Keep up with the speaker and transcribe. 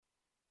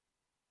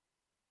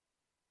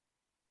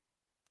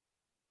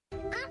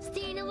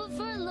Staying over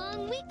for a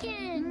long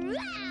weekend.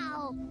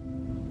 Wow!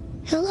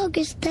 How long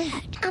is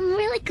that? I'm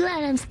really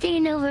glad I'm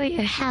staying over at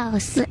your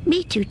house.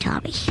 Me too,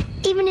 Tommy.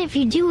 Even if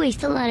you do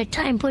waste a lot of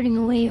time putting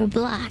away your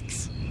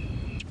blocks.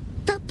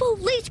 The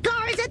police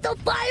car is at the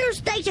fire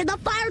station. The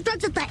fire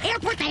truck's at the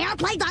airport. The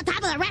airplane's on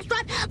top of the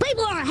restaurant.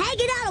 People are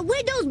hanging out of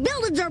windows.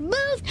 Buildings are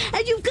moved.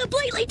 And you've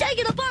completely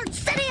taken apart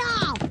City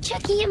Hall.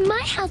 Chucky, in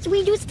my house,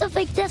 we do stuff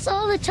like this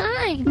all the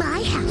time.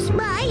 My house,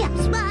 my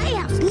house, my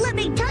house. Let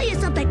me tell you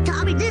something,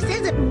 Tommy. This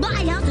isn't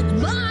my house.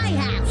 It's my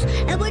house.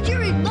 And when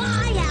you're in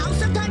my house,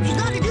 sometimes you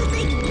gotta do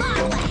things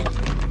my way.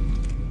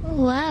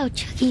 Wow,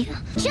 Chucky.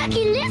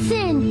 Chucky,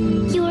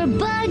 listen! Your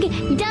bug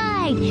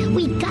died.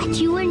 We got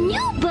you a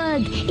new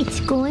bug. It's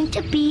going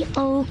to be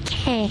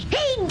okay.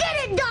 He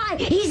didn't die!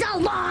 He's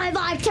alive,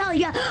 I tell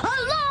you!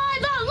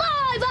 Alive,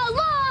 alive,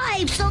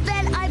 alive! So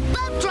then I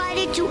bumped right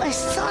into a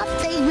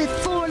soft thing with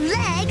 4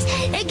 legs,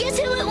 and guess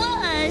who it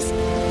was?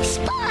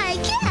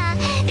 Spike, yeah!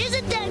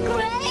 Isn't that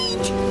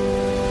great?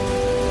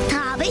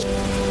 Tommy?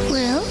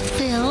 Well,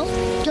 Phil,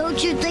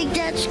 don't you think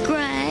that's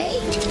great?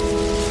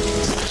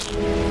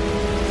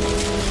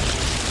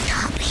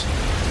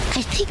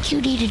 I think you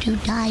need a new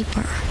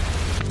diaper.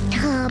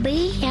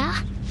 Tommy?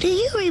 Yeah? Do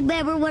you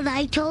remember when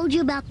I told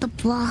you about the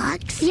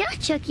blocks? Yeah,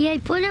 Chucky, I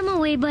put them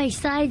away by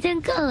size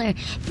and color.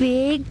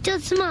 Big to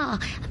small.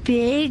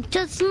 Big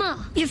to small.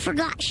 You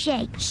forgot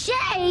shape.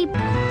 Shape?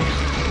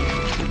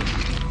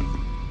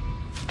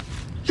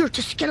 You're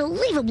just gonna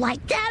leave them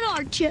like that,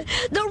 aren't you?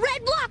 The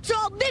red blocks are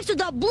all mixed with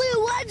the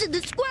blue ones and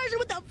the squares are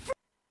with the...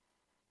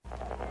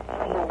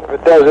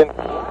 It doesn't.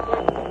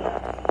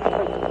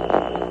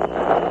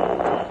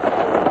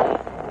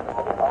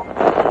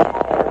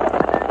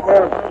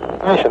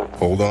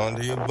 Hold on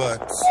to your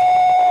butts.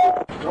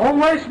 Don't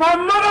waste my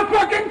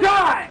motherfucking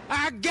time!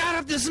 I got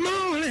up this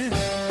morning,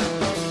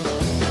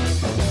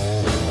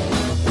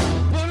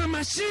 put on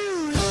my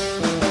shoes,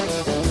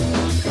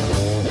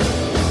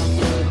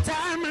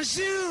 tied my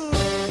shoes,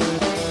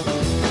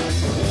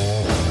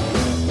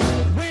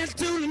 went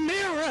to the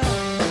mirror,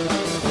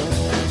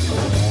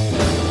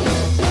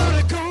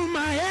 started combing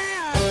my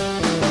hair,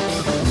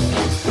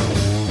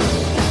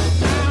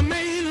 I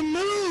made a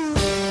move,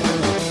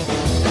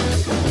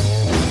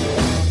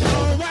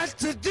 know what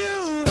to do.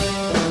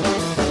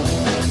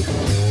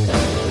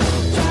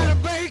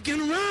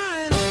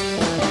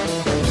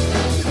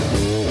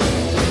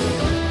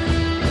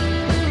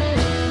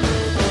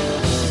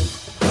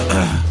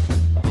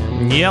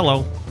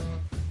 Yellow.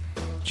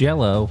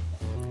 Jello.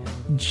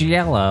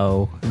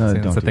 No,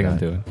 That's the thing I'm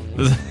doing.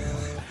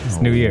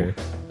 It's New Year.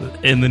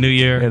 In the new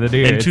year. In the new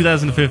year. In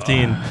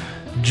 2015,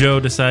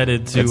 Joe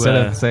decided to...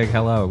 Instead of saying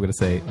hello, I'm going to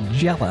say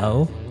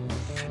Jello.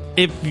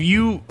 If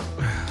you...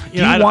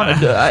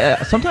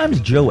 Sometimes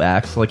Joe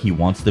acts like he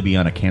wants to be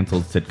on a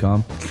canceled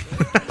sitcom.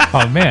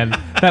 Oh man,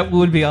 that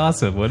would be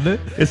awesome, wouldn't it?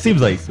 It seems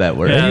like that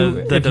works.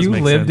 Yeah, If you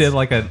lived in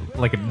like a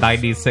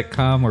 90s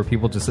sitcom where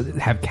people just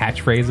have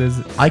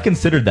catchphrases, I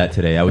considered that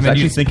today. I was then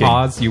actually you thinking.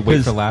 pause, you wait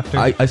 'cause for laughter.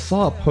 I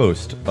saw a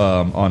post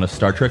on a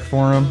Star Trek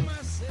forum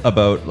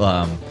about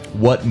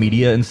what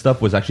media and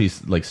stuff was actually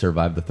like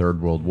survived the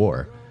Third World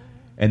War,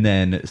 and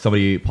then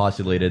somebody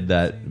postulated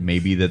that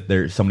maybe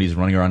that somebody's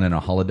running around in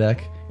a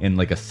holodeck in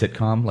like a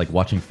sitcom, like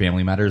watching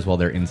Family Matters while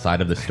they're inside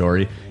of the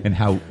story, and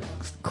how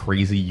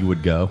crazy you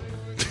would go.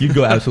 You'd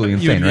go absolutely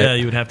insane, right? Yeah,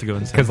 you would have to go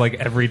insane. Because like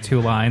every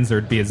 2 lines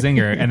there'd be a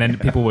zinger, and then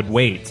people would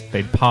wait.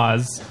 They'd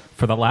pause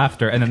for the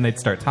laughter, and then they'd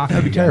start talking.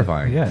 That'd be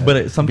terrifying. Yeah,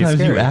 but sometimes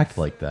scary. you act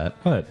like that.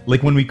 What?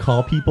 Like when we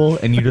call people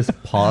and you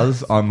just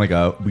pause on like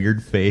a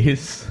weird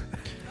face.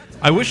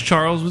 I wish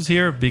Charles was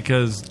here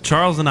because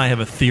Charles and I have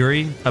a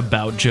theory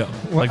about Joe.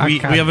 Well, Like we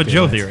have a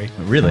Joe theory.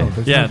 Really?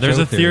 There's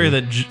a theory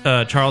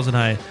that Charles and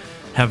I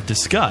have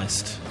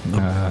discussed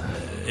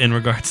in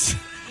regards.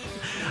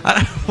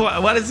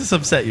 Why does this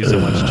upset you so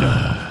much,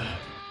 Joe?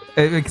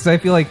 Because I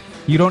feel like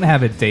you don't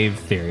have a Dave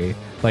theory.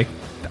 Like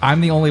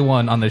I'm the only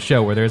one on the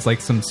show where there's like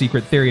some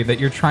secret theory that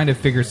you're trying to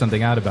figure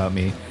something out about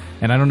me,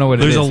 and I don't know what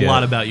it is. There's a yet.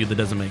 lot about you that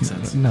doesn't make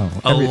sense. No,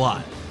 a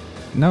lot.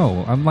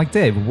 No, I'm like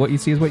Dave. What you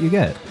see is what you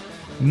get.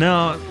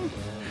 No,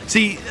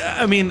 see,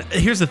 I mean,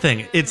 here's the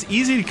thing. It's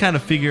easy to kind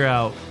of figure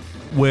out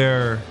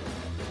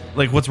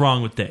what's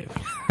wrong with Dave.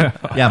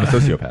 Yeah, I'm a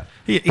sociopath.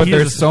 But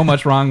there's so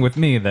much wrong with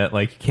me that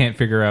like you can't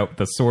figure out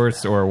the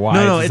source or why.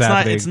 No,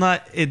 it's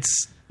not.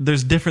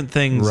 There's different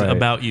things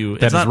about you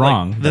that it's is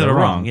wrong. That are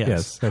wrong.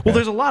 Yes. Okay. Well,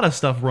 there's a lot of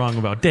stuff wrong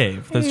about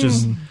Dave.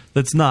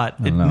 That's not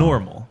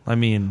normal. I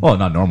mean, well,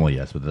 not normal,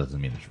 yes, but that doesn't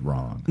mean it's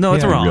wrong. No,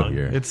 it's wrong.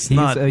 He's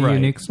not a right.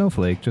 unique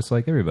snowflake, just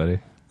like everybody.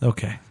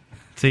 Okay.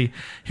 See,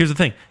 here's the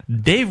thing.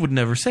 Dave would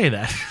never say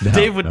that.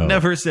 Dave would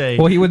never say...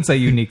 Well, he wouldn't say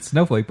unique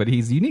snowflake, but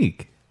he's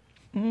unique.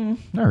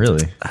 Not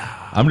really.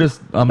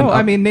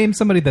 I mean, name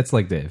somebody that's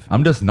like Dave.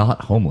 I'm just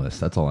not homeless.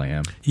 That's all I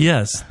am.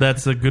 Yes,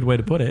 that's a good way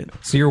to put it.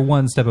 So you're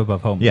one step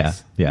above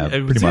homeless. Yeah,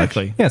 pretty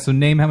exactly. much. Yeah, so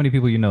name how many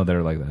people you know that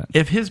are like that.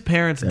 If his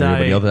parents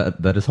die... Everybody else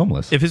that is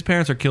homeless. If his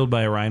parents are killed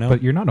by a rhino...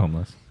 But you're not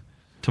homeless.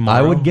 tomorrow.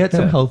 I would get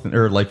some Yeah. health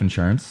or life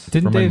insurance.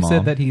 Didn't from my Dave mom,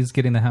 said that he's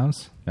getting the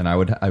house? and I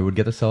would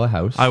get to sell a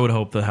house. I would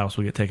hope the house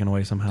would get taken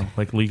away somehow,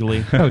 like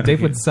legally. No,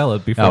 Dave would sell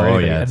it before, Oh,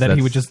 anybody, yeah, and then he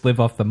that's- would just live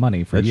off the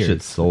money for that years.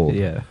 shit's sold.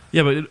 Yeah.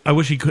 Yeah, but I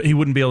wish he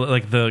wouldn't be able to,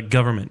 like, the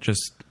government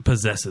just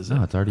possesses it.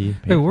 No, it's already.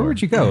 Paid Hey, where for.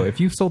 would you go if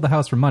you sold the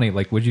house for money?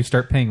 Like, would you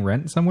start paying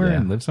rent somewhere Yeah.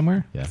 and live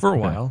somewhere? Yeah. For a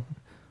while.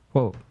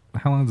 Well,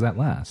 how long does that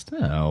last?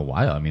 Oh,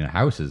 wow. I mean, a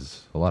house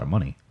is a lot of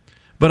money.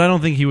 But I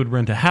don't think he would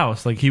rent a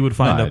house. Like, he would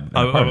find No,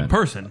 a an apartment.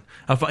 person.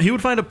 He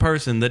would find a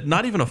person that,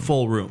 not even a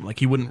full room. Like,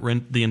 he wouldn't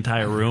rent the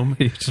entire room.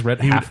 He just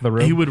rent He half would, the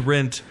room? He would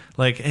rent,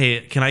 like,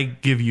 hey, can I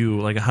give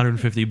you, like,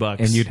 $150?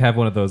 And you'd have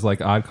one of those,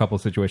 like, odd couple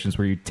situations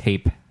where you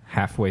tape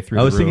halfway through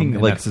I was the room thinking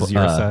and like that's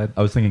your side.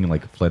 I was thinking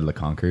like Flight of the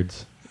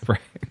Conchords. Right.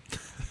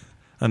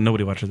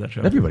 Nobody watches that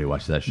show. Everybody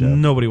watched that show.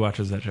 Nobody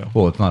watches that show.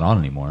 Well, it's not on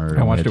anymore.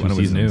 I watched had it when two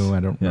it was seasons. new. I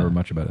don't Yeah. remember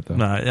much about it, though.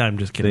 No, I'm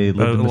just kidding. They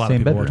lived in a the lot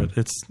same of people watch bedroom.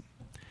 it.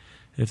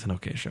 It's an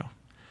okay show.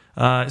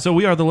 So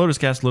we are the Lotus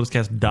Cast.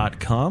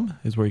 LotusCast.com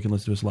is where you can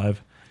listen to us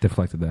live.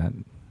 Deflected that.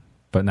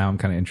 But now I'm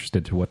kind of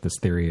interested to what this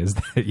theory is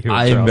that you.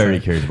 I am Charles, very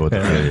had. curious about what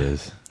the theory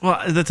is.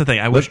 Well, that's the thing.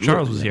 I wish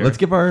Charles was here. Let's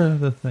give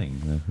the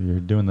thing. You're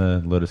doing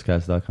the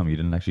LotusCast.com. You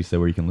didn't actually say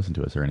where you can listen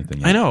to us or anything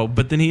yet. I know,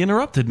 but then he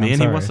interrupted me, I'm and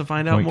sorry. he wants to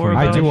find out Can we- more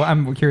I about do.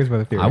 I'm curious about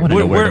the theory. I wanna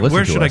know where to listen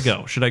where to should I us.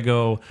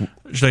 go?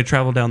 Should I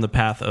travel down the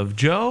path of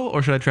Joe,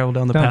 or should I travel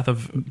down the No. path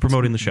of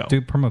promoting the show?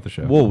 Do promote the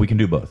show. Well, we can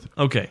do both.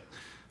 Okay.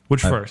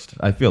 Which first?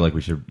 I feel like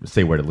we should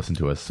say where to listen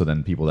to us so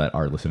then people that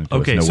are listening to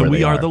us Okay, know so where we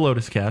they are are. the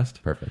Lotus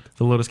Cast. Perfect.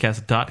 The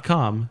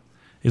LotusCast.com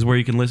is where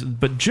you can listen.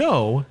 But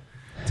Joe,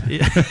 the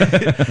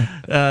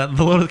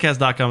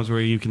LotusCast.com is where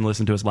you can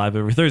listen to us live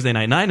every Thursday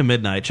night, 9 to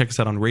midnight. Check us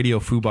out on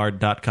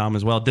RadioFubar.com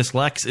as well.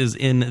 Dyslex is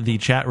in the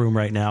chat room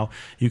right now.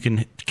 You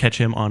can catch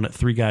him on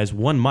Three Guys,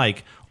 One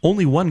Mic.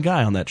 Only one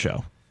guy on that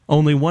show.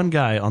 Only one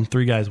guy on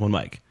Three Guys, One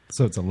Mic.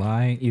 So it's a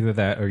lie, either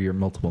that or you're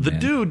multiple The man.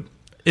 dude,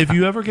 if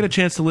you ever get a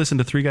chance to listen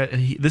to Three Guys,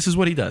 this is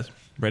what he does.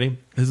 Ready?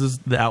 This is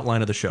the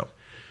outline of the show.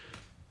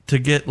 To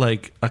get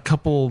like a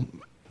couple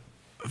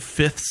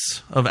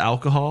fifths of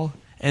alcohol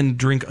and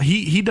drink.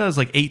 He does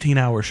like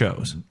 18-hour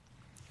shows.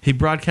 He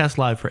broadcasts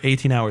live for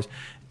 18 hours.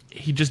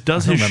 He just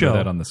does I don't his remember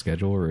show. that on the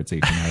schedule, or it's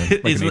 18 hours.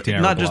 Like It's an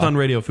 18-hour not just block. on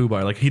Radio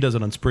Fubar. Like he does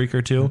it on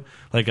Spreaker too,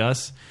 like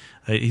us.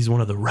 He's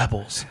one of the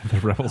rebels. The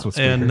Rebels with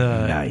And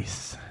Spreaker.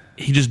 Nice.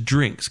 he just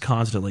drinks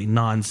constantly,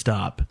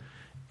 nonstop,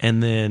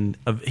 and then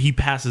he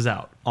passes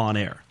out on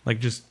air. Like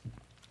just,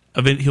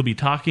 he'll be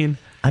talking.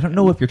 I don't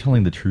know if you're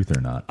telling the truth or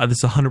not.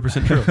 This is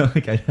 100% true.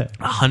 Like,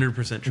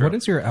 100% true. What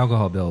is your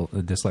alcohol bill,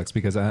 Dyslex?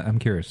 Because I'm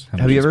curious. how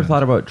much have you you ever spend.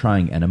 thought about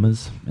trying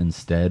enemas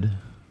instead?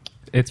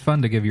 It's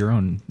fun to give your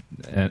own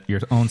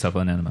self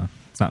an enema.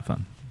 It's not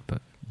fun, but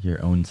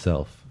Your own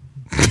self.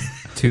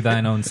 to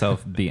thine own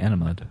self be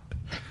enemaed.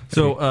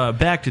 So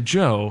back to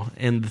Joe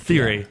and the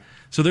theory.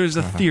 So there's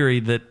a theory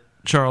that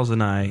Charles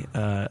and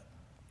I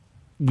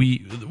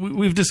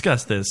we've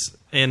discussed this,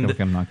 I and feel like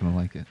I'm not going to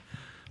like it.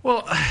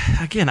 well,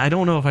 again, I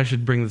don't know if I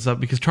should bring this up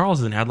because Charles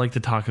isn't. I'd like to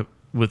talk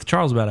with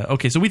Charles about it.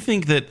 Okay, so we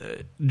think that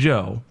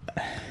Joe,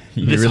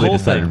 You This really whole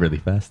decided thing. really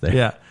fast there.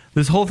 yeah,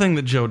 this whole thing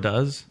that Joe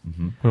does,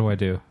 What do I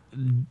do?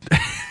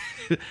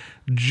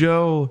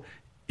 Joe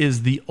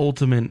is the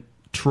ultimate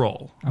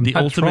troll, I'm the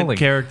not ultimate trolling.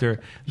 character.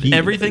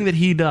 Everything that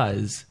he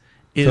does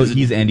So is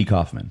he's Andy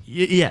Kaufman.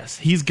 yes,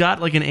 he's got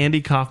like an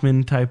Andy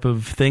Kaufman type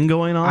of thing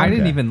going on. I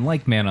didn't Okay. even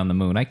like Man on the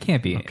Moon. I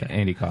can't be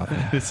Andy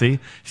Kaufman.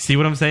 See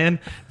what I'm saying?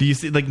 Do you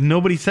see? Like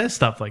nobody says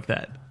stuff like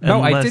that.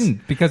 No, I Unless-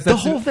 didn't, because the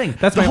that's whole thing.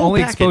 That's the my whole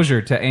only package.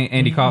 exposure to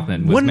Andy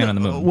Kaufman was Man on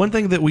the Moon. One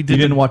thing that we You did.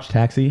 didn't watch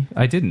Taxi?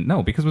 I didn't.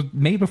 No, because it was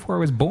made before I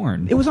was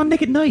born. It was on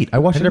Nick at Night. I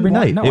watched I it every didn't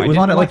wa- night. No, it I was didn't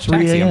on at like watch 3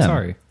 Taxi, a.m. I'm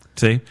sorry.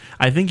 See,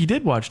 I think he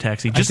did watch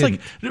Taxi. Just like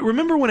didn't.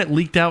 remember when it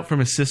leaked out from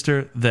his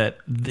sister that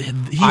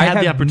he I had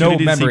the have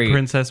opportunity no to see memory.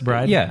 Princess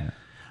Bride. Yeah.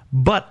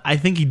 But I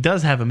think he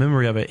does have a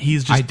memory of it.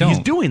 He's I just don't. he's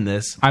doing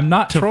this. I'm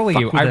not to trolling fuck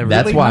you. with I everyone.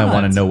 That's really why I not.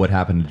 want to know what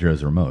happened to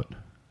Joe's remote.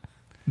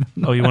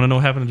 Oh, you want to know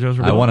what happened to Joe's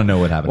remote? I want to know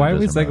what happened Why to are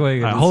we Joe's remote.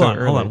 segueing? All right,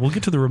 hold on. We'll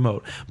get to the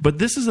remote. But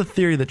this is a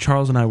theory that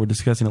Charles and I were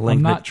discussing at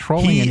length. not that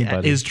trolling he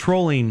anybody. is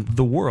trolling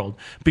the world.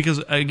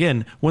 Because,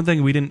 again, one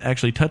thing we didn't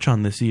actually touch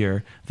on this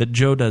year that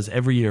Joe does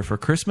every year for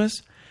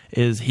Christmas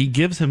is he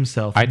gives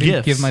himself I didn't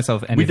gifts. give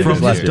myself We anything. did From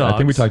this last his year. I think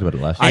we dogs. talked about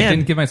it last I year. And-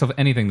 didn't give myself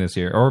anything this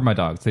year, or my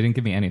dogs. They didn't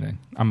give me anything.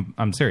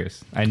 I'm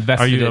serious. I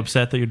invested. Are you it.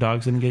 upset that your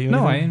dogs didn't get you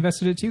No, I anything?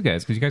 invested it to you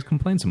guys because you guys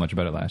complained so much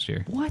about it last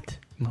year. What?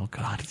 Oh,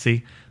 God.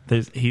 See,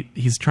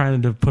 he's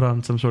trying to put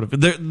on some sort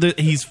of...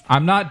 he's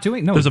I'm not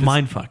doing. No, There's a this-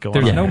 mind fuck going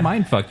There's on. no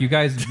mind fuck. You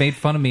guys made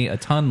fun of me a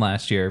ton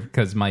last year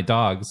because my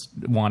dogs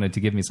wanted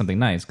to give me something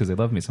nice because they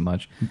love me so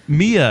much.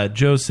 Mia,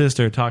 Joe's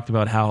sister, talked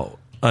about how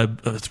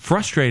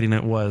frustrating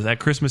it was at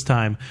Christmas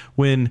time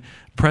when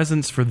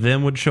presents for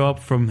them would show up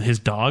from his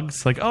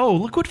dogs. Like, oh,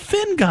 look what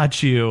Finn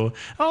got you.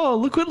 Oh,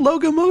 look what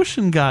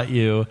Logomotion got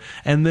you.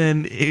 And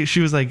then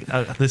she was like,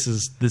 this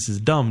is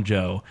dumb,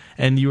 Joe.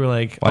 And you were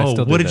like, Well, I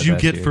still what did did that you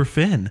last get year. for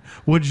Finn?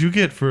 What did you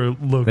get for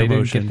Logomotion? They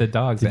didn't get the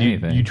dogs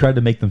anything. You tried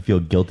to make them feel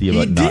guilty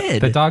about He not.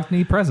 did. The dogs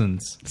need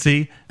presents.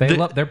 See,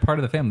 They're part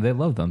of the family. They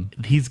love them.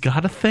 he's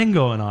got a thing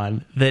going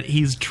on that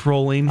he's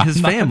trolling his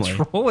I'm not family.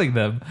 trolling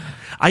them.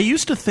 I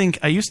used to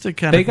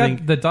kind They of got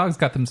think the dogs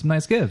got them some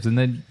nice gifts, and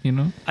then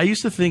I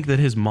used to think that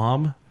his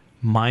mom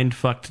mind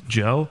fucked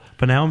Joe,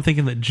 but now I'm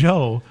thinking that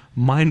Joe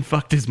mind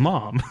fucked his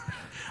mom.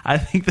 I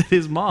think that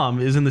his mom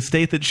is in the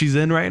state that she's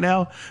in right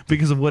now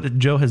because of what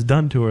Joe has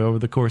done to her over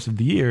the course of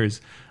the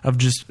years of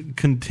just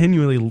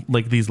continually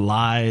like these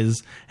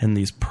lies and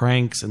these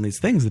pranks and these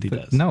things that he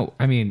does. no,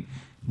 I mean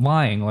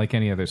lying like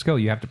any other skill,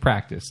 you have to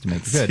practice to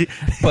make it good.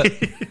 But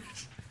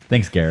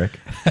Thanks, Garrick.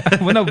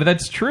 well, no, but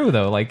that's true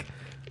though. Like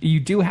you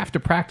do have to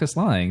practice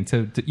lying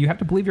to you have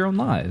to believe your own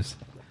lies.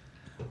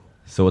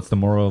 So what's the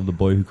moral of the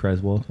boy who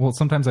cries wolf? Well,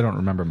 sometimes I don't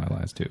remember my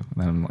lies too.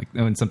 And I'm like,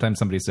 and sometimes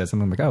somebody says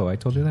something, I'm like, oh, I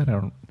told you that.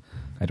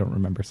 I don't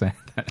remember saying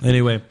that.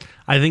 Anyway,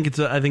 I think it's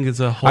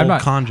a whole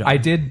con job. I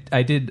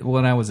did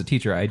when I was a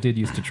teacher. I did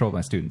used to troll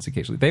my students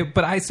occasionally.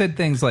 But I said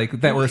things like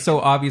that were so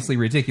obviously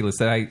ridiculous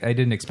that I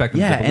didn't expect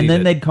them to Yeah, believe and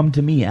then it. they'd come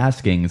to me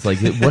asking, "It's like,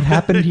 what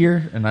happened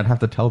here?" And I'd have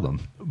to tell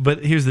them.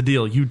 But here's the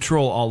deal: you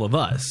troll all of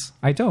us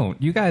I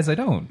don't. You guys, I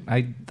don't.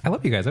 I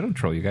love you guys. I don't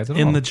troll you guys at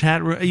all. in the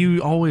chat room.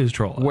 You always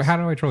troll us. How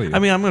do I troll you? I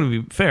mean, I'm going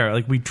to be fair.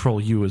 Like we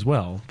troll you as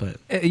well, but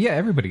yeah,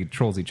 everybody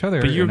trolls each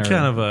other. but you're in our-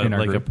 kind of in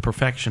our a group.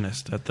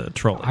 perfectionist at the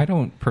trolling. I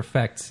don't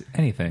perfect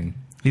anything.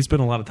 He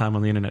spent a lot of time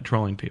on the internet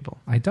trolling people.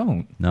 I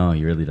don't. No,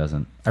 he really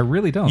doesn't. I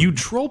really don't. You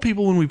troll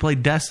people when we play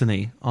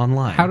Destiny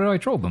online. How do I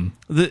troll them?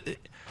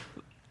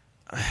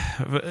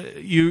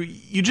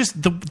 You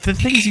just the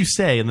things you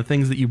say and the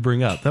things that you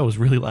bring up. That was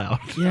really loud.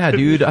 Yeah,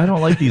 dude, I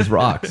don't like these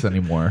rocks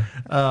anymore.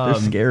 They're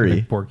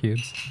scary. Poor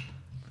kids.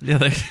 Yeah,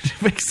 they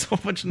make so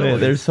much noise.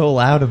 They're so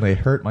loud and they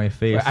hurt my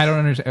face. I don't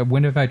understand.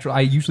 When have I?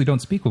 I usually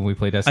don't speak when we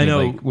play Destiny. I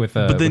know, like, with,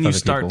 but then with you other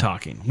start people.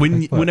 talking.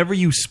 Like what? Whenever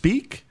you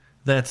speak,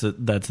 that's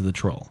the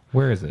troll.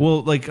 Where is it?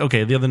 Well, like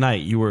okay, the other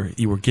night you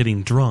were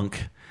getting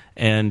drunk.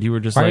 And you were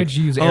just Why like, did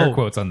you use air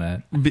quotes on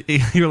that?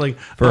 You're like,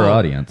 For our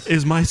audience.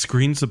 Is my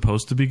screen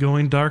supposed to be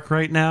going dark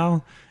right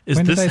now? Is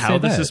When did this I how say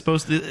this that? is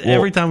supposed to?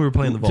 Every time we were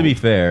playing the To be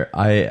Vault. fair,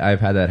 I've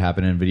had that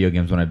happen in video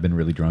games when I've been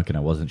really drunk and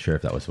I wasn't sure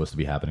if that was supposed to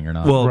be happening or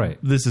not. Well, Right.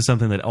 this is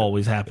something that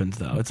always happens,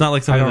 though. It's not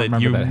like I something don't that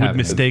remember you that would happening.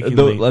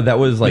 mistakenly. that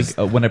was like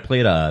when I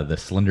played the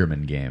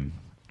Slenderman game.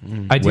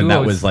 I do When that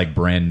always, was like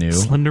brand new.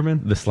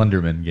 Slenderman? The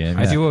Slenderman game.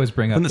 I yeah. do always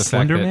bring up Wasn't the it fact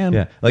Slender that Man?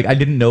 Yeah, like I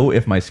didn't know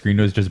if my screen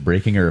was just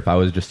breaking or if I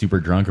was just super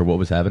drunk or what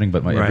was happening,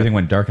 but Right. everything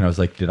went dark and I was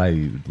like, did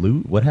I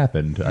loot? What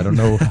happened? I don't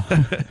know.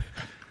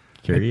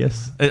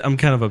 Curious. I'm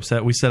kind of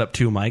upset. We set up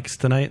 2 mics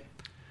tonight,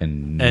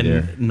 And neither.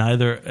 and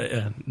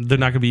neither they're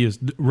not going to be used.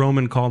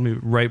 Roman called me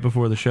right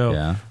before the show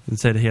Yeah. and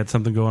said he had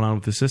something going on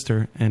with his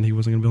sister, and he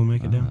wasn't going to be able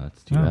to make it down.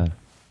 That's too Oh. bad.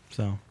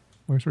 So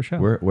Where's Rochelle?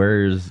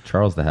 Where's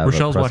Charles to have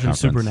Rochelle's a press watching conference?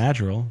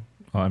 Supernatural.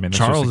 Oh, I mean, that's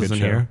Charles just a good isn't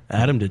show. here.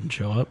 Adam didn't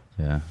show up.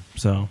 Yeah.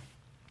 So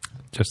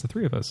Just the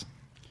 3 of us.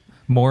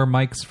 More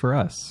mics for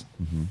us.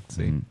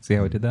 See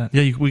how I did that?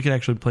 yeah, we could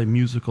actually play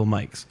musical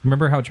mics.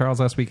 Remember how Charles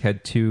last week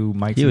had 2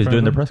 mics? He in was front doing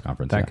of the him? press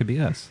conference. That yeah. could be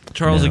us.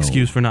 Charles' No.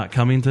 excuse for not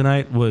coming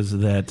tonight was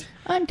that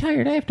I'm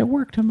tired. I have to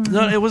work tomorrow.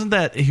 no, it wasn't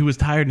that he was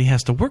tired and he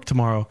has to work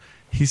tomorrow.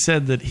 He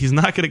said that he's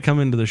not going to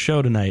come into the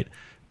show tonight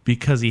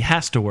because he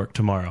has to work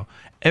tomorrow.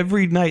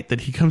 Every night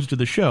that he comes to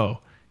the show,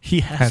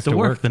 he has to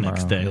work the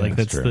next tomorrow. day. Yeah, like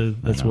that's true.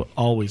 that's I know. what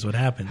always what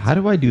happens. How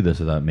do I do this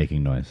without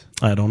making noise?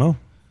 I don't know.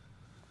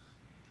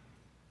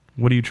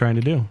 What are you trying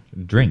to do?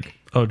 Drink.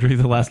 Oh,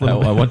 drink the last I,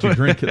 little. I want to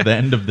drink at the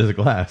end of this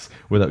glass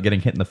without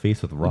getting hit in the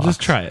face with rocks.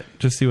 Just try it.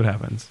 Just see what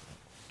happens.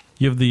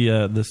 You have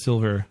the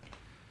silver.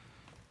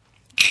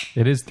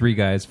 It is 3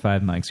 guys,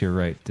 5 mics. You're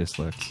right,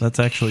 Dislux. That's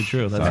actually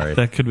true. Sorry.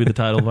 That could be the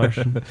title of our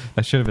show.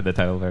 That should have been the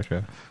title of our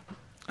show.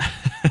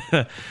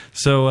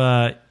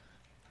 So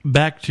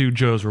back to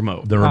Joe's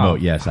remote. The remote,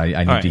 Oh. yes. I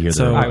need right, to hear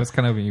so- the remote. I was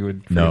kind of hoping you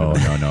would. No,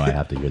 I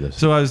have to hear this.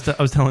 So I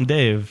was telling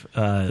Dave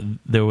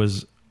there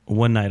was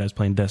one night I was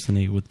playing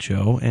Destiny with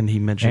Joe, and he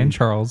mentioned And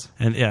Charles.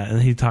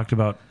 and he talked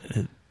about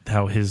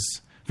how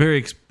his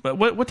very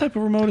what type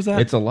of remote is that?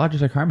 It's a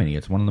Logitech Harmony.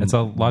 It's one of the It's a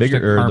Logitech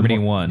bigger, or the Harmony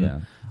more- 1. Yeah,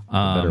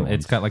 the better It's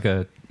ones. got like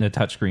a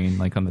touch screen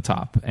like on the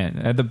top, and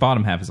at the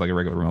bottom half is like a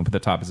regular remote, but the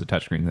top is a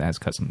touch screen that has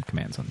custom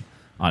commands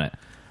on it.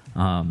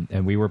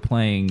 And we were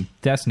playing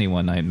Destiny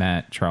one night,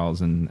 Matt,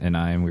 Charles, and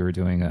I, and we were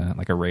doing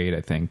a raid,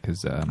 I think,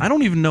 because I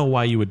don't even know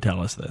why you would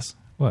tell us this.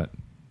 what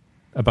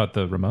about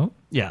the remote?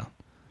 Yeah,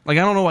 like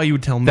I don't know why you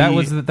would tell me That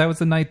was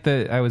the night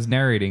that I was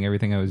narrating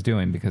everything I was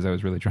doing because I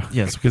was really drunk.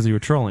 Yes, because you were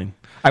trolling.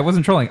 I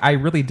wasn't trolling. I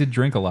really did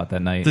drink a lot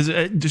that night,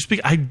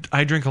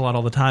 I drink a lot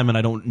all the time, and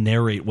I don't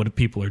narrate what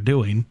people are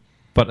doing.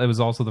 but it was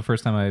also the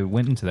first time I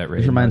went into that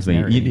raid. This reminds I was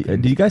me. narrating Did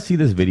things. you guys see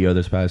this video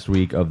this past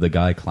week of the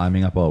guy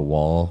climbing up a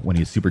wall when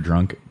he's super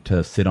drunk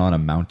to sit on a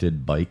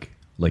mounted bike?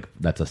 Like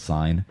that's a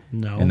sign.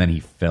 No. And then he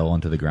fell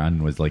onto the ground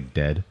and was like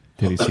dead.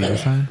 Did he see the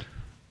sign?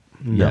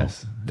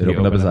 Yes, Did it he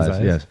opened up his open his eyes.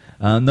 eyes?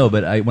 Yes, no,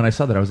 but when I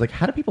saw that, I was like,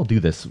 how do people do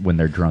this when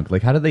they're drunk?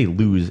 Like, how do they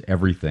lose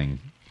everything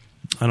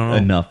I don't know.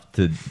 enough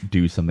to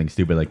do something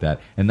stupid like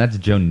that? And that's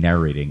Joe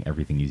narrating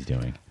everything he's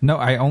doing. No,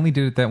 I only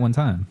did it that one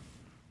time.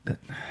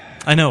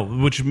 I know,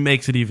 which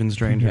makes it even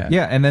stranger. Yeah.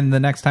 Yeah, and then the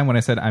next time when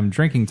I said I'm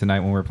drinking tonight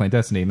when we were playing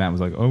Destiny, Matt was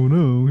like, "Oh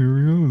no, here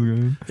we go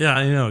again." Yeah,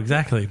 I know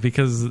exactly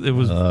because it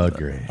was. Oh,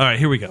 great. All right,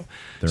 here we go.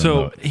 The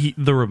so remote.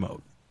 the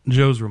remote,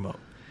 Joe's remote.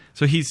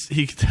 So he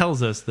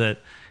tells us that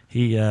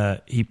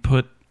he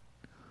put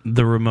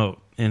the remote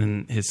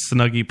in his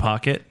snuggie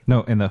pocket.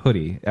 No, in the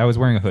hoodie. I was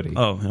wearing a hoodie.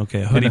 Oh,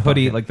 okay, in the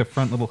hoodie, pocket. like the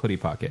front little hoodie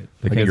pocket,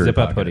 The like a kangaroo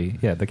zip-up pocket. hoodie.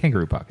 Yeah, the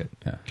kangaroo pocket.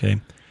 Yeah.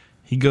 Okay,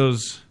 he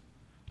goes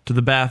to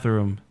the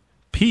bathroom,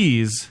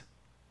 pees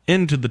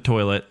into the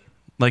toilet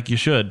like you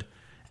should,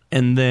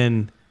 and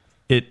then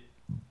it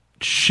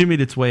shimmied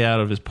its way out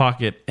of his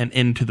pocket and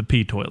into the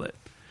pee toilet.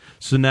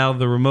 So now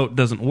the remote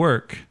doesn't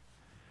work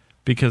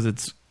because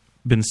it's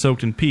been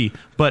soaked in pee.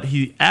 But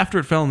he, after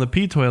it fell in the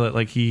pee toilet,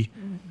 like he,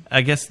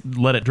 I guess,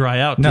 let it dry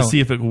out to see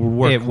if it would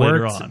work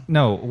later on.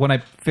 No, when I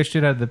fished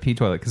it out of the pee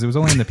toilet, because it was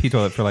only in the pee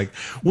toilet for like...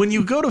 When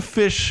you go to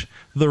fish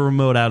the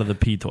remote out of the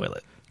pee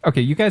toilet,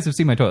 Okay, you guys have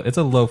seen my toilet. It's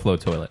a low flow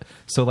toilet.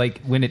 So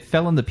like when it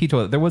fell in the pee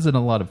toilet, there wasn't a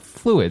lot of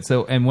fluid.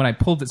 So and when I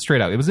pulled it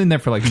straight out, it was in there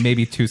for like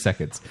maybe 2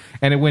 seconds,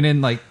 and it went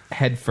in like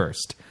head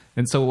first.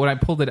 And so when I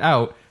pulled it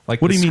out,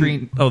 like what the do you screen,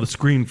 mean? Oh, the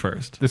screen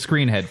first. the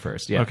screen head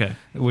first, yeah. Okay.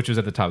 Which was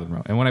at the top of the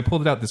remote. And when I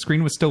pulled it out, the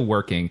screen was still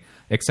working,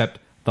 except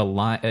the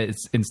line.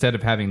 Instead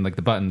of having like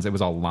the buttons, it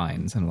was all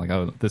lines. And I'm like,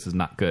 oh, this is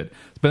not good.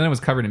 But then it was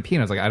covered in pee,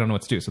 and I was like, I don't know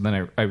what to do. So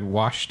then I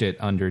washed it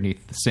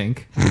underneath the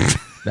sink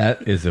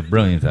That is a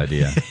brilliant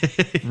idea.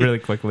 really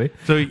quickly.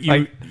 So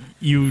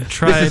you This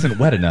tried. isn't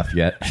wet enough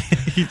yet.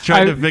 He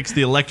tried to fix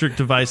the electric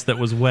device that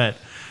was wet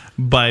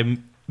by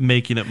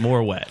making it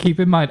more wet. Keep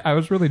in mind, I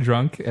was really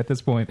drunk at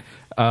this point.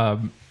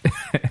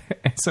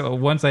 And so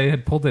once I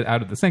had pulled it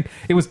out of the sink,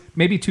 it was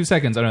maybe 2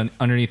 seconds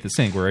underneath the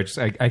sink where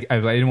I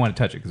didn't want to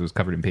touch it because it was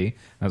covered in pee.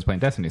 I was playing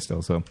Destiny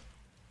still. So,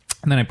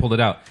 and then I pulled it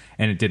out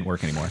and it didn't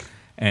work anymore.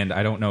 And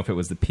I don't know if it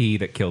was the pee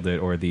that killed it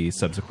or the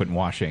subsequent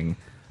washing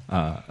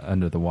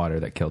under the water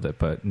that killed it.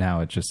 But now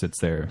it just sits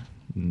there.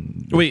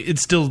 Wait,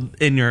 it's still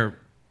in your.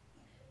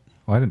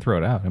 Well, I didn't throw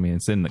it out. I mean,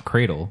 it's in the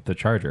cradle, the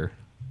charger,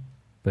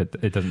 but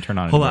it doesn't turn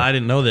on. Hold on, anymore. I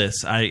didn't know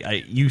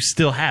this. You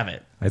still have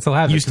it. I still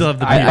have it. You still have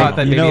the I pee thought remote.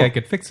 that You maybe know, I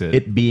could fix it.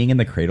 It being in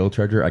the cradle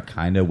charger, I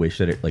kind of wish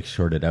that it like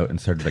shorted out and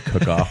started to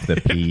cook off the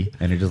pee,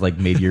 and it just like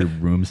made your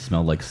room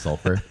smell like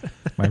sulfur,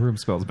 My room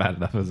smells bad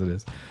enough as it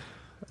is.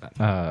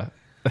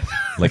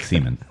 like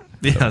semen.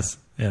 Yes.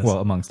 Well,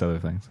 amongst other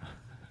things.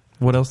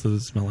 What else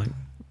does it smell like?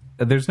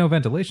 There's no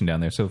ventilation down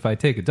there, so if I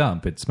take a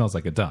dump, it smells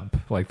like a dump.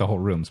 Like the whole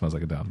room smells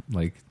like a dump.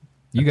 Like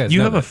you guys, You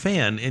know have a that.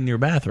 fan in your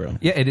bathroom.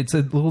 Yeah, and it's a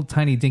little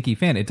tiny dinky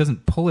fan. It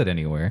doesn't pull it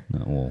anywhere.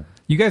 No, well,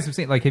 You guys have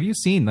seen, like, have you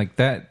seen like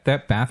that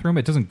bathroom?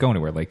 It doesn't go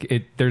anywhere.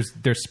 Like there's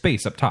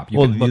space up top. You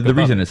well can look the above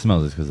reason it. it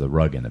smells is because of the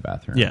rug in the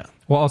bathroom. Yeah.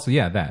 Well, also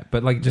that,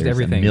 but like just There's a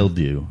everything,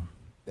 mildew.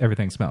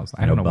 everything smells.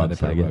 I No don't know why they bugs,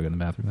 put a I get rug it. in the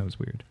bathroom. That was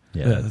weird.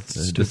 Yeah, Yeah, that's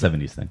that's the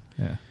 '70s thing.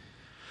 Yeah.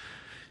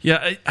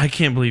 Yeah, I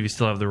can't believe you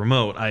still have the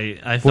remote.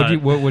 I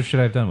thought. What should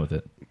I have done with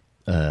it?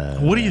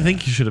 What do you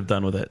think you should have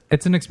done with it?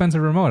 It's an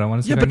expensive remote. I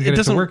want to see Yeah, if I but can it get it to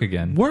doesn't work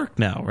again. Work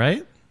now,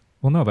 right?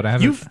 Well, no, but I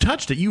haven't. You've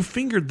touched it. You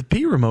fingered the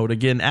pee remote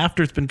again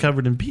after it's been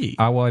covered in pee.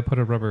 Well, I put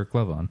a rubber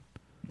glove on.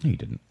 No, you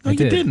didn't. No, I you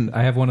did. didn't.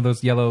 I have one of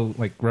those yellow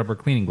like rubber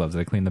cleaning gloves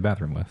that I clean the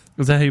bathroom with.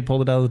 Was that how you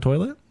pulled it out of the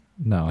toilet?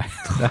 No,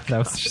 that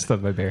was just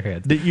on my bare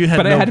hands. You had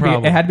but no it had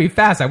problem. it had to be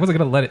fast. I wasn't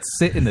going to let it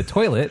sit in the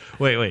toilet.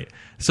 Wait.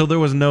 So there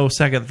was no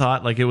second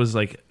thought? Like it was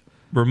like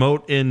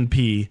remote in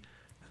pee.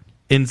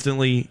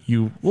 Instantly,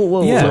 you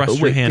thrust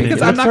your hand in.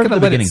 because Let's I'm not start going to at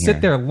the let it beginning sit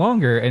here. there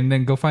longer and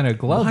then go find a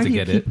glove Why to do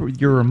you get it.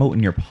 keep your remote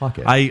in your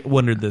pocket? I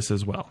wondered this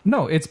as well.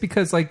 No, it's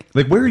because like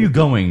like, where are you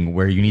going?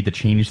 Where you need to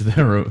change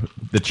the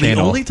The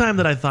channel? only time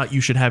that I thought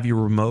you should have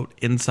your remote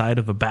inside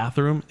of a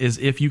bathroom is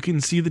if you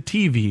can see the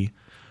TV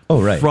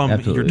Oh, right. from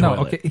Absolutely. your no,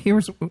 toilet. okay.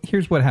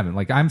 Here's what happened.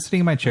 Like I'm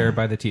sitting in my chair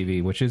by the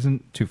TV, which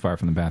isn't too far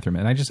from the bathroom,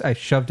 and I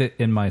shoved it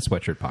in my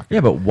sweatshirt pocket.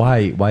 Yeah, but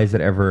why? Why is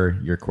that ever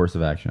your course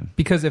of action?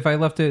 Because if I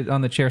left it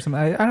on the chair,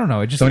 I don't know.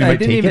 I Somebody might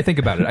didn't take even it? think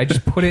about it. I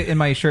just put it in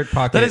my shirt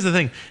pocket. That is the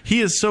thing.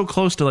 He is so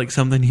close to like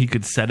something he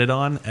could set it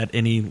on at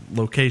any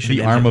location.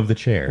 The arm of the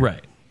chair. Right.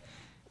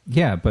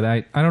 Yeah, but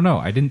I don't know.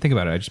 I didn't think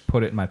about it. I just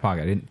put it in my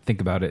pocket. I didn't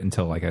think about it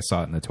until like I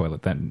saw it in the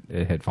toilet. Then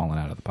it had fallen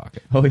out of the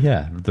pocket. Oh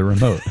yeah, the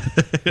remote.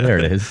 There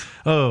it is.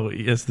 Oh,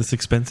 yes, this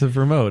expensive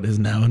remote is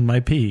now in my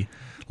pee.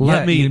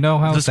 Let Yeah, me you know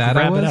how just sad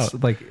I grab it was?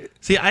 out. Like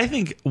See, I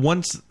think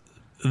once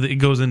it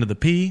goes into the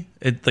pee,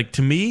 it like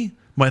to me,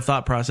 my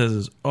thought process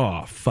is,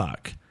 oh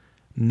fuck.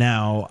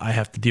 Now I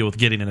have to deal with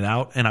getting it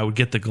out, and I would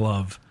get the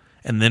glove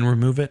and then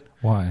remove it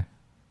why?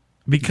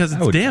 because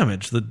it's would-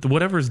 damaged.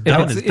 Whatever's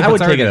done is I would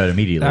take it out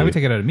immediately. I would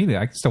take it out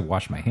immediately. I can still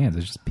wash my hands.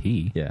 It's just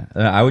pee. Yeah,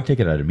 I would take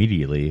it out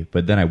immediately,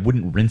 but then I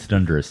wouldn't rinse it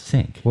under a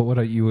sink. What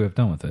would you have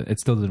done with it? It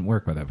still didn't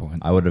work by that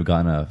point. I would have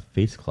gotten a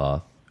face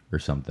cloth or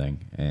something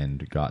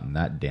and gotten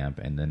that damp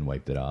and then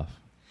wiped it off.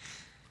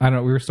 I don't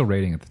know. We were still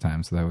raiding at the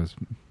time, so that was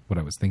what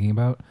I was thinking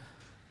about.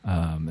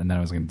 And then I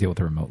was going to deal with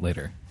the remote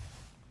later.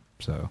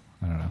 So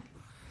I don't know.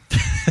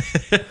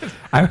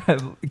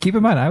 Keep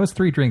in mind, I was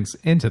 3 drinks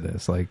into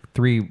this, like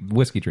 3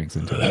 whiskey drinks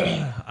into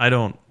it. I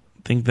don't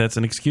think that's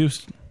an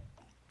excuse.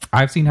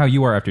 I've seen how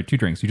you are after 2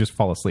 drinks. You just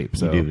fall asleep.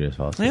 So You do just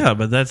fall asleep. Yeah,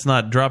 but that's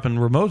not dropping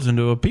remotes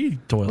into a pee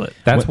toilet.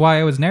 that's why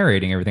I was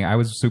narrating everything. I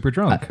was super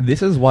drunk.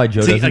 This is why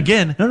Joe See, doesn't...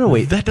 again, No,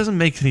 wait. that doesn't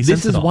make any sense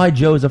This is at all. why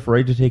Joe is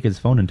afraid to take his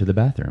phone into the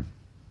bathroom.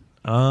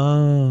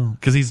 Oh,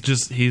 because he's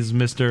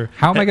Mr.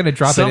 How am I going to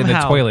drop it in the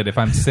Somehow- toilet if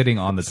I'm sitting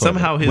on the toilet?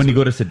 Somehow his When you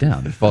go to sit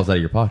down, it falls out of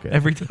your pocket.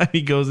 every time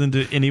he goes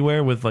into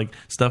anywhere with like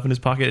stuff in his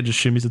pocket, it just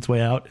shimmies its way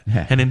out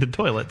Yeah. and into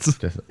toilets.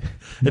 Just-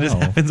 It just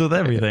No. happens with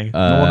everything.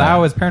 well, now I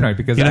was paranoid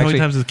because you know actually,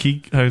 how many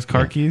times his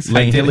car keys?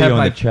 I did Haley have in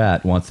my- the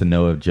chat wants to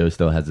know if Joe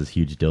still has this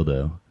huge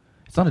dildo.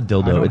 It's not a I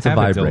dildo. don't It's a have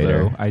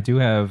vibrator. dildo. I do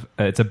have.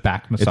 It's a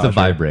back massager. It's a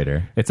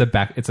vibrator. It's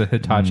a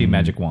Hitachi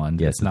magic wand.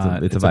 Yes, it's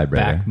not. it's a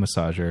vibrator. back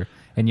massager.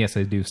 And yes,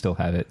 I do still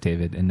have it,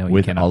 David. And no, you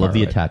With cannot all of the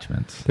borrow it.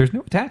 attachments There's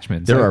no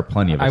attachments. There are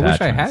plenty of I wish I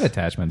attachments. had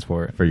attachments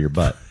for it. for your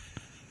butt.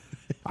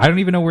 I don't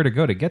even know where to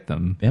go to get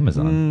them.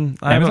 Amazon.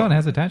 Amazon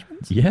has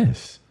attachments.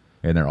 Yes.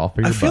 And they're all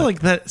for your I butt. feel like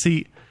that.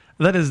 See,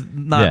 that is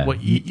not Yeah, what.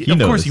 he Of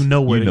knows. course, you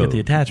know where You to know. get the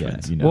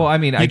attachments. Yeah, you know. Well, I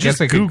mean, I just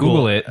guess I could Google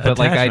Google it, but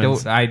like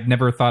attachments. I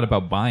never thought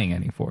about buying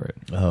any for it.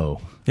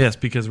 Oh. Yes,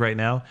 because right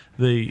now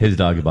His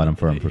dog bought him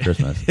for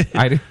Christmas.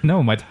 I didn't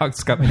know. My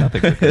dog's got me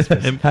nothing for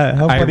Christmas.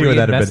 How I funny would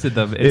that have reinvested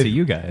been? them into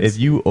you guys. If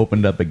you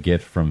opened up a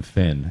gift from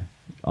Finn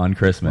on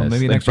Christmas Well,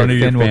 maybe in next front year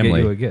of your Finn will get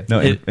family. you a gift.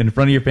 No, in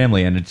front of your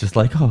family, and it's just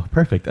like, oh,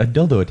 perfect, a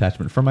dildo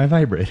attachment for my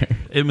vibrator.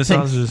 it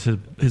massages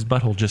his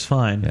butthole just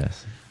fine.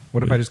 Yes,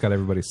 What if I just got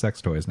everybody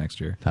sex toys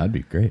next year? that'd be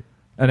great.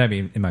 And I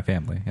mean, in my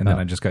family. And then Oh,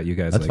 I just got you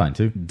guys that's like, fine,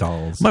 too.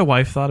 dolls. My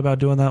wife thought about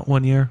doing that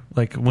one year.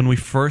 Like when we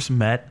first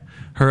met,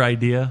 her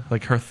idea,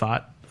 like her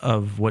thought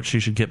of what she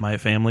should get my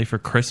family for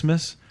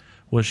Christmas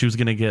was she was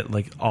going to get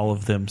like all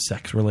of them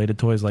sex related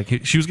toys. Like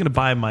she was going to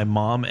buy my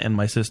mom and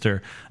my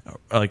sister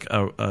like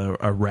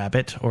a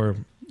rabbit or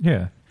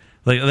yeah.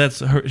 like that's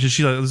her. She's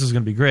like, this is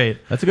going to be great.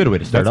 That's a good way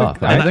to start That's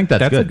a- off. I think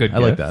that's a good. good I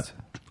like gift.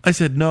 that. I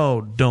said,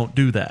 no, don't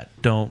do that.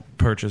 Don't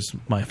purchase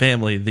my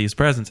family these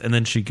presents. And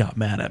then she got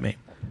mad at me.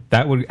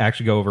 That would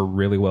actually go over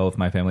really well with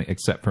my family,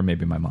 except for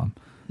maybe my mom.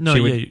 No,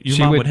 She yeah, your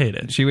mom would hate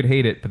it. She would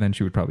hate it, but then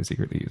she would probably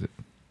secretly use it.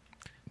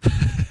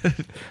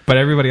 But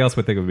everybody else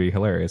would think it would be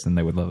hilarious, and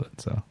they would love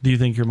it. So Do you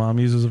think your mom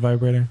uses a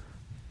vibrator?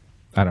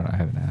 I don't know. I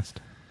haven't asked.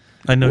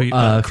 I know you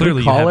can we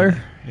clearly call you her?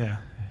 haven't. Yeah.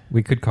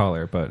 We could call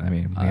her, but I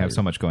mean, we have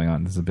so much going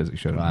on. This is a busy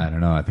show. I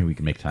don't know. I think we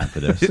can make time for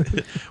this.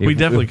 We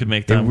definitely could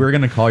make time. If we're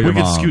gonna call your we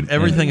mom. could scoot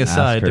everything and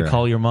aside ask to her.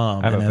 call your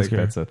mom I don't and ask think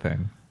her. that's a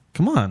thing.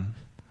 Come on.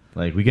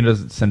 Like we can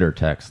just send her a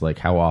text. Like,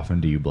 how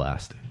often do you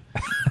blast?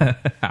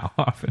 How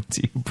often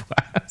do you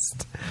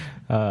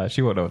blast?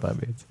 She won't know what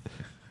that means.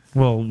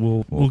 Well,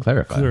 We'll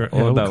clarify. Clear,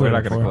 Well, we'll no, clear we're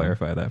it not going for to her.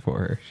 clarify that for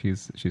her.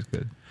 She's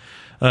good.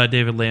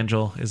 David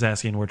Langell is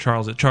asking where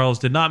Charles is. Charles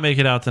did not make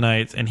it out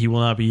tonight, and he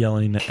will not be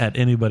yelling at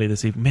anybody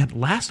this evening. Man,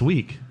 last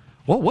week,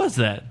 what was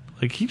that?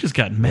 Like, he just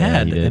got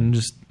mad he did. and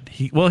just...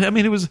 Well, I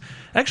mean, it was...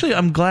 Actually,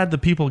 I'm glad the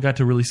people got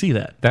to really see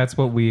that. That's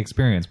what we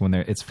experience when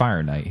it's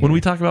fire night. Here. When we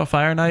talk about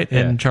Fire Night Yeah.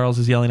 and Charles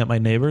is yelling at my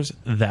neighbors,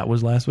 that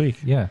was last week.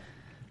 yeah.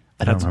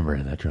 I don't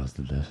remember that Charles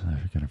did this. I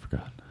kind of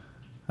forgot.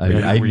 Were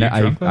you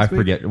drunk I last week?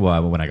 forget.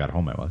 Well, when I got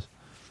home, I was.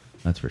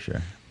 That's for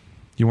sure.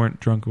 You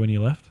weren't drunk when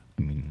you left?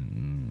 I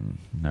mean,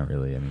 not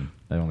really. I mean,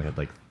 I only had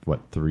like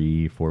what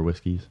 3-4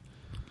 whiskeys.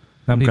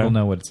 Some Okay. people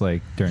know what it's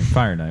like during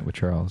fire night with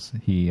Charles.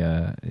 He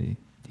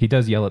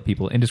does yell at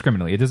people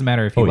indiscriminately. It doesn't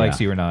matter if he Oh,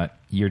 likes yeah. you or not.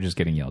 You're just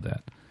getting yelled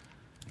at.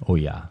 Oh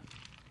yeah.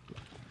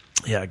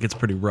 Yeah, it gets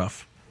pretty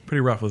rough.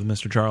 Pretty rough with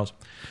Mr. Charles.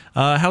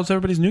 How's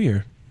everybody's New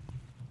Year?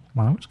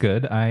 Well, it was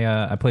good.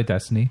 I played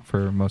Destiny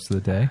for most of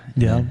the day.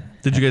 Yeah.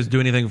 Did you guys do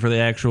anything for the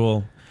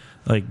actual,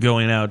 like,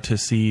 going out to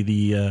see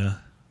the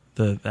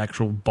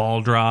actual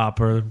ball drop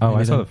or? Oh, I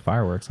anything? saw the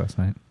fireworks last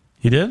night.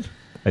 You did?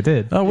 I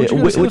did. Oh, where'd you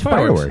go to see Which the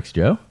fireworks? fireworks,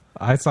 Joe?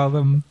 I saw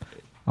them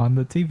on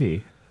the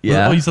TV.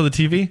 Yeah. Oh, you saw the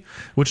TV?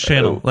 Which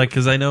channel? Like,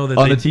 because I know that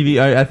On they, the TV,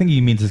 I think he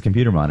means his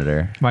computer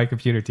monitor. My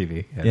computer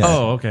TV. Yes. Yeah.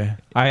 Oh, okay.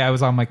 I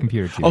was on my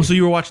computer TV. Oh, so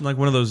you were watching like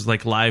one of those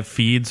like live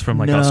feeds from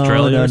like no,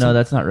 Australia? No, or no, something?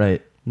 that's not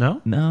right. No.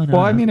 No, no.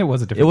 Well, no. I mean, it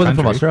was a different It wasn't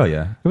from country.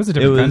 Australia. It was a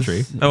different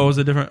country. Oh, was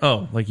it different?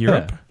 Oh, like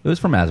Europe? Yeah. It was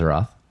from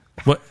Azeroth.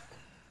 What?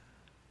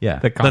 Yeah.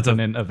 The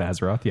continent of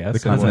Azeroth, yes. The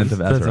it continent was. of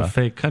That's a Azeroth.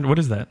 fake country. What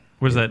is that?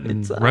 What is that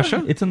in It's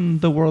Russia? It's in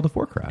the World of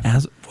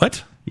Warcraft.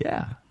 What?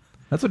 Yeah.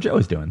 That's what Joe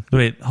was doing.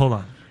 Wait, hold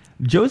on.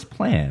 Joe's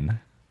plan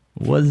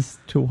was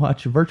to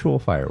watch virtual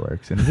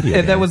fireworks in a video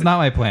That game. was not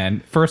my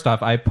plan. First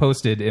off, I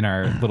posted in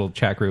our little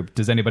chat group,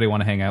 does anybody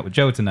want to hang out with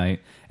Joe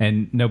tonight?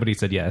 And nobody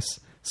said yes.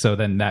 So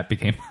then that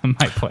became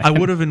my plan. I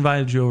would have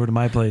invited you over to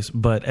my place,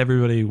 but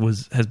everybody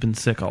has been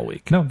sick all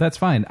week. No, that's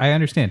fine. I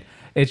understand.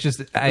 It's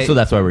just... So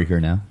that's why we're here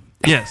now.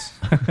 Yes.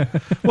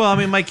 Well, I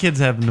mean, my kids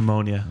have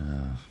pneumonia,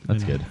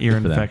 That's good. ear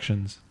Good for them.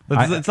 infections.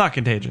 It's not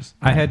contagious.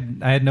 I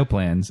had no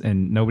plans,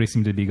 and nobody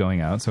seemed to be going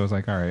out. So I was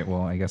like, all right,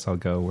 well, I guess I'll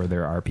go where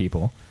there are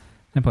people.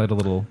 I played a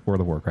little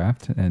World of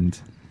Warcraft, and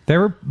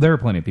there were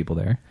plenty of people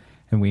there,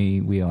 and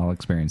we all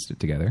experienced it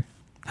together.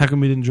 How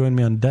come you didn't join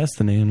me on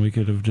Destiny and we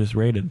could have just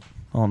raided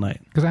all night?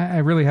 Because I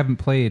really haven't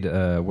played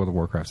World of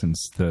Warcraft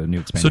since the new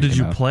expansion. So did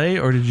you came out. play,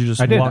 or did you just?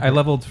 I did. walk I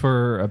leveled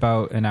for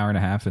about an hour and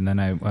a half, and then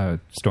I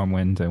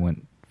Stormwind. I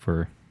went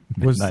for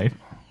midnight.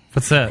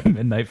 What's that?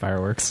 Midnight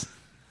fireworks.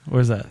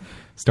 Where's that?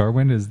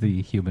 Stormwind is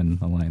the Human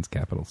Alliance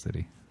capital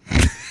city.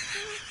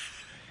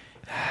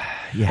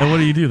 Yeah. And what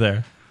do you do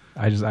there?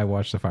 I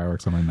watch the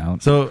fireworks on my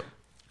mount. So,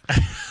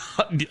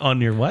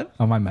 on your what?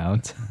 On my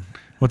mount.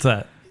 What's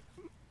that?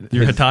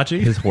 Your Hitachi?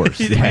 His horse.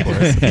 My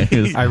horse.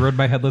 His- I rode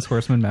my headless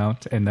horseman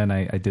mount, and then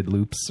I did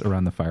loops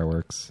around the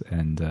fireworks.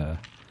 And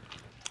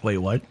Wait,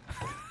 what?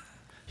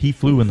 He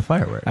flew in the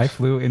fireworks. I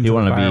flew into You the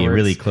want to be fireworks.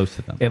 really close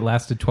to them. It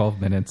lasted 12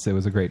 minutes. It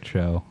was a great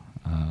show.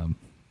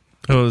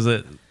 Oh, is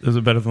it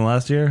better than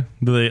last year?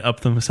 Do they up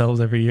themselves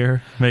every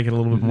year, make it a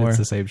little bit more? It's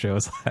the same show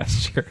as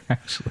last year,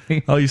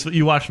 actually. Oh,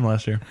 you watched them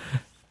last year?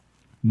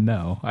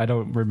 No, I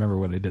don't remember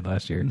what I did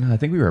last year. No, I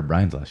think we were at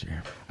Brian's last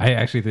year. I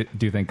actually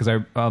do think,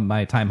 because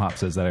my time hop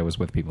says that I was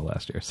with people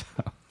last year. So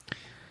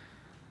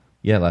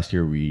Yeah, last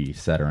year we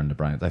sat around to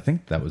Brian's. I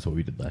think that was what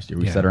we did last year.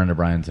 We Yeah. sat around to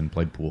Brian's and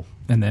played pool.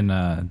 And then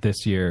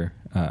this year,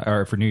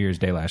 or for New Year's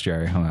Day last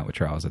year, I hung out with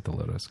Charles at the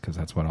Lotus, because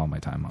that's what all my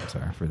time hops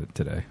are for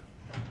today.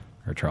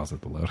 Or Charles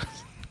at the Lotus.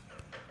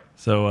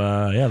 So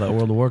yeah, that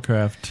World of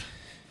Warcraft.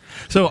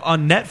 So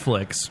on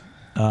Netflix,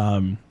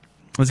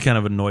 this kind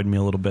of annoyed me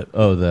a little bit.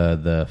 Oh,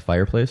 the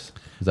fireplace?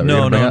 Is that what you're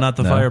No, gonna bring up? not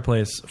the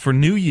fireplace. For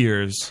New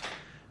Year's,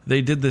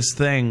 they did this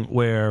thing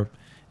where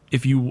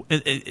if you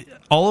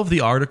all of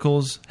the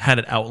articles had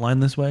it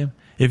outlined this way.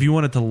 If you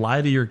wanted to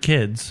lie to your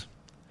kids,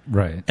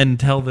 Right. and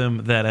tell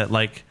them that at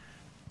like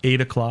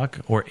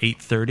 8:00 or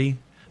 8:30,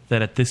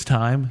 that at this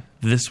time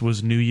this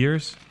was New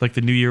Year's, like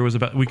the New Year was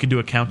about, we could do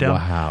a countdown.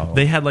 Wow.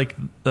 They had like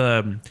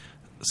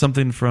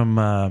something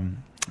from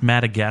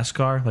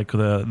Madagascar, like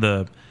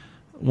the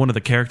one of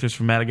the characters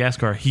from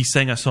Madagascar. He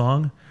sang a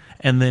song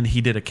and then he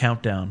did a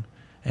countdown,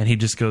 and he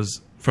just goes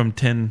from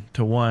 10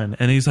 to 1,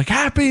 and he's like,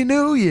 "Happy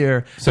New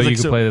Year!" So I was you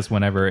like, can play this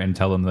whenever and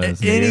tell them that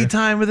it's New any Year?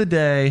 time of the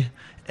day,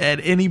 at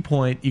any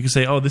point, you can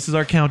say, "Oh, this is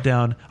our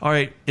countdown. All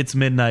right, it's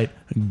midnight.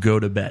 Go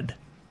to bed."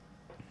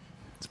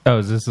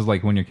 Oh, this is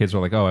like when your kids were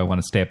like, "Oh, I want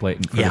to stay up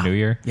late for Yeah. the New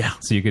Year." Yeah.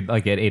 So you could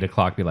like at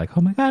 8:00 be like,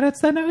 "Oh my God,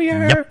 it's the New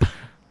Year!" Yep.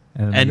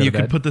 And, then And go you to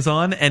could bed. put this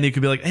on, and you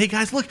could be like, "Hey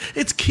guys, look,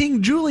 it's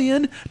King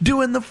Julian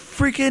doing the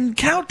freaking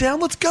countdown.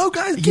 Let's go,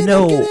 guys! Get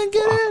in,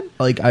 get in!"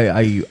 Like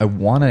I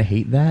want to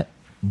hate that,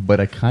 but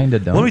I kind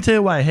of don't. Let me tell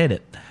you why I hate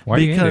it. Why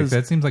do you hate it? Because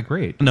That seems like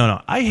great.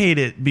 no, I hate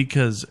it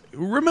because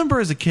remember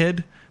as a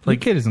kid, Like,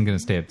 like kid isn't going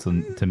to stay up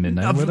to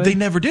midnight. Will they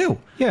never do.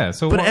 Yeah.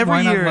 So But why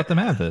every not year, let them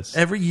have this?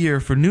 Every year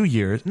for New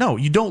Year's, no,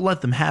 you don't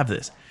let them have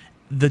this.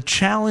 The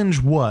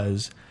challenge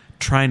was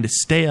trying to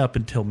stay up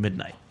until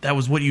midnight. That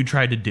was what you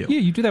tried to do. Yeah,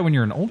 you do that when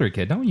you're an older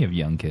kid, not when you have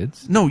young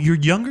kids. No, you're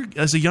younger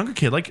as a younger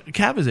kid, like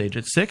Cava's age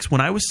at 6. When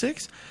I was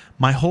 6,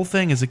 my whole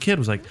thing as a kid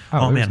was like,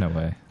 "Oh, there's man, no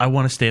way. I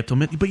want to stay up till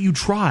midnight." But you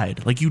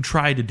tried, like you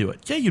tried to do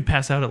it. Yeah, you'd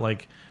pass out at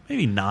like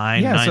maybe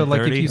 9. Yeah. So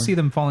like, if 9:30. you see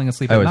them falling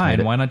asleep I at always made 9,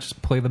 it. why not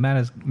just play the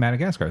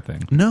Madagascar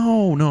thing?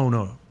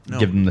 no.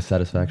 give them the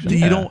satisfaction.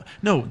 You don't.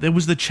 No, it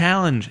was the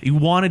challenge. You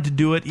wanted to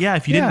do it. Yeah,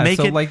 if you didn't make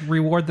so it, like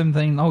reward them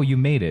saying, "Oh, you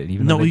made it."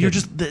 Even no, though they you're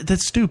didn't. just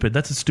that's stupid.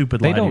 That's a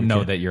stupid. They lie to don't your know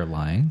kid. that you're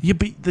lying. Yeah,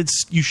 but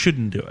you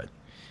shouldn't do it.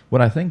 What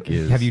I think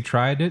is, Have you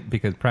tried it?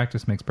 Because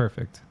practice makes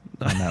perfect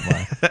on that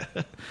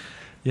lie.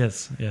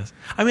 Yes.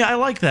 I mean, I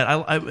like that.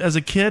 I as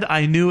a kid,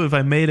 I knew if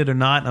I made it or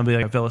not. And I'd be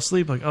like, I fell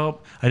asleep. Like, oh,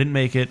 I didn't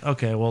make it.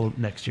 Okay, well,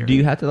 next year. do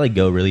you have to like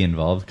go really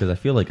involved? Because I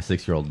feel like a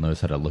 6-year-old knows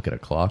how to look at a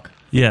clock.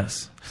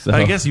 Yes. So-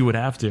 I guess you would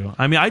have to.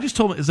 I mean, I just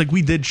told them, it's like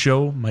we did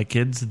show my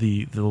kids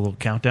the little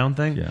countdown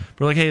thing. Yeah.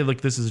 We're like, hey, look,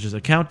 this is just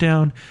a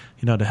countdown,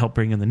 to help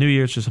bring in the New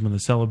Year. It's just something to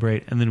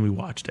celebrate. And then we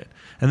watched it.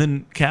 And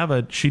then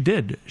Cava, she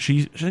did.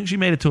 She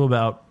made it to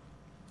about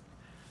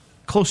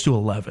close to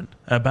 11.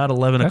 About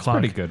 11 That's o'clock.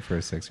 pretty good for a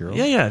 6-year-old.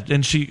 Yeah.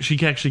 And she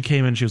actually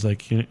came in. She was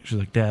like,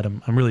 Dad,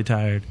 I'm really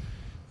tired.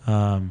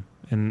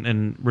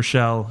 And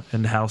Rochelle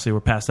and Halsey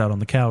were passed out on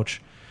the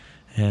couch,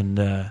 and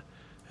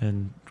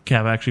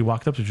Cav actually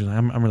walked up to her. She was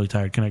like, I'm really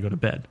tired. Can I go to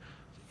bed?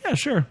 Yeah,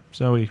 sure.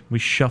 So we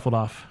shuffled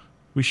off.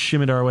 We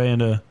shimmied our way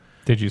into.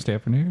 Did you stay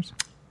up for New Year's?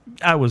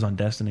 I was on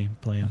Destiny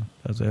playing.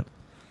 That was it.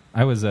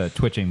 I was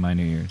twitching my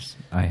New Year's.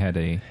 I had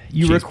a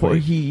You cheese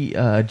record plate.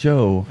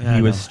 Joe. Yeah, I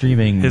he was know.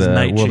 streaming His the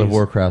night World of cheese.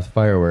 Warcraft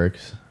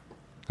fireworks.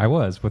 I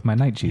was with my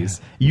night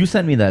cheese. You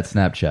sent me that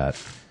Snapchat,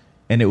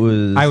 and it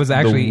was I was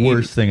actually the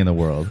worst thing in the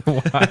world.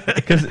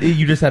 Because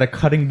you just had a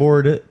cutting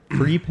board,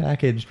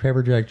 pre-packaged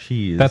pepper jack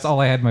cheese. That's all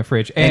I had in my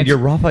fridge. And your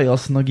Raphael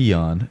Snuggie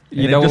on.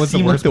 You And know it just what's the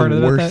seemed worst like part the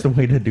about worst that?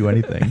 way to do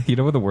anything. You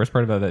know what the worst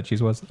part about that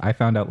cheese was? I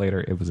found out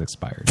later it was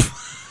expired.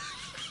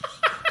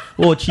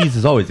 Well, cheese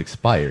is always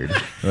expired.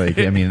 Like,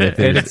 I mean, if It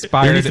there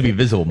expired. needs to be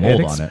visible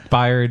mold it on it.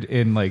 expired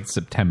in like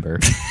September.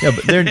 Yeah,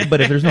 but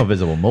if there's no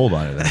visible mold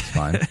on it, that's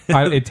fine.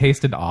 It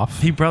tasted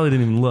off. He probably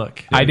didn't even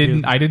look.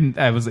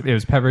 It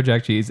was pepper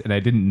jack cheese, and I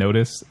didn't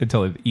notice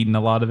until I'd eaten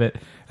a lot of it.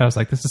 And I was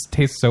like, this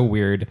tastes so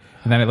weird.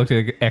 And then I looked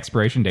at the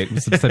expiration date. It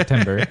was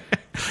September.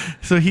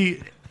 So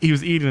he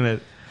was eating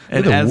it.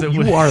 And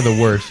You are the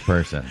worst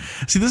person.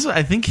 See, this is,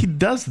 I think he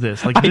does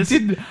this. Like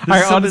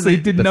I honestly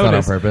didn't That's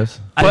notice. not on purpose.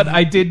 But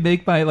I did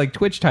make my like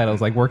Twitch titles,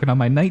 like working on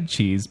my night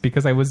cheese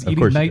because I was eating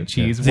course you night did,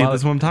 yeah. cheese. See, While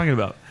that's what I'm talking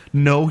about.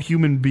 No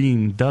human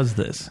being does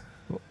this.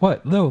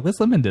 what? No, Liz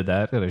Lemon did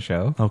that at a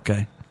show.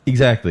 Okay.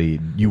 Exactly.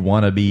 You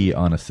want to be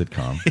on a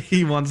sitcom.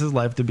 He wants his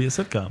life to be a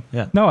sitcom.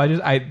 Yeah. No, I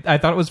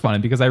thought it was funny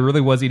because I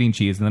really was eating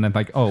cheese, and then I'm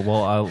like, oh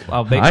well,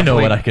 I'll make. I know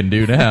what I can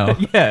do now.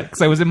 Yeah,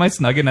 because I was in my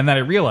Snuggie, and then I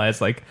realized,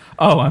 like,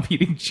 oh, I'm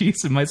eating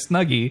cheese in my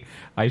Snuggie.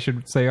 I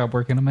should say I'm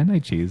working on my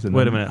night cheese. And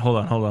Wait a then- minute. Hold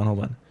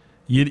on.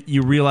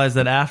 You realized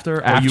that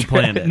after you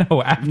planned it?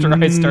 No, after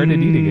I started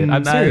eating it.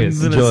 I'm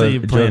serious. I'm gonna say you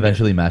Joe planned it.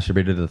 eventually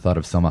masturbated to the thought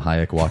of Selma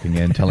Hayek walking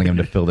in, telling him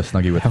to fill the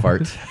Snuggie with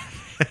farts.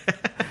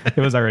 It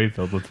was already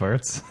filled with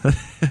farts.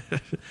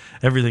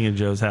 Everything in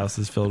Joe's house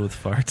is filled with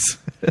farts.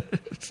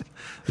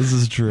 This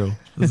is true.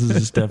 This is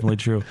just definitely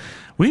true.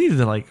 We need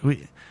to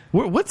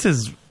what's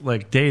his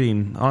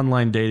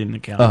online dating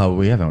account? Oh,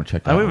 we haven't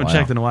checked that we in a haven't while.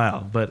 checked in a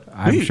while, but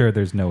I'm sure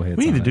there's no hits.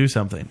 we need on to it. do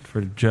something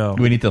for Joe.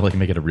 We need to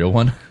make it a real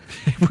one.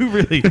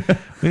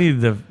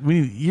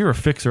 You're a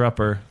fixer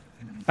upper.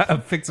 A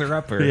fixer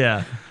upper.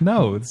 Yeah.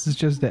 No, this is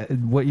just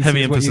what you Heavy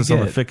see is what emphasis you on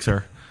the get.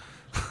 fixer.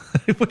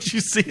 What you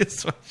see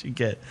is what you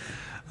get.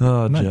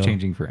 Oh, I'm not Joe.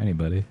 changing for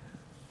anybody.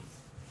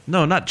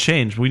 No, not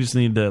change. We just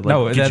need to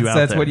No, get you out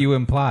that's there. what you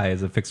imply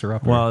as a fixer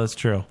upper. Well, that's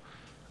true.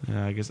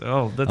 Yeah, I guess.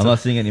 Oh, that's I'm not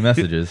seeing any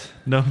messages.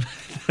 no.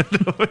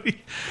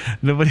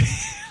 Nobody.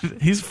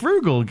 He's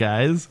frugal,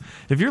 guys.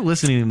 If you're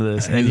listening to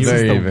this and He's you,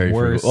 very- Very, the very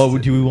worst. frugal. Oh,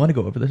 do we want to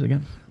go over this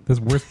again this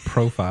worst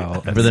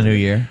profile. for the new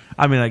year?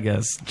 I mean, I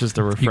guess just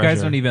a refresher. You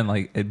guys don't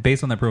even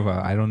based on that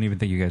profile. I don't even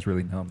think you guys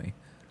really know me.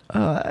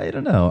 I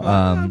don't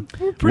know.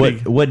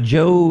 pretty- What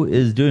Joe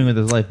is doing with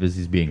his life is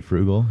he's being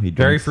frugal. He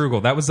Very drinks-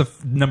 frugal. That was the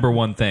number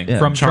one thing Yeah.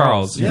 from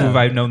Charles, Charles, yeah. who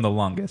I've known the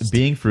longest.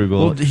 Being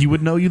frugal. Well, he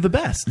would know you the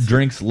best.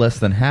 Drinks less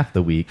than half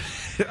the week.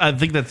 I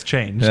think that's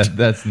changed.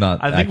 That's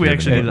not. I think we accurate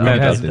actually need to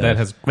anymore. update that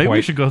has Maybe we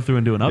quite- should go through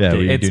and do an Yeah, update.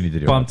 we It's do need to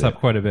do an bumped update. up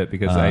quite a bit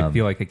because I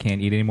feel like I can't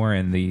eat anymore,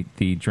 and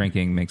the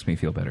drinking makes me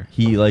feel better.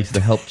 He likes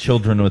to help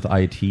children with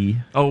IT.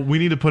 Oh, we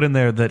need to put in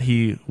there that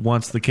he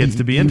wants the kids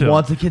to be He into him.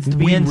 wants the kids to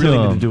be we into really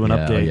him. need to do an Yeah,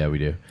 update. yeah, we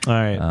do. All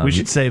right. We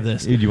should save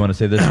this. Do you want to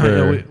say this Yeah,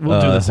 for?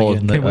 we'll do this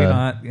again. Can we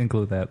not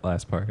include that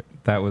last part?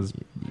 It was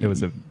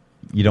a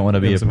You don't want to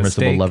it be a was a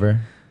permissible mistake.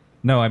 lover.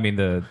 no. I mean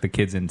the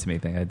kids into me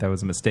thing. That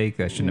was a mistake.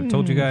 I shouldn't have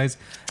told you guys.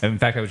 And in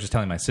fact, I was just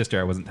telling my sister.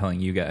 I wasn't telling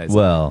you guys.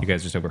 Well- you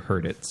guys just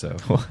overheard it. So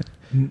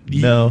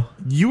No.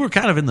 You were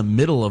kind of in the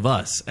middle of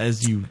us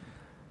as you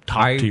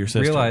talked I to your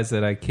sister. realize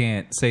that I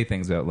can't say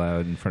things out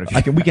loud in front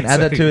of you. We can add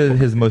that to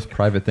his most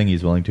private thing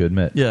he's willing to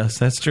admit. Yes,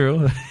 that's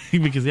true.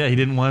 Because he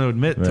didn't want to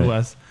admit to Right.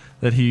 us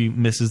that he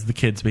misses the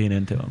kids being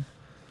into him.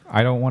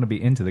 I don't want to be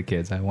into the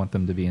kids. I want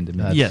them to be into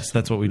me. Yes,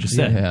 that's what we just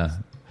said. Yeah.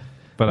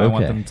 But I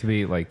want Okay. them to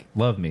be like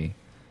love me.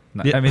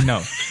 Yeah. I mean,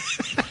 no,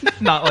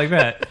 not like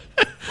that.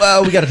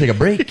 Well, we got to take a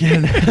break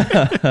and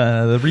rethink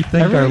our Everything's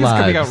coming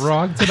lives. out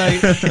wrong tonight.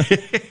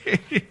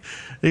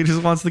 He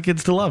just wants the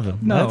kids to love him.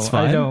 No, That's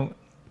fine.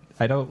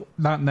 I don't.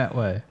 Not in that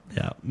way.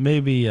 Yeah,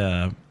 maybe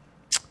you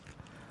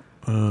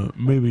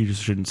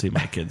just shouldn't see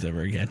my kids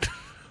ever again.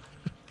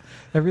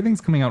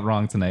 Everything's coming out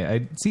wrong tonight.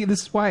 I see.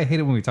 This is why I hate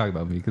it when we talk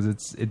about me because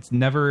it's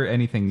never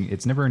anything.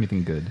 It's never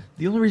anything good.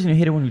 The only reason you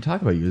hate it when we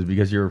talk about you is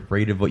because you're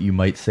afraid of what you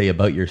might say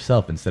about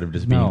yourself instead of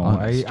just being No,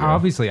 honest. Joe.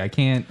 obviously I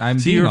can't. I'm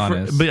See, being you're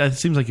honest but it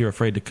seems like you're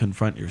afraid to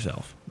confront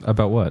yourself.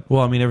 about what.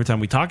 Well, I mean, every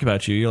time we talk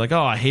about you, you're like,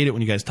 "Oh, I hate it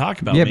when you guys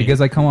talk about Yeah, me."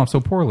 because I come off so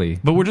poorly.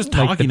 But we're just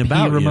Like talking the P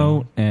about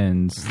remote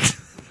and.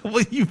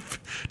 well,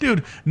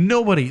 dude,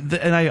 nobody.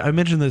 And I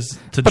mentioned this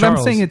to But Charles.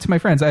 I'm saying it to my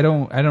friends. I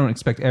don't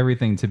expect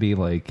everything to be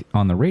like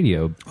on the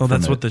radio. Well,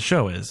 that's from what it. the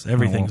show is.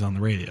 Everything's Oh. on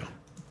the radio.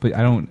 But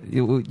I don't.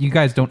 You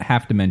guys don't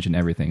have to mention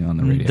everything on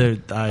the radio.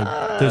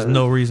 There's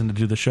no reason to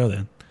do the show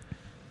then.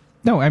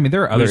 No, I mean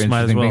there are other just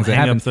might as interesting well things that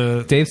hang happen. up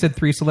the- Dave said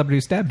 3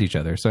 celebrities stabbed each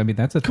other, so I mean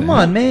that's a Come thing.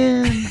 on,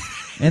 man.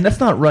 And that's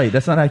not right.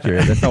 That's not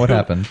accurate. That's not what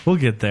happened. We'll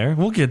get there.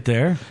 We'll get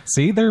there.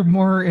 See, there are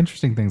more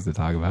interesting things to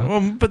talk about.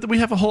 Well, but we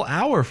have a whole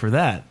hour for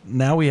that.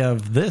 Now we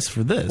have this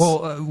for this.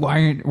 Well,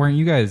 why weren't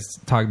you guys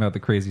talking about the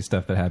crazy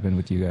stuff that happened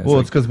with you guys? Well,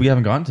 Like- it's because we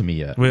haven't gotten to me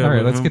yet. all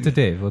right, let's get to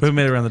Dave. We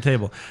made it around the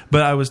table.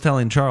 But I was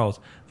telling Charles,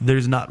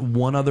 there's not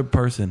one other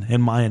person in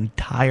my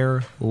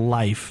entire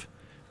life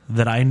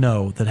that I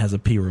know that has a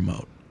P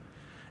remote.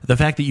 The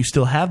fact that you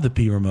still have the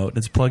P remote and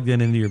it's plugged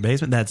into your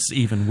basement, that's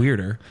even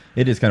weirder.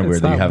 It is kind of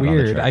It's weird that you not have it on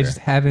the weird. I tracker. just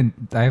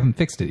haven't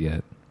fixed it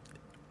yet.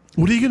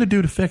 What are you going to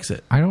do to fix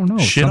it? I don't know.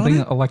 Shit on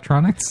Something it?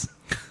 electronics.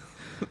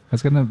 I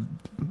was gonna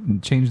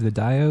change the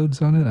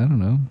diodes on it. I don't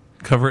know.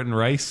 Cover it in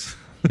rice?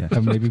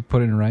 Maybe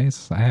put it in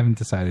rice. I haven't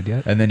decided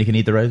yet. And then you can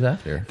eat the rice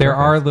after. There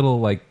are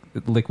little like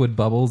liquid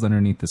bubbles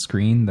underneath the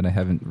screen that I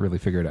haven't really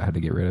figured out how to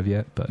get rid of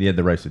yet. But You had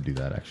the rights to do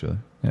that, actually.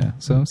 yeah.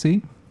 So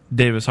see,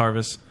 Davis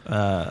Harvest,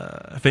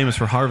 famous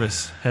for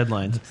Harvest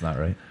headlines. It's not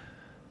right.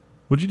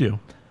 What'd you do?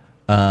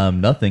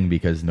 Nothing,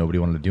 because nobody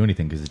wanted to do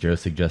anything, because Joe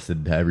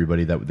suggested to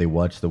everybody that they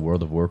watch the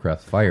World of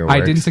Warcraft fireworks.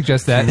 I didn't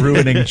suggest that.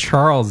 Ruining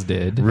Charles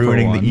did.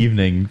 ruining for the one.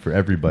 evening for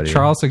everybody.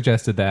 Charles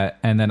suggested that,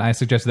 and then I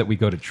suggested that we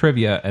go to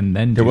trivia, and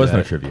then there do was no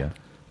that. trivia.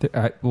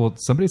 Well,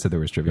 somebody said there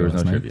was trivia. There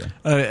was no last night.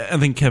 trivia. I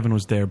think Kevin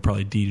was there,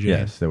 probably DJ.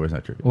 Yes, there was no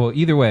trivia. Well,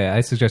 either way, I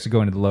suggested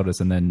going to the Lotus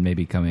and then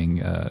maybe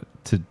coming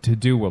to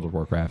do World of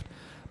Warcraft,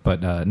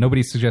 but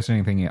nobody suggested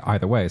anything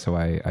either way, so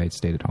I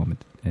stayed at home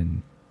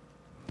and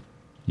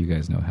you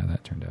guys know how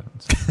that turned out.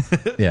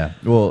 So. Yeah.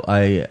 Well,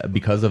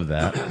 because of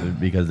that,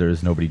 because there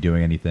was nobody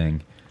doing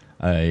anything,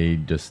 I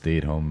just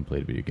stayed home and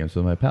played video games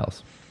with my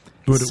pals.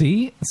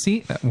 See,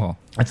 well,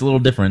 It's a little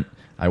different.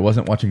 I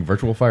wasn't watching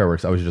virtual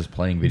fireworks. I was just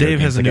playing video games.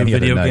 Dave has a new like any other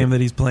video night. game that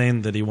he's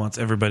playing that he wants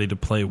everybody to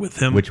play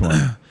with him. Which one?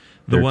 The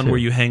There are one two. where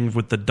you hang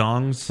with the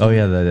dongs. Oh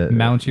yeah, the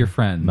Mount Your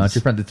Friends. Mount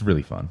Your Friends. It's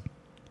really fun.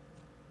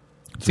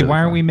 It's See, really why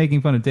aren't fun. we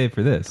making fun of Dave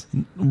for this?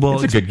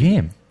 Well, It's a good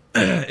game.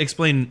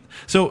 explain.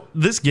 So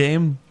this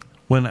game,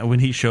 when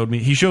he showed me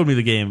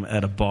the game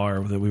at a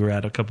bar that we were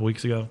at a couple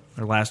weeks ago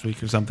or last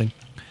week or something,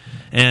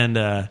 and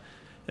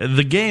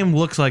the game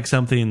looks like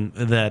something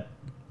that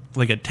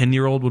like a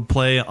 10-year-old would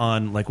play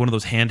on like one of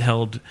those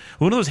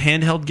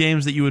handheld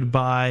games that you would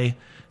buy.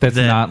 That's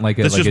not like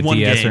a that's just DS one or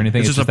game.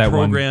 anything. It's It's just just a that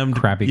one programmed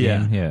crappy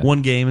game. Yeah.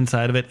 one game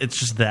inside of it. It's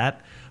just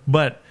that.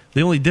 But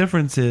the only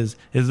difference is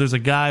there's a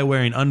guy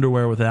wearing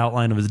underwear with the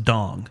outline of his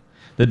dong.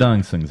 The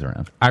dong swings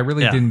around. I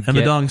really Yeah, didn't. and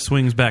the get- dong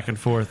swings back and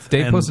forth.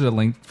 Dave and posted a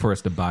link for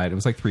us to buy it. It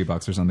was like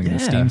 $3 or something in the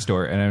Yeah. Steam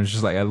store, and I was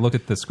just like, I looked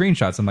at the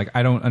screenshots. I'm like,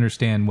 I don't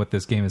understand what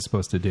this game is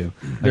supposed to do.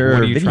 Like, There what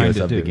are are you trying videos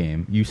to of do? the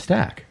game. You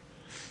stack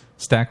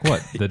Stack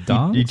what? The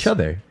dongs? each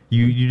other.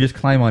 You just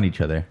climb on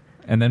each other,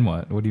 And then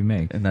what? What do you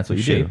make? and that's what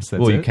you Shapes, do.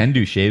 That's well, it? you can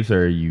do shapes,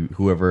 or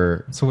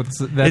whoever. So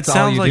that's all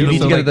sounds you like do. you need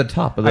So, to get like, to the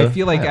top of the I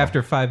feel like pile.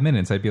 after 5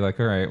 minutes, I'd be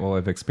like, all right, well,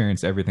 I've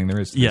experienced everything there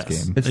is to Yes.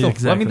 this game. It's still. I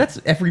Exactly. mean, that's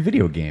every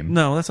video game.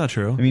 No, that's not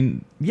true. I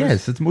mean,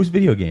 yes, it's most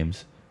video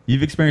games.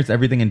 You've experienced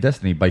everything in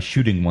Destiny by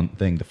shooting one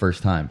thing the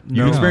first time.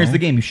 You No. experienced the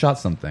game. You shot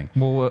something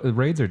Well,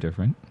 raids are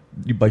different.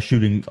 by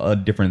shooting a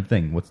different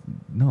thing.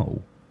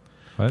 No?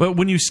 What? But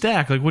when you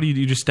stack, like, what do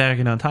you just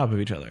stacking on top of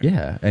each other?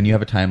 Yeah, and you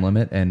have a time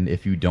limit, and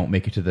if you don't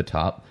make it to the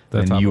top, The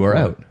then top you of are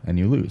what? out and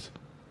you lose.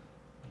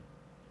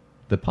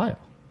 The pile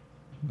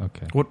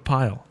Okay. What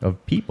pile?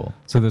 of people.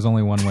 So there's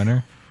only one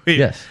winner? Wait,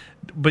 Yes.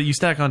 But you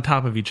stack on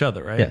top of each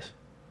other, right? Yes.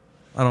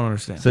 I don't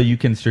understand. So you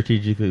can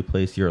strategically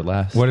place your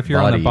last. What if you're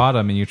on the body.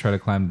 bottom and you try to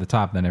climb to the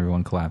top, then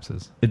everyone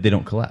collapses? They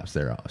don't collapse.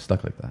 They're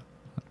stuck like that.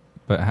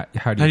 But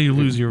how do how do you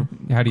lose your?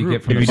 How do you group?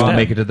 get from If the you don't bottom?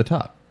 make it to the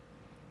top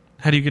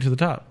How do you get to the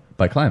top?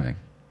 by climbing,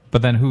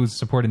 But then who's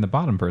supporting the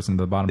bottom person?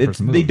 The bottom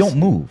person moves. they don't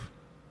move.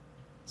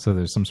 So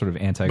there's some sort of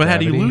anti-gravity. But how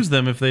do you lose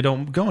them if they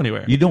don't go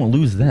anywhere? You don't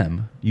lose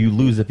them. You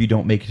lose if you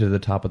don't make it to the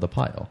top of the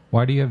pile.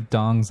 Why do you have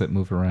dongs that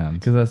move around?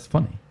 Because that's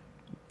funny.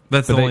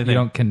 That's But the only you thing.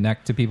 don't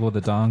connect to people with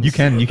the dongs?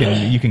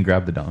 You can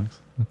grab the dongs.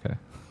 Okay.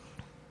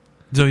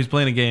 So he's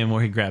playing a game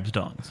where he grabs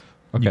dongs.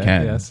 Okay. You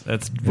can. Yes.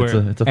 That's It's where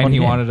a fun And he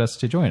game. wanted us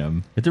to join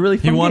him. It's a really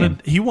fun game.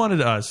 he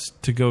wanted us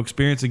to go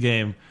experience a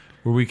game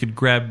where we could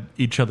grab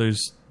each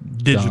other's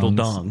digital Dongs.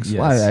 dongs.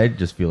 Yeah. Well, Yes. I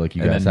just feel like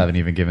you And guys then- haven't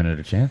even given it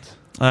a chance.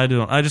 I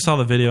don't. I just saw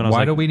the video and I was Why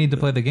like, do we need to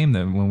play the game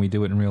then when we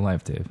do it in real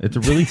life, Dave? It's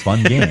a really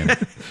fun game.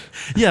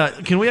 yeah,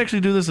 can we actually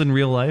do this in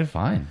real life?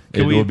 Fine.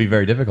 Can It we- will be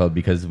very difficult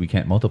because we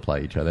can't multiply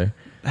each other.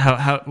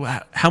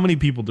 How many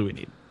people do we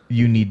need?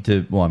 You need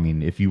to. Well, I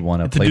mean, if you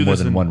want to To play do more this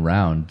than in- one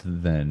round,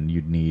 then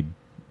you'd need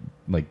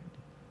like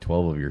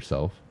 12 of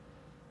yourself.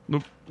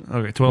 Nope.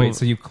 Okay, 12. Wait,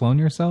 so you clone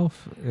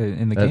yourself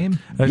in the game?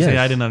 Actually, Yes.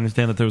 I didn't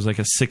understand that there was like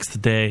a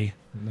sixth day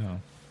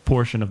No.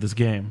 portion of this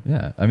game.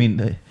 Yeah, I mean,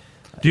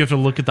 Do you have to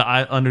look at the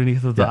eye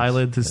underneath of the Yes.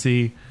 eyelid to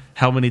see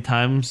how many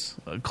times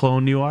a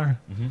clone you are?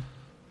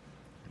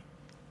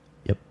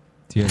 yep.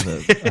 Do you have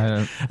a, I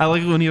don't, I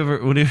like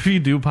whenever you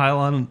do pile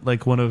on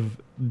like one of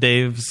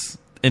Dave's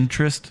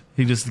interest,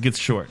 he just gets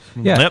short.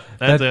 yeah, Yep,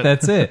 that's it.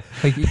 That's it.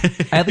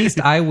 Like, at least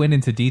I went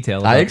into detail.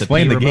 About I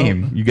explained the P remote.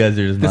 game. You guys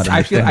are just not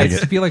I feel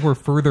understanding it. feel like we're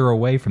further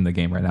away from the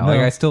game right now. Like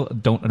No. I still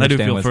don't I do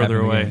understand feel what's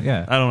further happening. away.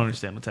 Yeah. I don't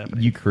understand what's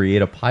happening. You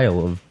create a pile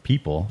of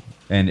people,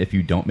 and if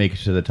you don't make it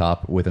to the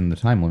top within the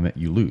time limit,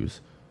 you lose.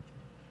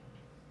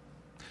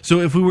 So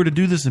if we were to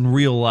do this in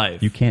real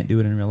life, You can't do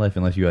it in real life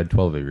unless you had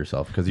 12 of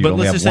yourself because you but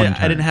only let's have just say one I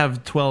turn. didn't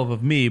have 12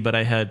 of me, but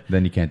I had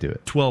Then you can't do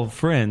it. 12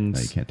 friends.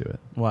 No, you can't do it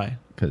Why?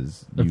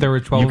 because If there were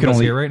 12 of us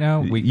here right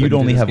now, we you'd couldn't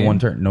only do this have game? one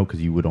turn. No,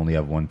 because you would only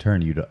have one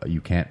turn.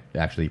 You can't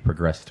actually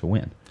progress to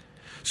win.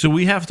 So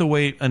we have to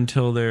wait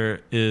until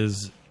there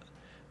is,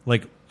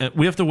 like,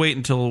 we have to wait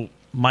until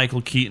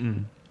Michael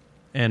Keaton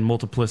and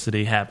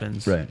Multiplicity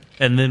happens, Right.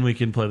 And then we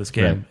can play this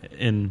game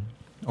in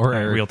Or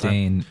Eric real time.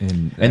 Dane in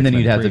And then X-Men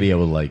you'd have to 3. be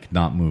able to like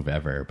not move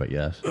ever. But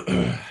yes,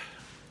 What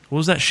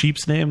was that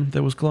sheep's name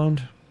that was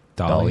cloned?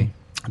 Dolly.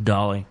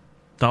 Dolly.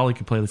 Dolly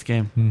could play this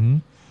game. Mm-hmm.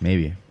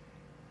 maybe.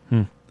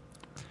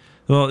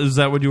 Well, Well, is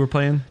that what you were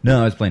playing?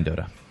 No, I was playing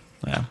Dota.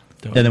 Yeah.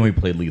 And then we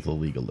played Lethal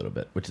League a little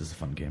bit, which is a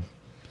fun game.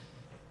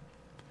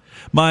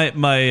 My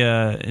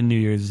New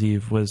Year's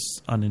Eve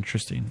was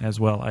uninteresting as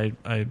well.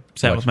 I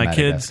sat with my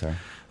kids.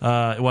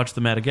 I watched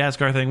the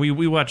Madagascar thing.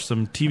 We watched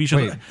some TV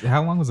shows. Wait,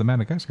 how long was the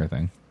Madagascar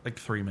thing? Like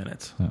 3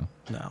 minutes. Oh.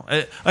 No.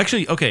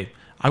 Actually, okay,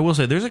 I will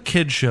say there's a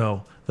kid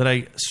show that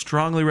I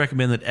strongly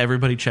recommend that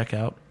everybody check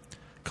out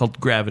called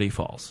Gravity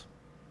Falls.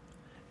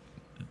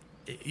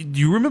 Do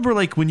you remember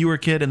like when you were a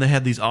kid and they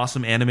had these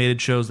awesome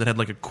animated shows that had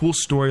like a cool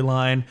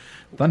storyline?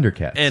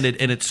 Thundercats. And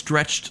it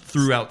stretched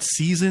throughout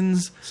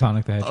seasons.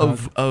 Sonic the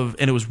Hedgehog.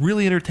 And it was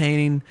really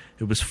entertaining.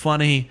 It was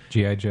funny.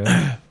 G.I. Joe.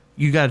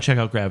 You got to check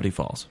out Gravity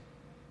Falls.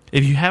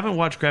 If you haven't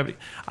watched Gravity,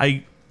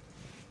 I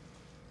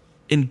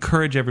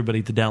encourage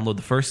everybody to download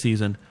the first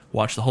season,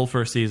 watch the whole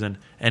first season,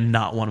 and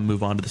not want to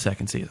move on to the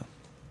second season.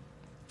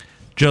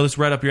 Joe, this is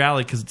right up your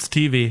alley because it's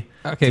TV.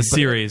 Okay, it's a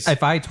series.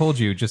 If I told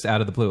you just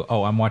out of the blue,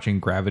 I'm watching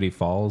Gravity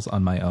Falls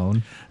on my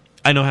own.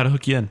 I know how to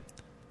hook you in.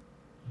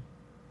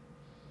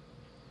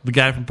 The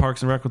guy from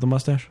Parks and Rec with the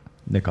mustache?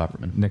 Nick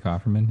Offerman. Nick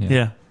Offerman,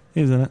 Yeah,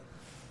 he's in it.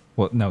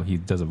 Well, no, he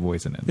does a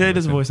voice in it. Yeah, he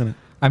does a voice in it.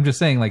 I'm just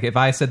saying, like, if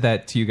I said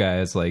that to you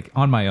guys, like,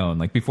 on my own,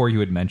 like, before you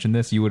had mentioned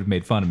this, you would have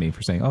made fun of me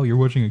for saying, oh, you're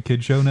watching a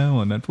kid show now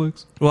on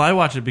Netflix? Well, I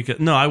watch it because...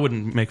 No, I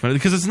wouldn't make fun of it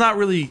because it's not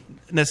really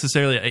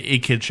necessarily a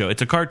kid show.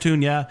 It's a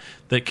cartoon, yeah,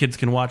 that kids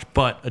can watch,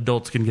 but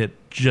adults can get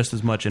just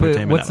as much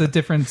entertainment But what's out the of it.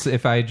 difference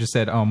if I just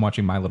said, oh, I'm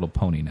watching My Little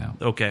Pony now?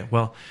 Okay,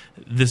 well,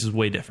 this is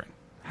way different.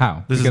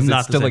 How? This is because not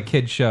it's the still a same.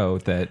 kid show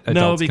that No,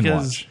 adults can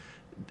because watch.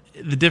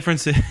 the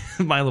difference in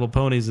My Little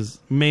Ponies is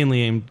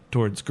mainly aimed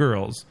towards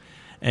girls.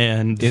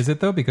 And Is it,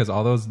 though? Because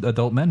all those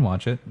adult men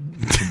watch it.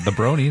 The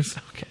bronies.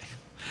 Okay.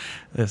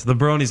 Yes, the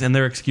bronies and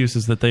their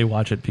excuses that they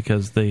watch it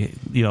because they,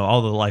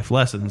 all the life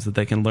lessons that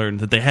they can learn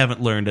that they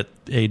haven't learned at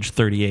age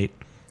 38.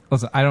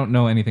 Listen, I don't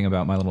know anything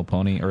about My Little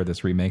Pony or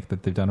this remake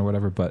that they've done or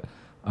whatever, but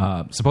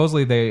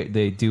supposedly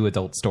they do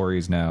adult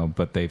stories now,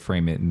 but they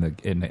frame it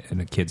in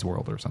a kid's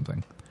world or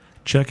something.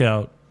 Check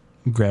out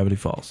Gravity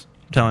Falls.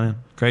 I'm telling you,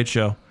 great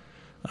show.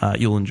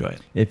 You'll enjoy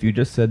it. If you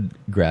just said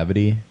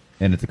Gravity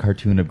and it's a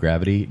cartoon of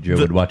Gravity, Joe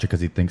would watch it because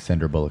he thinks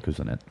Sandra Bullock was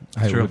in it.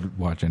 I True. would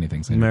watch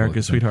anything. Sandra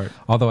America's Bullock is in.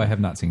 Sweetheart. Although I have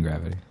not seen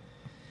Gravity.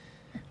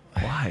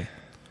 Why?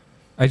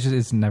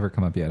 It's never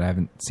come up yet. I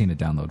haven't seen a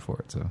download for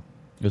it, so.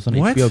 It was on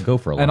What? HBO Go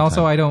for a long time. And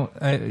also, I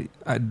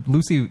don't.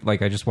 Lucy,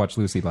 like I just watched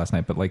Lucy last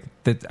night, but like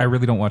I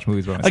really don't watch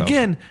movies by myself.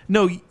 Again,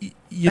 no, you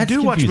That's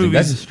do watch confusing.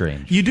 movies. That is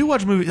strange. You do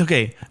watch movies.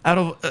 Okay, out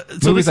of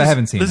so Movies this I is-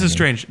 haven't seen, This I is mean.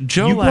 strange.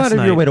 Joe you go last out of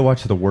night. your way to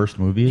watch the worst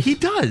movies? He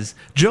does.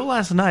 Joe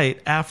last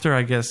night, after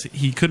I guess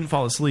he couldn't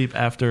fall asleep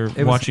after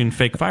was- watching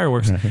fake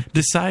fireworks,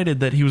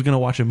 decided that he was going to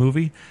watch a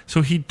movie.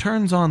 So he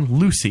turns on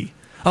Lucy.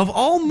 Of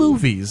all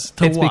movies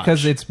to It's watch.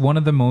 because it's one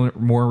of the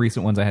more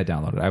recent ones I had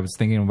downloaded. I was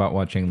thinking about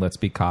watching Let's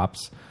Be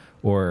Cops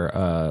or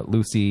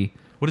Lucy.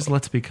 What is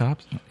Let's Be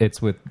Cops?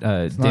 It's with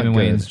not Damon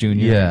good. Wayans Jr.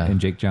 Yeah. and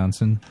Jake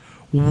Johnson.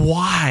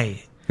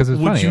 Why 'Cause it's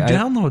would funny. you I-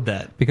 download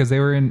that? Because they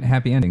were in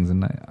happy endings,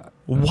 and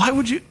Why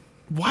would you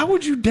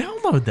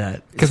download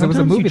that? because it was a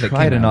Sometimes movie you that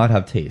try came to out. not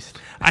have taste.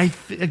 I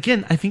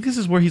think this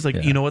is where he's like,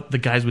 Yeah. you know what? The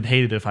guys would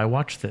hate it if I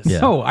watched this.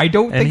 Yeah. No, I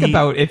don't And think he-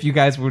 about if you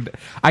guys would.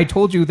 I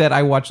told you that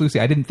I watched Lucy.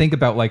 I didn't think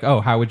about like,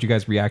 oh, how would you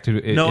guys react to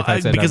it No, if I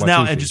said because I watched now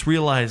Lucy? I just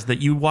realized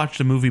that you watched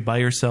a movie by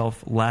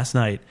yourself last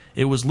night.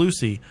 It was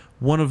Lucy,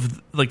 one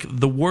of like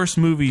the worst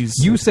movies.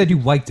 You said you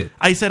liked it,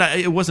 I said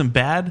it wasn't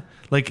bad.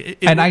 Like,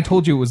 and I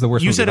told you it was the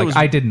worst. You movie. said it Like, was.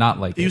 I did not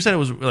like it. You said it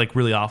was like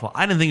really awful.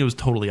 I didn't think it was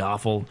totally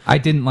awful. I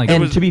didn't like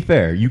And it. to be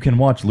fair, you can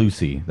watch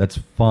Lucy. That's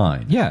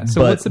fine. Yeah, so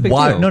But what's the big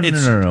why, deal? No, no,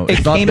 It's- no, no, no. it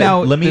It's not came that-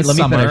 out let me, this let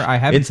me summer. finish. I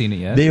haven't seen it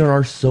yet. There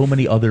are so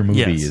many other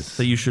movies Yes,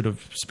 that you should have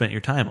spent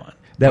your time on.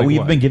 that Like we've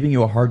what? been giving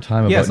you a hard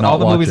time Yes, about not all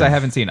the movies I watching.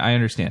 haven't seen. I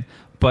understand,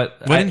 but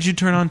Why I didn't you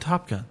turn on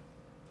Top Gun?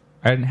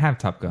 didn't have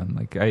Top Gun.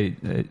 Like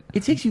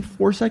It takes you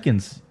 4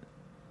 seconds.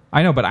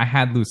 I know, but I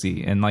had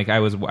Lucy, and like I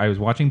was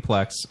watching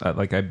Plex.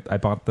 Like I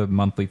bought the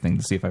monthly thing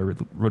to see if I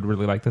would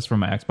really like this from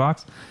my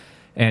Xbox,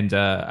 and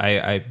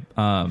I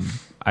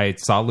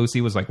saw Lucy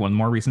was like one of the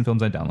more recent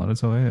films I downloaded,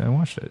 so I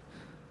watched it.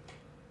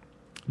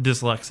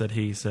 Dyslect said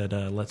he said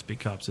Let's Be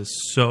Cops is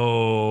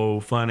so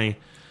funny.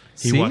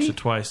 He See? watched it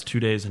twice, 2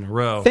 days in a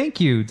row. Thank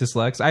you,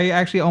 Dyslex. I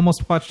actually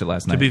almost watched it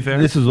last night. To be fair,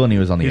 This was when he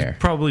was on the he was air.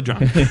 probably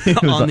drunk was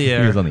on on- the he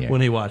air was on the air.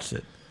 when he watched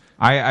it.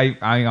 I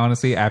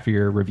honestly, after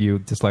your review,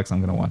 Dyslex, I'm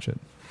going to watch it.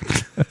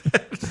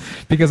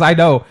 Because I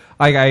know,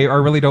 like, I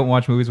really don't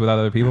watch movies with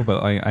other people,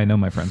 but I know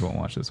my friends won't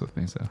watch this with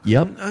me, so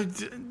Yep.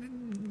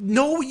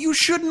 No, you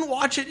shouldn't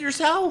watch it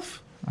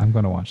yourself. I'm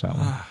going to watch that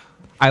one.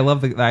 I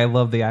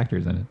love the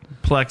actors in it.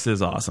 Plex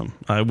is awesome.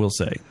 I will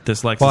say,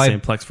 Dyslect Well, is I-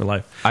 saying Plex for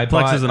life. I Plex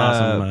bought, is an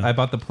awesome. I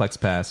bought the Plex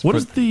Pass. What for,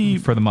 is the-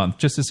 for the month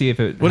just to see if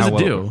it. What does how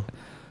it well do?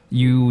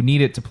 You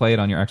need it to play it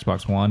on your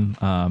Xbox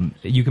One.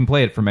 You can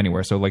play it from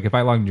anywhere. So, like, if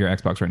I logged into your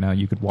Xbox right now,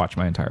 you could watch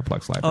my entire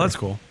Plex library. Oh, that's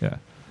cool. Yeah.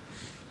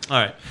 All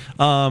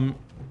right.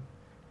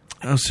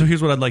 So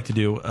here's what I'd like to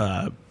do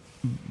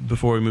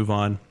before we move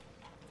on.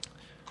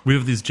 We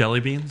have these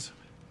jelly beans.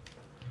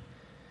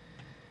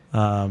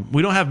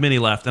 We don't have many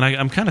left, and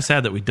I'm kind of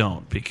sad that we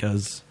don't,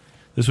 because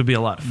this would be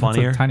a lot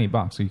funnier. It's a tiny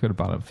box, so you could have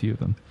bought a few of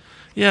them.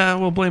 Yeah,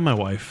 well, blame my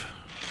wife.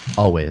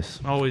 Always.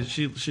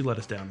 She let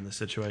us down in this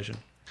situation.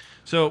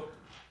 So,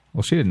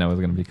 Well, she didn't know it was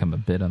going to become a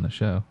bit on the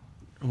show.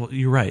 well,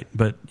 you're right,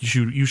 but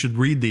you should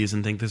read these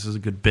and think this is a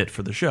good bit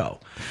for the show.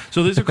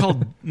 So these are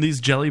called these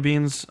jelly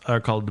beans are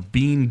called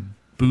Bean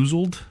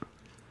Boozled,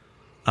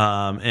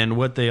 and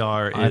what they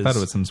are is I thought it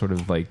was some sort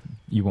of like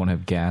you won't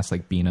have gas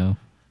like Beano.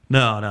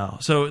 No.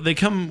 So they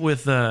come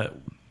with the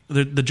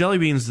jelly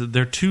beans.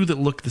 There are two that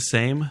look the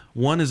same.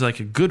 One is like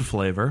a good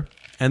flavor,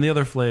 and the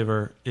other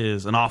flavor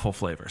is an awful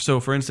flavor. So,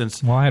 for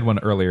instance, Well, I had one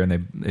earlier,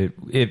 and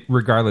it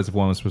regardless if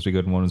one was supposed to be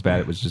good and one was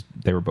bad, it was just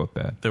they were both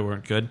bad. they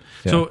weren't good.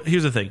 Yeah. So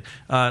here's the thing: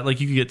 like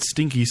you could get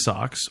Stinky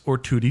Socks or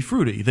Tutti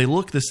Frutti. They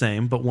look the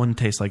same, but one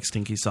tastes like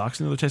Stinky Socks,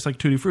 and the other tastes like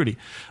Tutti Frutti.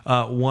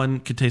 One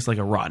could taste like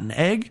a rotten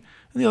egg,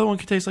 and the other one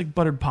could taste like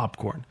buttered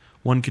popcorn.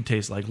 One could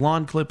taste like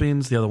lawn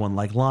clippings, the other one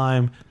like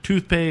lime,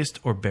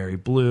 toothpaste, or berry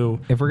blue.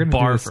 If we're going to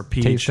do barf this or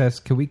peach. taste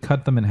test, can we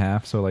cut them in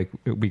half so like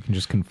we can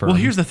just confirm? Well,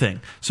 here's the thing.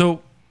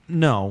 So,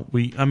 no,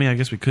 I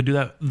guess we could do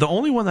that. The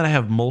only one that I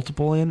have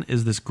multiple in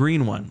is this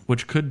green one,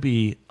 which could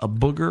be a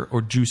booger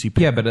or juicy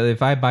pepper. Yeah, but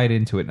if I bite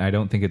into it and I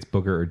don't think it's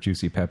booger or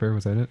juicy pepper,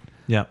 was that it?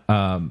 Yeah.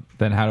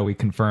 Then how do we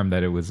confirm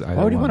that it was either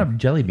Why would you one? want a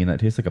jelly bean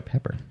that tastes like a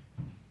pepper?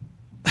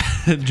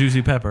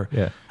 Juicy pepper.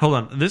 Yeah. Hold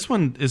on. This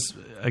one is,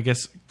 I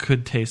guess,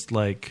 could taste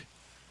like,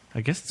 I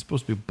guess it's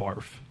supposed to be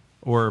barf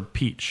or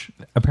peach.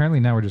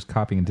 Apparently now we're just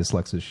copying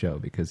Dyslex's show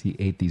because he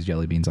ate these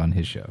jelly beans on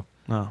his show.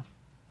 Oh,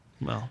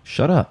 well.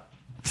 Shut up.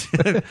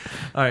 All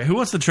right. Who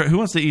wants to try? Who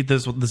wants to eat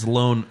this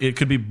alone? It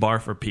could be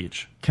barf or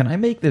peach. Can I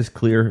make this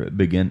clear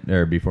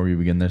before we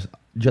begin this?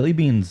 Jelly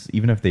beans,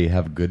 even if they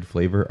have good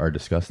flavor, are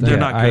disgusting. They're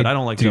not good. I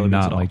don't like jelly beans do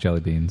not at all. like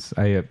jelly beans.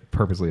 I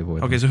purposely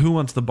avoid Okay, them. so who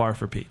wants the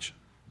barf or peach?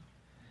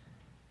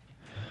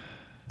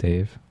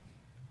 Dave?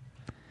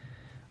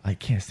 I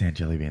can't stand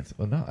jelly beans.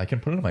 Well, no, I can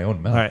put it in my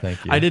own mouth. All right.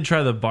 Thank you. I did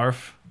try the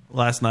barf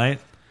last night.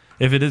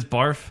 If it is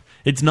barf,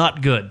 it's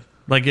not good.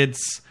 Like it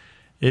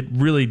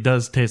really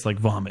does taste like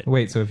vomit.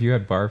 Wait, so if you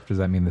had barf, does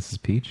that mean this is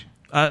peach?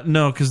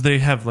 No, because they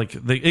have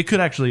it could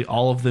actually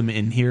all of them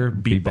in here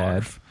be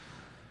bad. barf.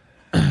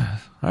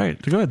 All right,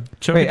 go ahead.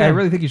 Choke Wait, it down. I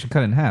really think you should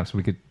cut it in half so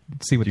we could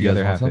see what Do the you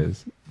other guys half want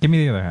is. Give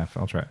me the other half.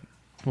 I'll try it.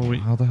 Well,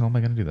 How the hell am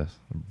I going to do this?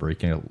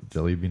 Breaking a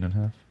jelly bean in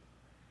half?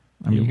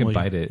 I mean, you can well,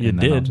 bite it, you and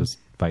then I'll did. just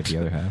bite the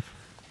other half.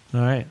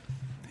 all right.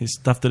 He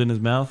stuffed it in his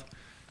mouth.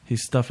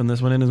 He's stuffing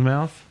this one in his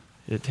mouth.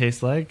 It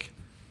tastes like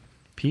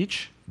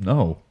peach.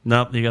 No.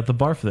 Nope, you got the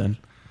barf then.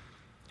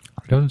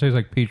 It doesn't taste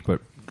like peach,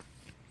 but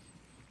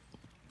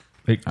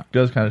It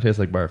does kind of taste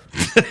like barf.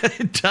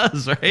 It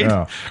does, right?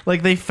 Yeah.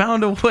 Like they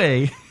found a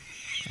way.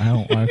 I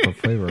don't like the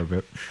flavor of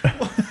it.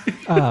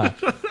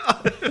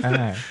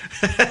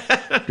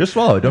 Just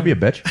swallow it. Don't be a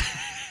bitch.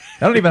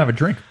 I don't even have a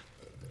drink.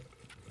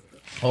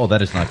 Oh,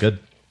 that is not good.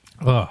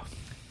 Ugh.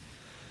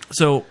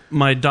 So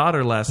my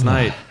daughter last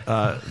night,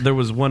 there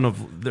was one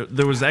of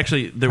there was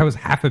actually That was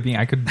half a bean.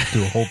 I could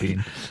do a whole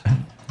bean.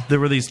 there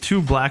were these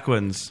two black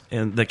ones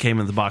that came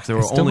in the box. There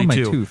were It's still only in my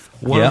two. tooth.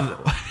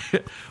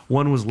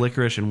 One was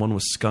licorice and one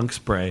was skunk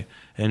spray,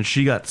 and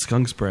she got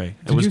skunk spray.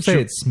 Did you say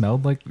it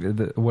smelled like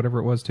whatever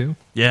it was too?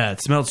 Yeah,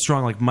 it smelled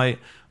strong. Like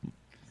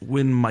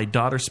when my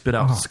daughter spit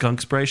out skunk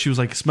spray, she was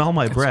like, "Smell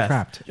my breath."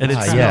 trapped. And it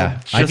smelled Yeah.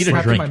 just I need a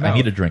trapped in drink. my I mouth.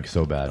 need a drink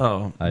so bad.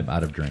 Oh. I'm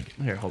out of drink.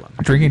 Here, hold on.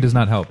 Drinking does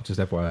not help. Just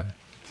FYI.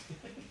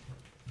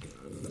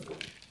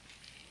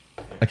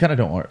 I kind of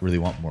don't really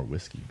want more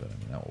whiskey, but I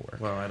mean, that will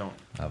work. Well, I don't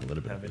I have a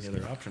little bit have of any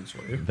whiskey. other options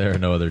for you. There are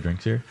no other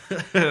drinks here?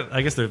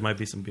 I guess there might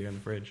be some beer in the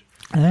fridge.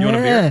 You want a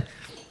beer?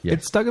 Yeah.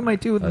 It's stuck in my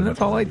tooth, and I'd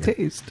that's love all I beer.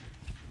 taste.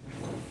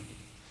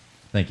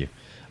 Thank you.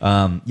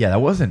 Yeah,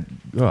 that wasn't...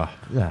 yeah,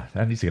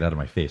 that needs to get out of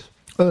my face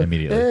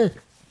immediately.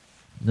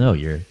 No,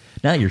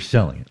 now you're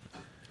selling it.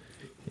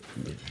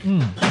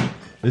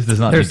 This does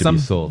not need to be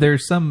sold.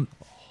 There's some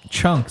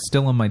chunk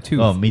still in my tooth.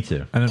 Oh, me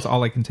too. And that's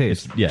all I can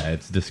taste.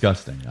 It's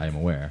disgusting. I am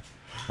aware.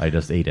 I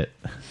just ate it.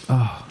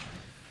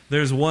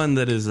 There's one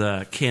that is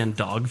canned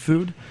dog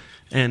food,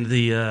 and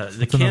the What's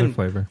another canned.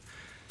 flavor?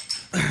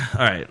 All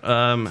right,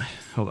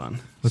 hold on.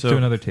 Let's do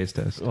another taste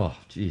test. Oh,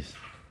 jeez.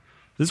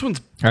 This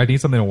one's I need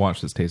something to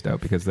wash this taste out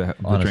because the drink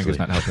Honestly. is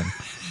not helping.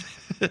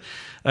 all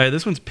right.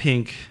 This one's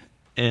pink,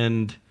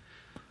 and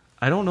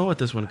I don't know what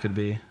this one could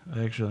be.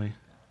 Actually,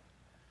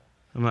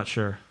 I'm not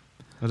sure.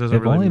 That doesn't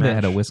If really only they match.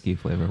 had a whiskey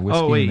flavor. Whiskey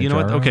Oh wait, in a you know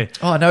what? jar. Okay,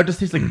 Oh, now it just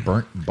tastes like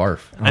burnt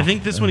barf. I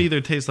think this one either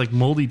tastes like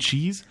moldy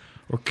cheese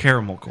or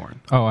caramel corn.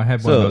 Oh, I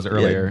had one of So, those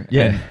earlier.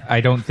 yeah. And I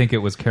don't think it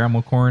was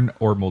caramel corn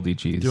or moldy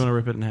cheese. Do you want to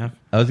rip it in half?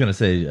 I was going to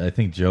say, I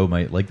think Joe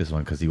might like this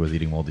one because he was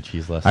eating moldy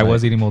cheese last night. I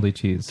was eating moldy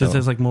cheese. Does So it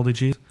taste like moldy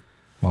cheese?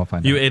 well, I'll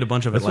find You out. ate a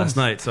bunch of it This last one's-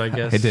 night, so I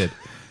guess I did.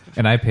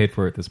 And I paid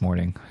for it this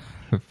morning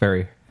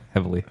very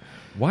heavily.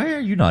 Why are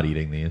you not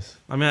eating these?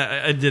 I mean,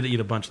 I did eat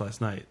a bunch last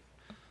night.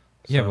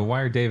 Yeah, So- but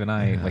why are Dave and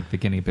I like the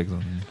guinea pigs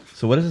on here?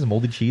 So what is this,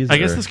 moldy cheese? I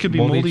guess or- this could be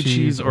moldy moldy, cheese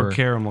cheese or or-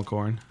 caramel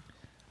corn.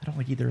 I don't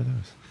like either of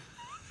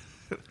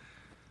those.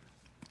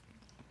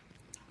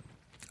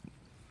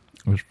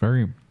 It was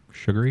very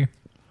sugary.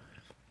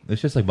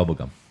 It's just like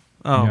bubblegum.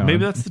 Oh, Yeah.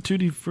 maybe that's the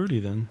Tutti Frutti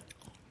then.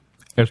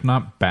 It's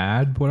not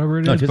bad, whatever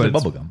it is. No, it's just but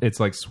like bubblegum. It's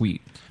like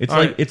sweet. It's All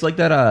like right. it's like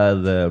that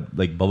the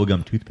like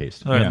bubblegum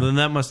toothpaste. All right, Yeah. then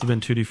that must have been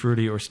Tutti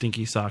Frutti or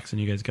Stinky Socks,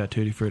 and you guys got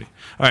Tutti Frutti.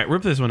 All right,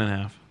 rip this one in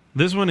half.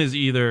 This one is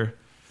either...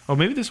 Oh,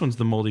 maybe this one's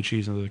the moldy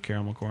cheese and the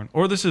caramel corn.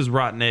 Or this is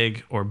rotten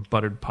egg or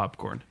buttered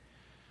popcorn.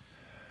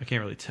 I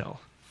can't really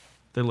tell.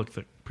 They look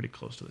pretty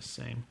close to the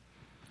same.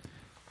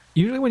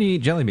 Usually when you eat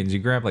jelly beans, you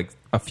grab like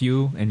a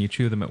few and you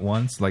chew them at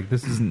once. Like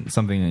this isn't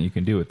something that you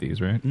can do with these,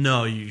 right?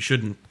 No, you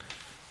shouldn't.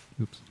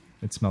 Oops.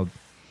 It smelled...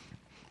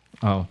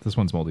 Oh, this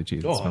one's moldy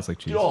cheese. It smells like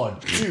cheese. Oh,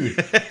 dude.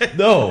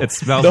 No. It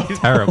smells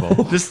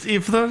terrible. Just you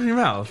throw it in your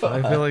mouth.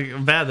 I feel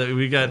like bad that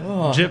we got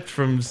gypped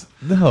from...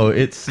 No,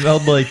 it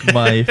smelled like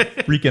my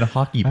freaking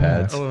hocky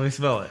pads. Oh, let me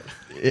smell it.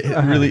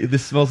 It really,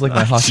 this smells like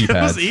my hockey I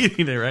pads. was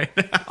eating it right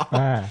now.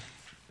 Ah.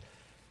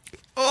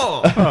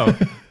 Oh,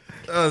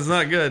 it's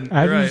not good.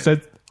 I You're right. just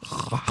said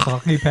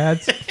hockey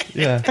pads.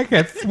 Yeah. I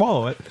can't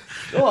swallow it.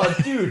 Oh,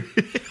 dude.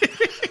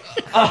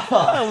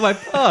 Oh, my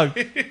tongue.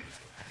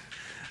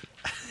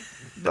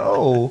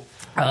 No.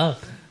 Do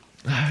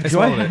I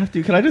swallowed it. have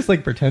to? Can I just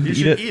like pretend You to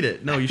eat should it? eat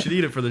it. No, you should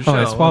eat it for the show. Oh,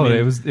 I swallowed mean,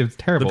 it. It was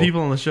terrible. The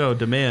people on the show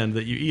demand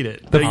that you eat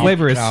it. The No,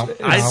 flavor is...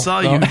 I saw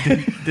you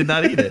did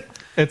not eat it.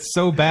 It's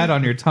so bad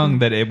on your tongue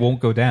that it won't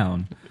go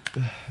down.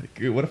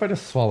 What if I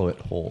just swallow it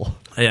whole?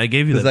 Hey, I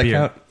gave you Does that that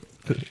beer.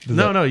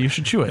 count? No, you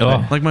should chew it.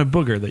 Oh. Like my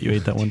booger that you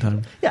ate that one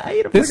time. Yeah, I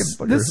ate a This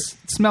freaking booger. this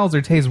smells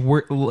or tastes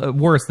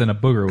worse than a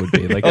booger would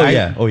be. Like Oh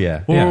yeah. Oh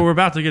yeah. Well, Yeah. we're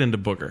about to get into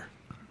booger.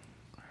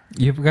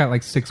 You've got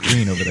like 6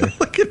 green over there.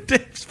 Look at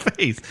Dave's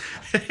face.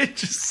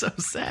 It's just so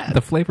sad.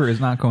 The flavor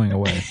is not going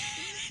away.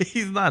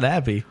 He's not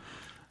happy.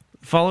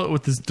 Follow it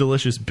with this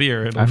delicious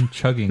beer. It'll- I'm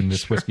chugging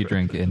this whiskey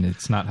drink and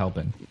it's not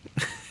helping.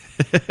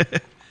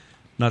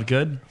 Not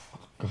good?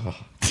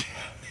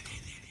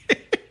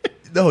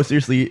 No,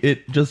 seriously,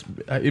 it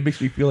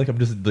makes me feel like I'm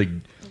just like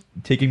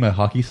taking my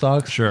hockey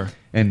socks, Sure.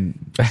 and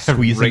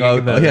squeezing Wringing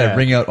out, them, yeah.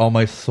 wringing out all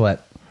my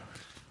sweat.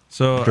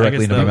 So Directly I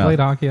guess into that, my mouth. Played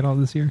hockey at all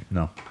this year?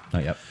 No,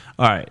 not yet.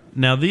 all right.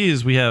 Now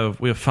these we have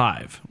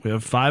 5. We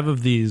have 5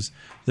 of these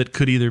that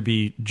could either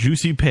be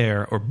juicy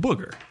pear or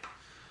booger.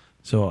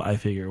 So I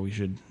figure we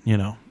should,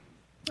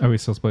 Are we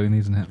still splitting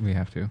these in half? We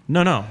have to.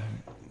 No.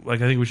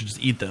 Like I think we should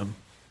just eat them.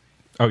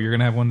 Oh, you're going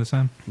to have one this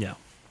time? Yeah.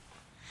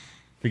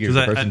 Figure 'Cause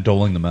the I- person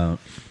doling them out.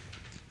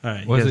 All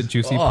right. Was you it guys-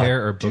 juicy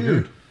pear or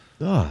booger? Dude.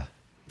 Ugh.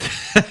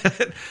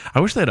 I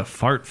wish they had a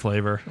fart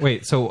flavor.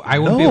 Wait, so I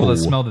won't be able to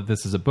No. smell that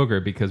this is a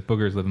booger because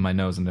boogers live in my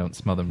nose and don't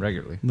smell them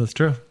regularly. That's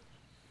true.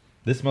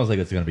 This smells like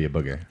it's gonna be a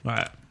booger.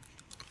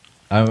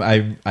 All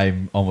right.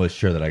 I'm almost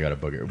sure that I got a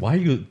booger. Why are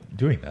you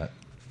doing that?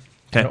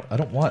 Okay. I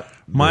don't want.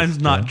 Mine's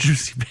this, not Joe.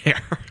 juicy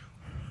pear.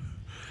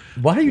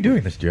 Why are you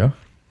doing this, Joe?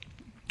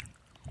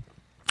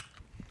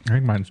 I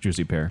think mine's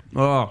juicy pear.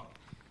 Oh.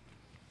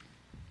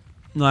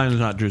 Mine's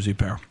not juicy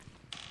pear.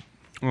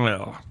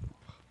 Well.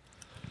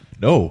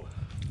 No.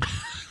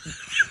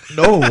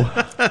 No.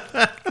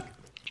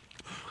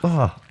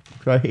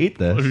 I hate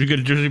Did this. you get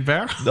a juicy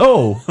pear?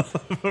 No.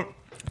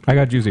 I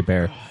got juicy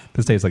pear.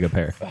 This tastes like a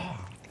pear.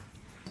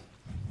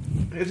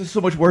 This is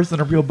so much worse than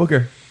a real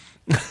booger.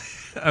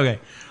 Okay.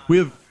 We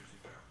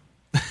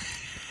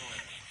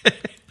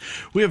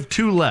have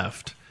 2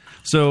 left.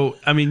 So,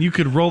 I mean, you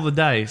could roll the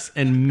dice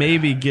and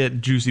maybe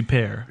get juicy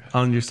pear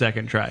on your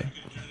second try.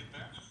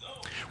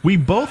 We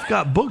both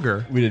got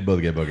booger. We did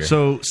both get booger.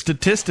 So,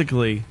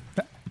 statistically,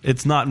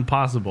 it's not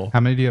impossible. How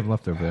many do you have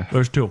left over there?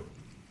 There's 2.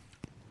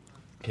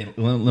 okay,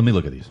 let me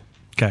look at these.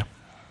 Okay.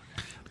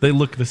 They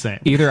look the same.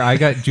 Either I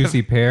got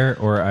juicy pear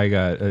or I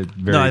got a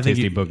very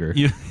tasty booger.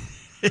 You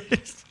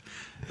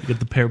get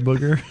the pear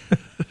booger.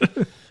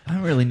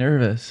 I'm really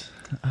nervous.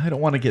 I don't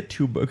want to get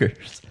 2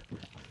 boogers.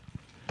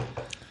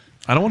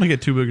 I don't want to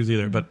get 2 boogers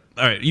either, but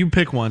all right, you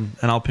pick one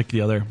and I'll pick the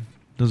other.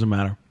 Doesn't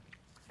matter.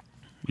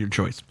 Your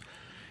choice.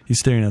 He's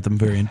staring at them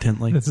very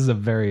intently. This is a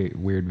very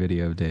weird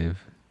video, Dave.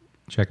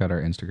 Check out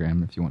our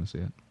Instagram if you want to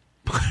see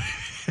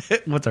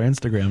it. What's our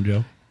Instagram,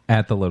 Joe?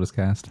 At the Lotus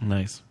Cast.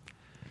 Nice.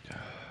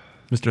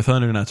 Mr.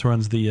 Thundernuts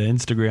runs the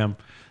Instagram.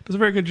 Does a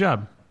very good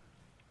job.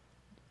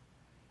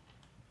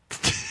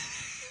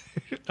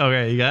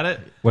 Okay, you got it?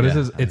 What is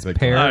Yeah, this? It's I think-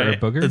 pear All or right,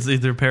 booger? It's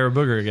either pear or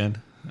booger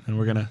again. And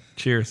we're going to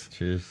cheers.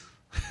 Cheers.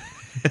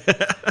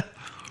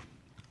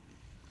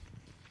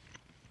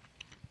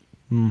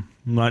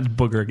 Not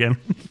booger again.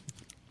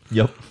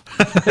 Yep.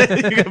 You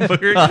got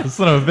booger again?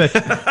 Son of a bitch.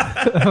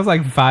 That was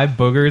like 5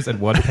 boogers and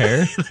 1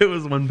 pear. It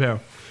was 1 pear.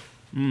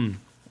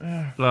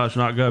 Oh, it's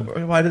not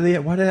good. Why do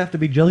it have to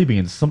be jelly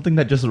beans? Something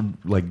that just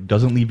like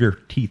doesn't leave your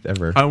teeth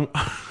ever.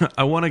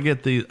 I want to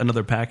get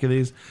another pack of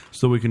these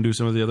so we can do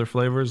some of the other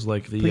flavors,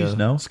 like the Please,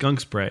 no. skunk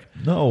spray.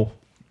 No.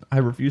 I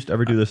refuse to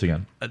ever do this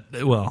again. The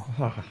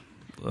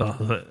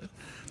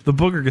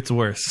booger gets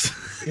worse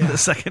the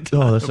second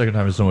time. Oh, the second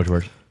time is so much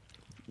worse.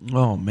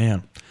 Oh,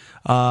 man.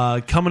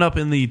 Coming up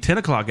in the 10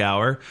 o'clock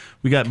hour,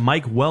 we got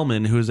Mike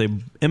Wellman, who is a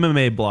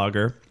MMA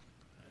blogger.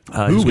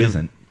 Who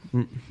isn't?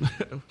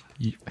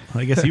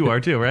 I guess you are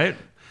too, right?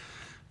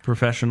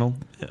 professional.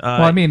 Well,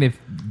 I mean, if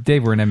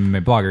Dave were an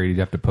MMA blogger, you'd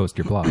have to post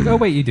your blog. Oh,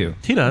 wait, you do.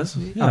 He does.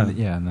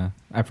 Yeah. No.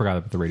 I forgot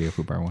about the Radio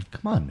Fubar one.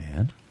 Come on,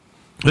 man.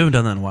 We haven't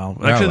done that in a while.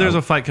 Actually, there's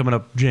a fight coming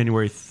up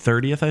January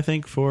 30th, I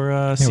think,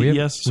 for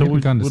CES. So we'll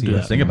do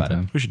that. Think about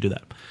it. We should do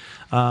that.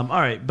 All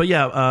right. But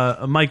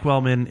yeah, Mike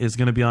Wellman is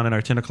going to be on in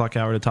our 10 o'clock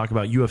hour to talk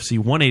about UFC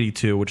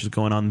 182, which is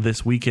going on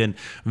this weekend.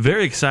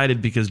 Very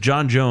excited because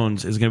John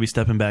Jones is going to be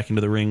stepping back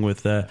into the ring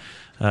with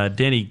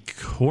Danny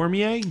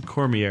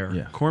Cormier.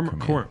 Yeah.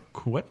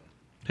 What?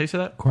 How do you say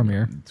that?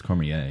 Cormier. It's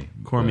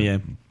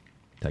Cormier.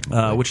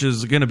 Which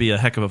is going to be a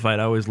heck of a fight.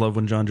 I always love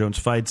when John Jones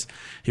fights.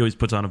 He always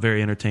puts on a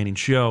very entertaining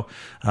show.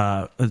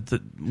 One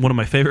of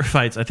my favorite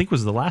fights, I think,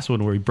 was the last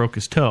one where he broke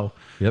his toe.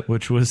 Yep.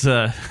 Which was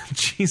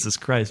Jesus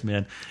Christ,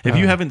 man! If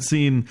you haven't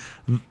seen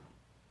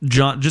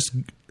John, just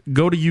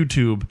go to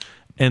YouTube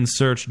and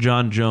search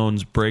John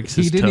Jones breaks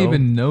his toe. He didn't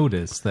even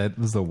notice. That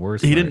was the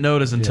worst. He didn't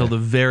notice until the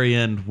very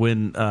end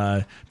when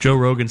Joe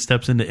Rogan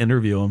steps in to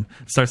interview him,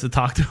 starts to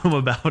talk to him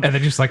about it. And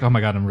then just like, oh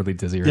my God, I'm really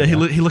dizzy right now.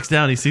 Yeah, he looks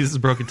down, he sees his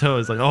broken toe.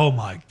 He's like, oh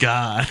my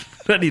God,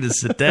 I need to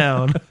sit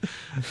down.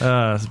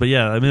 But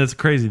yeah, I mean, it's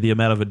crazy the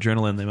amount of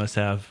adrenaline they must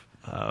have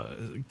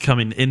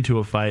coming into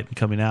a fight and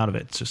coming out of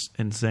it. It's just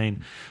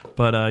insane.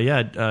 But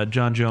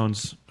John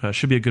Jones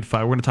should be a good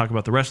fight. We're going to talk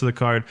about the rest of the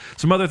card.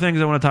 Some other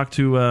things I want to talk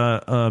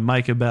to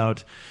Mike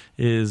about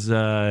is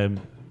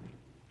CM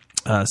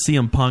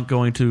Punk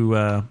going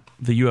to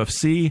the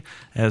UFC,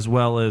 as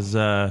well as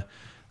Brock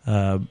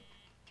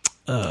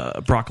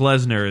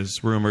Lesnar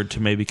is rumored to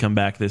maybe come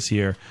back this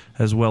year,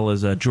 as well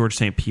as George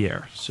St.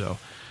 Pierre. So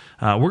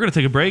we're going to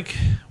take a break.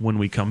 When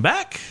we come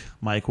back,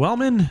 Mike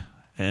Wellman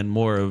and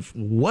more of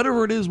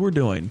whatever it is we're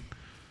doing.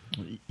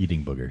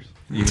 Eating boogers.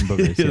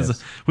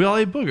 Yes. We all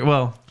ate booger.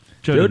 Well,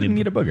 Joe didn't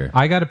eat a booger.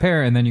 I got a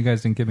pair, and then you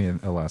guys didn't give me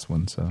a last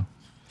one, so.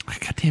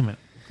 God damn it.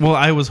 Well,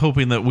 I was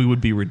hoping that we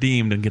would be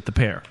redeemed and get the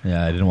pair.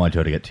 Yeah, I didn't want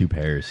Joe to get two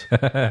pairs.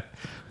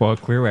 Well,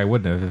 clearly I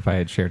wouldn't have if I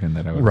had shared in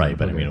that. I would. Right,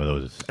 but I mean,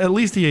 those. At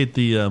least he ate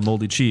the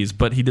moldy cheese,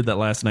 but he did that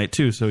last night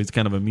too, so he's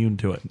kind of immune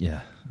to it.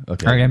 Yeah.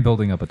 Okay. I am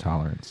building up a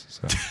tolerance.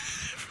 So.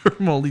 For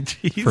moldy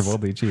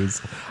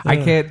cheese. I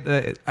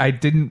can't. I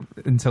didn't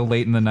until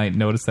late in the night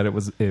notice that it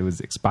was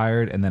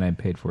expired, and then I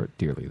paid for it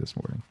dearly this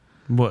morning.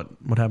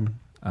 What happened?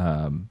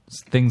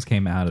 Things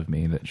came out of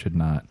me that should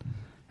not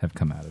have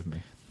come out of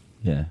me.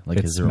 Yeah, like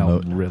it his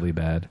smelled remote. really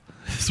bad.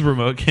 His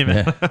remote came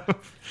out.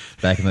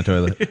 Back in the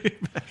toilet.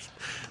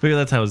 Maybe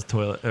that's how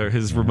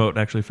his remote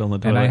actually fell in the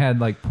toilet. And I had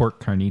like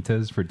pork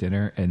carnitas for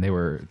dinner, and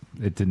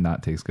it did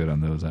not taste good on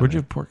those. Where'd you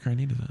have pork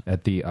carnitas at?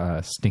 At the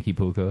Stinky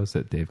Pulcos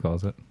that Dave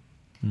calls it.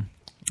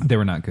 They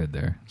were not good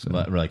there. So.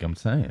 Like I'm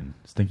saying,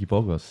 Stinky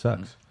Pulcos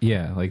sucks.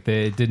 Yeah, like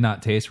they did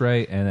not taste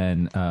right,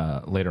 and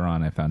then later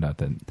on I found out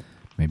that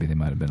maybe they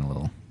might have been a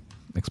little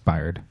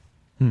expired.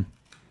 All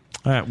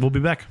right, we'll be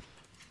back.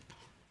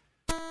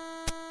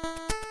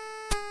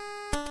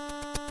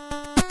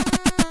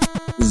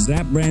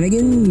 Zap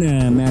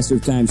Brannigan, master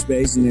of time,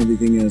 space, and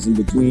everything else in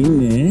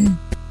between, eh?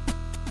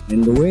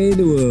 And the way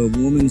to a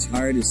woman's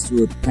heart is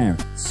through her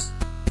parents.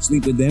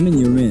 Sleep with them and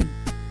you're in.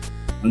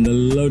 On the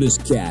Lotus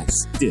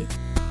Cast. Stay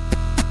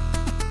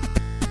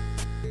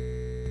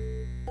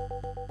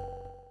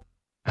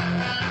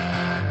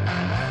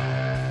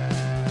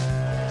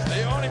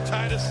on him,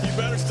 Titus. You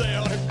better stay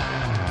on him.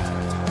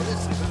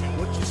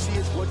 What you see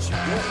is what you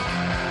get.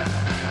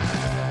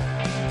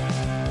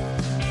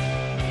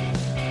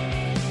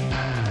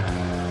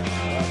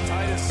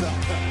 Titus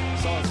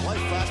saw his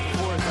life flash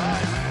before his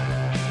eyes.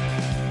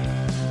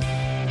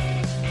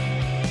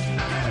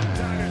 Get him,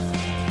 Titus.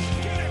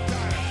 Get him,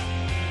 Titus.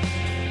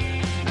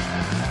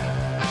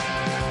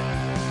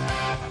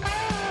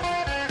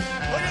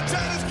 Look at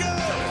Titus go.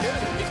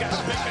 He's got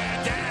the big man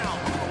down.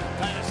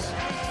 Titus.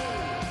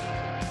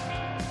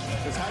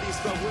 Because how do you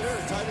spell winner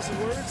in Titus in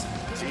words?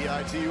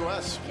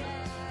 Titus.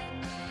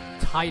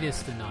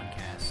 Titus the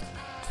Noncast.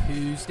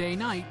 Tuesday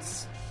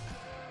nights.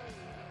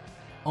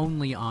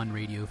 Only on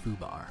Radio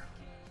Fubar.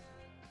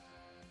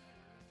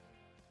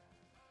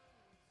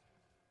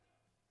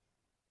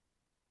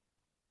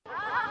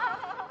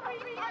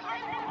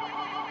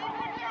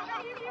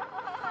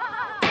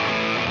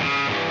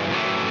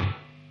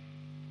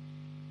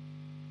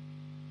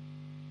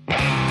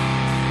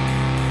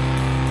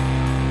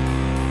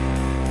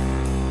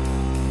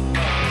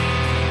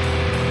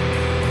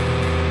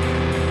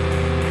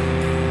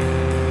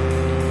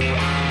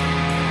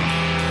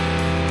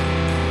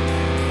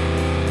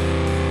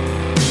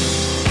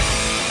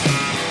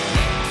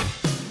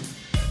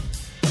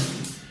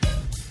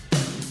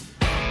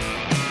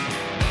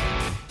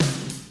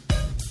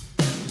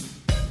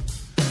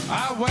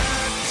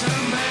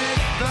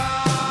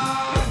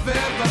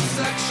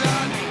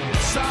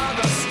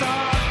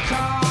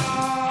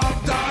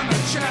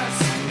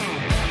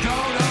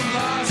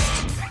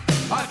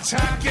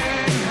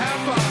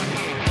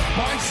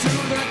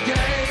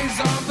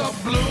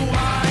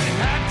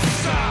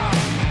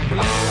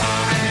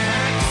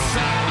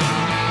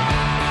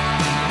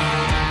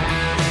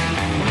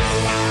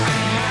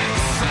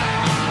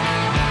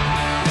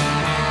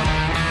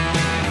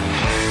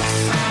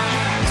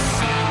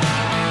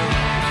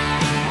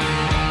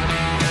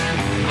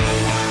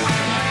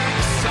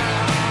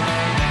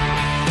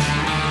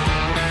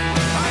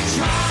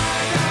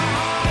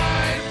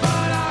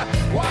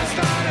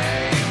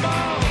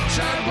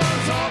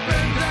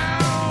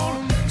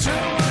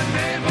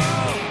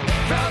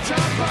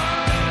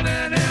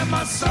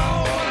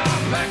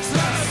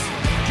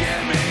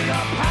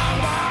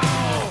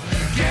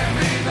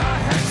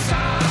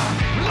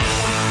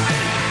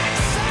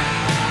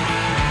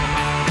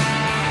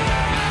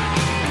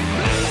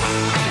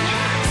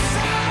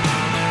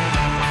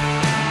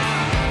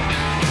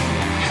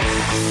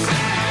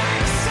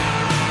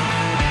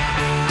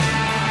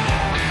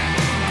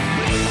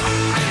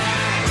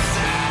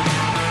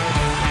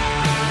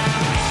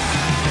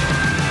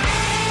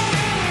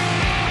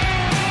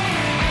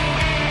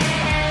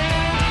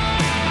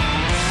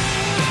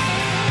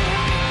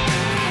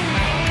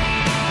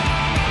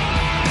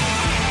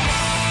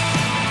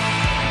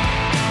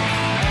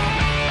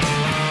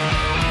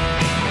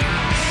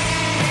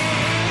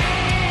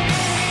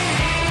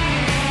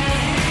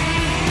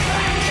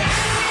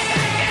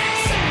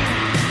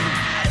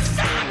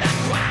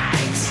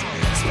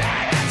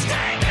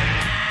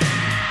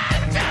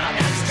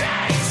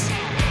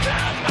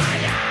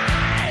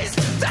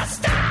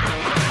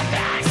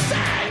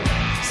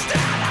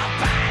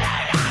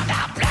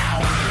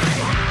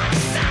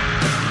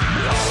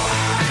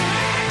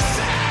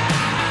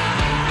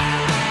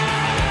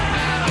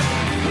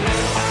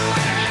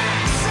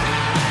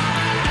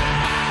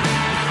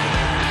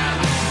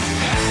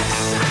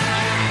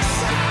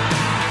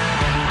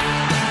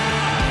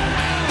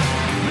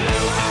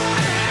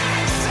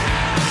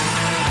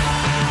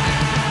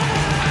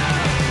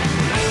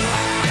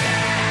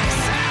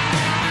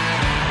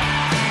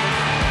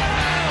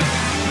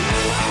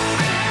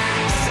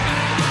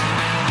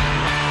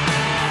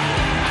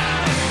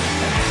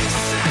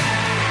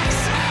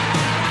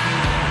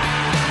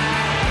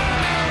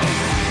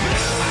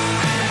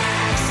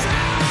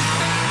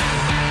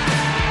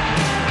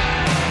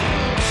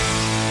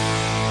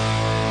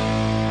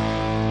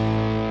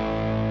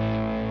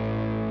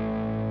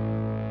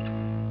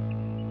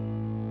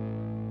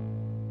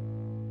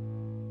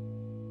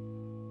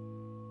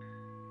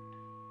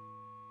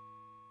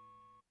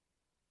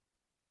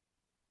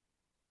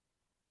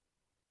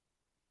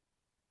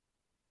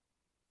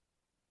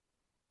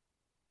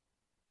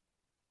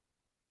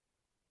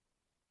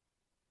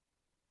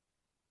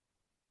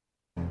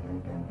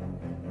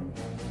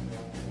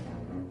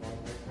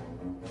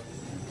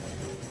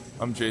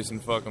 I'm Jason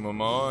fucking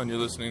Mama, and you're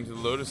listening to the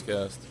Lotus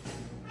Cast.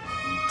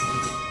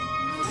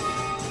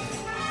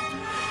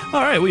 All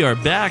right, we are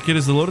back. It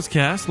is the Lotus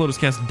Cast.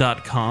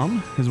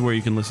 LotusCast.com is where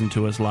you can listen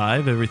to us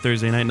live every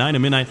Thursday night, 9 to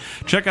midnight.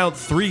 Check out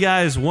Three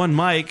Guys, One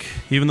Mic,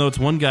 even though it's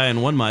one guy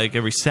and one mic,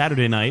 every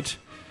Saturday night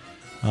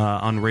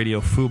on Radio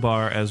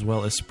Fubar as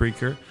well as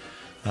Spreaker.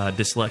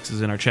 Dyslex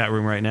is in our chat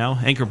room right now.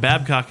 Anchor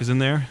Babcock is in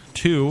there,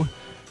 too.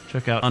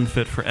 Check out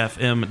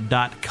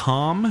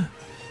unfitforfm.com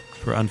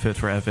for Unfit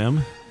for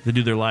FM. They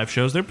do their live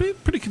shows. They're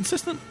pretty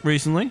consistent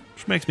recently,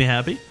 which makes me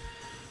happy.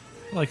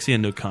 I like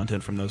seeing new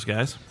content from those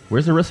guys.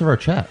 Where's the rest of our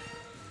chat?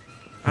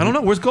 I don't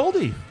know. Where's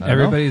Goldie?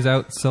 Everybody's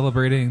out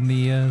celebrating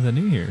the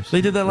New Year's. They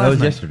did that That last was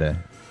night. yesterday.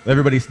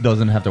 Everybody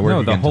doesn't have to work No,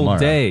 again the whole tomorrow.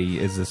 day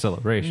is a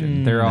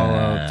celebration. They're all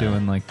out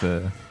doing like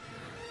they're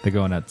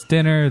going out to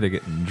dinner, they're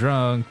getting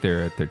drunk,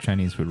 they're at their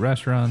Chinese food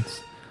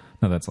restaurants.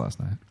 No, that's last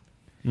night.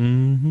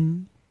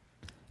 Mm-hmm.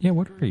 Yeah,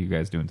 what are you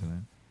guys doing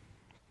tonight?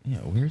 Yeah,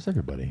 where's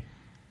everybody?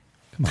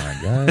 Come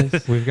on,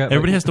 guys. We've got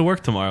Everybody has to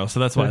work tomorrow, so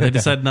that's why they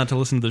decided not to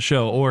listen to the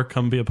show or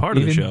come be a part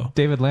of the show.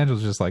 David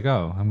Langel's just like,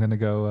 oh, I'm gonna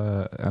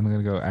go.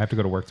 I have to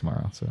go to work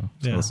tomorrow, so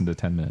Yeah. listen to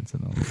 10 minutes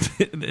and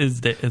then.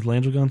 Is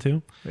Langell gone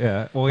too?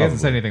 Yeah, well, he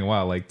hasn't said anything in a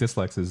while. Like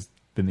Dyslex has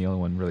been the only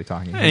one really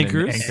talking.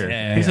 Anchors.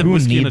 Anchor. He said Who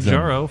whiskey in a needs them?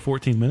 jarro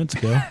 14 minutes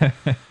ago.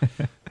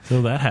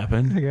 So that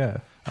happened. Yeah.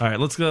 All right,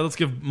 let's go. Let's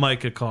give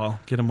Mike a call.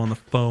 Get him on the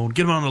phone.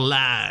 Get him on the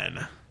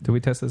line. Did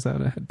we test this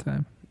out ahead of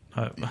time?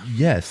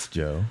 Yes,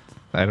 Joe.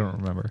 I don't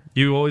remember.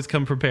 You always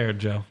come prepared,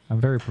 Joe.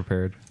 I'm very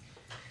prepared.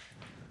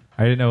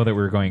 I didn't know that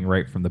we were going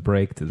right from the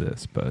break to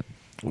this, but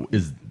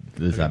Does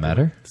that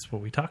matter? That's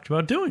what we talked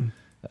about doing.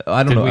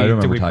 I don't know. I don't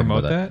remember did we talking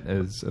promote about that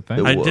as a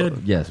thing? I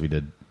did. Yes, we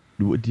did.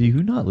 Do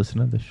you not listen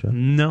to this show?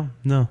 No.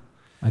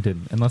 I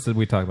didn't. Unless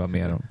we talk about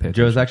me, I don't pay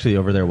attention. Joe's actually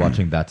over there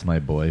watching That's My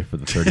Boy for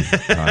the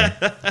 30th time.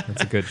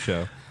 That's a good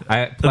show.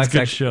 That's a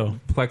good show.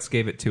 Plex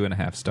gave it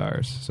 2.5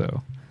 stars,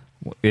 so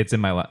it's in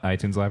my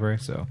iTunes library.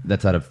 So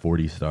That's out of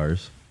 40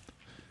 stars.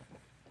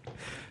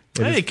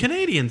 Hey,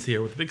 Canadian's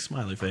here with a big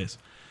smiley face.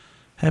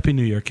 Happy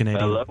New Year,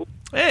 Canadian. Hello.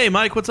 Hey,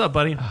 Mike, what's up,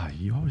 buddy?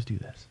 You always do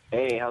this.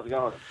 Hey, how's it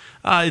going?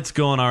 It's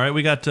going all right.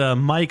 We got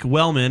Mike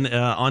Wellman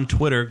on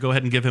Twitter. Go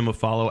ahead and give him a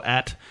follow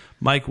at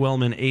Mike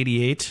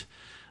Wellman88.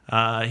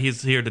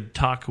 He's here to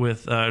talk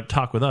with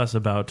us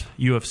about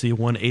UFC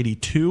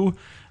 182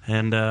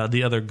 and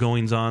the other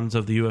goings-ons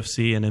of the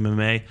UFC and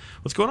MMA.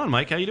 What's going on,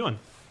 Mike? How you doing?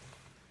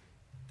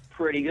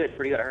 Pretty good.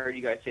 I heard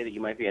you guys say that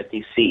you might be at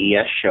the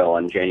CES show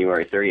on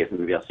January 30th.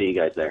 Maybe I'll see you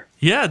guys there.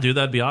 Yeah, dude,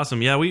 that'd be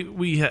awesome. Yeah,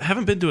 we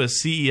haven't been to a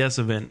CES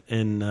event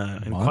in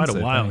quite a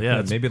while.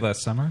 Yeah, maybe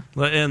last summer.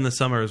 In the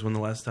summer is when the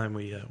last time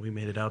we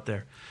made it out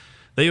there.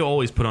 They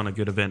always put on a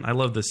good event. I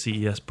love the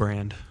CES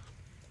brand.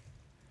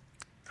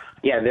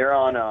 Yeah, they're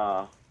on.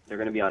 They're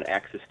going to be on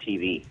Access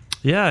TV.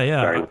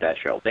 Yeah. Starting with that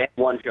show. They had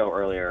one show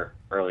earlier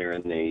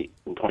in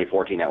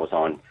 2014 that was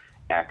on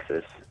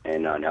Access,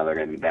 and now they're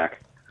going to be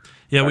back.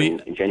 Yeah,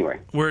 in January.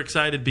 We're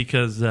excited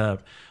because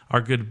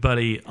our good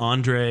buddy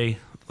Andre,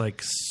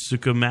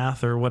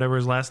 Sukumath or whatever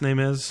his last name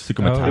is.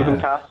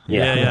 Sukumath.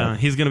 Yeah.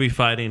 He's going to be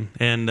fighting,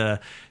 and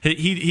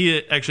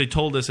he actually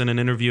told us in an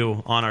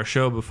interview on our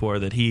show before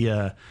that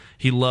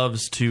he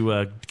loves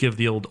to give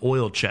the old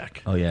oil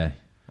check. Oh yeah,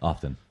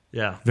 often.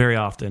 Yeah, very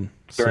often.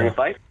 During a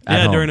fight?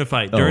 Yeah, during a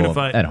fight. During a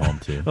fight. At home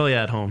too. Oh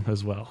yeah, at home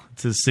as well.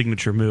 It's his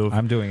signature move.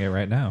 I'm doing it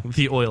right now.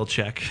 The oil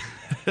check.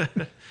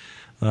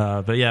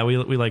 But yeah, we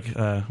like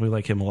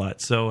him a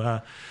lot. So,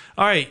 all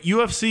right,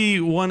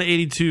 UFC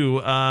 182.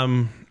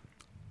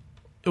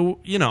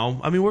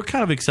 We're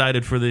kind of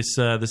excited for this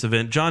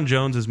event. John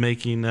Jones is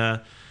making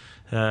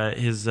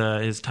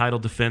his title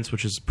defense,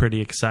 which is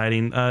pretty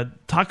exciting.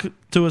 Talk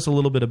to us a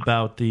little bit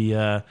about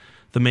the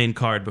main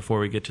card before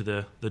we get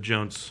to the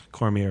Jones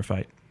Cormier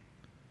fight.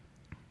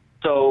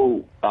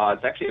 So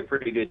it's actually a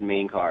pretty good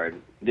main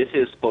card. This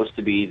is supposed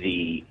to be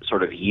the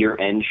sort of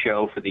year-end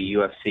show for the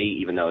UFC,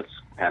 even though it's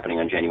happening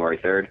on January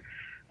 3rd.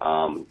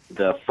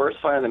 The first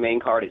fight on the main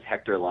card is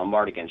Hector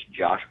Lombard against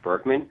Josh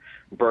Berkman.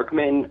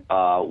 Berkman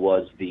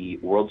was the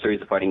World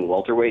Series of Fighting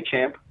welterweight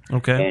champ,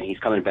 Okay. and he's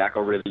coming back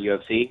over to the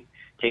UFC,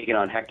 taking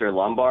on Hector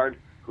Lombard,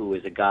 who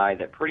is a guy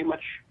that pretty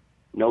much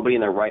nobody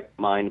in their right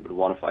mind would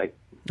want to fight.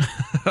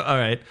 All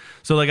right.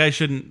 So, I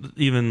shouldn't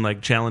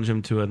even, challenge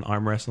him to an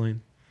arm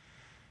wrestling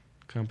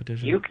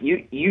competition?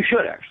 You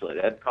should, actually.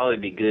 That'd probably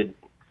be good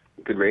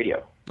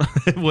radio.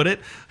 Would it?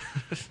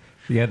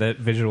 Yeah, that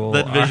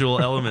visual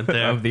element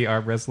there of the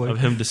arm wrestling of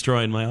him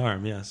destroying my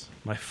arm. Yes,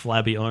 my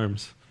flabby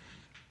arms.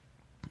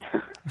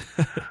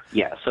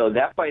 Yeah, so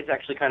that fight is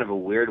actually kind of a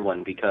weird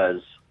one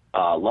because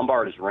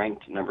Lombard is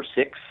ranked number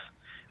 6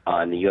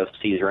 in the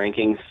UFC's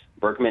rankings.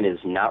 Berkman is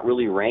not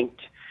really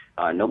ranked.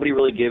 Nobody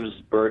really gives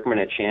Berkman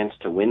a chance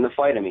to win the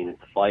fight. I mean,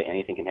 it's a fight;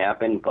 anything can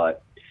happen.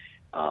 But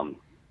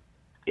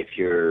if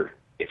you're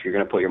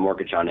going to put your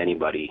mortgage on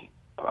anybody,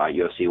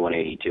 UFC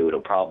 182,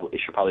 it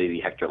should probably be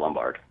Hector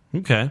Lombard.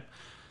 Okay,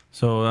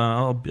 so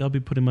I'll be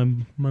putting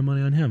my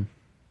money on him.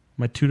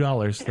 My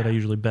 $2 that I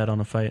usually bet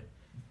on a fight.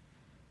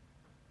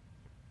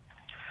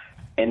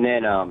 And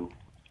then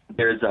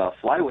there's a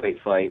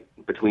flyweight fight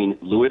between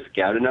Luis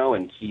Gaudino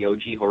and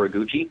Kyoji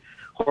Horiguchi.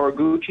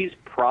 Horiguchi's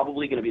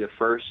probably going to be the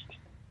first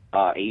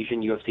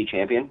Asian UFC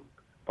champion,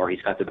 or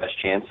he's got the best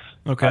chance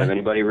out of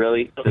anybody,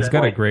 really. He's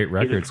got a great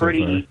record so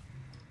far.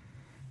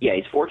 Yeah,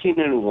 he's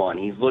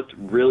 14-1. He's looked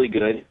really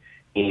good,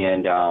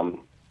 and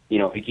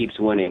if he keeps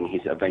winning,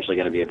 he's eventually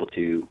going to be able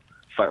to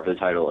fight for the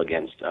title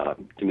against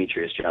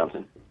Demetrius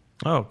Johnson.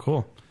 Oh,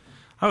 cool.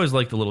 I always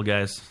like the little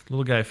guys.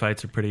 Little guy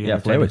fights are pretty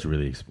flyweight's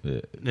really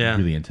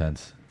really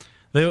intense.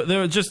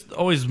 They're just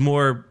always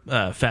more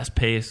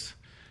fast-paced.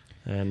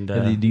 And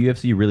the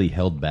UFC really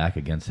held back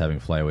against having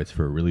flyweights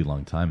for a really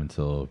long time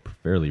until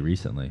fairly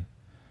recently.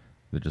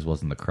 There just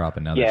wasn't the crop,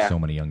 and now there's so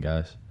many young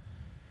guys.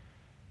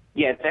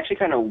 Yeah, it's actually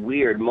kind of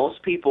weird.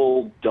 Most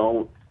people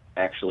don't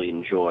actually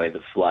enjoy the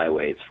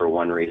flyweights for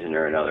one reason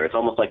or another. It's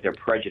almost like they're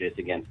prejudiced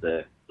against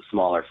the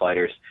smaller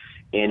fighters.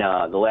 In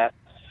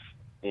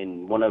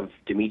one of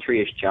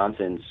Demetrius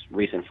Johnson's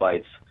recent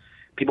fights,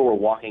 people were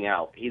walking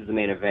out. He's the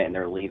main event, and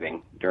they're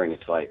leaving during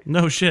his fight.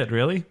 No shit,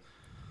 really?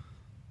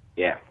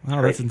 Yeah.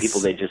 Oh, that's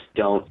people, they just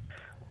don't.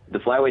 The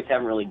flyweights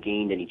haven't really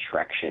gained any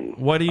traction.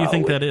 Why do you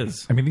think that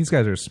is? I mean, these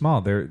guys are small.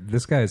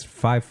 This guy is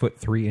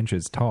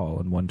 5'3" tall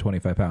and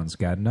 125 pounds.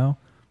 Gaudino?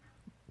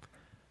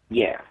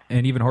 Yeah.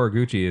 And even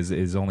Horiguchi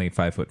is only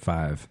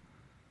 5'5".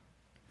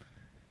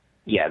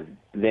 Yeah,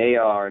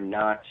 they're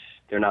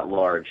not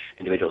large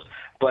individuals.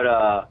 But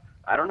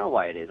I don't know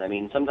why it is. I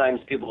mean, sometimes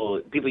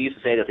people used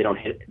to say that they don't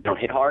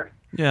hit hard.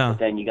 Yeah. But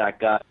then you got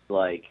guys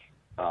like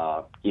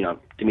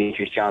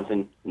Demetrius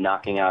Johnson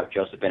knocking out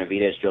Joseph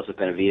Benavidez. Joseph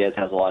Benavidez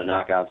has a lot of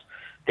knockouts.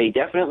 They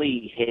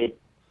definitely hit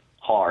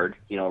hard,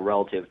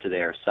 relative to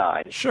their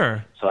size.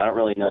 Sure. So I don't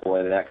really know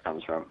where that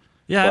comes from.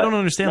 Yeah, I don't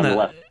understand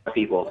that.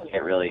 People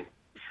can't really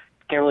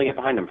get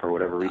behind them for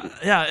whatever reason.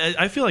 Yeah,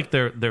 I feel like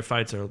their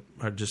fights are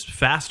just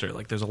faster.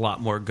 Like there's a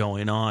lot more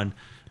going on.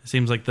 It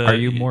seems like Are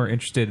you more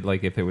interested,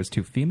 like, if it was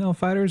two female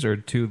fighters or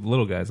two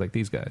little guys like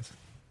these guys?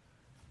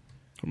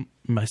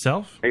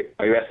 Myself?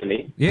 Are you asking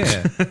me?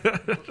 Yeah.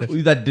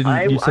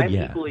 I'm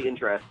equally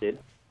interested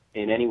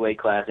in any weight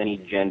class, any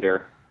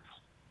gender.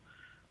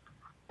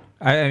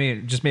 I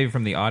mean, just maybe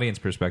from the audience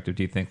perspective,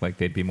 do you think like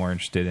they'd be more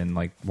interested in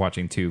like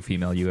watching two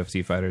female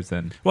UFC fighters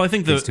than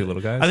these two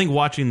little guys? I think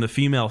watching the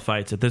female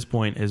fights at this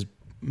point is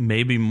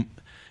maybe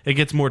it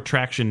gets more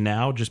traction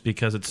now, just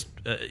because it's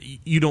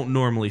you don't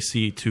normally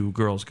see two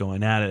girls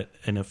going at it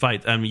in a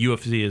fight. I mean,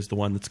 UFC is the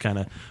one that's kind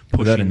of pushing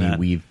without any that.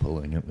 weave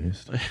pulling, at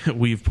least.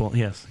 Weave pulling,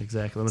 yes,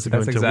 exactly. Let's So go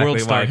that's into exactly World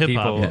Star why Hip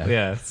Hop.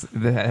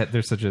 people,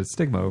 there's such a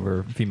stigma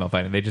over female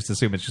fighting. They just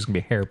assume it's just going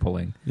to be hair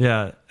pulling.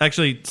 Yeah,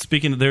 actually,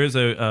 speaking, there is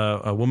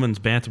a woman's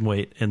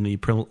bantamweight in the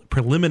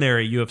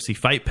preliminary UFC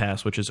Fight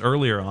Pass, which is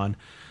earlier on.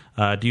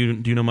 Do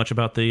you know much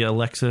about the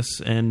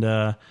Alexis and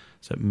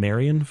is it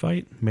Marion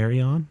fight?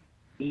 Marion?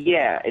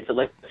 Yeah, it's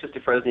Alexis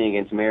Dufresne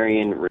against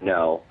Marion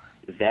Renault.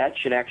 That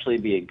should actually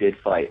be a good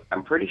fight.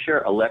 I'm pretty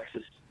sure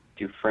Alexis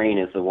Dufresne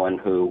is the one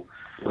who,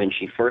 when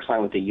she first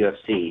signed with the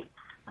UFC,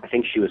 I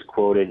think she was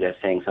quoted as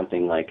saying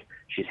something like,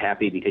 she's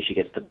happy because she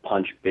gets to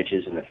punch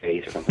bitches in the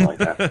face or something like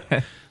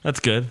that. That's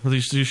good.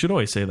 You should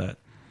always say that.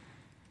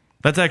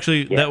 That's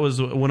actually, that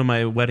was one of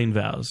my wedding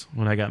vows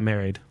when I got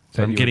married.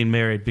 So I'm getting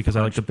married because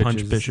I like to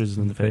punch bitches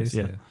in the face.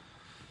 Yeah.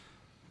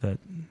 That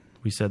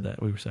we said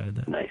that. We recited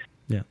that. Nice.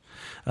 Yeah.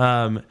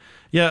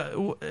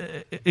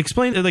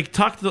 Explain, like,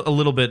 talk a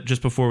little bit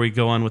just before we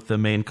go on with the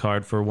main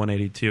card for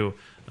 182.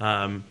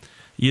 The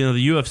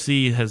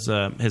UFC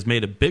has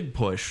made a big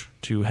push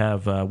to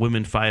have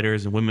women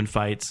fighters and women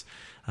fights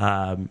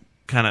kind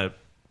of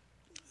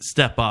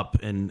step up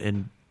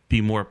and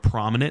be more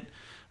prominent.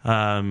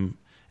 And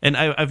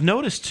I've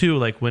noticed too,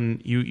 like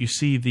when you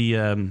see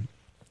the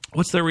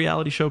what's their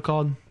reality show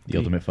called? The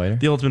Ultimate Fighter.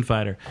 The Ultimate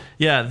Fighter.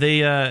 Yeah,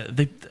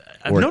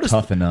 I've noticed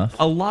Tough Enough.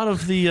 A lot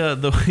of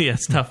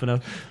it's Tough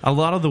Enough. A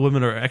lot of the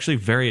women are actually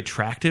very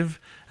attractive,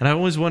 and I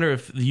always wonder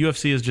if the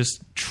UFC is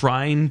just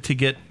trying to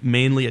get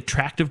mainly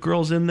attractive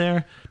girls in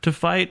there to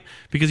fight,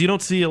 because you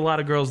don't see a lot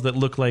of girls that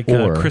look like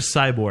Chris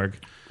Cyborg.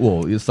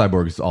 Well,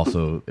 Cyborg is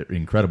also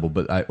incredible,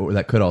 but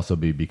that could also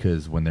be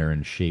because when they're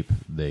in shape,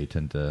 they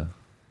tend to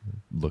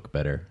look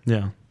better.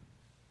 Yeah.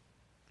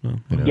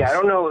 Yeah, I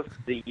don't know if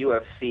the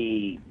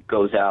UFC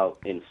goes out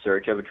in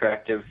search of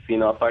attractive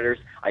female fighters.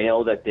 I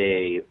know that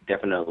they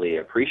definitely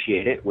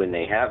appreciate it when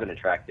they have an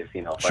attractive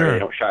female fighter. Sure. They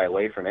don't shy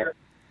away from it.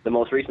 The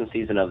most recent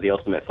season of The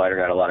Ultimate Fighter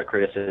got a lot of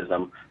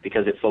criticism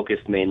because it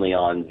focused mainly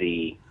on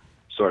the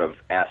sort of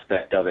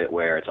aspect of it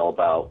where it's all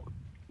about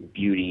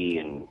beauty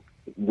and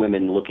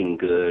women looking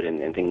good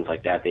and things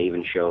like that. They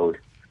even showed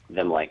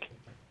them, like,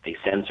 they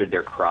censored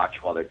their crotch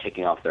while they're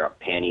taking off their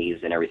panties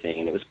and everything,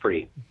 and it was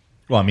pretty...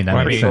 Well, I mean,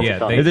 that makes sense. Yeah,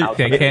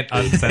 they can't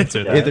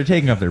uncensor that. If they're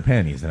taking off their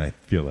panties, then I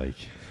feel like...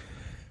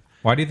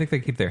 Why do you think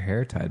they keep their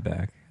hair tied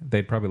back?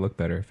 They'd probably look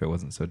better if it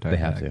wasn't so tied back. They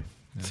have to.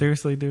 Yeah.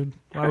 Seriously, dude?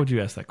 Why would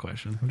you ask that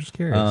question? I'm just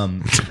curious.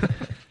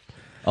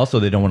 Also,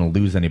 they don't want to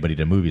lose anybody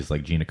to movies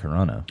like Gina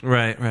Carano.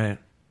 Right.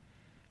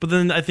 But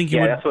then I think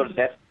that's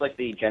like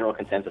the general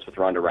consensus with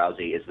Ronda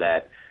Rousey is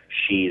that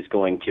she's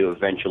going to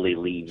eventually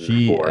leave the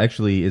She sport.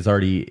 actually is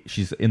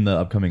she's in the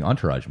upcoming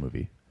Entourage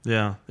movie.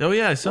 Yeah. Oh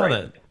yeah, I saw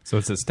that. So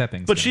it's a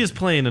stepping. But she is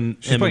playing an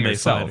She's MMA playing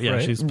herself, fighter. Yeah,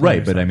 right? she's playing Right,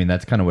 herself. but I mean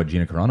that's kind of what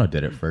Gina Carano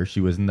did at first.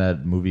 She was in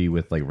that movie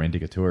with like Randy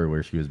Couture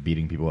where she was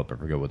beating people up. I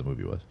forget what the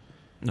movie was.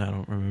 I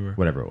don't remember.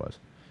 Whatever it was.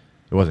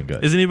 It wasn't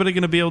good. Is anybody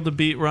going to be able to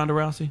beat Ronda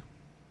Rousey?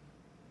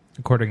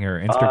 According to her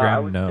Instagram, I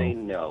would no. say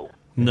no.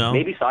 No?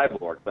 Maybe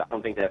Cyborg, but I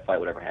don't think that fight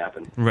would ever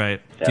happen.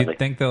 Right. Do you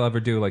think they'll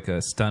ever do like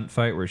a stunt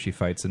fight where she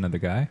fights another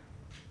guy?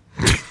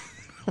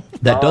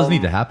 That does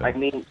need to happen. I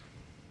mean,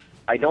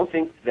 I don't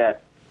think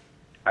that.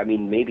 I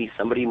mean, maybe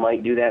somebody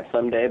might do that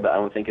someday, but I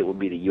don't think it would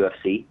be the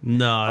UFC.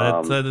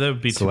 No, that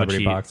would be too much Celebrity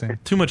heat. boxing?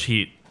 Too much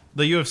heat.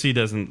 The UFC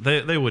doesn't.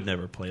 They would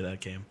never play that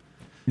game.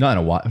 Not in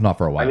a while, not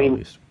for a while I mean- at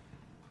least.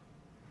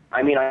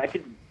 I mean, I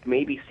could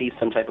maybe see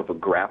some type of a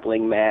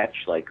grappling match,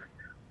 like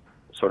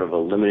sort of a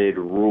limited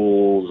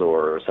rules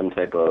or some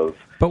type of.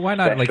 But why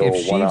not? Like, if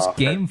special she's one-off.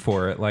 game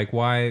for it, like,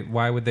 why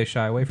would they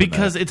shy away from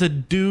Because that? it's a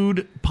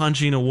dude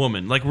punching a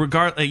woman. Like,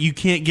 you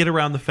can't get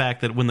around the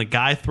fact that when the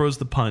guy throws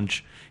the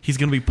punch, he's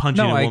going to be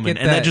punching No, a I woman,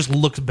 get and that that. just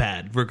looks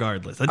bad,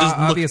 regardless. That just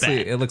Obviously,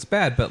 looks bad. it looks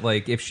bad, but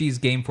like if she's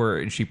game for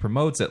it and she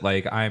promotes it,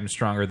 like I'm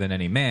stronger than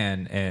any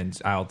man and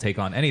I'll take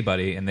on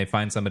anybody, and they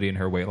find somebody in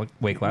her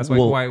weight class, like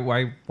Well,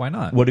 why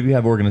not? What if you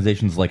have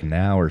organizations like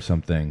Now or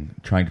something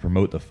trying to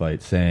promote the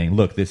fight, saying,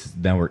 "Look,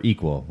 now we're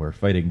equal. We're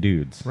fighting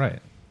dudes." Right.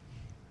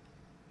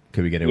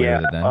 Could we get away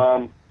with it then?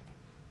 On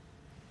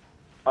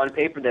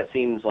paper, that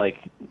seems like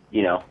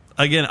you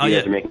Again,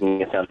 guys are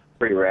making it sound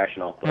pretty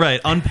rational. But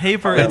Right. On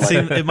paper,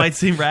 it might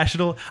seem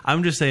rational.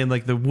 I'm just saying,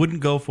 like, they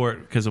wouldn't go for it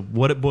because of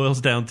what it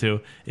boils down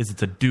to is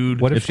it's a dude.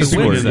 What if she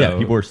people wins? are- yeah, though?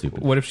 people are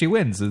stupid. What if she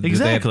wins? Do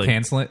Exactly. they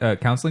have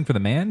counseling for the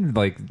man?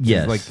 Like,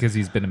 Yes. like because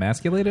he's been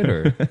emasculated,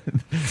 or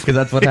Because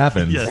that's what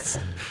happens. Yes.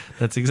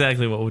 That's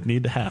exactly what would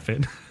need to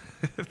happen.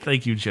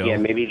 Thank you, Joe. yeah,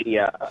 maybe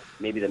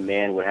the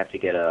man would have to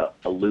get a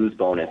lose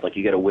bonus. Like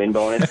you get a win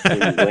bonus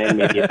when you win.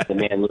 Maybe if the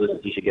man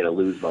loses, you should get a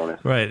lose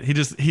bonus. Right. He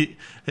just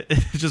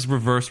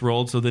reverse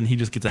rolled, so then he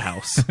just gets a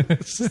house.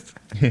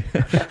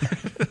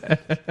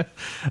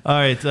 All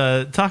right.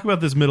 Talk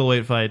about this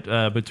middleweight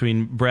fight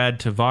between Brad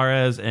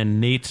Tavares and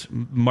Nate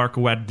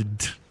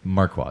Marquardt.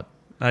 Marquardt.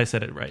 I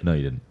said it right. No,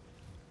 you didn't.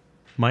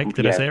 Mike,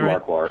 did I say it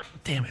right? Marquardt.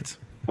 Damn it.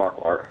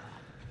 Marquardt.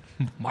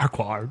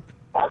 Marquardt.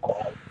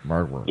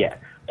 Marquardt. Yeah.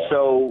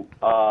 So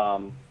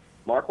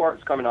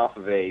Marquardt's coming off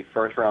of a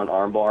first-round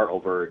armbar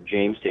over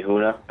James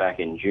Tehuna back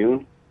in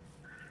June.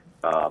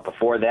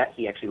 Before that,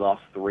 he actually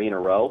lost 3 in a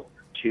row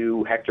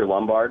to Hector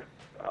Lombard.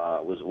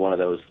 Was one of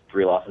those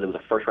 3 losses. It was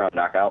a first-round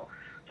knockout.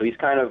 So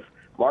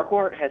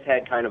Marquardt has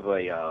had kind of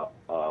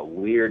a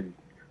weird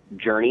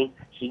journey.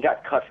 He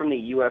got cut from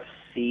the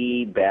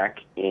UFC back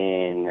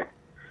in,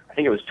 I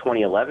think it was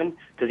 2011,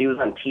 because he was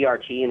on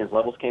TRT and his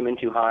levels came in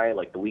too high,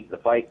 like the week of the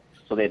fight.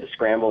 So they had to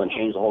scramble and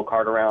change the whole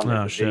card around.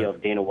 There's a video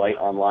of Dana White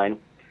online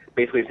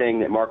basically saying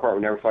that Marquardt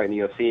would never fight in the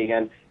UFC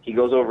again. He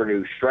goes over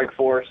to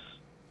Strikeforce,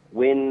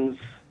 wins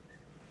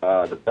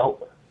the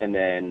belt, and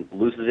then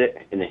loses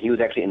it. And then he was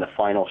actually in the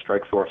final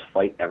Strikeforce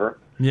fight ever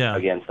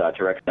against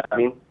Tarek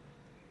Sabin.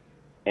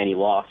 And he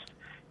lost.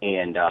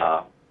 And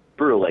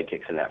brutal leg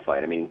kicks in that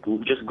fight. I mean,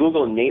 just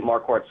Google Nate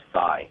Marquardt's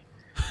thigh,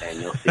 and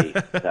you'll see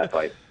that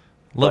fight.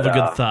 Love a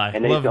good thigh.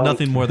 And then Love he's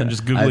nothing more than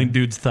just Googling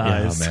dudes'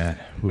 thighs. Oh, man.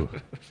 Whew.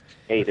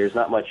 Hey, there's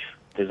not much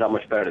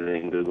better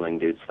than Googling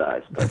dude's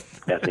thighs, but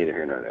that's neither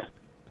here nor there.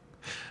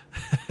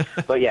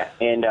 But yeah,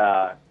 and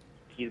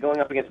he's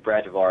going up against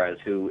Brad Tavares,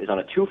 who is on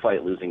a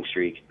 2-fight losing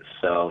streak.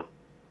 So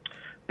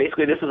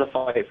basically, this is a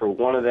fight for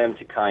one of them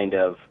to kind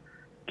of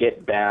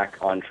get back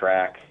on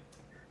track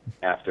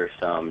after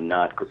some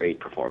not great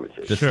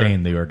performances.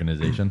 Sustain the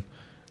organization.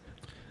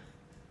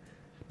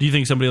 Do you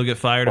think somebody will get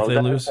fired if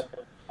they lose?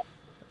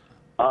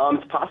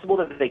 It's possible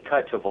that they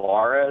cut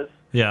Tavares.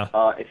 Yeah.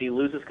 If he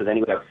loses, because then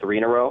he would have 3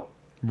 in a row.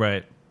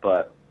 Right.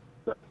 But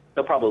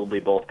they'll probably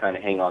both kind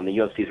of hang on. The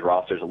UFC's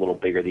roster is a little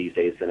bigger these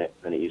days than it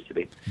used to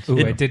be. Ooh,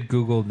 I did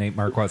Google Nate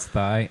Marquardt's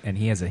thigh, and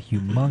he has a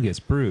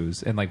humongous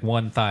bruise, and like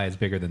one thigh is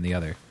bigger than the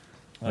other.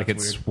 Like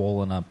it's weird.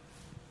 swollen up.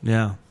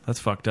 Yeah, that's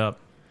fucked up.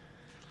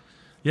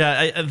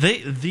 Yeah,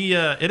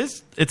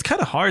 it's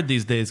kind of hard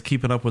these days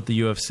keeping up with the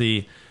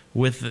UFC.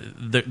 With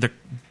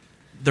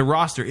the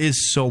roster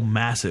is so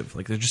massive.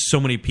 Like there's just so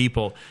many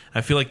people.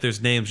 I feel like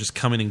there's names just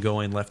coming and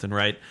going left and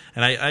right.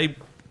 And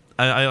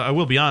I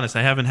will be honest,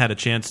 I haven't had a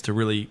chance to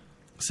really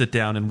sit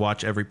down and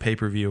watch every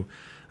pay-per-view.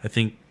 I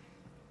think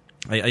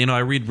I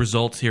read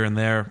results here and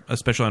there,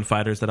 especially on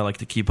fighters that I like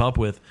to keep up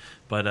with.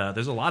 But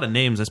there's a lot of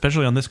names,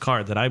 especially on this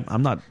card, that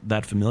I'm not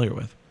that familiar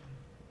with.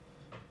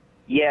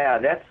 Yeah,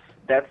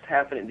 that's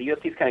happening. The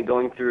UFC's kind of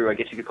going through, I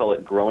guess you could call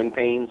it growing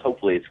pains.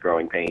 Hopefully it's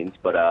growing pains.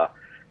 But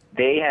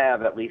they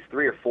have at least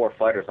 3 or 4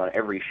 fighters on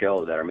every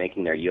show that are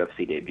making their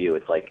UFC debut.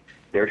 It's like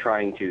they're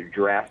trying to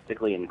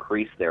drastically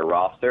increase their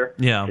roster.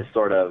 Yeah. To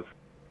sort of,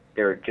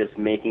 they're just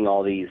making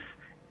all these,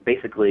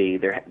 basically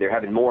they're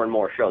having more and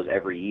more shows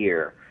every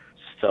year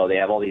So they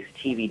have all these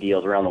TV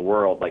deals around the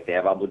world, like they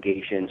have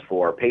obligations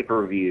for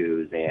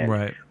pay-per-views and,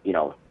 Right.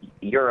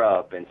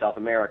 Europe and South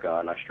America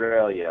and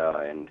Australia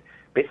and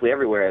basically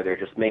everywhere. They're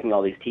just making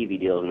all these TV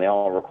deals, and they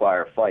all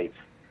require fights.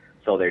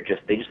 So they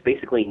just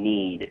basically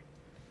need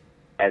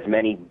as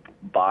many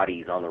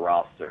bodies on the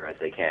roster as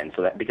they can.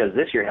 So that because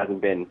this year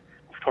hasn't been,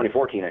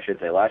 2014 I should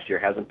say, last year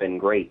hasn't been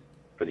great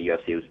for the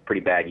UFC. It was a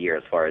pretty bad year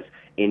as far as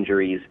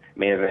injuries,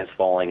 main events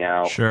falling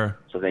out. Sure.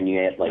 So then you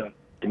had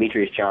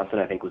Demetrius Johnson,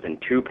 I think, was in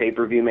 2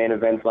 pay-per-view main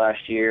events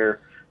last year.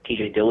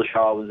 TJ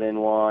Dillashaw was in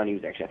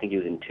 1. I think he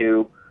was in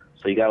 2.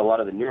 So you got a lot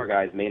of the newer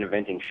guys main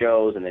eventing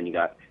shows, and then you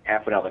got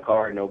half it out of the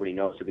card. Nobody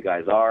knows who the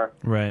guys are.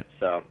 Right.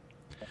 So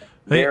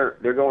they're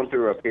going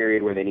through a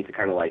period where they need to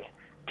kind of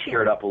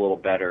tier it up a little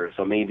better.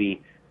 So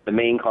maybe the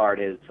main card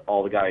is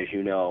all the guys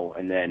you know,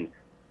 and then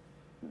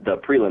the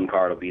prelim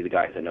card will be the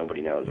guys that nobody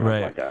knows, or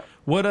Right. like that.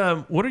 What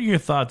are your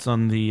thoughts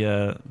on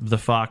the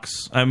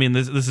Fox? I mean,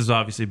 this has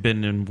obviously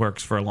been in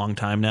works for a long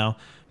time now,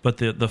 but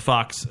the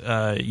Fox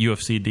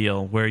UFC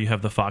deal where you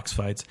have the Fox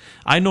fights.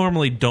 I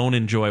normally don't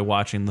enjoy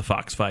watching the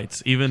Fox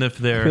fights, even if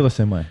they're I feel the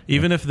same way.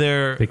 Even if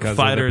they're Because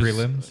fighters, of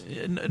the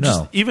prelims?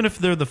 No. Even if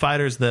they're the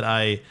fighters that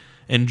I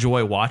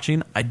enjoy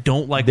watching, I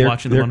don't like Their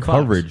watching them on Fox.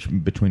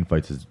 coverage between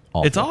fights is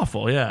awful. It's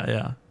awful.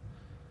 Yeah.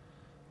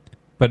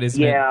 But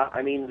isn't it?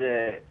 I mean,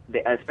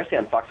 especially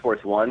on Fox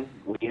Sports 1,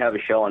 when you have a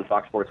show on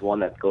Fox Sports 1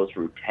 that goes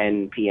from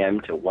 10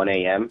 p.m. to 1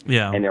 a.m.,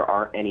 Yeah. and there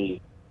aren't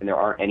any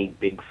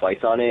big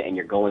fights on it, and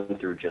you're going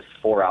through just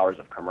 4 hours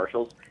of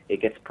commercials,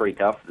 it gets pretty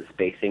tough. The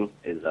spacing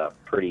is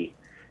pretty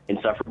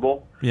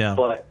insufferable. Yeah.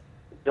 But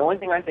the only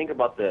thing I think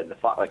about the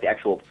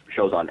actual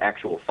shows on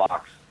actual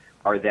Fox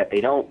are that they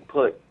don't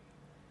put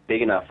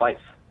big enough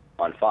fights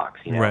on Fox.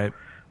 Right.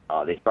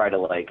 They try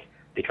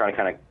to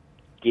kind of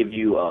give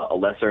you a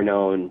lesser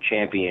known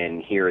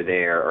champion here or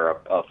there, or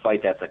a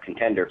fight that's a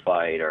contender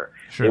fight, or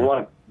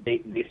Sure.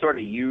 they sort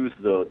of use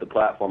the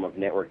platform of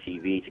network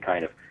TV to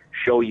kind of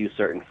show you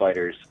certain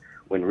fighters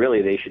when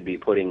really they should be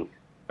putting,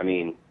 I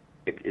mean,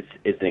 it's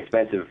an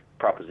expensive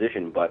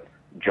proposition, but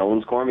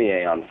Jones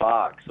Cormier on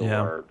Fox,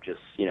 or just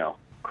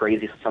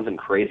something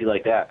crazy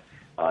like that.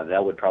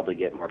 That would probably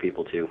get more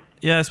people too.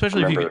 Yeah,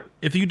 especially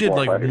if you did more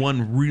like fighters.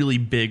 one really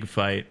big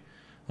fight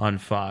on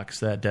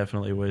Fox, that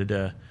definitely would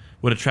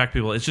attract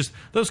people. It's just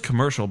those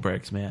commercial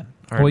breaks, man.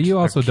 Well, you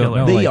also don't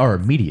know. They are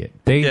immediate.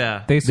 They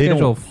They schedule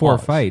don't 4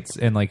 pause. fights,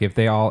 and if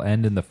they all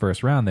end in the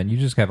first round, then you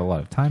just have a lot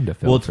of time to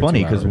fill. Well, it's for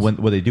funny 2 because hours.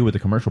 what they do with the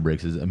commercial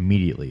breaks is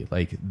immediately,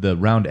 the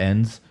round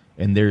ends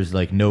and there's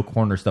no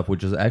corner stuff,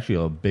 which is actually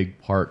a big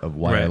part of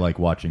why I Right. like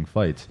watching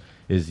fights.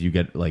 Is you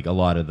get a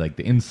lot of the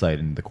insight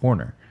in the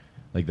corner.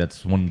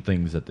 That's one of the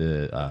things that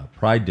the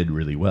Pride did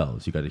really well.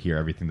 Is you got to hear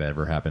everything that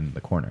ever happened in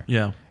the corner.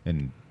 Yeah.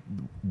 And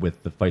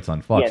with the fights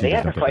on Fox, Yeah, they you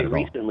just had a don't get that fight at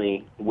all.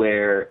 recently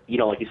where,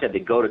 like you said, they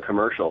go to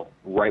commercial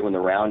right when the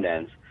round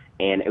ends,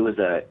 and it was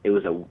a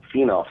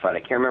female fight. I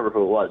can't remember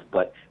who it was,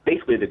 but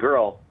basically the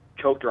girl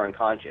choked her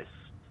unconscious.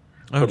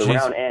 Oh, So the jeez.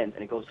 round ends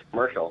and it goes to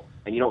commercial,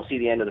 and you don't see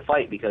the end of the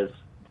fight because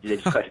they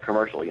just cut to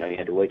commercial. You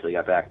had to wait till you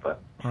got back, but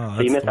Oh, so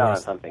that's you miss the out on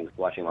worst. some things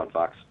watching on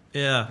Fox.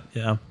 Yeah.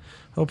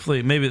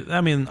 Hopefully, maybe.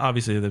 I mean,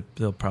 obviously,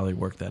 they'll probably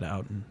work that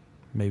out and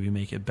maybe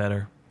make it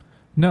better.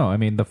 No, I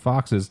mean the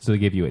Fox is to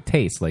give you a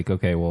taste.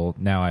 Okay, well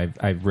now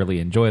I really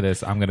enjoy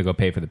this. I'm going to go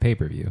pay for the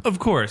pay-per-view. Of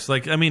course,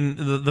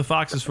 the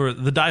Fox is for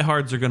the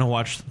diehards are going to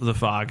watch the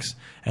Fox,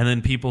 and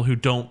then people who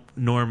don't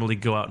normally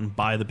go out and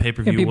buy the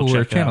pay-per-view And people will who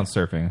are check it channel out.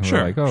 surfing who Sure,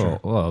 are oh, sure.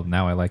 well,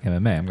 now I like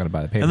MMA. I'm going to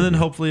buy the pay-per-view. And then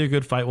hopefully a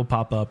good fight will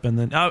pop up, and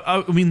then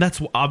I mean that's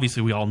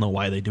obviously we all know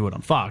why they do it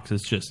on Fox.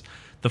 It's just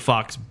the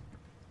Fox,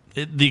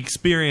 the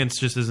experience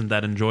just isn't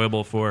that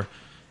enjoyable for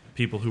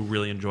people who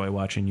really enjoy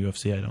watching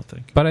UFC. I don't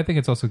think. But I think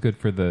it's also good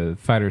for the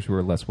fighters who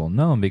are less well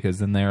known because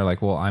then they're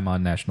like, well, I'm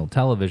on national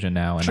television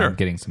now and Sure. I'm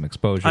getting some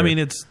exposure. I mean,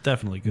 it's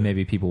definitely good.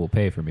 Maybe people will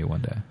pay for me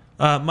one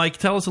day. Mike,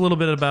 tell us a little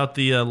bit about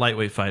the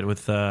lightweight fight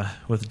with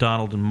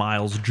Donald and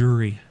Miles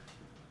Jury.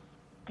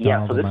 Yeah,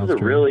 Donald so this and is a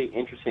Miles really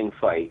interesting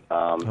fight.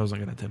 I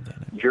wasn't going to attempt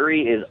that.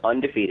 Jury is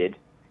undefeated,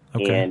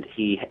 Okay. and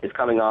he is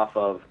coming off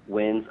of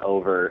wins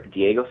over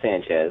Diego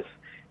Sanchez,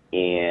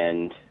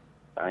 and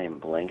I am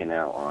blanking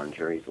out on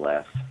Jury's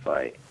last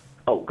fight.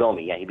 Oh,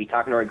 Gomi. Yeah, he beat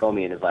Takanori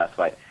Gomi in his last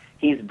fight.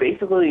 He's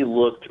basically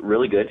looked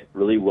really good,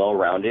 really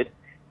well-rounded,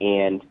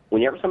 and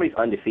whenever somebody's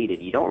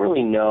undefeated, you don't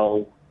really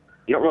know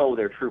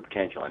their true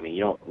potential. I mean,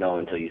 you don't know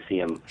until you see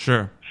him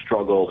Sure.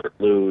 struggle or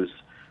lose.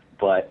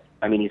 But,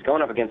 I mean, he's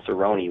going up against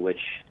Cerrone, which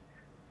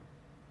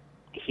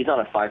he's on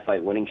a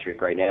 5-fight winning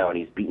streak right now, and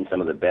he's beaten some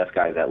of the best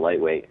guys at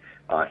lightweight.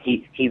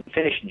 He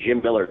finished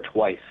Jim Miller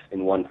twice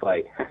in one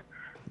fight,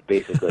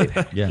 basically.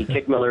 Yeah. He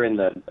kicked Miller in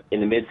the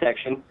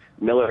midsection.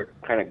 Miller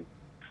kind of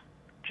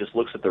just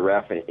looks at the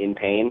ref in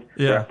pain.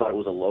 Yeah. The ref thought it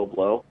was a low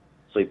blow,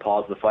 so he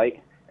paused the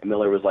fight. And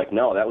Miller was like,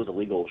 no, that was a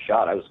legal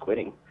shot. I was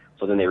quitting.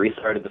 So then they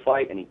restarted the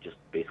fight, and he just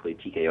basically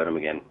TKO'd him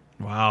again.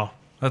 Wow,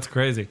 that's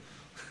crazy.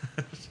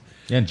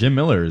 Yeah, and Jim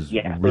Miller is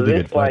Yeah, a really so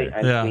this good fighter.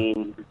 fight, I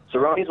mean,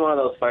 Cerrone's one of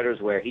those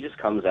fighters where he just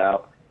comes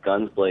out,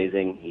 guns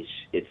blazing.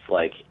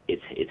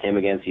 It's him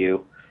against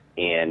you,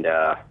 and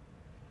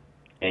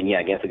And yeah,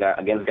 against a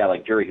guy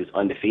like Jury who's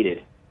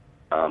undefeated,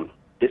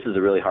 this is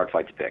a really hard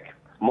fight to pick.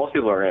 Most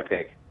people are going to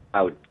pick,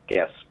 I would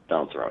guess,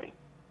 Donald Cerrone.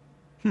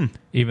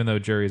 Even though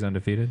Jury's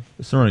undefeated?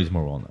 Cerrone's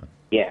more well known.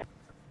 Yeah.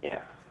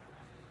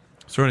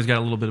 Cerrone's got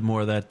a little bit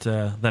more of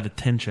that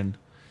attention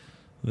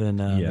than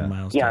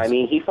Miles. Yeah, does. I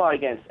mean, he fought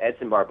against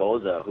Edson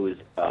Barboza, who is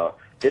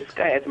this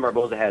guy. Edson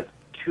Barboza has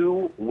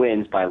 2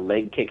 wins by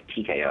leg kick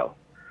TKO,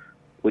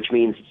 which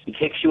means he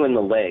kicks you in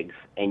the legs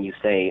and you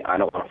say, "I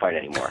don't want to fight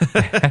anymore."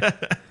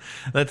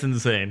 That's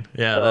insane.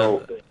 Yeah.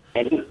 So,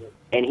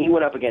 and he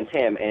went up against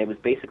him, and it was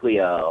basically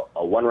a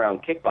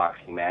 1-round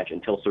kickboxing match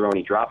until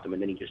Cerrone dropped him,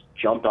 and then he just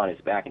jumped on his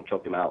back and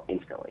choked him out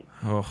instantly.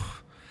 Oh,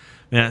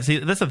 man. See,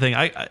 that's the thing.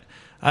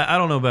 I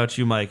don't know about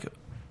you, Mike.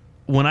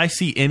 When I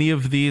see any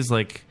of these,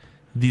 like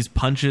these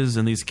punches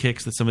and these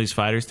kicks that some of these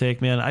fighters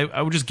take, man,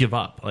 I would just give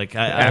up. Like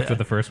After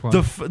the first one,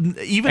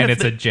 even and if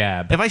it's a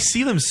jab. If I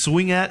see them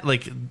swing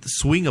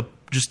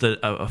just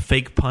a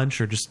fake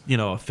punch or just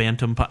a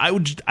phantom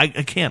punch, I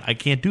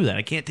can't do that.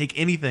 I can't take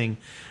anything.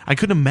 I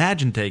couldn't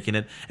imagine taking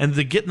it. And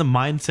to get in the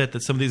mindset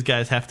that some of these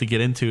guys have to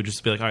get into, just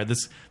to be like, all right,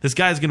 this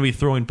guy's going to be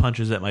throwing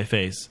punches at my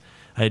face.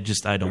 I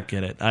don't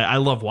get it. I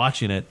love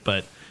watching it,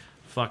 but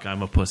fuck,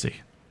 I'm a pussy.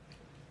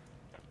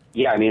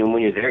 Yeah, I mean,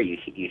 when you're there, you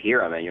hear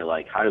them, and you're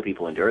like, how do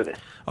people endure this?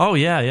 Oh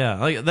yeah.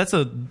 Like that's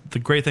the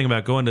great thing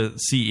about going to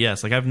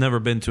CES. Like I've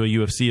never been to a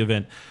UFC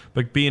event,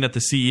 but being at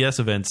the CES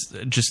events,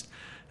 just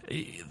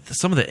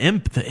some of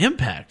the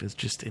impact is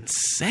just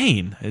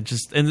insane.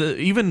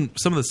 Even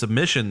some of the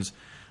submissions,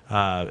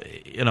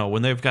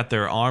 when they've got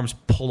their arms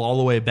pulled all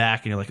the way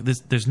back, and you're like,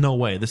 there's no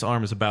way this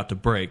arm is about to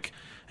break.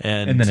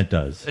 And then it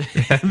does. And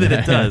then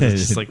it does.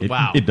 It's just like,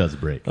 wow. It does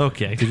break.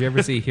 Okay. Did you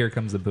ever see Here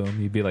Comes the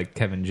Boom? You'd be like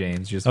Kevin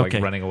James, just like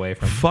running away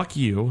from. Fuck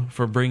you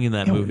for bringing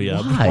that movie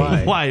up.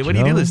 Why? Why? Why do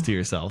you do this to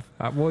yourself?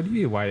 What do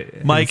you mean? Why?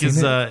 Mike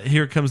is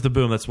Here Comes the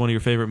Boom. That's one of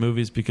your favorite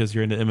movies because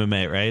you're into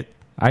MMA, right?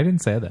 I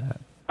didn't say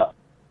that.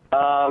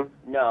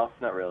 No,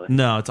 not really.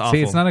 No, it's awful.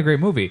 See, it's not a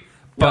great movie.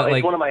 No, But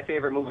it's one of my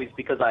favorite movies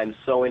because I'm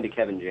so into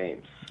Kevin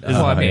James.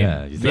 Well, I mean,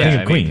 yeah, he's the King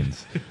of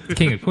Queens.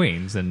 King of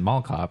Queens and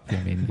Mall Cop.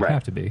 I mean, you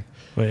have to be.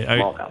 Wait,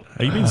 are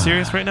you being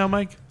serious right now,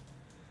 Mike?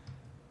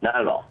 Not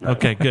at all.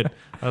 Okay, good.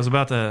 I was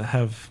about to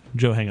have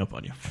Joe hang up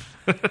on you.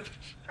 All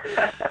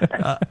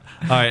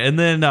right, and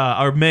then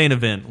our main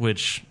event,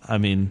 which, I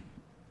mean,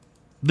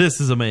 this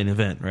is a main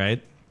event,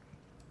 right?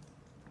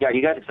 Yeah,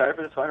 you guys excited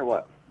for this fight or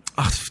what?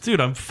 Oh, dude,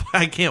 I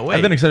can't wait.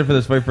 I've been excited for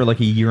this fight for like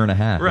a year and a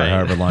half, Right. or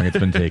however long it's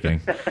been taking.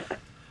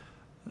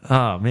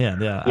 Oh, man,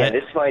 yeah. Yeah,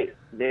 this fight,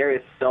 there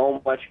is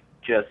so much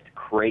just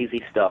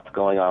crazy stuff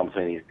going on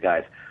between these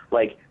guys.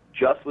 Like,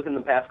 just within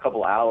the past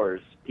couple hours,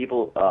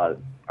 people are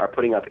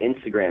putting up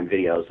Instagram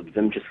videos of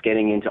them just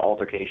getting into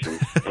altercations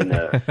in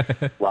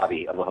the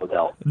lobby of a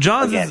hotel.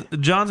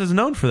 Johns is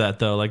known for that,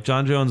 though. Like,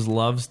 John Jones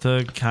loves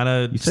to kind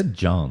of... You said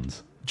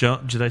Johns.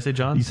 Did I say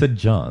John? You said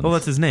Johns. Well,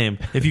 that's his name.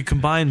 If you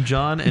combine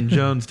John and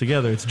Jones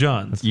together, it's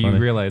Johns. You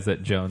realize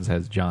that Jones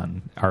has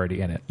John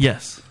already in it.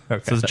 Yes.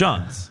 Okay. So it's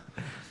Johns.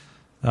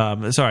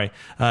 Sorry.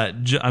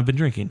 I've been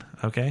drinking,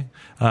 okay?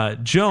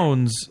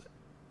 Jones,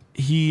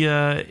 he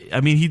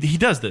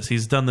does this.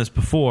 He's done this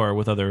before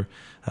with other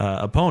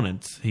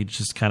opponents. He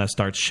just kind of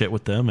starts shit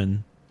with them,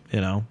 and,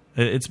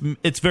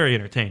 it's very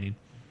entertaining.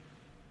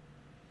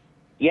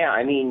 Yeah,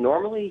 I mean,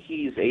 normally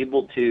he's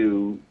able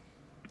to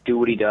do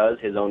what he does,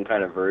 his own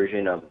kind of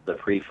version of the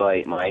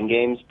pre-fight mind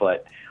games,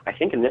 but I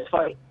think in this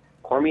fight,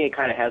 Cormier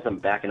kind of has him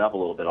backing up a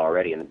little bit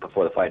already and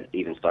before the fight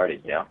even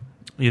started, you know?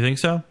 You think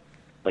so?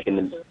 Like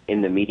in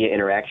the media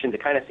interactions,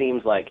 it kind of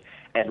seems like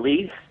at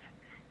least,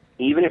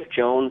 even if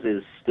Jones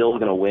is still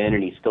going to win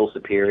and he's still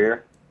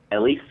superior,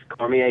 at least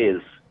Cormier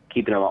is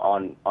keeping him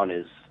on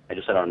his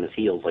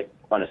heels, like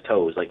on his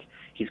toes, like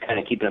he's kind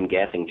of keeping him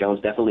guessing.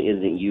 Jones definitely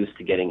isn't used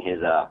to getting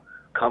his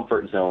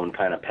comfort zone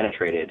kind of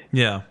penetrated.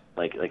 Yeah.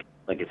 Like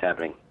it's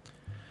happening.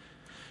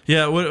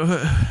 Yeah,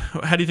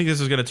 how do you think this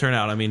is going to turn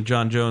out? I mean,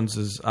 John Jones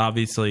is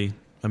obviously,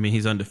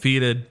 he's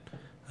undefeated.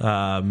 He's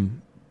held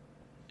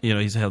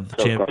the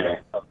champion.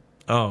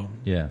 Oh.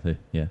 Yeah.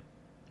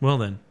 Well,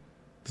 then,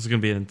 this is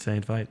going to be an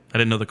insane fight. I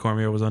didn't know the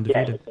Cormier was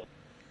undefeated. Yeah.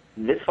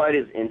 This fight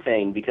is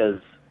insane because,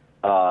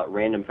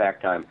 random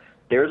fact time,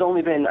 there's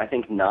only been, I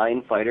think,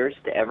 9 fighters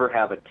to ever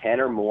have a 10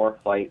 or more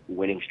fight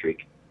winning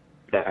streak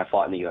that have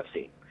fought in the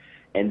UFC.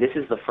 And this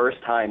is the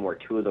first time where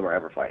 2 of them are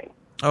ever fighting.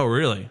 Oh,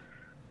 really?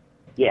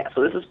 Yeah,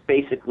 so this is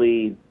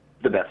basically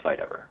the best fight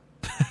ever.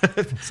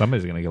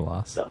 Somebody's going to get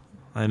lost. So.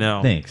 I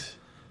know. Thanks.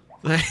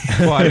 Well,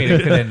 I mean,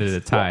 it could end in a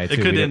tie, too.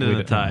 It could end in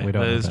a tie.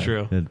 That is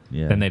true.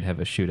 Then they'd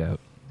have a shootout.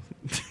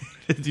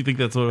 Do you think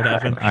that's what would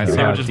happen? I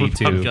saw just whip out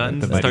T2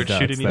 guns and start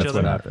shooting each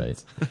other? That's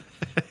right.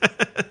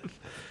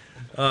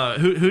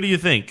 Who do you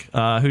think?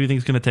 Who do you think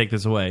is going to take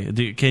this away?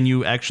 Do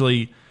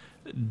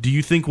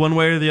you think one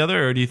way or the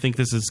other, or do you think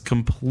this is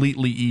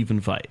completely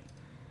even fight?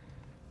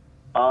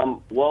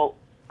 Well,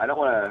 I don't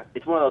want to.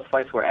 It's one of those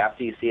fights where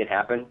after you see it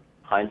happen,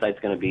 hindsight's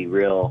going to be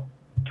real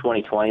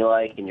 20/20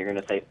 like, and you're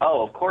going to say,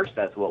 "Oh, of course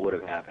that's what would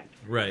have happened."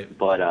 Right.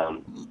 But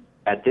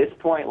at this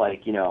point,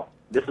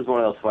 this is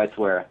one of those fights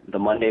where the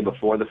Monday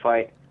before the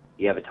fight,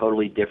 you have a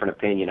totally different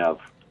opinion of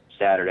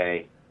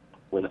Saturday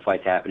when the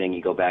fight's happening.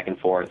 You go back and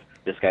forth.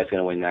 This guy's going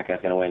to win. That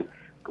guy's going to win.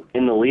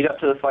 In the lead up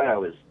to the fight, I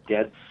was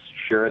dead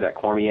sure that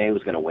Cormier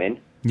was going to win.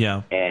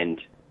 Yeah.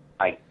 And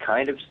I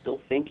kind of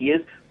still think he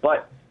is,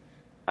 but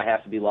I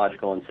have to be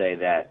logical and say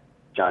that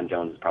John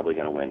Jones is probably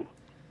going to win.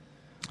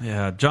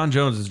 Yeah, John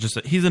Jones is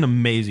he's an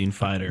amazing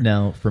fighter.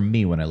 Now, for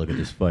me, when I look at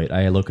this fight,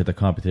 I look at the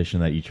competition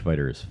that each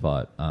fighter has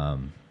fought.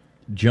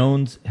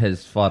 Jones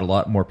has fought a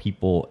lot more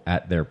people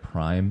at their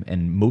prime,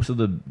 and most of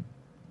the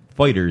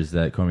fighters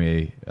that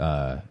Cormier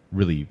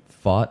really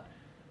fought,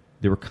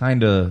 they were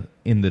kind of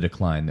in the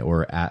decline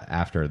or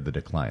after the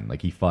decline.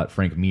 Like, he fought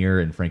Frank Mir,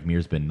 and Frank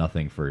Mir's been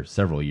nothing for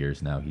several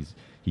years now.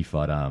 He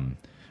fought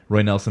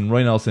Roy Nelson.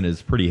 Roy Nelson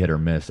is pretty hit or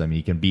miss. I mean,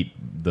 he can beat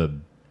the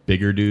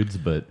bigger dudes,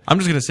 but I'm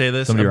just going to say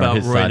this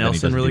about Roy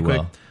Nelson really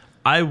quick.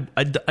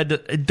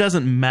 It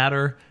doesn't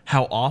matter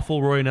how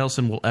awful Roy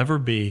Nelson will ever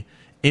be.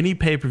 Any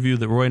pay-per-view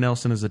that Roy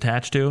Nelson is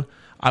attached to,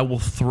 I will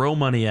throw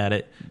money at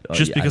it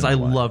just because I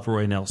love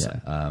Roy Nelson.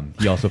 Yeah.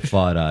 He also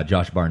fought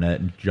Josh Barnett,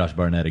 and Josh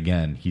Barnett,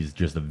 again, he's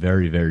just a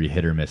very, very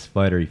hit-or-miss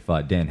fighter. He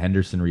fought Dan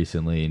Henderson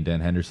recently, and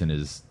Dan Henderson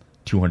is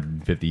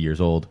 250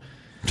 years old.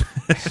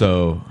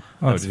 So,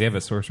 did he have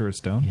a Sorcerer's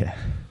Stone? Yeah.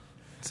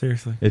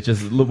 Seriously. It's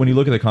just, when you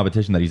look at the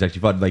competition that he's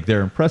actually fought, like,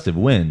 they're impressive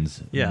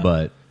wins,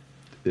 but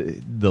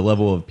the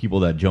level of people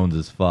that Jones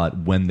has fought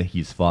when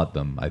he's fought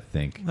them, I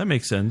think. That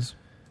makes sense.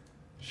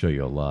 Show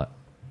you a lot.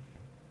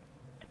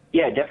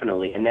 Yeah,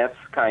 definitely, and that's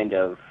kind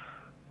of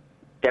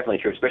definitely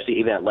true, especially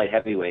even at light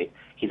heavyweight.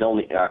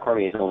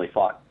 Cormier's only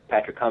fought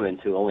Patrick Cummins,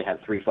 who only had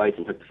 3 fights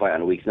and took the fight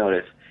on a week's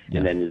notice,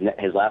 and then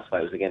his last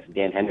fight was against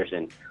Dan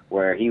Henderson,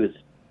 where he was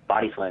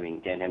body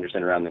slamming Dan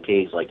Henderson around the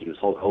cage like he was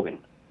Hulk Hogan.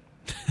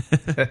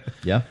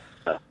 Yeah.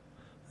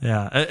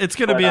 Yeah, it's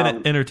going to be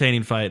an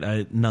entertaining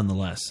fight,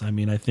 nonetheless. I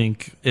mean, I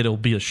think it'll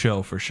be a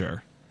show for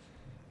sure.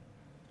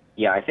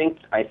 Yeah, I think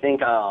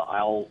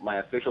my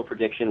official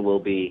prediction will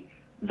be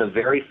the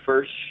very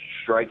first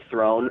strike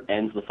thrown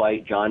ends the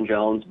fight. John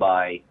Jones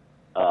by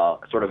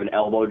sort of an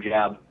elbow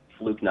jab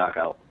fluke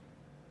knockout.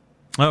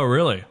 Oh,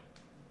 really?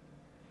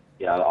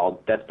 Yeah,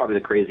 that's probably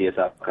the craziest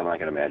outcome I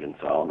can imagine.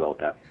 So I'll go with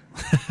that.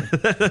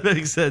 That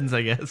makes sense,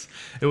 I guess.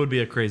 It would be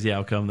a crazy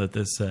outcome that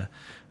this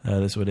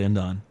would end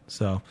on.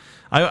 So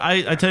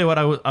I tell you what,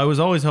 I was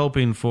always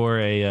hoping for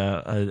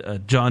a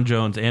John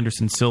Jones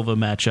Anderson Silva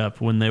matchup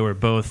when they were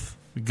both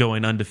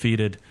going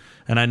undefeated,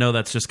 and I know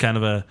that's just kind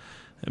of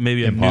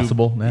maybe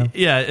impossible now.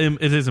 Yeah,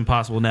 it is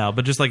impossible now,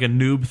 but just like a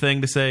noob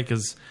thing to say,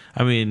 because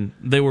I mean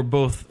they were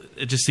both.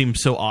 It just seemed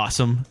so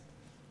awesome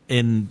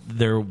in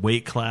their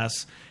weight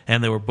class,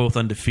 and they were both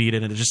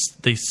undefeated, and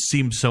they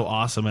seemed so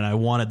awesome, and I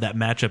wanted that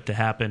matchup to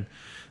happen.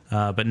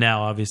 But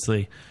now,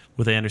 obviously,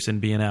 with Anderson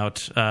being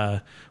out,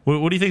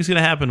 what do you think is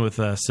going to happen with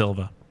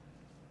Silva?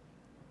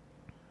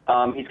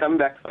 He's coming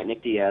back to fight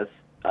Nick Diaz.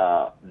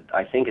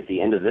 I think at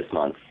the end of this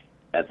month,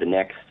 at the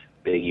next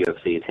big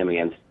UFC, it's him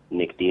against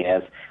Nick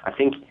Diaz. I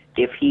think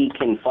if he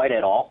can fight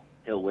at all,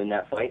 he'll win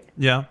that fight.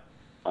 Yeah.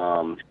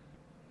 And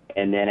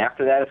then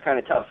after that, it's kind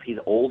of tough. He's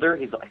older.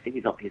 I think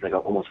he's like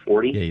almost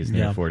 40. Yeah, he's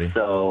near 40.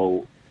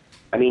 So,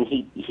 I mean,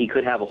 he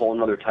could have a whole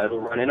another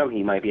title run in him.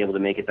 He might be able to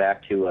make it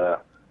back to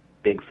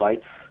big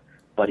fights,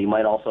 but he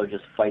might also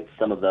just fight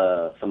some of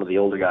the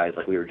older guys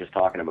like we were just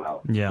talking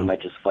about. Yeah. He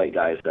might just fight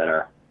guys that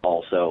are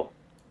also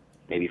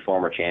maybe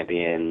former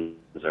champions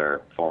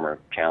or former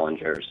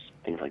challengers,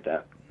 things like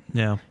that.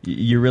 Yeah.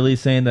 You're really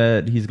saying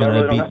that he's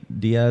going to beat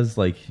Diaz,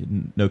 like,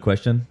 no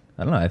question?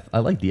 I don't know. I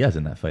like Diaz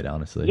in that fight,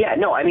 honestly. Yeah,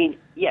 no, I mean,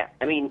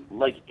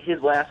 like,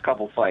 his last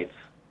couple fights,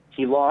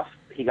 he lost,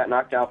 he got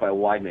knocked out by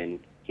Weidman,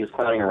 he was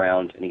clowning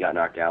around, and he got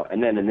knocked out.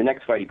 And then in the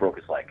next fight, he broke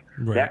his leg.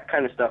 Right. That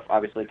kind of stuff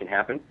obviously can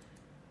happen,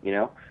 you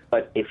know?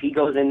 But if he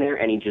goes in there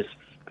and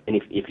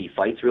if he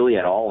fights really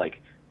at all,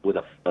 like, with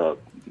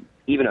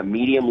even a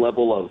medium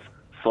level of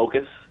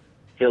focus,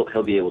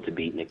 he'll be able to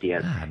beat Nick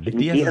Diaz. Nick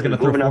Diaz is going to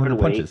throw 400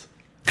 punches.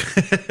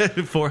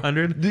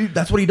 400? Dude,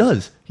 that's what he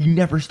does. He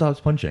never stops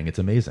punching. It's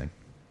amazing.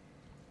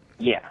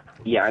 Yeah.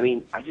 I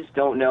mean, I just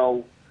don't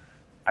know.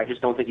 I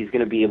just don't think he's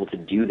going to be able to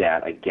do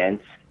that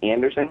against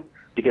Anderson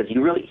because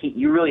you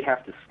really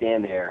have to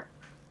stand there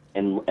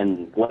and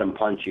let him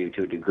punch you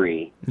to a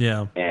degree.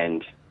 Yeah.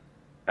 And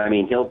I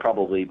mean, he'll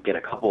probably get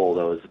a couple of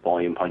those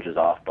volume punches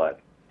off, but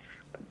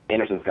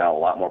Anderson's got a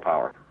lot more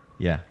power.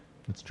 Yeah,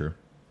 that's true.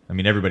 I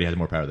mean, everybody has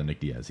more power than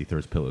Nick Diaz. He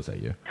throws pillows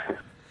at you.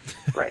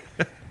 Right.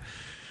 It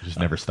just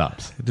never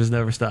stops. It just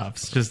never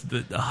stops. Just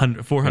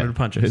 400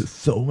 punches.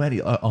 So many.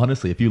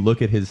 Honestly, if you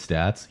look at his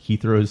stats, he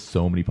throws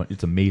so many punches.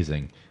 It's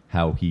amazing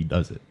how he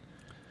does it.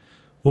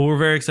 Well, we're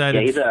very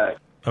excited. Yeah,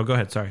 Oh, go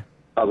ahead. Sorry.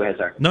 Oh, go ahead,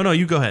 sorry. No,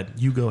 you go ahead.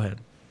 You go ahead.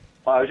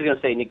 Well, I was just going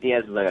to say Nick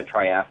Diaz is like a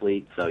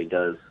triathlete, so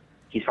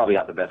he's probably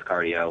got the best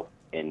cardio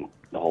in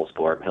the whole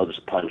sport. He'll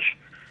just punch.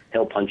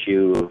 He'll punch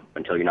you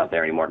until you're not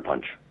there anymore to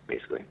punch,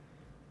 basically.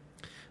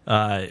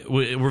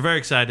 We're very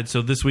excited.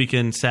 So this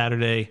weekend,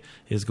 Saturday,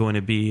 is going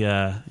to be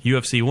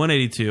UFC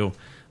 182.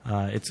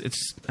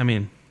 It's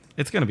going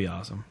to be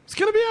awesome. It's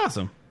going to be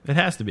awesome. It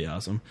has to be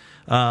awesome.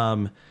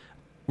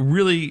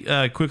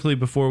 Really quickly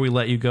before we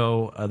let you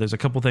go, there's a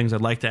couple things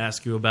I'd like to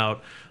ask you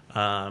about,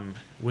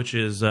 which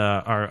is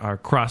our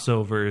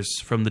crossovers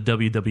from the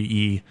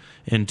WWE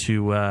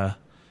into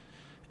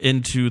the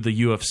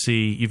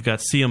UFC. You've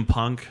got CM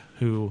Punk,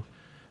 who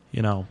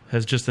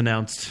has just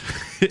announced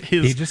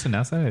his. He just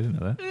announced that? I didn't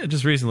know that.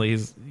 Just recently.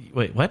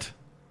 Wait, what?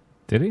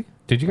 Did he?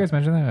 Did you guys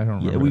mention that? I don't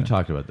remember. Yeah, we've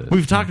talked about this.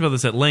 We've talked about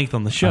this at length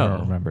on the show. I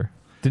don't remember.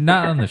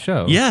 Not on the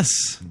show. Yes.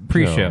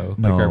 Pre-show.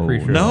 No. Like our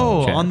pre-show.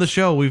 No, chat. on the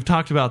show. We've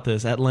talked about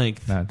this at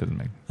length. No, it doesn't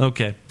make.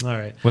 Okay. All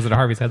right. Was it a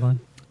Harvey's headline?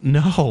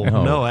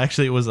 No.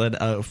 Actually, it was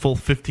a full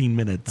 15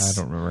 minutes.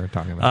 I don't remember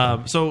talking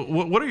about that. So,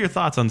 what are your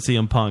thoughts on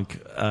CM Punk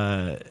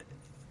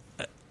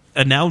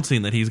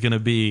announcing that he's going to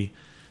be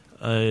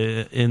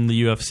in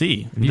the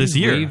UFC this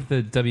year? Leave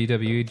the WWE?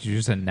 Did you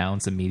just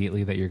announce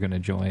immediately that you're going to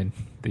join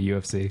the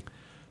UFC?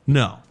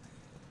 No.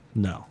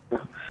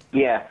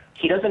 Yeah,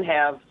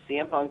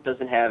 CM Punk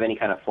doesn't have any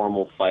kind of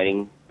formal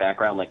fighting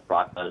background like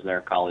Brock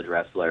Lesnar, college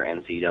wrestler,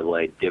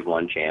 NCAA Div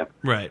 1 champ.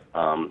 Right.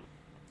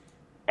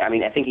 I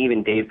mean, I think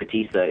even Dave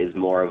Bautista is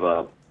more of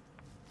a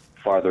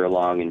farther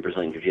along in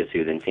Brazilian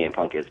Jiu-Jitsu than CM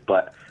Punk is.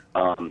 But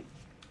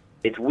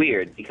it's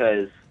weird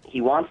because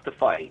he wants to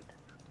fight,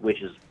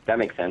 that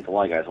makes sense. A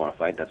lot of guys want to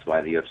fight. That's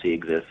why the UFC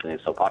exists and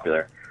it's so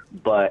popular.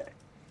 But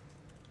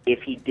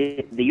if he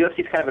did, the UFC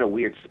is kind of in a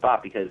weird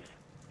spot because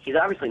he's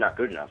obviously not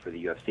good enough for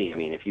the UFC. I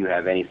mean, if you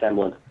have any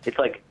semblance, it's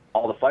like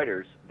all the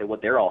fighters,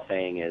 what they're all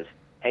saying is,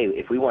 hey,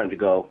 if we wanted to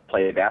go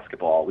play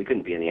basketball, we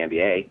couldn't be in the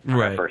NBA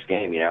for our first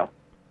game,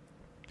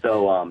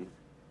 So,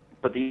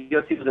 but the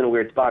UFC was in a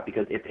weird spot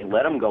because if they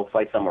let him go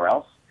fight somewhere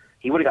else,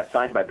 he would have got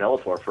signed by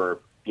Bellator for,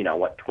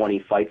 20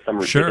 fights, some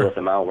ridiculous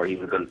amount where he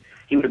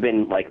would have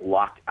been like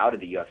locked out of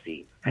the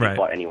UFC and he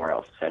fought anywhere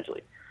else,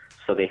 essentially.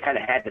 So they kind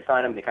of had to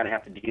sign him. They kind of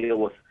have to deal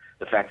with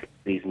the fact that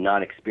he's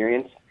not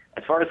experienced.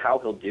 As far as how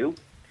he'll do,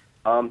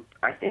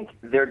 I think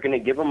they're going to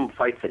give him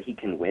fights that he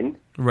can win.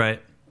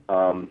 Right.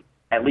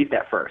 At least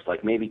at first,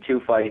 like maybe 2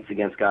 fights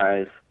against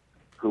guys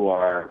who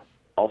are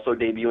also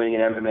debuting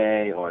in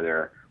MMA, or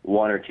they're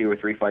 1 or 2 or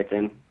 3 fights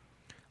in.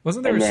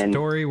 Wasn't there a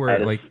story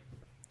where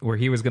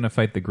he was going to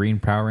fight the Green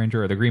Power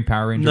Ranger, or the Green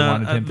Power Ranger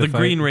wanted him to fight? The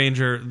Green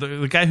Ranger,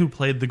 the guy who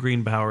played the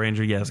Green Power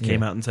Ranger,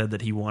 came out and said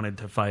that he wanted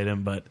to fight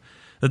him, but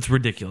that's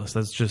ridiculous.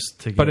 That's just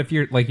to get... But if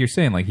you're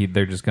saying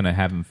they're just going to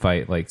have him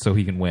fight so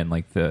he can win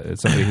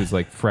somebody who's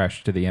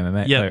fresh to the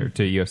MMA or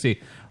to UFC.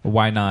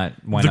 Why not?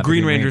 The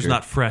Green Ranger's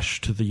not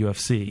fresh to the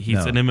UFC.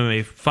 He's an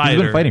MMA fighter.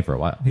 He's been fighting for a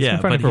while.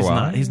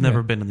 He's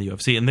never been in the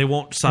UFC, and they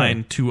won't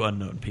sign 2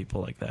 unknown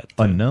people like that.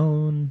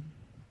 Unknown.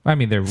 I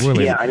mean, they're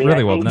really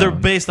really well known. They're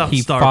based off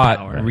he star fought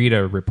power.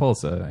 Rita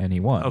Repulsa, and he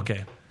won.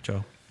 Okay,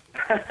 Joe.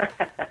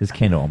 His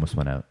candle almost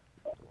went out.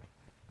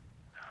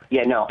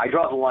 Yeah, no, I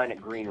draw the line at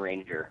Green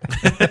Ranger.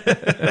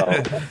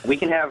 So we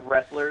can have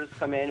wrestlers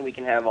come in, we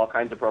can have all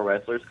kinds of pro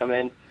wrestlers come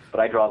in, but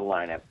I draw the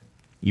line at...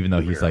 Even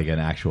though he's like an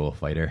actual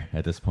fighter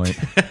at this point.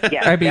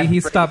 Yeah, I mean,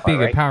 he stopped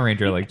being a Power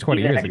Ranger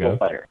 20 years ago.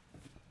 Fighter.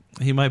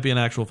 He might be an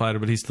actual fighter,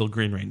 but he's still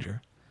Green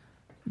Ranger.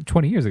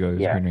 20 years ago,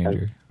 he was Green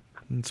Ranger.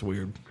 It's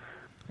weird.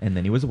 And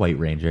then he was a White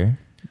Ranger.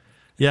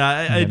 Yeah,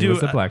 I do. He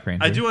was a Black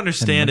Ranger. I do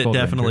understand it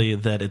definitely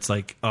Ranger. that it's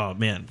like, oh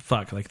man,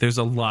 fuck. Like, there's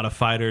a lot of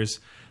fighters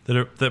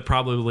that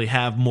probably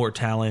have more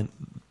talent,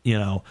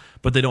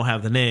 but they don't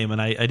have the name. And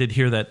I did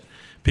hear that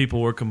people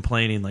were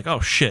complaining, like,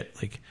 oh shit,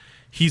 like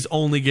he's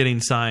only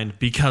getting signed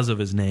because of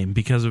his name,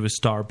 because of his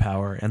star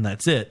power, and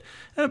that's it.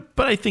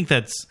 But I think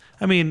that's,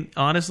 I mean,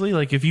 honestly,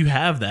 like if you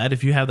have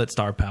that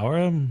star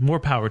power, more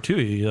power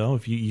to you.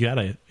 If you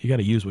gotta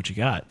use what you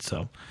got.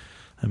 So,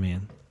 I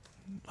mean.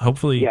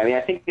 Hopefully, yeah. I mean,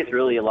 I think it's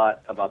really a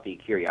lot about the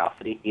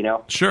curiosity.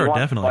 Sure, he wants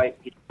definitely. To fight.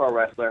 He's a pro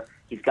wrestler.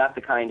 He's got the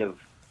kind of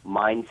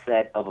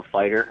mindset of a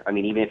fighter. I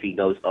mean, even if he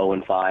goes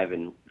 0-5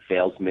 and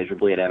fails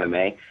miserably at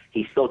MMA,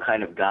 he's still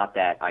kind of got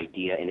that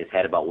idea in his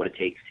head about what it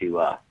takes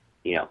to,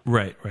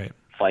 right,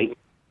 fight.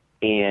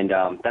 And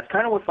that's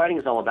kind of what fighting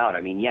is all about.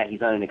 I mean, yeah, he's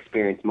not an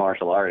experienced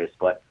martial artist,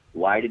 but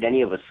why did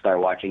any of us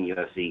start watching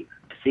UFC?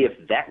 See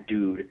if that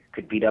dude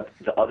could beat up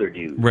the other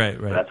dude. Right.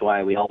 So that's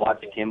why we all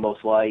watched Kimbo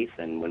Slice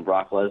and when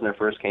Brock Lesnar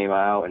first came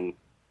out, and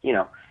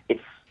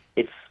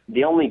it's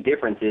the only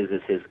difference is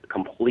his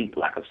complete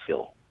lack of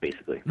skill,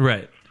 basically.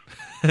 Right.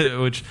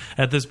 Which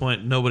at this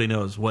point nobody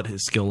knows what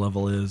his skill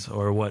level is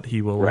or what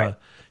he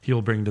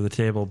will bring to the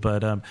table.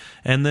 But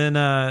and then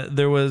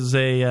there was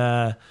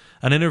an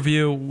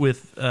interview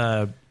with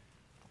Dana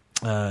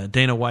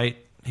White.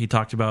 He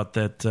talked about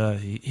that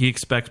he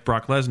expects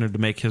Brock Lesnar to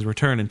make his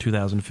return in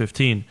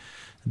 2015.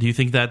 Do you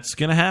think that's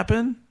going to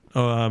happen?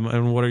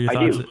 And what are your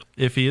thoughts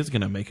if he is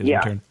going to make his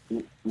return?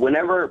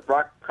 Whenever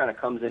Brock kind of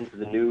comes into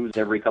the news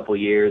every couple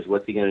of years,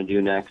 what's he going to do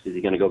next? Is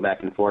he going to go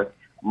back and forth?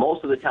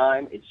 Most of the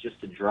time, it's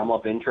just to drum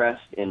up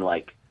interest in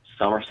like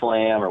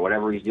SummerSlam or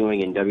whatever he's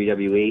doing in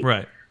WWE.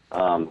 Right.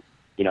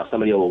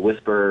 Somebody will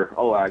whisper,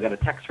 "Oh, I got a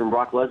text from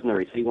Brock Lesnar.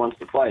 He said he wants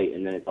to fight,"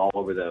 and then it's all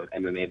over the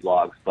MMA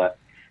blogs. But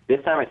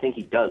this time, I think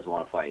he does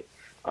want to fight.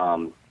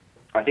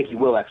 I think he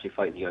will actually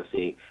fight in the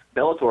UFC.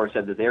 Bellator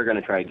said that they're going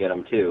to try to get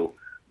him too,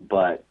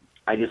 but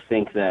I just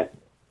think that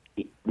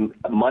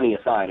money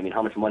aside, I mean,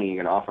 how much money are you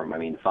going to offer him? I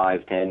mean,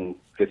 5, 10,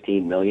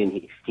 15 million.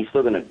 He's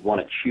still going to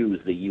want to choose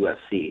the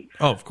UFC.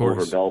 Oh, of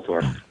course. Over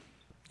Bellator.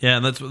 Yeah,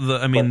 and that's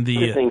the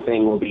interesting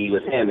thing will be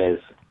with him is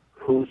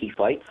who he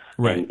fights,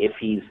 right, and if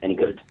he's any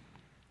good.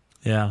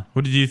 Yeah.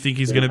 What did you think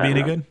he's going to be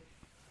any good?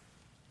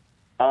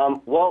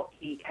 Well,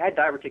 he had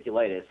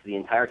diverticulitis the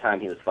entire time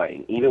he was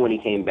fighting, even when he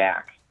came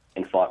back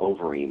and fought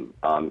Overeem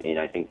in,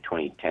 I think,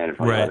 2010 or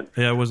 2011. Right.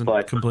 Yeah, it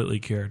wasn't completely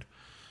cured.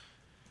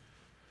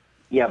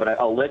 Yeah, but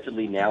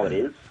allegedly now it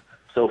is.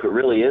 So if it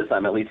really is,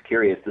 I'm at least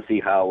curious to see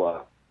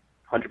how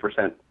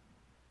 100%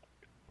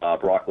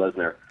 Brock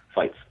Lesnar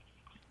fights.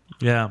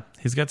 Yeah,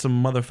 he's got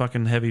some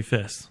motherfucking heavy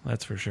fists,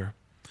 that's for sure.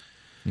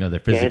 No, they're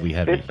physically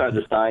heavy. Fists are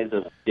the size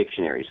of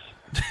dictionaries.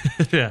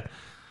 Yeah.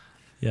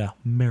 Yeah,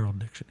 Merrill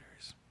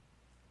dictionaries.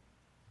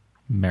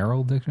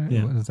 Merrill dictionary?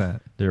 Yeah. What is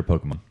that? They're a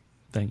Pokemon.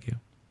 Thank you.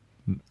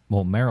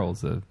 Well,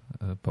 Merrill's a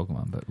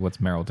Pokemon, but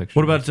what's Merrill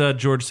dictionary? What about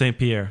George St.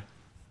 Pierre?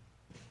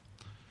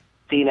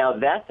 See, now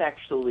that's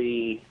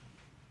actually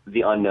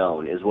the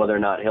unknown, is whether or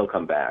not he'll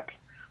come back.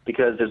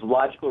 Because there's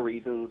logical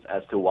reasons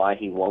as to why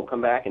he won't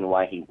come back and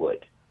why he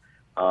would.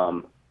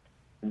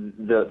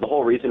 The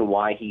whole reason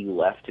why he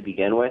left to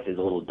begin with is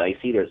a little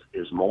dicey.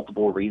 There's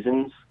multiple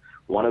reasons.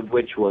 One of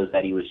which was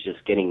that he was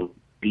just getting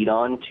beat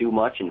on too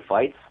much in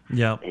fights.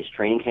 Yeah. His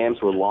training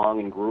camps were long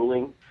and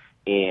grueling,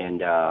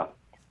 and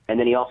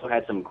then he also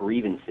had some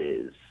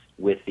grievances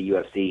with the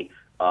UFC,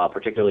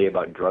 particularly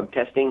about drug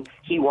testing.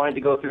 He wanted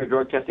to go through a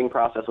drug testing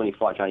process when he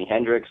fought Johnny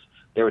Hendricks.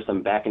 There was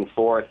some back and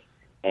forth,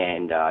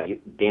 and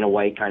Dana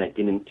White kind of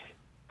didn't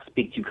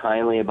speak too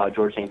kindly about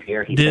George St.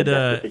 Pierre. He said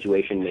that the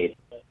situation made.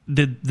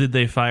 Did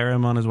they fire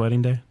him on his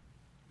wedding day?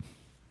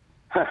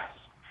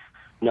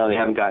 No, they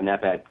haven't gotten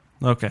that bad.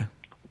 Okay.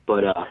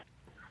 But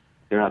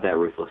they're not that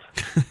ruthless.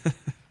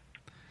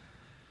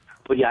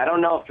 But yeah, I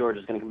don't know if George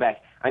is going to come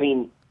back. I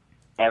mean,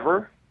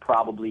 ever?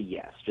 Probably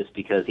yes, just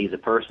because he's a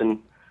person,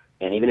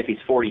 and even if he's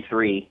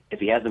 43, if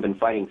he hasn't been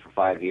fighting for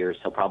 5 years,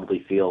 he'll probably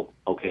feel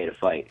okay to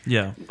fight.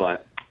 Yeah.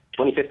 But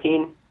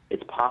 2015,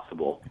 it's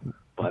possible.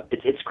 But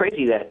it's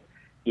crazy that,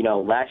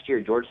 last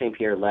year George St.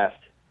 Pierre left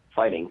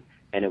fighting,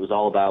 and it was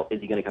all about, is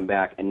he going to come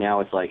back? And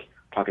now it's like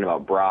talking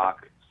about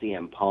Brock,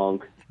 CM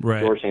Punk. Right.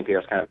 George St.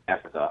 Pierre's kind of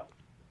afterthought.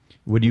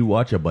 Would you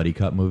watch a buddy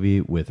cop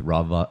movie with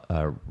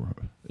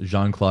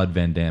Jean-Claude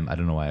Van Damme? I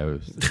don't know why I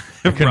was...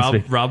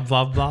 Rob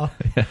Bob?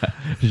 Yeah.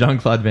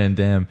 Jean-Claude Van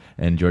Damme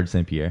and George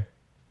St. Pierre?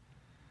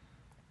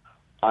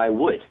 I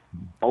would.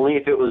 Only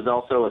if it was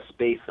also a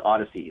space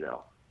odyssey,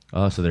 though.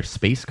 Oh, so they're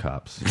space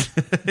cops.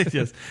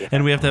 Yes.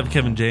 And we have to have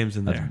Kevin James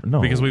in there.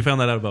 No. Because we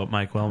found that out about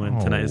Mike Wellman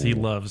tonight, is he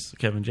loves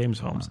Kevin James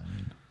films.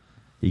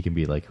 He can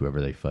be like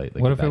whoever they fight.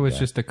 Like what if it was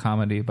just a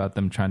comedy about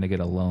them trying to get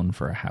a loan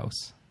for a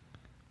house?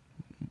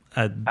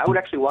 I would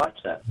actually watch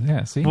that.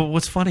 Yeah, see? Well,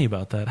 what's funny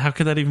about that? How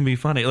could that even be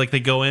funny? Like, they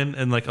go in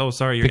and like, oh,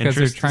 sorry, your because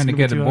they're interest trying is to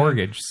gonna get be a too high?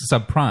 mortgage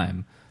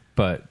subprime,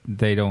 but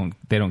they don't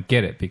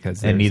get it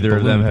because And there's neither a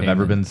of them balloon have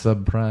ever been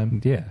payment.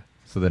 subprime? Yeah.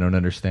 So they don't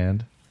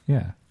understand?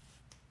 Yeah.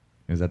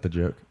 Is that the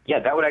joke? Yeah,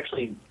 that would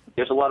actually...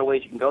 There's a lot of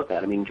ways you can go with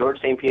that. I mean, George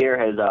St. Pierre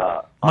has...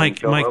 Mike,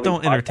 Joe Rogan's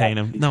don't entertain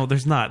podcast- him. No,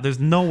 there's not. There's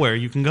nowhere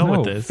you can go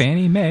with this.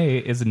 Fannie Mae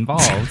is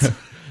involved.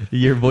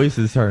 Your voice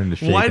is starting to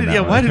shake. Why in did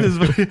that why one. did his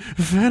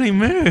Fannie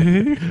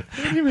Mae?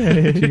 Fannie Mae.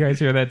 Did you guys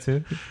hear that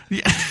too?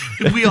 Yeah,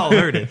 we all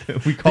heard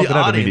it. We called the it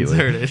out audience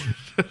immediately.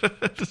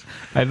 heard it.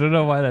 I don't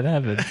know why that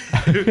happened.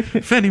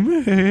 Fannie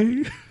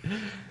Mae.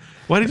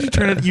 Why did you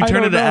turn it? You I turned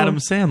don't into know. Adam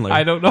Sandler.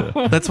 I don't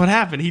know. That's what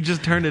happened. He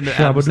just turned into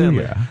Adam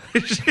Sandler.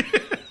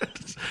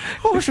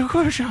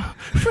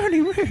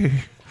 Fannie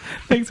Mae.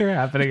 Things are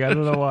happening. I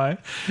don't know why.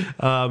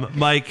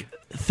 Mike,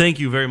 thank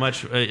you very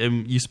much.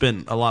 You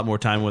spent a lot more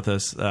time with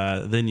us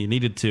than you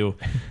needed to.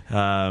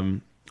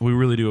 We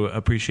really do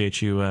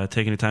appreciate you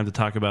taking the time to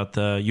talk about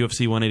the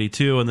UFC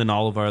 182 and then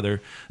all of our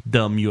other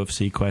dumb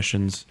UFC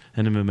questions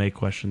and MMA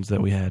questions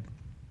that we had.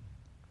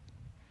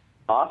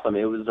 Awesome.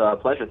 It was a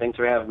pleasure. Thanks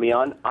for having me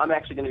on. I'm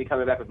actually going to be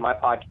coming back with my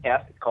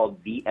podcast. It's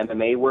called The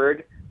MMA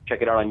Word.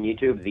 Check it out on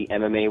YouTube, The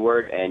MMA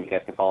Word, and you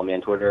guys can follow me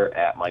on Twitter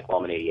at Mike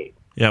Wellman88.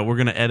 Yeah, we're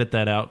going to edit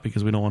that out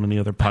because we don't want any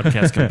other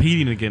podcasts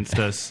competing against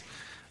us.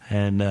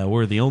 And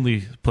we're the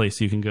only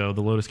place you can go,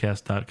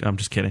 thelotuscast.com. I'm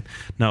just kidding.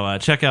 No,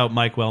 check out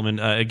Mike Wellman.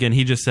 Again,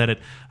 he just said it,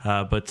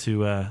 but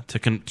to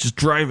just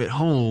drive it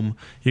home,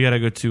 you got to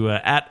go to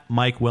at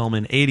Mike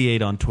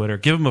Wellman88 on Twitter.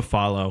 Give him a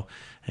follow.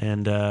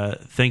 And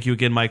thank you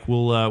again, Mike.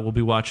 We'll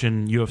be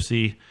watching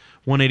UFC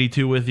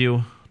 182 with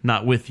you.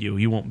 Not with you.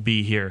 You won't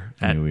be here.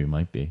 Maybe we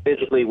might be.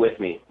 Physically with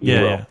me.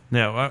 Yeah.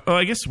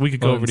 I guess we could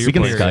go over to your We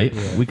can place. Skype.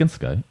 Yeah. We can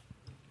Skype.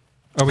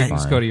 Or we can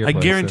just go to your I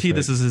place. guarantee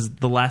That's this is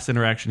the last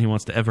interaction he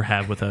wants to ever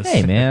have with us.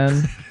 Hey,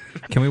 man.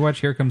 right. Can we watch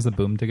Here Comes the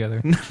Boom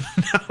together?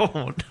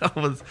 No, that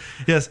was...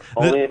 Yes.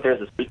 Only if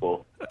there's a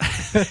sequel.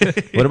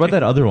 What about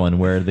that other one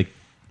where the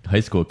high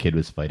school kid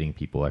was fighting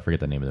people? I forget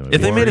the name of the movie.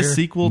 If they made a Warrior?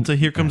 sequel to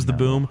Here Comes the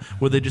Boom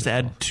where they just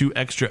add 2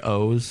 extra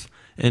O's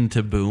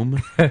into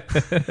Boom.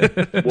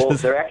 Well,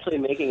 they're actually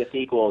making a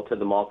sequel to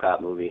the Mall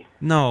Cop movie.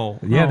 No.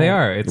 Yeah, no. they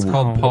are. It's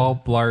called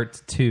Paul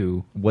Blart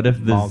 2. What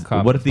if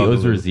the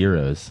O's are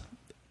zeros?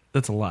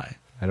 That's a lie.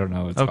 I don't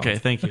know. What it's Okay,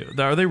 called. thank you.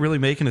 Are they really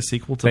making a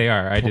sequel to? They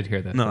are. I did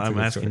hear that. No, That's a I'm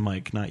good asking story.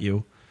 Mike, not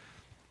you.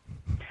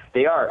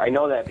 They are. I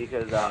know that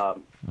because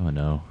Oh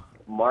no.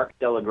 Mark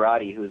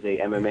Delagrati, who's a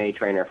MMA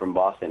trainer from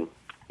Boston,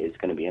 is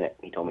going to be in it.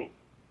 He told me.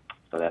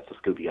 So that's the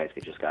scoop you guys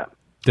just got.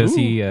 Does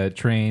he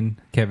train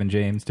Kevin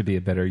James to be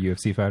a better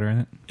UFC fighter in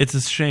it? It's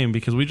a shame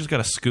because we just got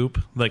a scoop.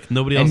 Like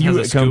nobody else And has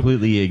you a scoop.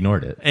 completely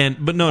ignored it.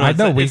 But no, I it's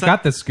know not- we've it's got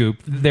not- the scoop.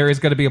 There is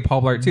going to be a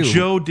Paul Blart 2.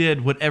 Joe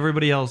did what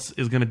everybody else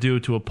is going to do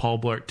to a Paul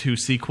Blart 2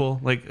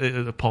 sequel, like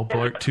a Paul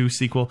Blart 2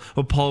 sequel,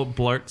 a Paul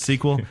Blart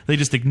sequul. They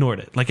just ignored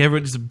it. Like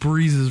everyone just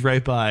breezes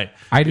right by.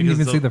 I didn't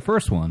Because even see the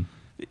first one,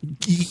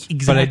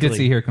 Exactly. but I did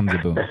see Here Comes the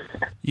Boom.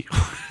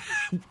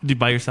 Did you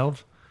by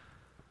yourself?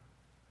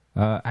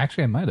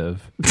 Actually, I might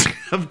have.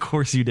 Of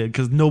course you did,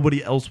 because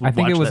nobody else would I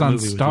think watch it was that on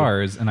movie with you.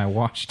 Stars, and I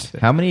watched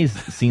it. How many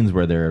scenes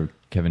were there of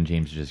Kevin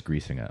James just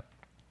greasing up?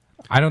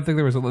 I don't think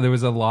there was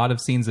a lot of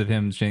scenes of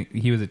him.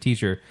 He was a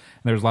teacher,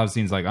 and there was a lot of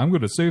scenes like, I'm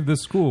going to save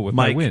this school with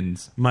my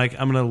wins. Mike,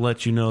 I'm going to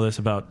let you know this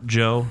about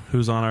Joe,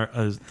 who's on our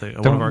one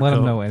Don't of our let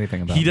him know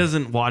anything about He me.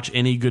 doesn't watch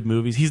any good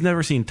movies. He's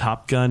never seen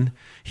Top Gun.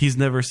 He's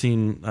never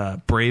seen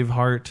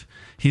Braveheart.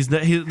 There's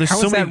How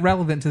so is many, that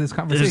relevant to this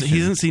conversation? He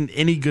hasn't seen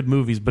any good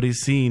movies, but he's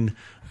seen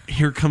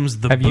Here Comes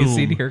the Have Boom. you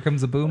seen Here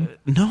Comes the Boom?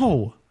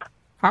 No.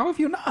 How have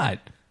you not?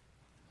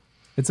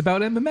 It's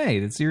about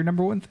MMA. That's your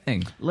number one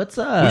thing. Let's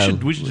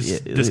we should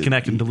just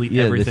disconnect and delete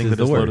everything that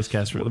is Lotus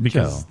Cast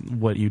because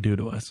what you do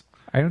to us.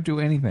 I don't do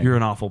anything. You're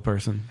an awful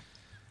person.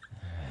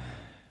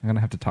 I'm gonna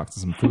have to talk to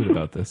some food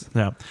about this.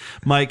 Yeah,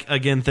 Mike.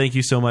 Again, thank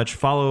you so much.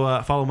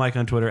 Follow Mike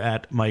on Twitter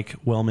at Mike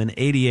Wellman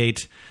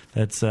 88.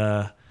 That's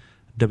WELLMAN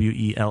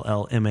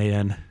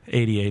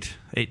 88.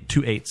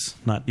 2 8s.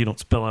 Not you don't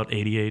spell out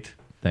 88.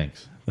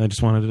 Thanks. I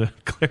just wanted to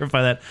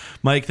clarify that.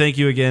 Mike, thank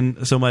you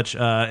again so much,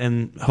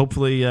 and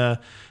hopefully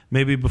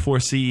maybe before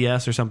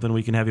CES or something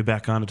we can have you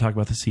back on to talk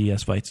about the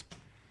CES fights.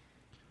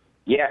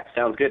 Yeah,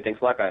 sounds good.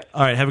 Thanks a lot, guys.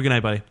 All right, have a good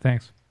night, buddy.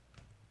 Thanks.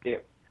 Yeah.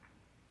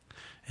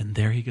 And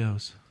there he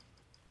goes.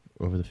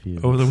 Over the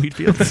fields. Over the wheat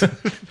fields. We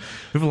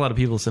have a lot of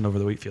people sitting over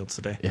the wheat fields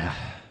today. Yeah.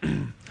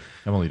 I'm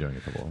only doing a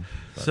couple.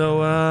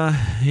 So,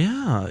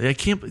 yeah. I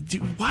can't...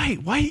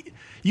 Why?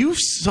 You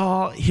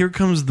saw Here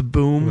Comes the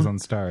Boom... It was on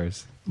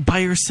Stars. ...by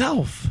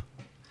yourself.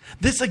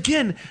 This,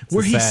 again,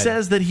 where he sad.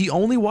 says that he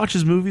only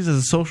watches movies as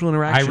a social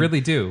interaction. I really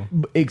do.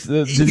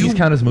 Do these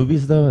count as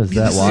movies, though? Is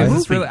that why?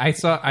 It's really,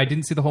 I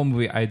didn't see the whole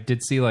movie. I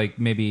did see like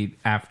maybe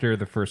after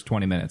the first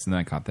 20 minutes, and then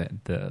I caught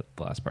the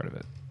last part of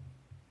it.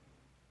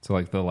 So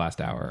like the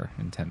last hour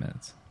and 10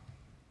 minutes.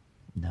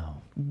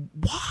 No.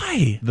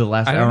 Why? The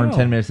last I don't hour and know.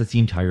 10 minutes, that's the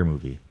entire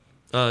movie.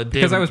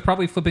 Because I was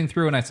probably flipping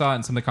through and I saw it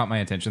and something caught my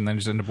attention, and then I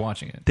just ended up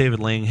watching it.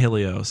 David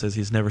Lang-Hilio says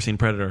he's never seen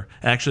Predator.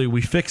 Actually,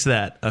 we fixed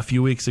that a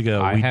few weeks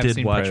ago. I We have did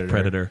seen watch Predator.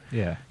 Predator.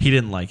 Yeah. He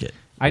didn't like it.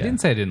 I didn't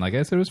say I didn't like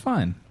it. I said it was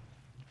fine.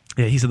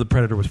 Yeah, he said the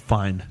Predator was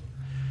fine.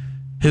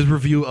 His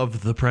review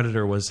of the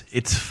Predator was,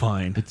 it's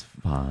fine. It's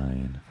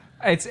fine.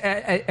 I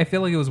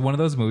feel like it was one of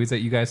those movies that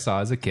you guys saw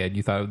as a kid.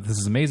 You thought this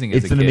is amazing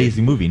as It's a an kid.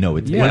 amazing movie. No,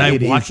 it's Yeah.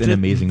 it is an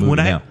amazing movie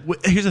now.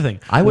 Here's the thing.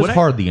 I was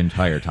hard the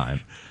entire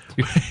time.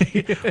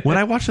 When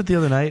I watched it the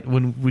other night,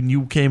 when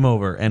you came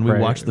over and we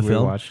Right, watched the we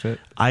film, watched it.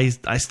 I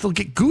still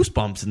get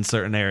goosebumps in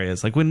certain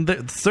areas. Like when those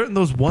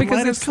Because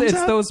one-liners comes it's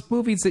out. those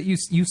movies that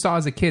you saw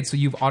as a kid, so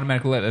you've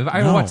automatically loved it. If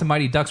I No. watched The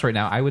Mighty Ducks right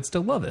now, I would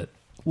still love it.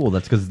 Well,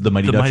 that's because The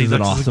Mighty The Ducks Mighty is an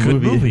Ducks awesome is a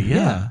good movie. Yeah.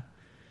 Yeah.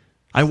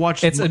 I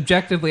watched. It's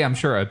objectively, I'm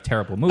sure, a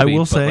terrible movie. I will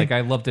but say- like I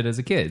loved it as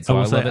a kid, so I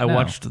will love say it I now.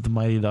 watched The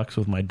Mighty Ducks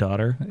with my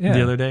daughter Yeah.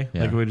 the other day.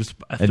 Yeah. Like I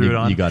And threw you- it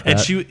on, you got and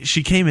that?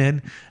 she came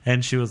in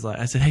and she was like,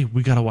 I said, "Hey,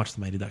 we got to watch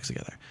The Mighty Ducks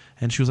together."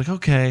 And she was like,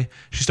 "Okay."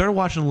 She started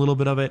watching a little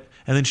bit of it,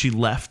 and then she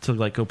left to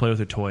like go play with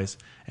her toys.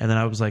 And then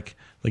I was like.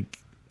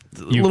 A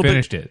You little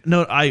finished bit, it.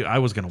 No, I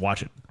was going to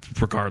watch it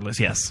regardless.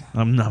 Yes,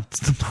 I'm not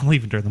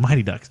leaving during The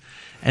Mighty Ducks.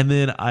 And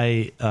then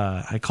I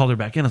called her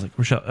back in. I was like,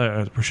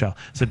 Rochelle.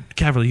 I said,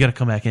 Cavalry, you got to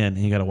come back in and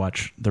you got to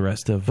watch the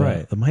rest of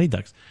Right. The Mighty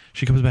Ducks.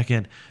 She comes back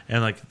in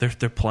and like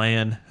they're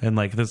playing and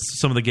like there's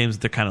some of the games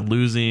that they're kind of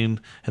losing,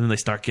 and then they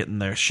start getting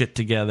their shit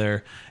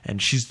together,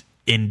 and she's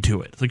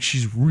into it. Like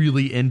she's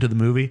really into the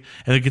movie,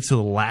 and it gets to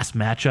the last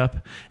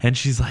matchup, and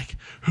she's like,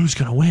 "Who's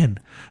gonna win?"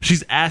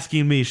 She's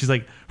asking me. She's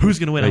like, "Who's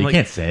gonna win?" No, I'm you like,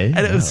 can't say. And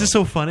it was No. just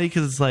so funny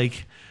because it's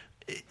like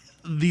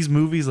these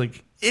movies,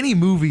 like any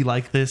movie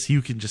like this,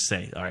 you can just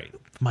say, "All right,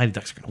 Mighty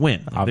Ducks are gonna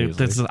win." Like,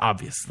 Obviously. this is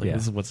obvious. Like Yeah.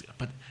 this is what's.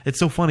 But it's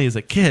so funny as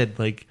a kid,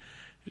 like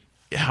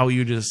how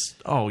you just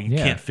you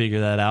Yeah. can't figure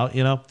that out,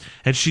 you know.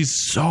 And she's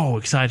so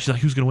excited. She's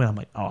like, "Who's gonna win?" I'm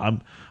like, "Oh,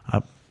 I'm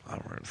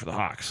rooting for the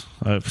Hawks."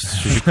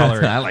 Did you call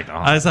her? I like the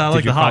Hawks. I said, I like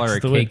Did you the call Hawks her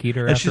a to win. cake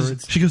eater And she's-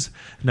 afterwards? She goes,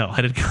 "No,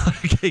 I didn't call her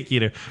a cake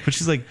eater." But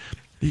she's like,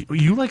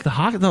 "You like the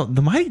Hawks? No,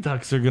 the Mighty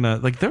Ducks are gonna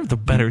like they're the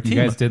better You team."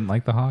 guys didn't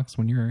like the Hawks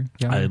when you were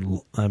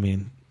young? I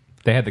mean,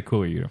 They had the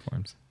cooler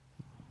uniforms.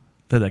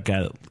 That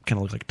guy that kind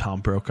of looked like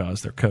Tom Brokaw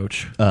as their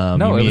coach. No,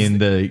 you it mean was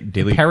the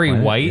Daily Perry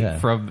Planet? White Yeah.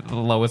 from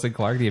Lois and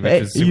Clark, the Hey,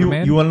 Adventures of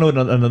Superman. you want to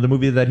know another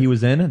movie that he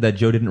was in that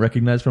Joe didn't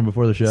recognize from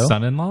before the show?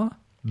 Son-in-Law?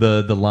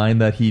 The line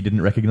that he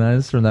didn't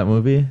recognize from that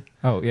movie.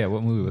 Oh yeah,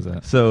 what movie was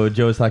that? So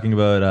Joe was talking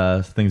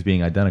about things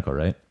being identical,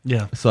 right?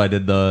 Yeah. So I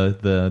did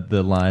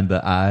the line,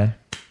 the I,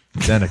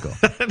 identical.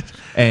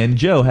 And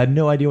Joe had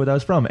no idea what that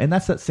was from. And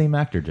that's that same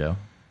actor, Joe.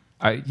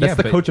 That's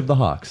the coach of the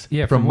Hawks.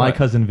 Yeah, from from My what?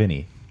 Cousin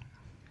Vinny.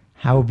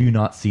 How have you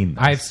not seen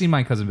this? I've seen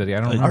My Cousin Vinny. I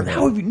don't remember.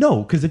 How have you?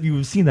 No, because if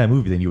you've seen that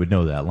movie, then you would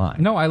know that line.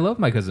 No, I love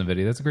My Cousin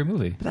Vinny. That's a great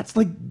movie. But that's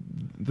like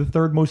the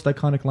third most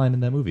iconic line in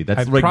that movie.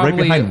 That's I like right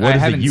probably behind What I Is It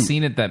haven't You?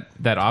 seen it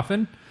that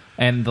often.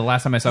 And the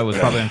last time I saw it was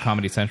probably on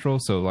Comedy Central,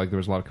 so like there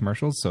was a lot of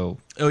commercials. So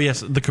Oh yes,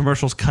 the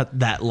commercials cut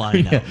that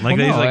line out. Like Well,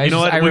 he's no, like, I you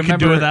know just- what, I we can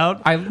do remember-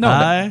 without.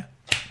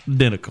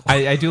 Identical.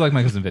 I do like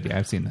My Cousin Vinny.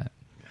 I've seen that.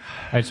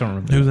 I just don't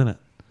remember Who's in it?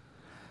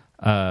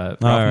 Ralph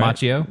right.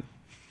 Macchio.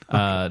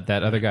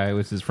 That other guy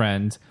was his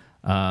friend.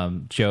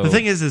 Joe. The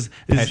thing is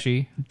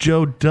Pesci.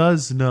 Joe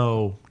does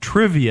know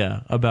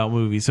trivia about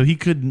movies, so he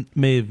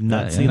may have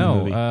not seen the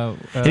movie,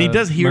 and he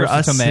does hear Marissa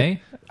us. Tomei.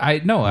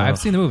 I've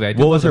seen the movie. I did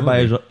What love was her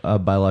the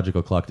movie.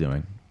 biological clock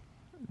doing?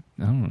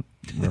 I don't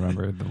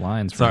remember the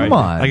lines. Sorry, Come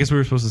on. I guess we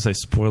were supposed to say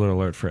spoiler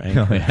alert for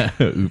Anchor. Oh, yeah.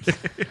 Oops.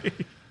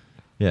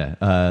 Yeah.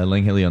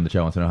 Lang Haley on the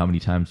chat wants to know how many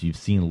times you've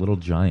seen Little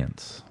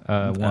Giants.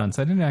 Once.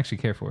 I didn't actually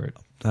care for it.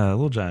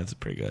 Little Giants is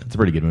pretty good. It's a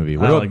pretty good movie.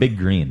 What I about like- Big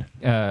Green?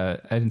 I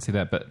didn't see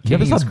that, but You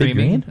ever Kicking saw and Big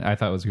Screaming, Green? I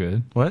thought was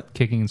good. What?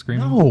 Kicking and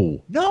Screaming?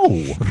 No.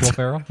 With Will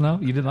Ferrell? No,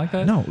 you didn't like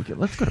that? No. Okay,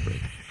 let's go to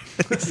break.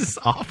 This is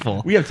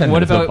awful. We have 10 What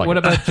minutes. Don't about fuck what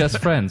it. about Just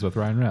Friends with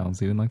Ryan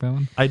Reynolds? You didn't like that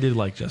one? I did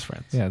like Just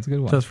Friends. Yeah, it's a good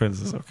one. Just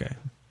Friends is okay.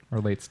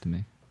 Relates to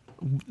me.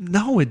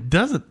 No, it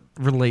doesn't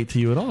relate to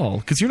you at all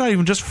because you're not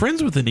even just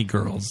friends with any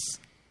girls.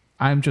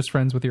 I'm just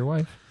friends with your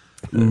wife.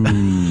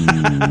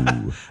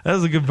 That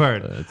was a good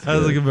burn. That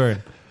was a good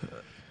burn.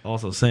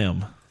 Also,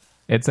 Sam.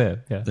 It's it.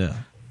 Yeah. Yeah.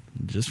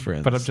 Just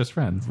friends. But I'm just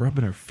friends.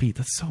 Rubbing her feet.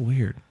 That's so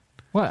weird.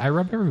 What? I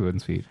rub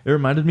everyone's feet. It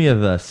reminded me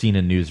of a scene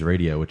in News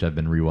Radio, which I've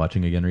been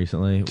rewatching again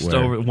recently. Just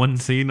where, over one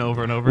scene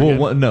over and over well, again.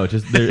 one, no,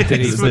 just there, Did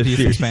he the split you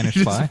series. Spanish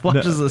He fly? just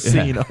watches a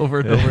scene over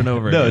and over and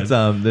over No, again.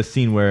 it's the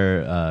scene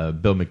where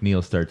Bill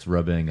McNeil starts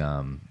rubbing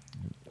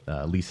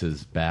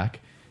Lisa's back,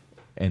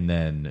 and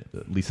then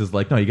Lisa's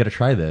like, "No, you got to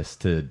try this,"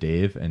 to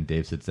Dave, and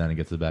Dave sits down and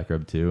gets the back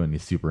rub too, and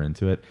he's super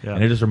into it. Yeah.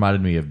 And it just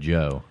reminded me of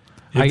Joe.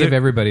 I give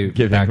everybody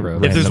Give back him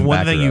rub. If there's random one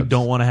back thing you rubs.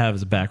 don't want to have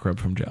is a back rub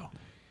from Joe.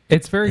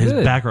 It's very His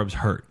good. back rubs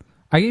hurt.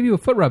 I gave you a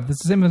foot rub.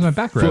 That's the same as my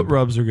back rub. Foot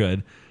rubs are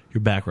good. Your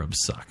back rubs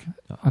suck.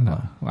 Oh,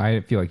 no. I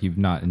feel like you've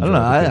not I enjoyed don't know.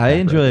 a good I back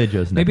enjoy rub.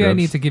 Joe's neck Maybe I rubs.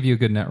 need to give you a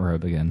good net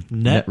rub again.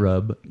 Net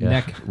rub. Yeah.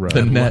 Neck rub.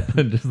 The net.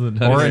 Just the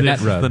net. Or a It's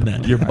net rub. The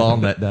net. Your ball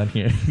net down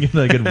here. Give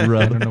that a good I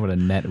rub. don't know what a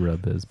net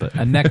rub is, but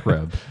a neck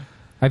rub.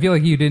 I feel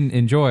like you didn't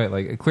enjoy it.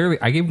 Like clearly,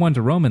 I gave one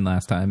to Roman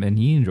last time, and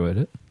he enjoyed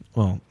it.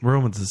 Well,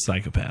 Roman's a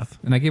psychopath.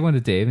 And I gave one to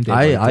Dave, and Dave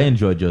I liked it.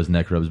 enjoy Joe's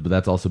neck rubs, but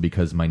that's also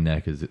because my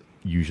neck is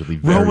usually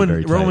very,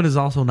 very tight. Roman is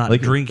also not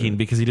Like, drinking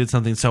because he did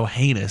something so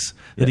heinous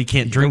that he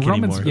can't drink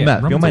Roman's- anymore. yeah. Matt,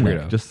 feel Roman's my a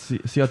neck. weirdo.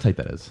 Just see how tight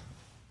that is.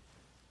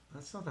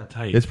 That's not that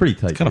tight. It's pretty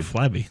tight. It's kind of dude.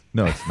 flabby.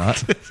 No, it's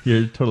not.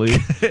 You're totally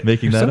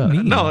making that so up.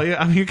 mean. No,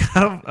 yeah, I mean,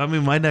 I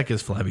mean, my neck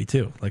is flabby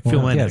too. Like, feel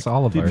Well, my yeah, neck. it's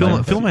all of Dude, our feel,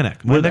 necks. feel my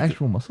neck. My Where the neck.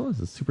 actual muscle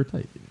is super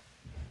tight.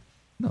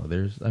 No,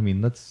 I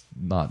mean, that's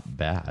not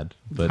bad.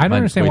 But I don't mine's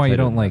understand way why you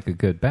tighter don't than like a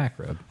good back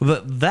rub.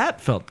 That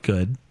felt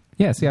good.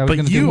 Yeah, see, I was But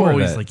going to do you more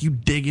always of that. like you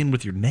dig in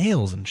with your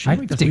nails and shit. I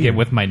That's dig weird. it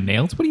with my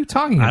nails. What are you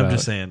talking about? I'm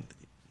just saying,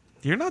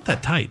 you're not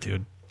that tight,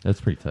 dude. that. That's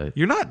pretty tight.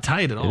 You're not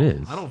tight at all.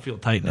 is. I don't feel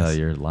tightness.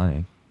 You're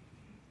lying.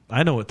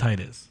 I know what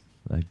tight is.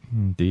 Like,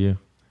 do you?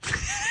 I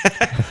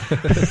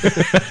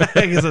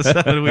guess that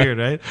sounded weird,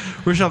 right?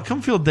 Rochelle,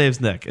 come feel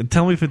Dave's neck and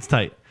tell me if it's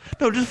tight.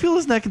 No, just feel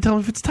his neck and tell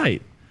me if it's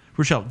tight.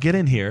 Rochelle, get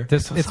in here.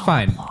 It's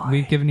fine.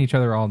 We've given each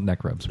other all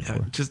neck rubs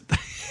before. Just,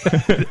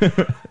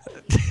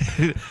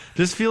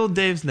 just feel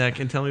Dave's neck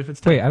and tell me if it's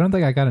tight. Wait, I don't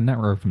think I got a neck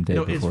rub from Dave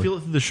No, it's before. feel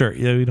it through the shirt.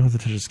 Yeah, you don't have to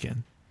touch his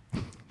skin.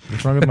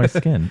 What's wrong with my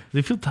skin? Does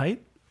it feel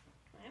tight?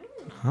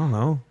 I don't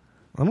know.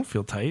 I don't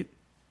feel tight.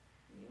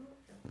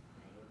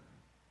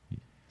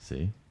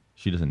 See?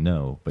 She doesn't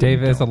know. But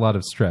Dave you has a don't. lot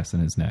of stress in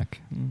his neck.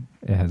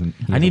 It hasn't.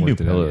 he I need hasn't new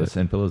worked it out pillows,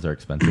 yet. and pillows are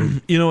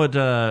expensive. You know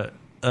what?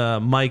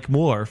 Mike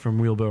Moore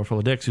from Real Barrel Full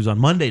of Dicks, who's on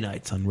Monday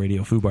nights on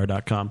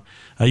RadioFubar.com.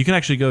 You can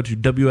actually go to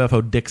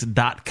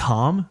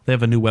WFODicks.com. They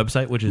have a new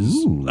website, which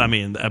is, I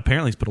mean,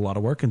 apparently he's put a lot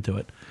of work into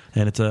it.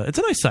 And it's a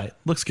nice site.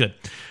 Looks good.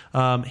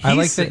 I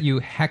like that you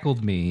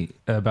heckled me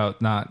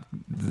about not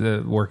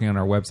working on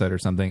our website or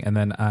something, and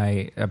then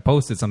I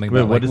posted something Wait,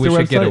 about what like, is we the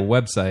should get a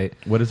website?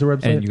 website. What is the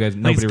website? And you guys, I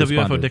think nobody it's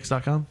responded.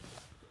 WFODicks.com.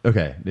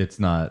 Okay, it's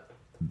not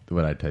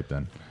what I typed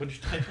in. What did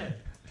you type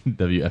in?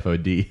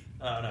 WFOD.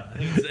 Oh, no. I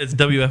think it's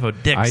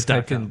WFODicks.com. I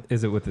typed in,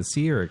 is it with a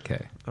C or a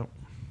K? Oh,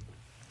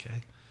 okay.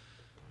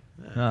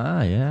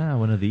 Ah, yeah,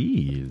 one of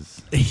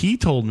these. He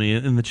told me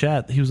in the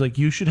chat, he was like,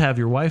 you should have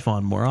your wife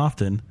on more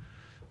often.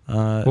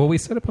 Well, we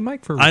set up a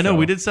mic for I know, Rochelle.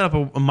 we did set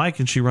up a mic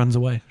and she runs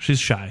away. She's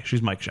shy.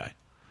 She's Mike shy.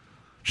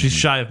 She's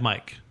shy of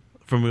Mike.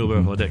 from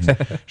Wheelbarrow Full of Dicks.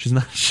 She's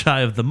not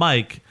shy of the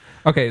mic.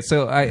 Okay,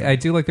 so I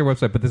do like their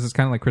website, but this is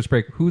kind of like Chris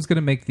Brake. Who's going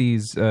to make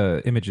these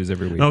images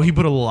every week? No, he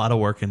put a lot of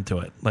work into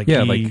it. Like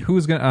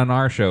who's going to on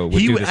our show?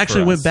 Would he do this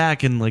actually for went us?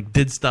 back and like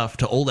did stuff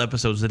to old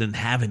episodes that didn't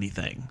have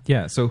anything.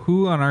 Yeah, so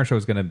who on our show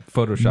is going to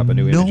Photoshop a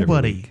new image? Every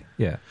Nobody. week?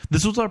 Yeah,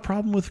 This was our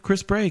problem with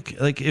Chris Brake.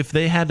 Like if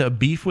they had a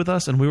beef with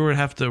us and we were to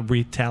have to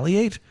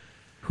retaliate,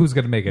 who's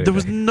going to make it? there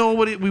was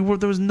nobody.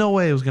 There was no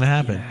way it was going to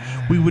happen.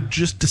 Yeah. We would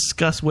just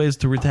discuss ways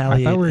to I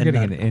retaliate. thought we were and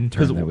getting not- an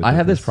intern. That would I do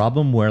have this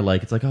problem where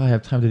like it's like, oh, I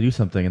have time to do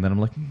something, and then I'm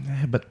like,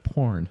 but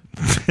porn.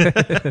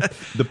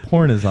 The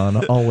porn is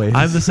on always.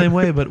 I'm the same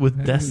way, but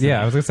with Destiny.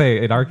 Yeah, I was going to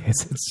say in our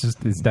case,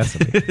 it's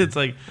Destiny. It's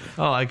like,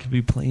 oh, I could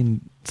be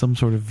playing some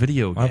sort of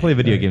video game. I play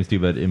video games too,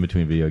 but in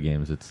between video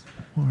games, it's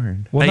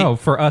porn. Well, no,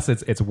 for us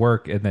it's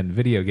work and then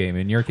video game.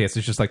 In your case,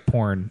 it's just like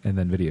porn and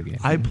then video game.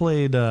 I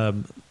played. All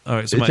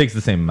right, so It takes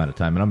the same amount of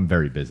time, and I'm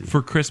very busy.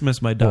 for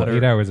Christmas, my daughter.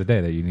 8 hours a day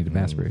that you need to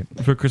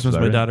masturbate. For Christmas,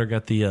 my daughter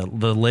got the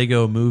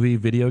Lego Movie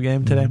video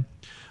game today.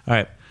 All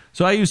right,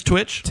 so I use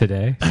Twitch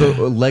Today? So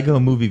a Lego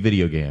movie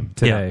video game.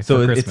 Today. Yeah.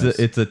 So for it's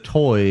Christmas. a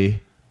toy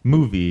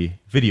movie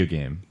video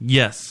game.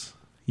 Yes.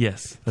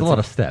 It's a lot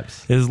of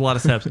steps. It is a lot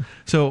of steps.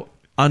 So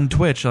on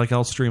Twitch, like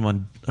I'll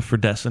stream for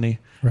Destiny,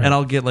 Right. and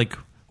I'll get like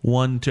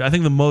 1, 2. I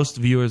think the most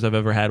viewers I've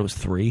ever had was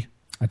 3.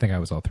 I think I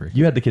was all 3.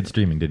 You had the kids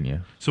streaming, didn't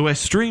you? So I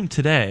streamed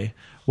today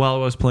while I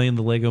was playing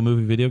the Lego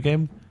Movie video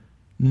game.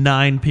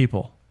 9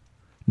 people.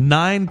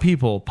 9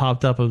 people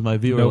popped up as my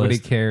viewer Nobody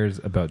list. cares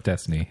about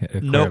Destiny.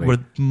 No, clearly. we're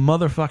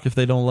motherfuck if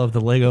they don't love the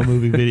Lego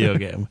Movie video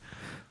game.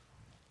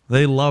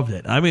 They loved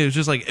it. I mean, it was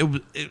just like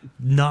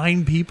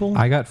 9 people.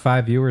 I got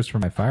 5 viewers for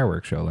my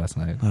fireworks show last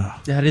night.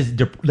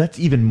 That's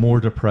even more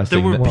depressing.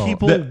 There were than-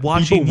 people that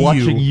watching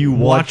you watch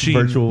watching-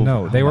 virtual.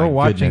 No, they Oh were my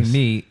watching goodness.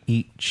 me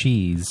eat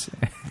cheese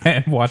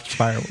and watch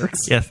fireworks.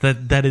 Yes,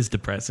 that is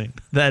depressing.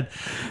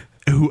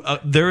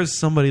 There is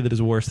somebody that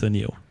is worse than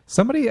you.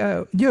 Somebody,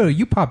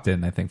 you popped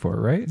in, I think, for it,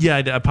 right? Yeah,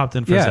 I popped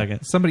in for a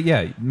second. Somebody,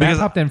 Matt Because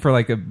popped in for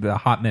like a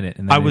hot minute.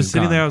 And then I he was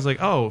sitting gone. there. I was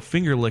like, "Oh,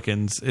 Finger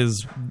Lickens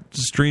is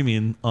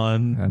streaming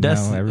on And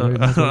now everybody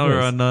knows what it or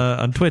is.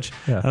 on Twitch."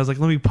 Yeah. And I was like,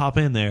 "Let me pop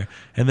in there,"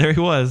 and there he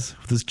was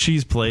with his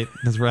cheese plate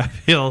and his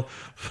ravioli,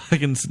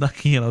 fucking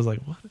snuck in. I was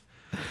like, "What?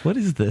 What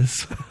is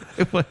this?"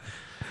 What?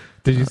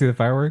 Did you see the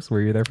fireworks? Were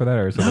you there for that,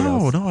 or something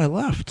else? No, I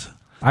left.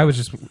 I was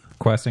just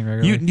questing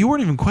regularly. You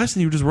weren't even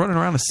questing. You were just running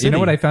around the city. You know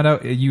what I found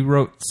out? You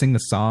wrote "sing the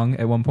song"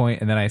 at one point,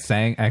 and then I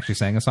actually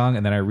sang a song,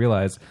 and then I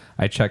realized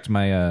I checked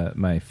my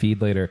my feed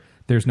later.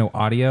 There's no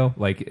audio.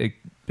 Like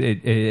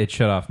it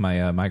shut off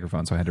my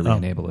microphone, so I had to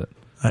re-enable it.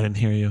 I didn't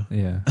hear you.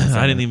 Yeah,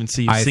 I didn't even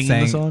see you singing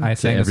the song. I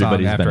sang a song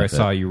everybody's after benefit. I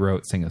saw you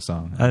wrote "sing a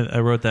song." I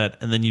wrote that,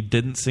 and then you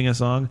didn't sing a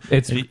song.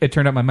 It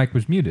turned out my mic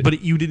was muted.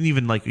 But you didn't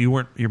even you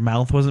weren't. Your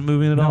mouth wasn't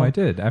moving at all. No, I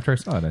did. After I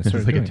saw it, I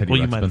started like a doing it. Teddy Well,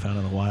 you Ruxpin. might have found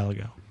it a while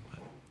ago.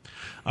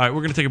 All right,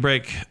 we're going to take a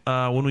break.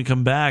 When we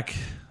come back,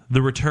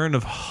 the return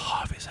of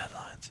Harvey's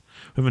headlines.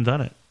 We haven't done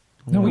it.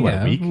 No, What, a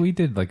yeah, week? we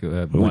did like one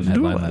did do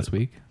headline it. last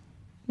week.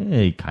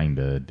 Hey,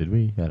 kinda. Did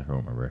we? I don't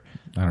remember.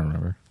 I don't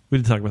remember. We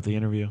didn't talk about the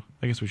interview.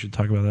 I guess we should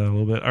talk about that a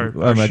little bit.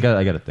 I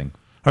got a thing.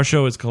 Our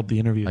show is called The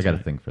Interview. I got a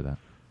tonight. thing for that.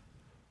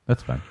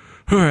 That's fine.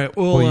 All right.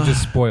 Well, you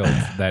just spoiled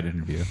that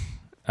interview,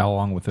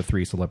 along with the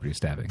 3 celebrity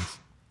stabbings.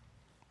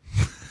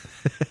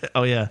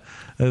 Oh yeah,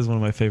 that is one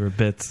of my favorite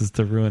bits. Is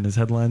to ruin his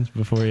headlines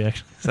before he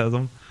actually says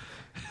them.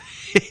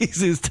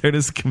 He's turned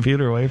his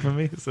computer away from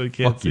me, so he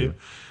can't Fuck see. you.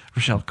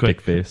 Rochelle, quick,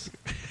 Dick face.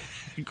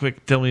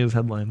 quick, tell me his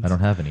headlines. I don't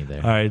have any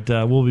there. All right,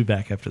 we'll be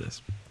back after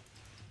this.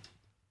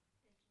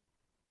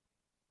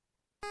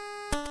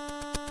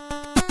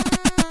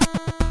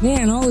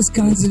 Man, all this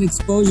constant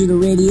exposure to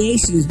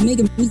radiation is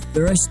making me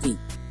thirsty.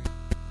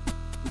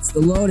 It's the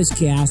Lotus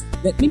Cast.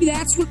 Maybe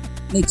that's what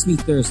makes me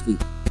thirsty.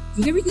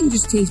 Did everything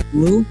just taste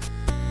blue?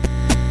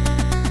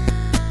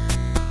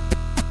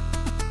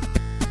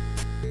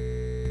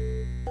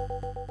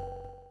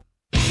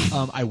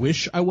 I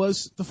wish I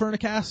was the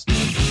Furnicast.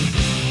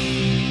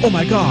 Oh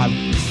my god,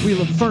 we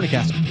love the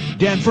Furnicast.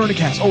 Dan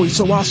Furnicast, oh he's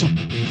so awesome.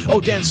 Oh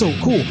Dan's so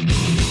cool.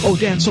 Oh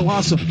Dan's so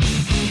awesome.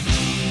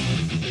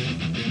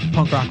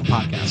 Punk rock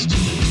podcast.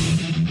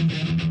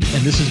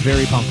 And this is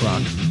very punk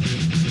rock.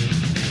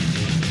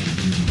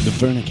 The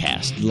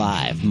Furnicast,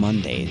 live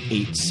Monday at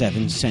 8,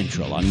 7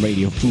 Central on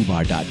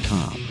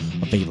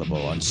RadioFubar.com. Available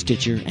on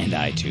Stitcher and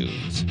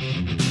iTunes.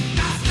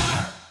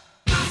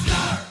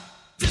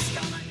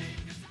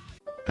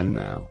 And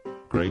now,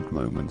 great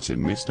moments in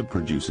Mr.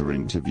 Producer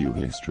interview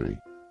history.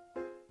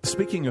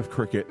 Speaking of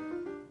cricket,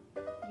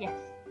 yes.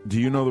 Do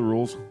you know the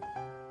rules?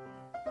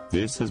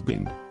 This has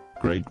been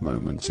Great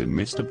Moments in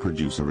Mr.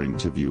 Producer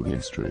interview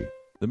history.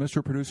 The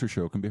Mr. Producer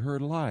Show can be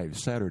heard live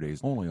Saturdays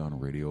only on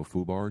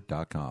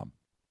RadioFubar.com.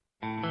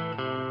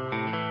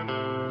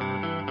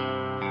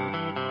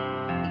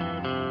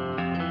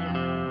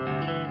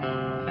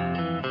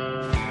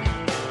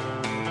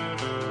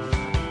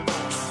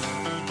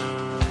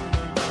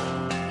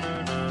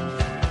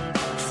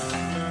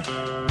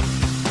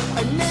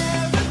 I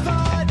never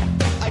thought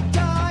I'd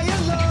die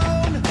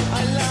alone.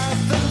 I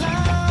laughed the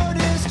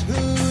loudest,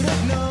 who'd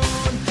have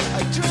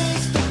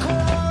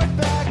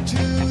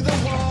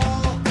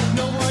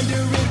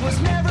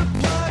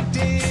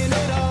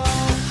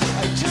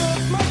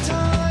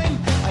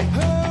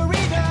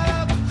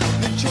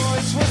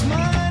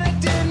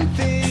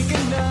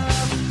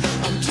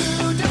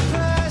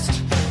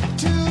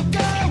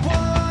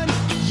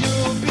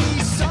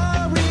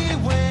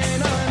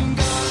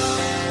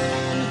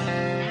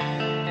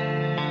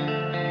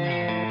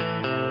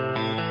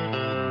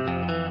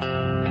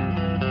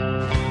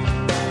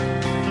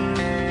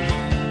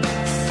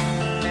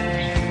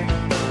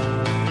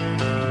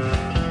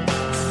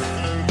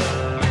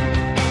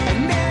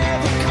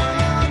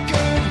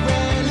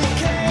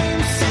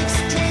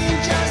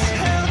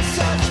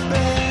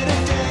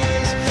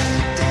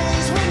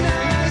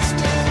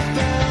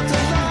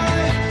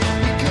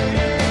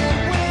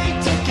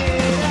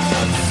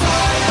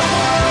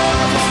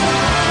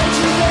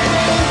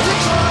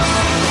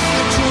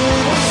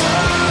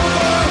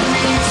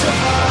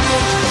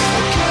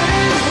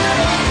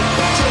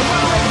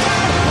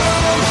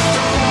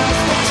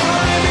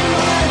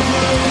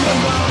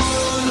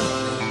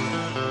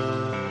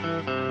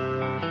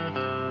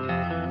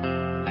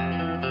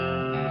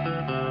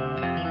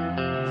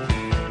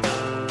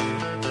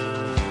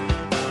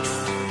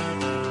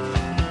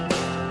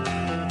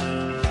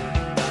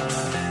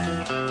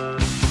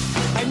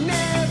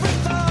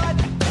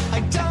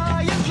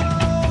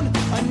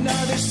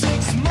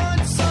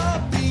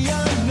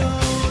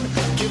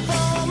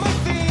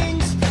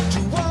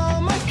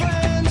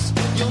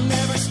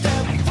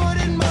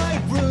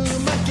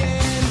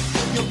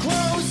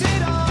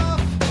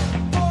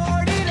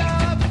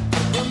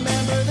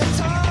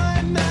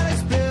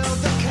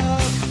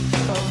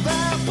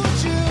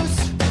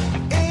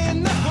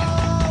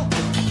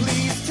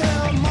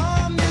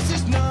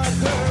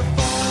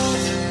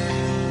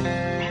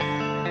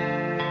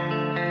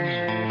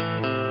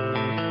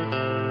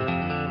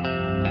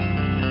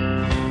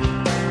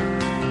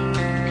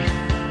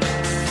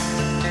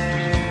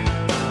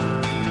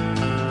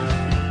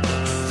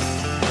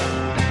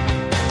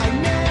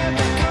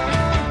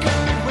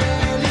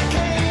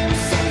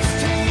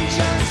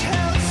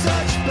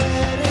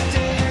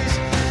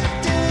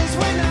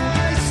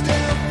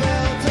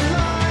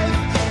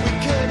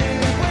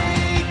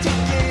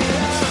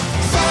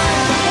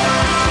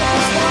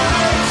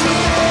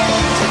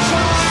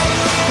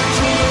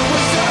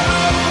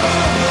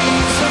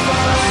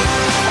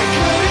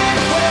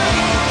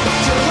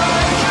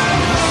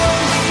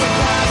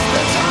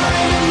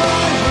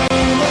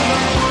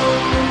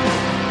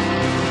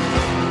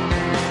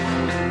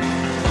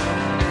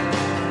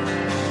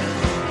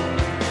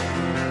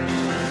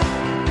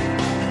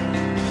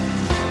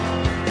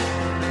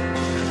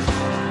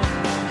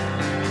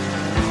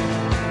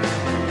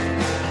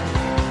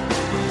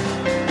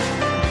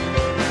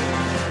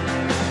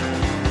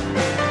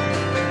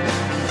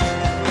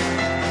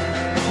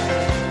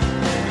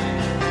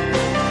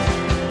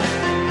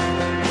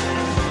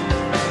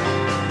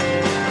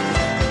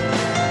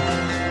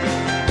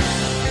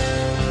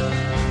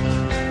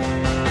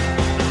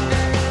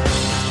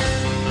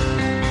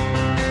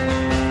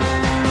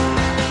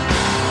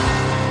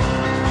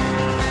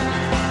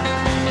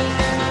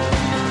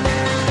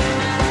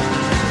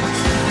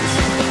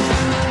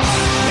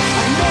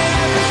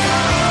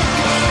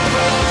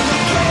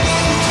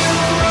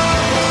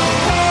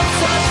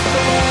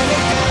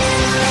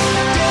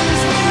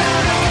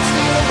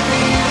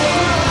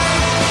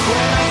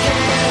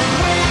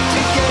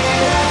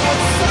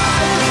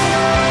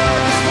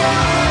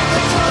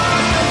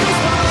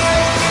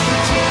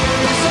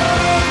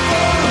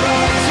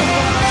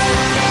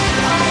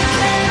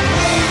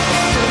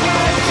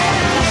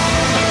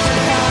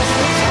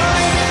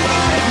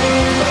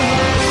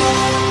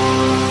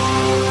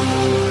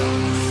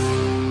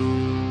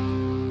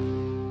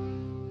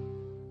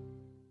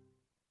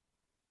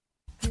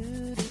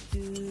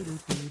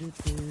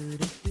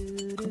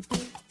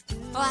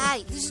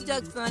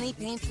dog Funny,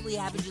 painfully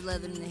average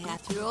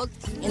 11-and-a-half-year-old.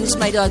 And this is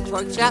my dog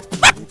Pork Chop.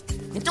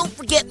 And don't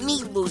forget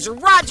me, loser,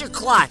 Roger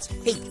Klotz.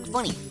 Hey,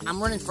 Funny,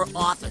 I'm running for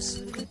office.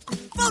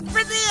 Vote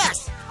for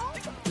this!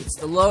 It's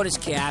the Lotus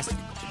Cast.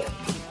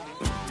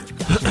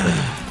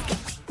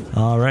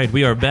 All right,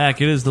 we are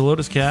back. It is the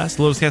Lotus Cast.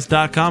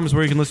 LotusCast.com is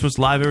where you can listen to us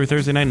live every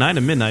Thursday night, 9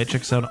 to midnight.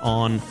 Check us out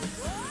on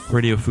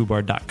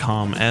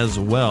RadioFubar.com as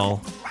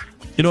well.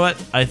 You know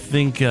what? I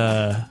think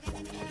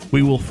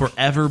we will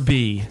forever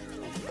be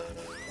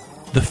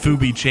the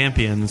Fubi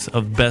champions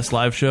of Best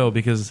Live Show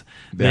because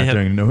they have.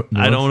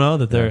 I don't know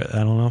that they're. I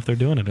don't know if they're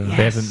doing it. Or not.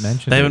 They haven't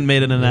mentioned. They haven't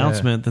made an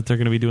announcement that they're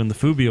going to be doing the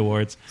Fubi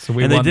Awards. So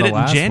we and they won did the it in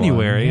last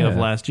January one. of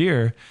last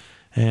year.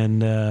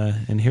 And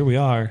here we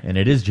are. And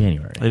it is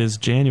January. It is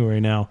January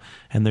now,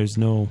 and there's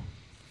no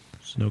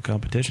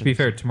competition. To be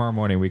fair, tomorrow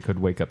morning we could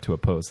wake up to a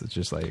post that's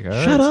just like,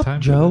 Shut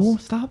up, Joe.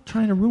 Stop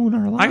trying to ruin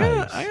our lives. I gotta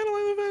let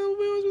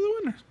the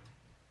winners.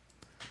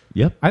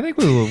 Yep. I think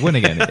we would win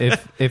again.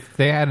 if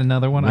they had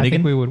another one, I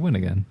think we would win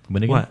again.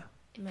 Win again? What?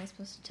 Am I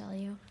supposed to tell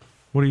you?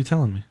 What are you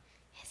telling me?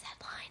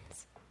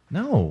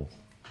 No.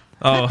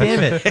 Oh, damn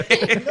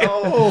it!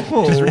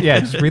 No.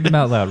 Just read them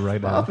out loud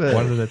right now,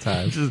 one at a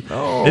time.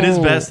 It is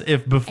best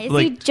if I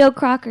see Joe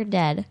Crocker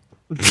dead.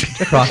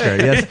 Crocker,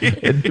 yes.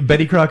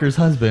 Betty Crocker's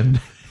husband,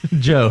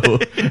 Joe.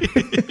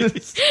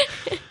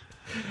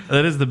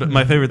 That is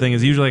my favorite thing.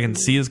 Is usually I can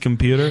see his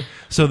computer,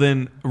 so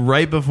then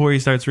right before he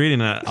starts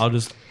reading it, I'll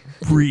just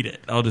read it.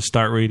 I'll just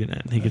start reading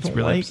it. And he gets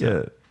really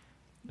upset.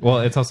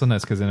 Well, it's also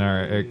nice because in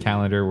our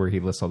calendar where he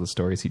lists all the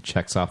stories, he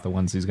checks off the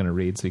ones he's going to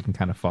read so you can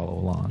kind of follow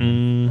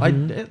along.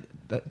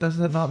 Does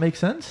that not make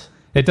sense?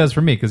 It does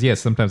for me because,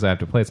 yes, sometimes I have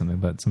to play something,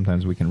 but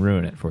sometimes we can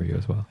ruin it for you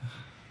as well.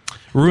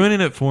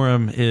 Ruining it for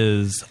him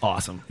is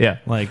awesome. Yeah.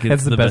 Like,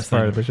 that's it's the best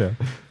part thing. of the show.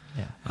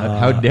 Yeah.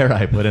 How dare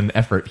I put in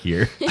effort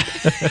here?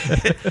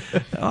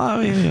 I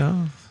mean, you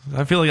know,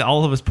 I feel like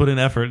all of us put in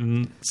effort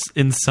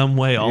in some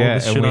way. All of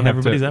us shit on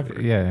everybody's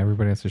effort. Yeah,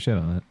 everybody has to shit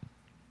on it.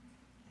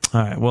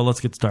 All right, well, let's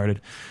get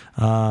started.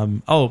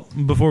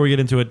 Before we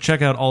get into it,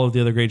 check out all of the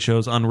other great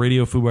shows on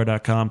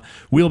RadioFubar.com.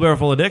 Wheelbarrow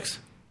Full of Dicks.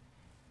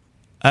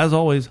 As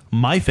always,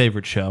 my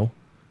favorite show.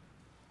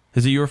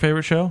 Is it your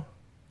favorite show,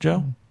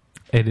 Joe?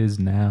 It is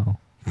now.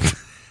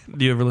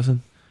 Do you ever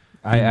listen?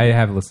 I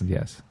have listened,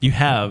 yes. You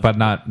have? But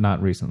not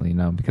recently,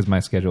 no, because my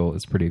schedule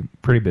is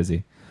pretty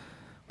busy.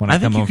 When I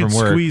think come you home could from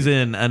work, squeeze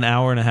in an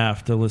hour and a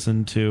half to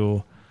listen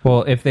to...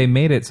 Well, if they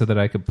made it so that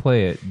I could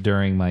play it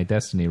during my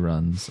Destiny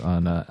runs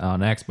on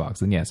Xbox,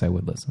 then yes, I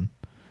would listen.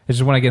 It's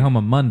just when I get home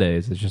on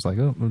Mondays, it's just like,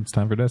 oh, it's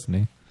time for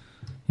Destiny.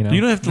 You know, you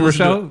don't have to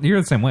Rochelle, listen to it.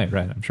 You're the same way,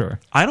 right? I'm sure.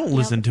 I don't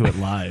listen to it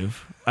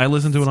live. I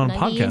listen to it on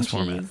podcast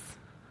format.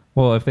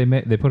 Well, if they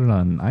put it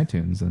on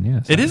iTunes, then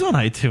yes. It is on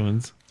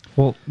iTunes.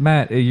 Well,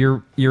 Matt,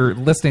 you're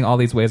listing all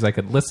these ways I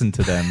could listen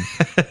to them,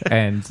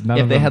 and none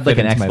If of they them had like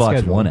fit an into my Xbox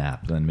schedule. One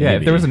app, then maybe. Yeah,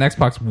 if there was an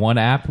Xbox One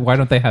app, why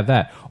don't they have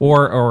that?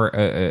 Or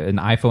an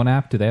iPhone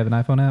app? Do they have an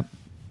iPhone app?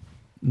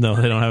 No,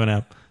 they don't have an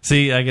app.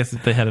 See, I guess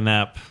if they had an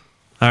app.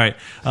 All right.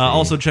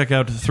 Also, check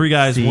out Three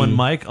Guys, One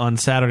Mic on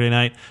Saturday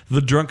night.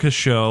 The Drunkest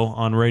Show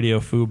on Radio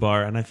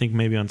Fubar, and I think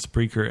maybe on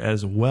Spreaker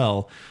as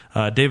well.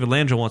 David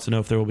Langell wants to know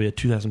if there will be a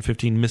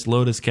 2015 Miss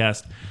Lotus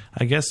cast.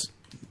 I guess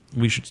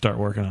we should start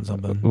working on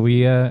something.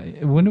 We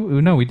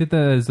did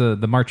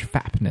the March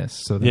Fapness.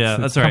 So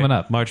that's right. coming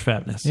up. March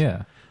Fapness.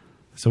 Yeah.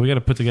 So we got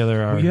to put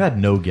together our. Well, you had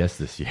no guests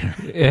this year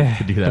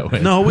to do that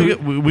with. No, we have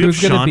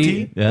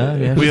Shanti.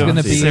 We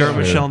have Sarah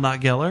Michelle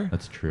Not-Geller.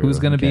 That's true. Who's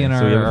going to be in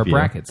So we have our a few.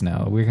 brackets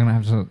now? We're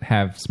going to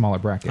have smaller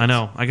brackets. I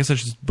know. I guess I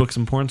should book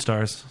some porn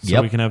stars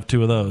so we can have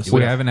two of those.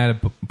 We haven't had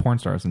a porn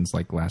star since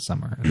like last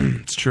summer.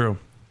 It's true.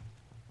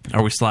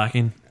 Are we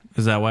slacking?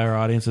 Is that why our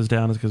audience is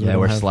down? Is because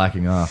we're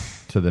slacking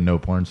off to the no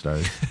porn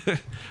stars.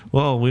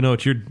 Well, we know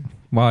what you're.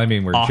 Well, I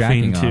mean, we're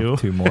jacking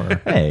off to more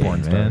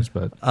porn stars,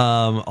 but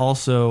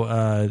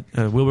also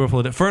Wheelbarrow Full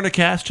of Dicks.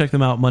 Furnicast, check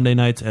them out Monday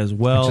nights as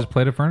well. I just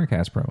played a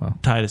Furnicast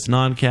promo. Titus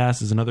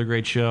Noncast is another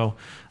great show.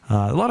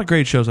 A lot of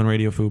great shows on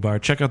Radio Fubar.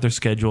 Check out their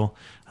schedule.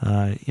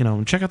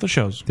 And check out the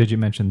shows. Did you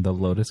mention the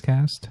Lotus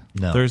Cast?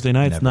 No, Thursday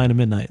nights, never. 9 to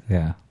midnight.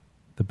 Yeah,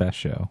 the best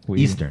show.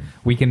 Eastern.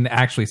 We can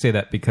actually say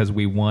that because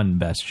we won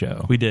best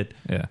show. We did.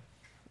 Yeah.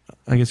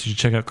 I guess you should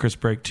check out Chris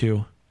Break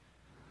too.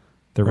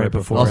 They're right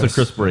before Also, us.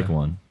 Chris Break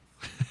won.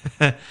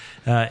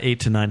 8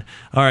 to 9.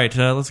 All right,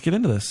 let's get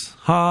into this.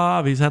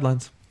 Hobbies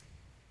headlines.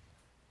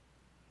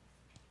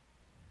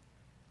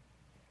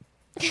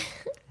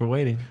 We're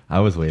waiting. I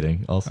was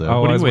waiting also.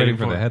 Oh, What are I was you waiting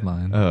waiting for the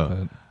headline.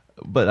 Oh.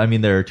 But I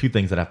mean, there are two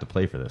things that have to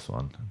play for this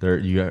one.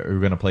 You're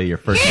going to play your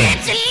first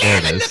thing. There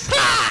it is.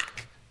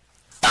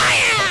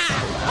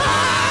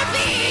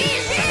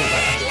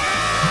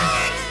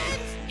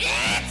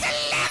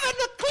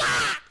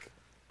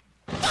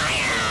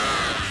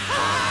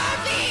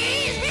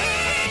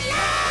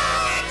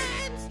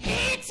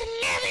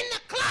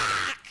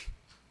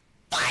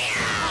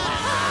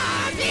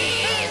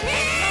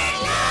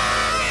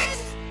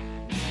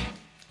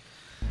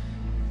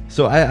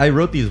 So I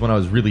wrote these when I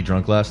was really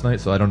drunk last night,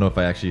 so I don't know if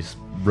I actually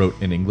wrote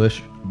in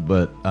English,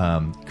 but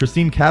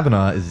Christine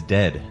Cavanaugh is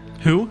dead.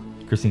 Who?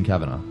 Christine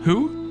Cavanaugh.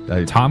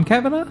 Who? Tom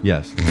Cavanaugh?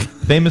 Yes.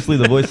 Famously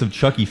the voice of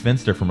Chucky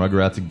Finster from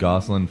Rugrats and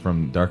Gosling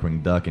from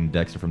Darkwing Duck and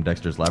Dexter from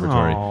Dexter's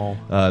Laboratory.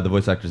 The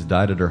voice actress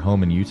died at her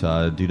home in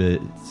Utah due to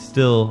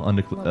still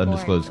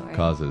undisclosed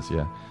causes.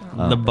 Yeah.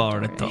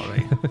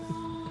 Laboratory.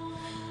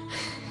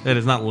 It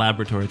is not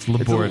laboratory, it's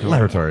laboratory. It's a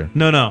laboratory.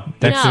 No.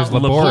 Dexter's No,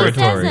 laboratory. He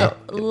says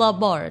it,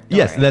 laboratory.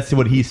 Yes, that's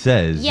what he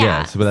says. Yeah,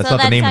 Yes, but that's so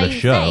not the name how of the you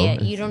show. say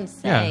it. You don't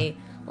say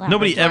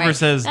Nobody laboratory. ever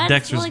says That's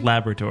Dexter's really-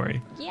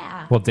 Laboratory.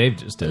 Yeah. Well, Dave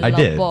just did. I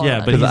did. Yeah,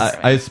 but because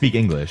I speak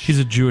English. He's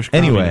a Jewish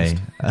Anyway,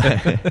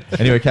 communist.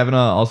 anyway,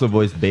 Kavanaugh also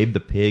voiced Babe the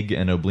Pig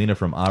and Oblina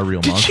from Ah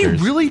Real Did Monsters.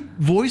 she really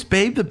voice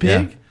Babe the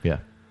Pig? Yeah.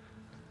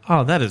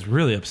 Oh, that is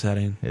really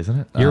upsetting. Isn't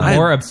it? You're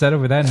more upset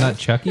over that, not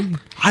Chucky?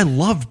 I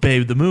love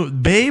Babe the movie.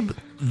 Babe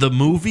the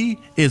movie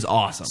is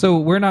awesome. So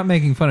we're not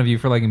making fun of you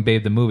for liking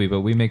Babe the movie,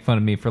 but we make fun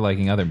of me for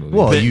liking other movies.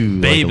 Well, you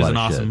Babe like a is an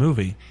lot of awesome shit.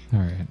 movie. All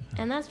right.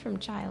 And that's from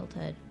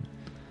childhood.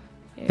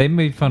 They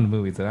made fun of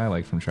movies that I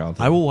like from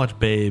childhood. I will watch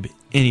Babe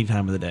any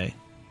time of the day.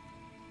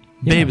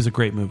 Yeah. Babe is a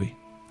great movie.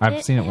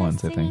 I've seen it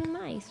once, I think.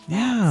 Nice.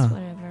 Yeah.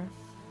 Whatever.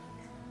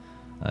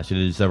 She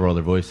did several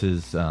other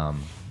voices.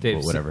 Dave,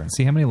 well, whatever.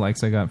 See how many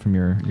likes I got from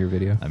your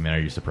video? I mean, are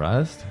you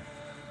surprised?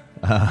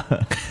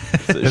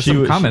 There's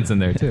some comments in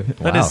there, too.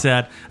 That is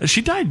sad.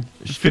 She died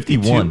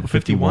 51.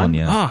 51,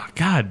 yeah. Oh,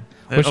 God.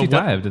 What'd she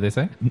die of, did they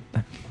say?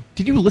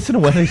 Did you listen to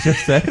what they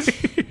just said?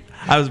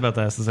 I was about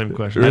to ask the same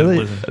question. I Really?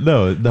 didn't listen.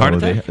 No, Heart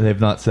they attack? have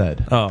not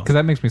said. Oh. Because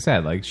that makes me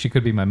sad. Like, she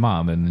could be my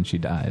mom, and then she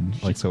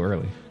died, like, so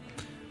early.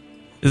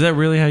 Is that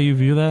really how you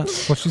view that?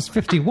 Well, she's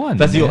 51.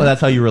 That's man.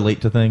 that's how you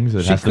relate to things.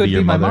 It She has to could be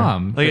your be my mother.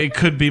 mom. Like, it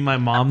could be my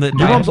mom that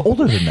Your died. mom's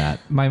older than that.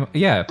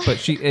 Yeah,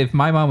 but if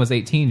my mom was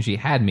 18, she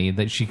had me,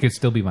 that she could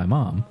still be my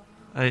mom.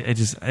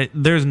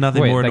 There's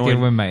nothing Wait, more that annoying. gave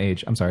away my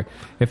age. I'm sorry.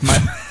 If my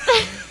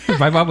if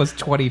my mom was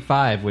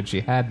 25 when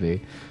she had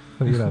me,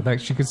 you know, that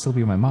she could still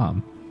be my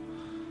mom.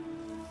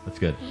 That's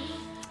good.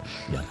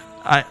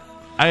 Yeah.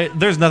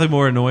 There's nothing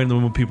more annoying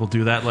than when people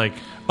do that. Like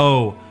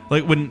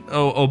when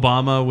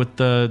Obama with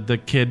the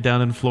kid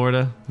down in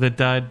Florida that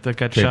died, that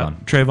got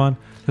shot. Trayvon.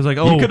 It was like,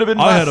 He could have been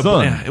my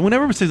son. Yeah,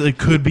 whenever it says it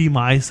could be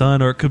my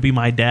son or it could be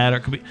my dad or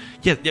it could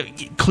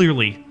be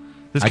clearly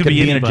this I could could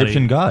be an anybody.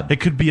 Egyptian god. It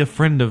could be a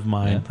friend of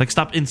mine. Yeah. Like,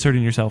 stop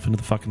inserting yourself into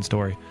the fucking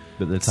story.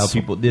 But that's how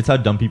people. It's how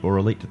dumb people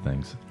relate to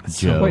things.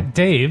 Joe. Wait,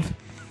 Dave.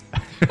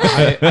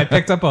 I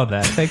picked up on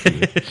that. Thank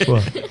you.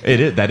 Well,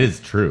 that is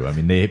true. I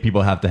mean,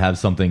 people have to have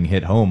something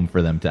hit home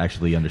for them to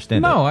actually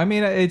understand. No, it. I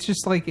mean it's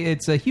just like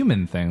it's a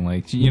human thing.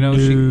 Like you know,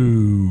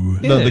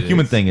 No, the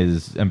human thing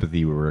is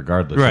empathy,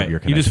 regardless Right. of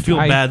your You just connection. feel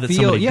bad that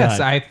somebody yes,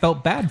 died. I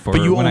felt bad for But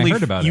her you when only I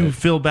heard about you it.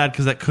 feel bad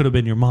because that could have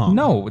been your mom.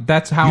 No,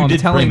 that's how You I'm did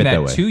telling frame it that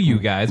that way. to you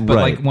guys. But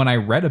Right. like when I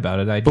read about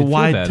it, I did But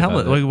why feel bad tell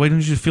about it? Like, why don't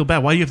you just feel bad?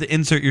 Why do you have to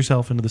insert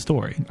yourself into the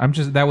story? I'm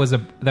just that was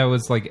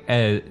like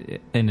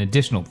an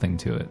additional thing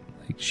to it.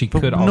 Like she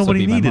But could also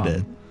nobody be my needed mom.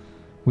 it.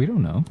 We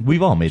don't know.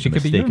 We've all made She the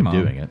could be mistake your of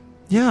mom. doing it.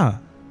 Yeah,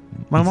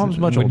 my mom's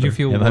much Would older. you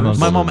feel Yeah, my worse? mom's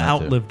My older mom than that,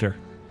 too. outlived her,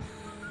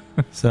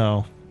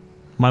 so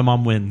my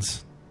mom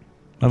wins.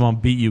 My mom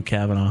beat you,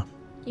 Kavanaugh.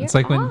 You're It's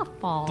like when-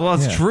 awful. Well,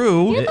 it's Yeah.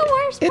 true. You're the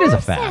worst It is a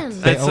person.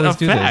 fact. They It's always a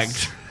do fact.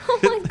 this. Oh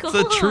my god.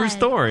 It's a true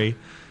story.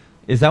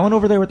 Is that one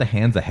over there with the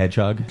hands a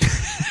hedgehog?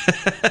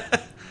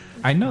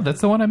 I know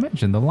that's the one I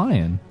mentioned, the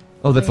lion.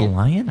 Oh, that's a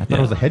lion? I thought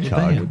it was a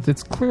hedgehog.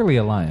 It's clearly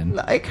a lion.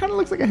 It kind of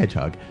looks like a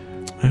hedgehog.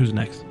 Who's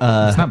next?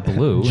 It's not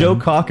blue. Joe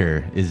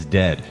Cocker is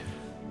dead.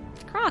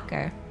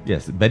 Crocker.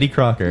 Yes, Betty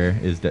Crocker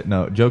is dead.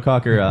 No, Joe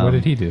Cocker. What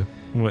did he do?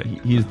 Wait,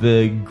 He's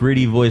the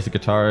gritty voice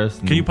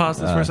guitarist. can you pause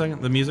this for a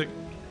second? The music.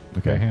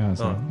 Okay, hang on a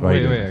second. Why are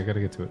you Wait, doing I gotta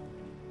get to it.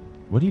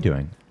 What are you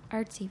doing?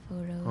 Artsy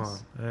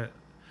photos.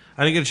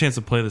 I didn't get a chance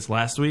to play this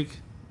last week.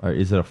 Or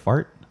is it a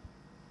fart?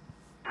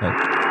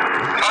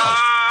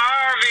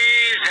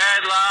 Harvey's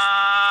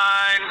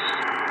headlines.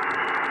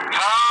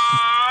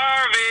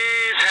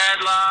 Harvey's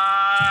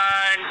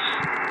headlines.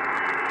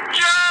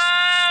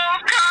 Joe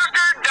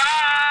Cocker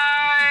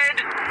died.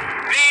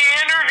 The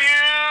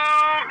interview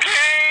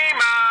came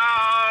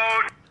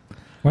out.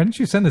 Why didn't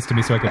you send this to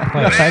me so I could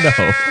play it? I know.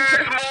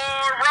 There's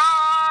more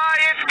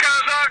riots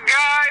 'cause a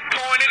guy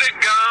pointed a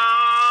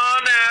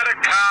gun at a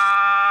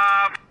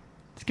cop.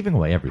 It's giving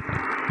away everything.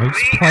 Are you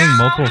just playing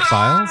multiple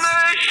files? The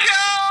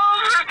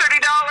shelves are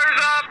 $30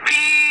 a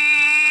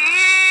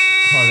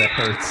piece. Oh, that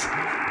hurts.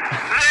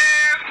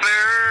 They're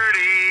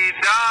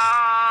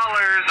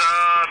 $30 a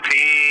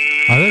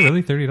piece. Are they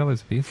really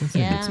 $30 a piece? That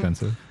seems Yeah.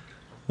 expensive.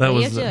 That you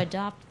was have to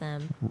adopt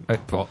them.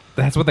 Well,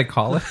 that's what they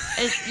call it.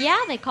 Yeah,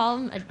 they call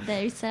them.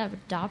 They set up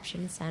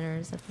adoption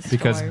centers at the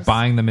Because stores.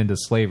 buying them into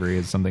slavery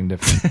is something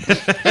different.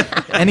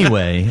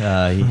 Anyway,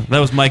 that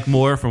was Mike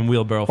Moore from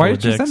Wheelbarrow. Why Full did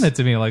of you Dicks. send that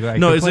to me? Like, I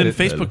no, could it's play in it.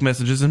 Facebook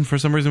messages, and for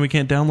some reason we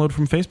can't download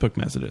from Facebook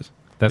messages.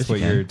 That's Yes, what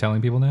you can. you're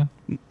telling people now?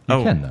 You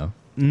can, though.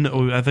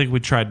 No, I think we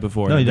tried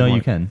before. No, It no, didn't you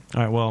work. can.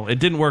 All right, well, it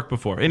didn't work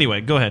before. Anyway,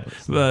 go ahead.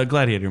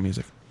 Gladiator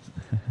music.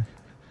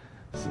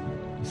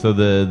 So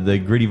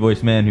the gritty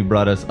voiced man who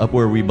brought us Up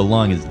Where We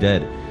Belong is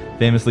dead.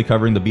 Famously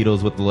covering the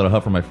Beatles with The Little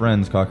Help from My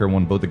Friends, Cocker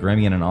won both a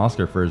Grammy and an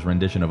Oscar for his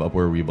rendition of Up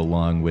Where We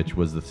Belong, which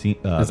was the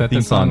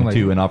theme song like,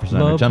 to An Officer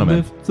and a Gentleman.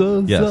 Lifts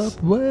us Yes.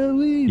 up where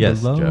we Yes,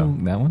 belong. Joe.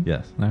 That one?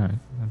 Yes. All right.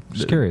 I'm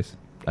just curious.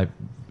 I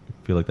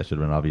feel like that should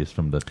have been obvious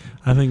from the...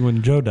 I think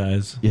when Joe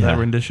dies, Yeah. that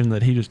rendition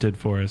that he just did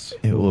for us,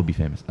 It will be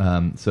famous.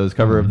 So his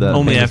cover of the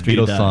Only famous after you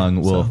Beatles die, song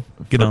will... so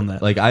get on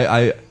that. Like,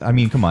 I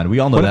mean, come on. We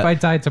all know What that. if I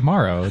died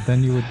tomorrow?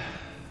 Then you would...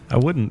 I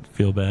wouldn't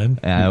feel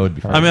bad. I would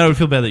be fine. I mean, I would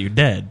feel bad that you're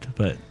dead,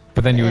 but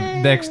then you would...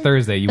 Next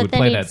Thursday, you But would then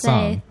play he'd that say,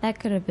 song. That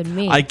could have been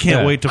me. I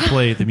can't wait to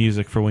play the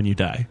music for when you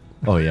die.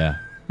 Oh, yeah.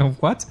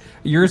 What?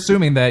 You're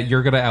assuming that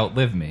you're going to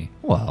outlive me.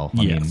 Well,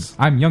 I Yes. mean...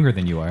 I'm younger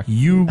than you are.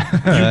 You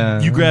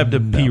grabbed a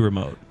P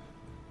remote.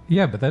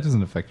 Yeah, but that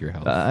doesn't affect your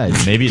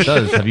health. Maybe it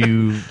does. Have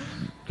you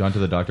gone to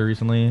the doctor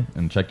recently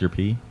and checked your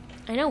pee?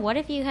 I know. What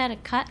if you had a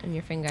cut on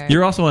your finger?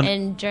 You're also on-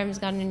 and germs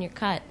got in your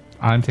cut.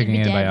 I'm taking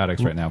You'd be dead.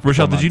 antibiotics right now. For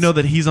Rochelle, 4 did you months.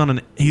 know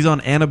that he's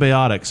on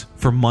antibiotics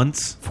for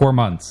months? 4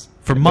 months.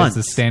 For months.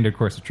 It's the standard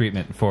course of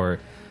treatment for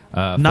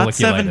Not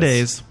 7 folliculitis.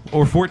 days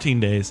or 14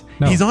 days.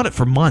 No. He's on it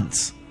for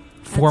months.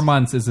 4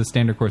 months is the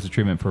standard course of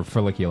treatment for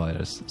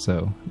folliculitis.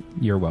 So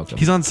you're welcome.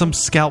 He's on some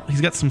scalp.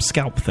 He's got some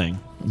scalp thing.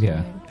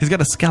 Yeah. He's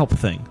got a scalp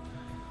thing.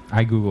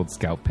 I googled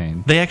scalp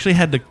pain. They actually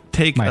had to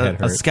take My head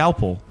a hurt.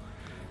 scalpel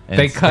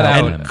They cut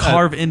out and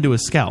carve into a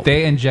scalp.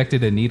 They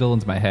injected a needle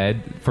into my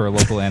head for a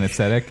local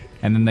anesthetic,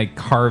 and then they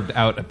carved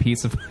out a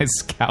piece of my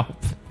scalp,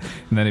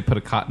 and then they put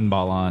a cotton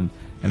ball on,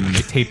 and then they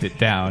taped it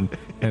down.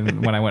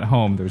 And when I went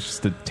home, there was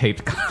just a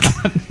taped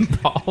cotton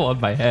ball on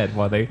my head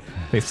while they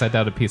sent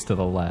out a piece to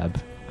the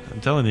lab.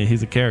 I'm telling you,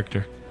 he's a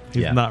character.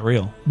 He's not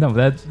real. No,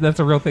 that's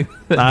a real thing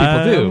that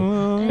people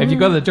do. If you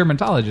go to the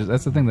dermatologist,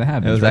 that's the thing that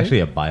happens. It was right?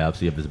 actually a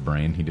biopsy of his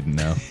brain. He didn't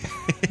know.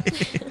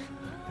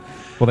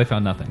 Well, they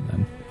found nothing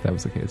then. If that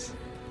was the case.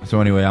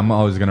 So anyway, I'm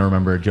always going to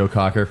remember Joe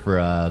Cocker for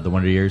the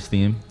Wonder Years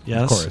theme.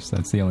 Of course,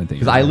 that's the only thing.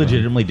 Because I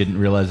legitimately didn't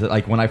realize it.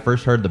 Like, when I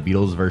first heard the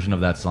Beatles version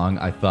of that song,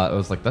 I thought, I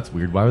was like, that's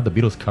weird. Why would the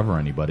Beatles cover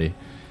anybody?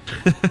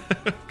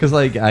 Because,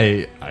 like,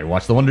 I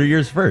watched the Wonder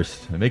Years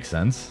first. It makes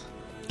sense.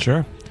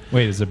 Sure.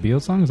 Wait, is it a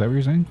Beatles song? Is that what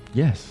you're saying?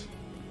 Yes.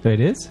 It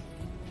is?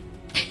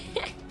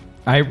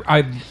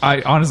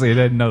 I honestly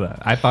didn't know that.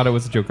 I thought it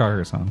was a Joe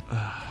Cocker song.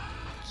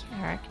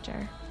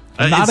 Character.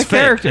 Not It's a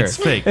character. fake. It's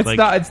fake. It's Like-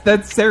 not.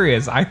 That's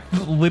serious. I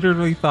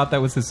literally thought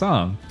that was his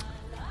song.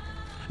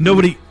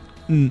 Nobody.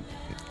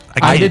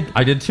 I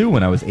did too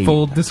when I was 8.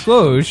 Full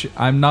disclosure,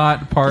 I'm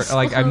not part.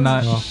 Like I'm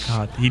not. Oh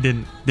God, he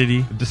didn't. Did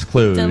he?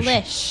 Disclose.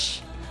 Delish.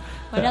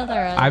 What other?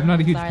 I'm not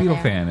a huge are Beatle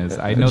there? fan. Is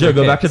I know. Joe, the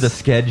go back to the hits.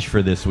 sketch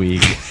for this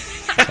week,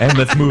 and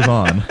let's move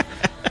on.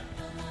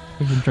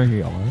 I've been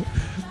drinking all right.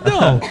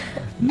 No.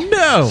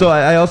 No. So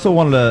I also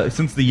wanted to,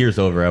 since the year's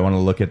over, I want to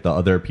look at the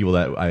other people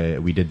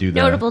that we did do the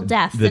Notable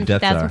deaths the in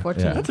deaths are.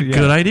 2014. Yeah. That's a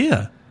good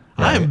idea.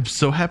 I'm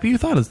so happy you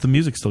thought. It's the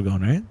music's still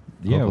going, right?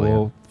 Yeah, Hopefully,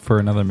 well, for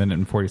another minute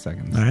and 40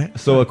 seconds. All right.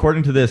 So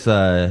according to this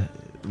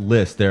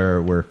list,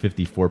 there were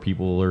 54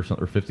 people or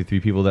 53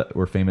 people that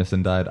were famous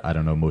and died. I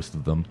don't know most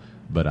of them,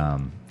 but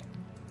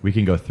we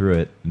can go through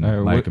it.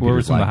 What were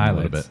computer's some of the lagging a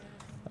little highlights? bit.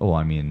 Oh,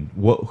 I mean,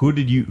 who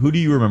do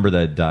you remember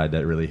that died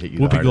that really hit you?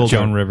 Whoopi the hardest? Goldberg.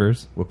 Joan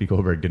Rivers. Whoopi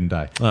Goldberg didn't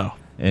die. Oh.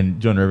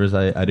 And Joan Rivers,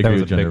 I'd That agree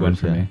was a with Joan big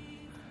Rivers. one for me.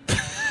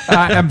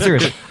 I'm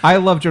serious. I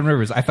love Joan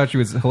Rivers. I thought she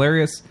was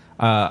hilarious.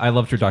 I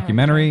loved her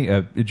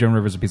documentary. Joan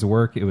Rivers, a piece of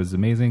work. It was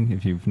amazing.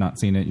 If you've not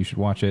seen it, you should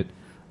watch it.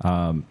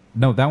 No,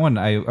 that one,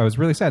 I was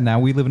really sad. Now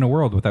we live in a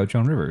world without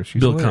Joan Rivers. She's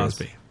Bill hilarious.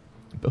 Cosby.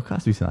 Bill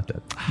Cosby's not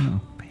dead. No.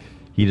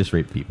 He just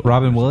raped people.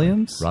 Robin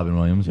Williams? Robin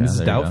Williams, yeah. Mrs.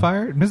 there you go.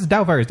 Doubtfire? Mrs.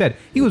 Doubtfire is dead.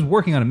 He was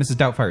working on a Mrs.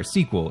 Doubtfire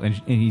sequel, and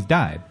he's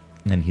died.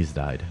 And he's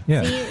died.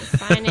 Yeah. See, it's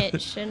fine.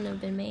 It shouldn't have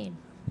been made.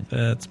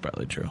 That's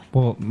probably true.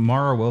 Well,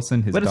 Mara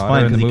Wilson, his But it's daughter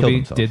fine in the 'cause he killed movie,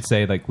 himself. did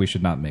say, like, we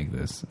should not make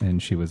this,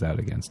 and she was out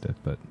against it.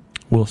 But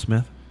Will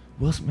Smith.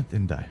 Will Smith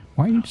didn't die.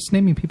 why are you just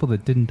naming people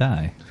that didn't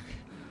die?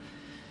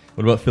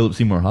 What about Philip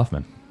Seymour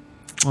Hoffman?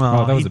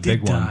 Well, Oh, that was he a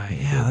big did one. die.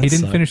 Yeah, that he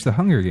didn't sucked. finish the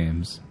Hunger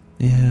Games.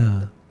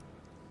 Yeah.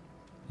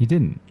 He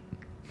didn't.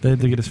 They had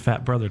to get his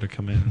fat brother to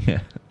come in. Yeah.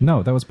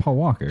 No, that was Paul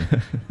Walker.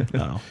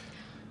 Oh.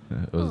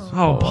 It was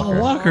Oh, Paul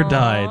Walker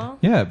died.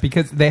 Yeah,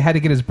 because they had to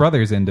get his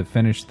brothers in to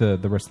finish the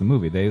rest of the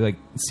movie. They like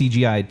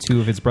CGI'd 2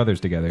 of his brothers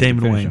together. to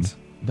Damon finish Wayans.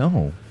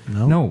 him.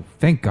 No. No,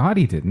 thank God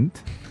he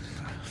didn't.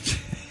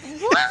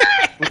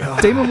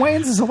 Damon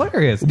Wayans is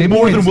hilarious. Damon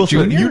More Wayans than Will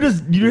Smith.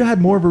 Jr.? You had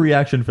more of a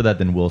reaction for that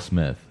than Will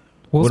Smith.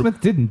 Will What- Smith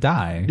didn't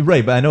die.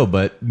 Right, but I know,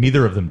 but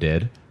neither of them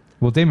did.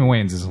 Well, Damon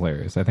Wayans is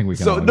hilarious. I think we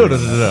can. So all no, agree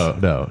on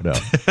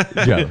that.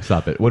 no. Joe,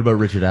 stop it. What about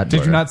Richard Attenborough?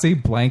 Did you not see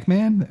Blank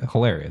Man?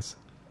 Hilarious,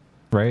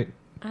 right?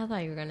 I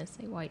thought you were gonna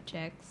say white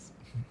chicks.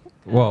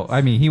 Well,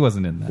 I mean, he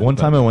wasn't in that. One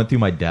but- time I went through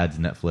my dad's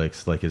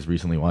Netflix, like his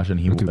recently watched, and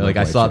he I do love like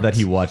I White saw that Chicks.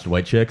 he watched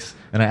White Chicks,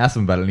 and I asked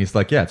him about it, and he's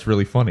like, "Yeah, it's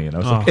really funny." And I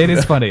was like, It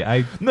is funny.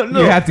 No,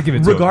 You have to give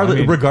it to him. regardless,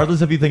 I mean-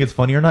 regardless if you think it's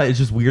funny or not, it's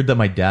just weird that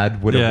my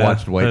dad would have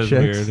watched White that is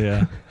Chicks. weird,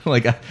 yeah.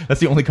 Like that's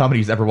the only comedy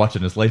he's ever watched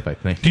in his life, I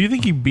think. Do you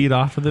think he beat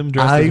off of them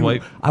dressed as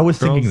white? I was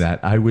girls? thinking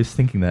that. I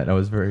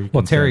was very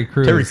Well, concerned. Terry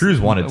Crews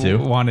wanted to.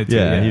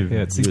 Yeah, he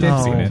it's was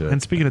into into it.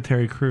 And speaking of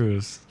Terry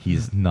Crews,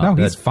 he's not.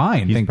 No, he's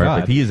fine. He's Thank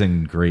perfect. God. He is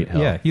in great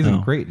health. Yeah, he's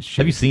in great shape.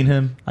 Have you seen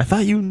him? I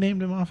thought you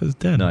named him off as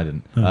dead. No, I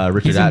didn't. Oh.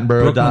 Richard He's in Attenborough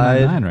Brooklyn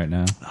died. Nine-Nine right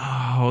now.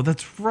 Oh,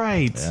 that's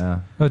right. Yeah.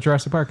 Oh,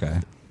 Jurassic Park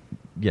guy.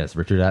 Yes,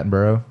 Richard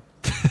Attenborough.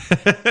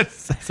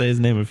 Say his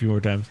name a few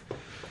more times.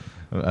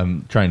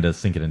 I'm trying to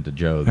sink it into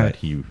Joe that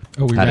he.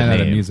 Oh, we had ran a out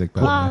of name. music.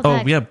 By Oh, the way.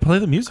 that yeah, play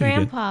the music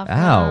grandpa again.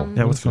 Ow. from,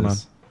 Yeah, what's going on?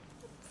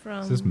 from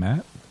Is this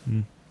Matt?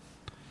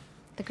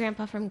 the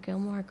grandpa from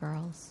Gilmore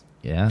Girls.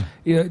 Yeah.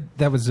 Yeah,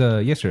 that was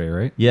yesterday,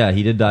 right? Yeah,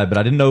 he did die, but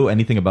I didn't know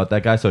anything about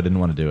that guy, so I didn't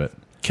want to do it.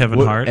 Kevin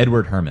Hart?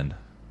 Edward Herman.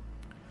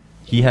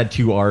 He had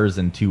 2 R's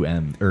and 2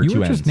 M or You 2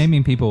 were N's. just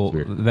naming people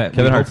that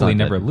Kevin we Hart's hopefully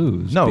not never dead.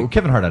 lose. No,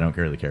 Kevin Hart I don't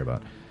really care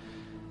about.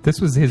 This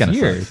was his Kinda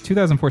year. sucks.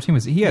 2014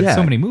 was. He had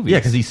so many movies. Yeah,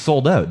 because he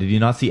sold out. Did you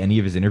not see any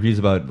of his interviews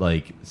about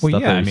like stuff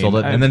Well, yeah, that I he mean, sold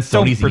out? And then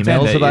don't Sony's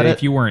pretend emails that about if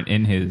it. you weren't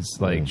in his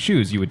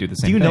shoes, you would do the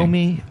same Do you thing. know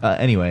me?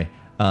 Anyway,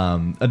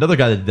 another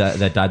guy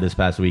that died this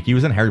past week. He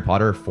was in Harry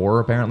Potter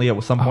 4 apparently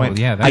at some point.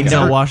 yeah, that I guy.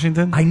 never,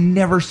 Washington? I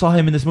never saw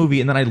him in this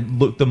movie, and then I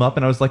looked him up,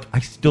 and I was like, I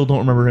still don't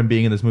remember him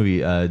being in this movie.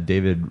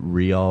 David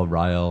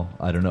Ryle.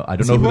 I don't know. I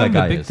don't know who that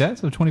guy the big is.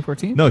 deaths of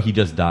 2014? No, he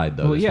just died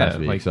though. Well, this yeah, past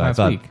week. like so last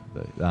I thought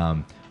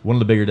week. one of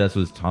the bigger deaths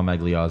was Tom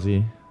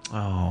Magliozzi.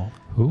 Oh,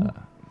 who?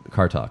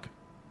 Car Talk.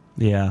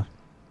 Yeah.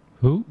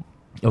 Who?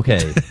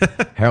 Okay,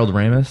 Harold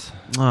Ramis.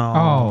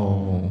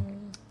 Oh.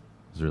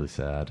 It was really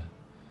sad.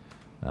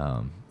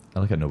 I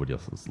like how nobody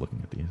else is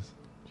looking at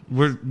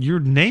these. You're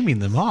naming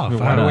them off.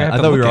 Why do we have I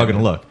to thought we look were all at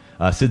going to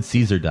it? look. Sid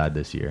Caesar died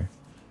this year.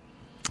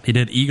 He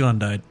did. Egon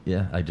died.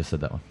 Yeah, I just said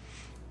that one.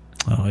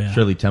 Oh yeah.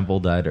 Shirley Temple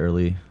died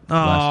early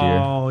last year.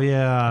 Oh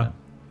yeah.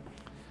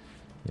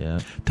 Yeah.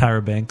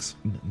 Tyra Banks.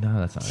 No,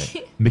 that's not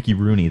right. Mickey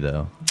Rooney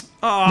though.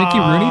 Mickey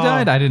Rooney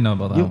died? I didn't know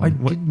about that Yo,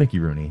 one. I did Mickey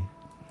Rooney.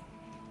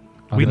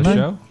 On We the did?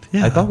 show?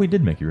 Yeah. I thought we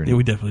did Mickey Rooney. Yeah,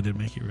 we definitely did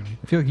Mickey Rooney.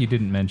 I feel like you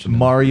didn't mention it.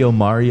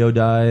 Mario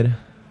died.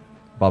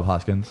 Bob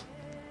Hoskins.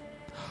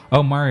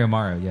 Oh, Mario,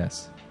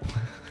 yes.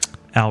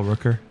 Al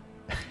Rooker.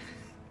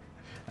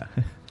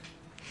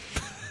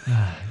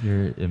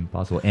 You're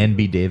impossible. Ann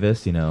B.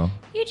 Davis, you know.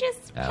 You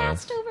just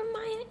Alice. passed over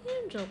Maya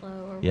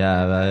Angelou. Or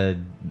Yeah,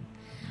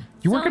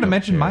 You weren't going to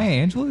mention Maya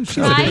Angelou? She's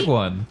Right? a big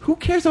one. who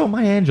cares about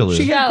Maya Angelou?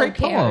 She had Joe great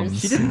cares.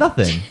 poems. She did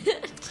nothing.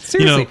 Seriously,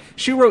 You know-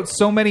 she wrote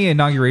so many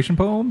inauguration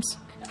poems.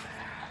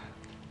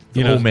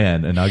 You know- Oh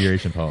man,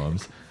 inauguration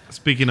poems.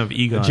 Speaking of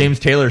Egon, James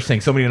Taylor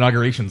sang so many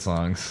inauguration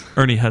songs.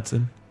 Ernie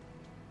Hudson.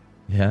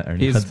 Yeah,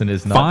 Ernie He's Hudson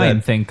is not fine,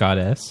 dead. thank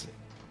goddess.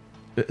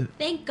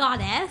 Thank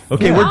goddess.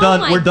 Okay, Oh we're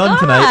done. my We're done God.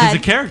 tonight. He's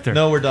a character.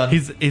 No, we're done.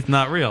 He's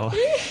not real.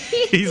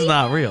 He's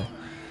not real.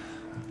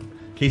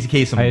 Casey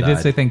Kasem I died. did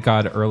say thank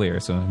God earlier,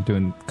 so I'm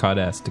doing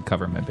goddess to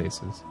cover my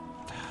bases.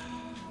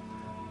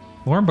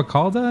 Lauren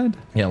Bacall died?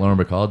 Yeah, Lauren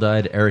Bacall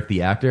died. Eric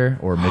the actor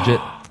or midget.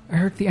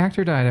 Eric the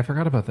actor died. I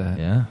forgot about that.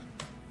 Yeah,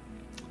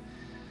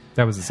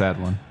 That was a sad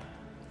one.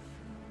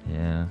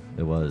 yeah,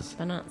 it was.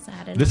 But not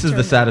sad. This is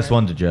the saddest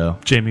one to Joe.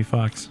 Jamie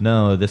Foxx.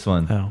 No, this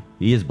one. Oh.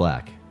 He is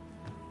black.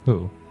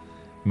 Who?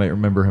 You might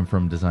remember him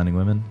from Designing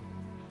Women.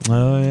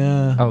 Oh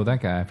yeah. Oh, that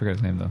guy. I forgot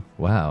his name, though.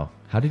 Wow.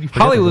 How did you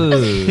forget Hollywood.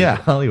 this? Yeah,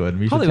 Hollywood.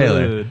 Misha Taylor.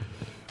 Hollywood.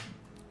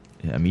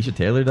 Yeah, Misha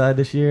Taylor died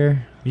this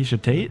year. Misha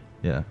Tate.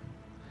 Yeah.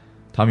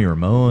 Tommy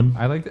Ramone.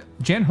 I like that.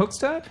 Jan Hooks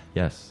died?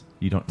 Yes.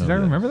 You don't know. Did I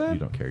that. remember that? You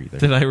don't care either.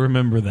 Did I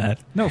remember that?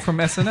 No, from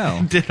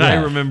SNL. Did I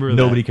remember that?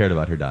 Nobody cared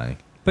about her dying.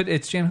 But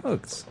it's Jan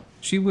Hooks.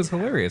 She was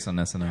hilarious on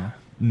SNL.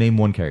 Name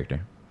one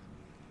character.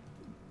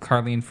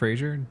 Carlene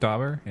Fraser,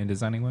 Dauber, in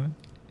Designing Women.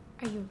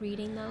 Are you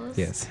reading those?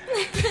 Yes.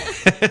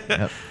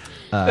 Yep.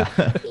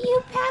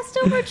 You passed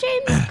over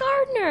James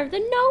Gardner, the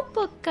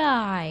Notebook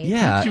guy.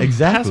 Yeah, you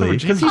exactly. pass over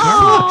Because James he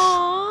Gardner? sucks.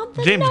 Aw,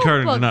 the James Gardner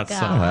Notebook did not guy.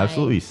 suck. Oh,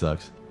 absolutely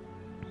sucks.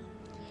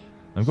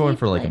 I'm going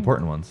for like played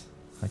important ones.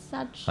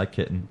 Such Hi,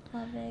 kitten.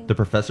 loving. The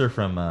professor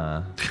from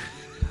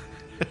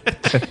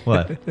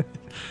what?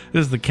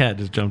 This is the cat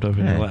just jumped up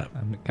in your lap.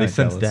 I'm They kinda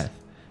sense jealous.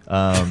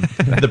 death.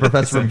 The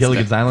professor from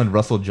Gilligan's Island,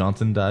 Russell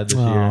Johnson, died this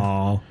year.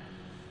 Aw.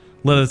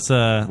 Let us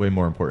Way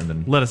more important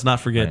than. let us not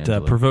forget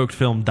Angela.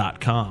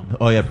 provokedfilm.com.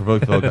 Oh yeah,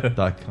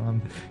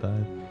 provokedvogue.com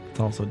died. It's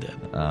also dead.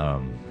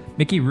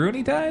 Mickey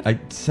Rooney died? I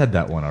said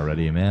that one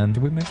already, man.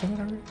 Did we mention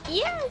that already?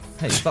 Yes.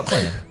 Hey, stop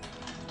playing.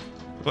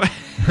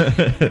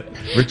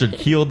 Richard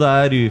Kiel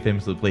died, who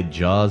famously played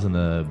Jaws in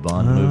the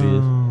Bond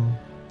movies.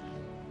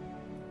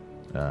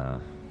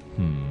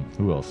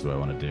 Who else do I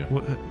want to do?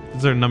 What,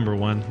 is there number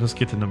one? Let's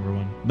get to number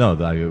one. No,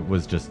 it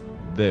was just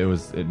it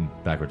was in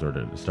backwards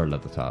order. It started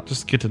at the top.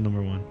 Just get to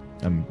number one.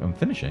 I'm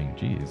finishing.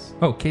 Jeez,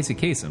 Oh, Casey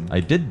Kasem. I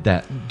did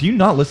that. Do you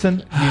not listen?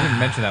 You didn't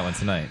mention that one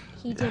tonight.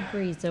 He did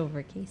breeze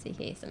over Casey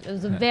Kasem. It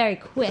was a very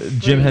quick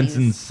Jim breeze.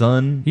 Henson's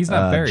son. He's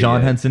not buried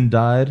John yet. Henson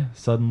died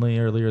suddenly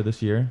earlier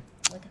this year.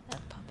 Look at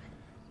that puppet.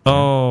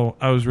 Oh,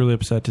 I was really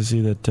upset to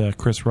see that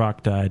Chris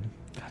Rock died.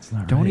 That's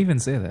not Don't even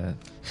say that.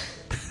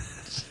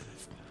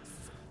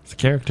 It's a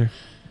character.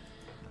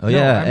 Oh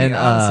yeah, I mean, and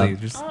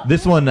honestly,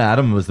 this one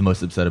Adam was the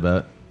most upset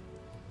about.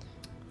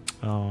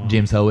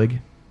 James Helwig,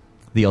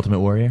 the Ultimate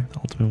Warrior.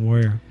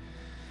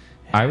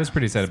 I was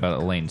pretty upset about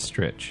Elaine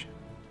Stritch.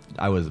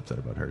 I was upset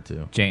about her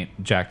too.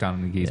 Jack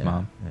Donaghy's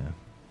mom.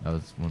 Yeah,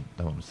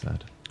 that one was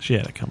sad. She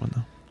had it coming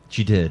though.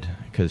 She did,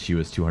 because she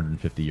was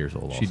 250 years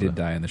old. She did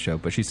die in the show,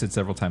 but she said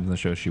several times in the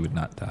show she would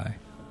not die.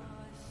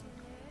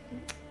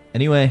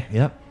 Anyway,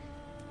 yep,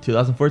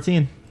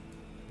 2014.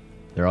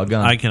 They're all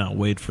gone. I cannot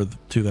wait for the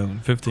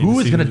 2015. Who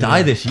is going to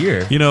die this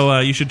year? You know,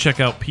 you should check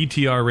out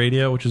PTR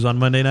Radio, which is on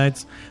Monday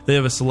nights. They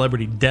have a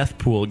celebrity death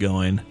pool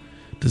going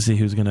to see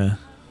who's going to...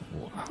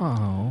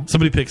 Oh.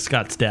 Somebody picked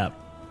Scott Stapp.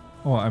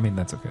 Well, I mean,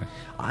 that's okay.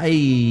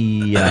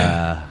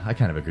 I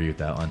kind of agree with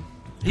that one.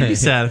 He'd be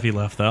sad if he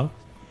left, though.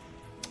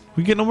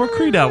 We get no more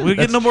Creed out. We get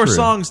That's no more true.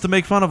 songs to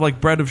make fun of,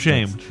 like Bread of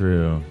Shame. That's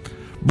true.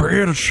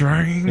 Bread of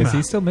Shame. Is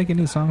he still making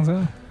new songs,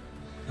 though?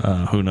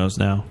 Who knows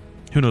now?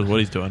 Who knows what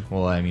he's doing?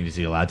 Well, I mean, is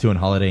he allowed to in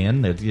Holiday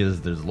Inn?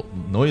 There's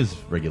noise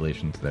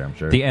regulations there, I'm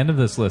sure. The end of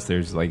this list,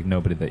 there's like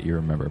nobody that you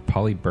remember.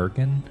 Polly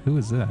Birkin? Who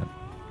is that?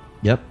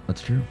 Yep,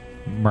 that's true.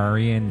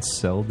 Marianne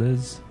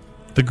Seldes?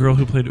 The girl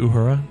who played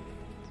Uhura?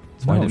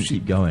 Why didn't she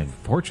keep going?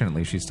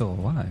 Fortunately, she's still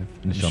alive.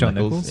 Michelle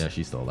Nichols? Yeah,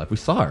 she's still alive. We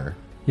saw her.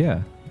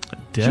 Yeah.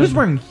 She was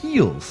wearing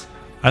heels.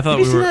 I thought Did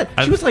you we see were.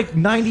 that? She was like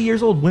 90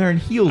 years old wearing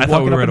heels, I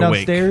thought walking we were up and at a down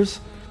wake. stairs.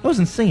 That was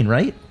insane,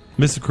 right?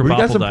 Mr. Were you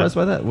guys Krabappel died. impressed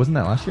by that? Wasn't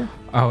that last year?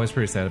 Oh, I was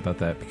pretty sad about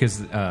that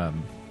because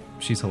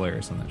she's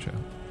hilarious on that show.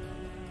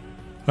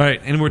 All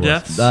right, any more Well,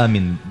 deaths? I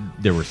mean,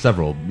 there were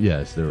several.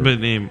 Yes, there were. But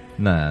name.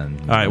 Nah. All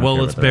right, well,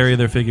 let's bury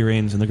their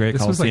figurines in the Great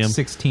This was Coliseum. like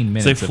 16 As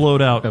minutes they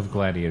float out. of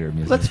gladiator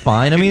music. That's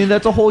fine. I mean,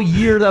 that's a whole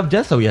year of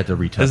deaths that we had to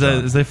retouch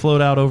on. As they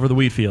float out over the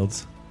wheat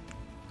fields.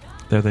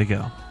 There they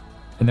go.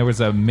 And there was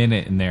a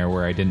minute in there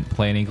where I didn't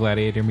play any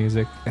gladiator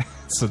music.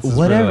 So it's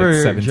Whatever, really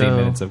like 17 Joe.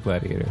 minutes of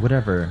gladiator.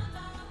 Whatever.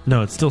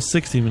 No, it's still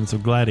 16 minutes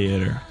of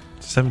Gladiator.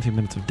 17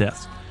 minutes of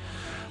death.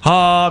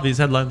 These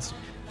headlines.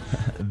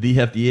 The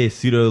FDA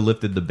pseudo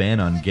lifted the ban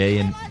on gay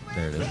and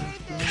there it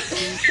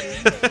is.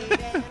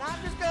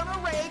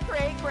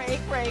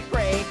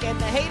 Break, and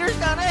the haters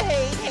gonna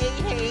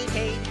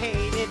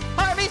hate it.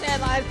 Harvey's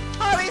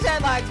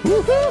headlines.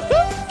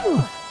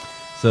 Woo-hoo-hoo!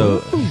 So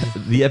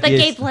the FDA The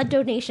gay blood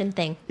donation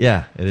thing.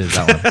 Yeah, it is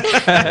that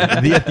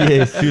one. The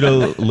FDA pseudo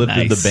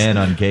lifted Nice. the ban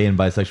on gay and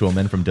bisexual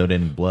men from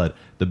donating blood.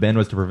 The ban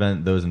was to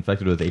prevent those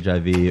infected with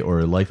HIV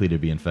or likely to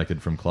be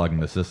infected from clogging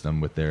the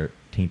system with their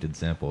tainted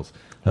samples.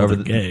 However,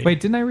 Wait,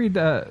 didn't I read?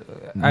 I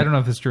don't know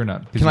if it's true or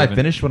not. 'cause Can you I haven't-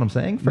 finish what I'm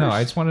saying first? No,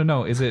 I just want to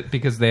know: is it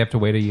because they have to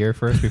wait a year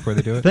first before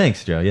they do it?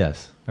 Thanks, Joe.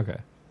 Yes. Okay.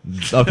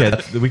 Okay,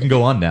 we can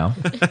go on now.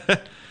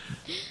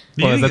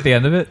 Well, is that the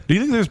end of it? Do you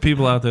think there's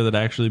people out there that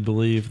actually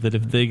believe that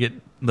if they get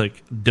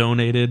like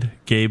donated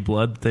gay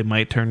blood, they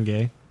might turn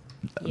gay?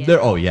 Yeah.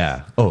 There. Oh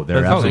yeah. Oh, there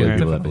are That's absolutely right.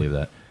 people that believe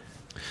that.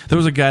 There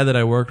was a guy that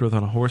I worked with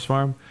on a horse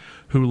farm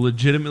who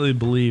legitimately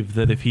believed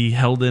that if he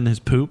held in his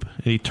poop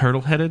and he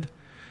turtle-headed,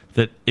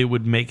 that it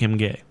would make him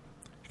gay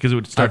because it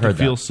would start I've to heard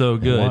feel that. so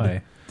good.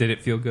 Why? Did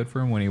it feel good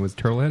for him when he was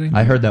turtle heading?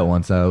 I heard that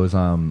once. I was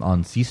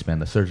on C-SPAN.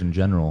 The Surgeon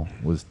General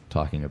was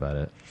talking about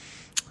it.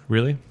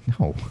 Really?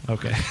 No.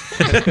 Okay.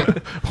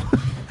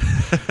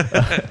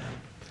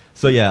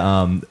 So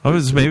yeah,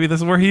 maybe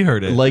this is where he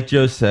heard it. Like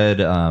Joe said,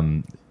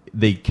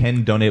 they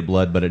can donate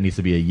blood, but it needs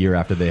to be a year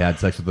after they had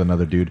sex with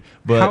another dude.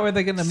 But How are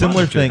they gonna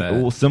similar monitor that?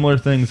 Well, similar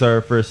things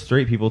are for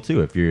straight people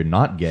too. If you're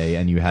not gay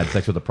and you had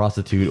sex with a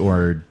prostitute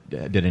or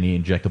did any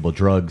injectable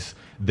drugs,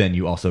 then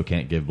you also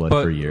can't give blood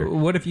But for a year.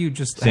 what if you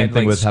just Same had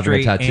thing like with having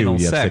a straight tattoo. anal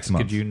You have sex? 6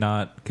 months. Could you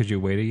not? Could you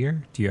wait a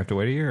year? Do you have to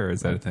wait a year, or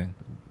is that a thing?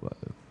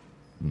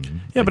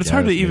 Yeah, but it's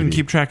hard to guess, even maybe.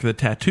 keep track of the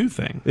tattoo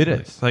thing. It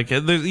is. Like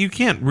you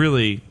can't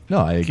really No,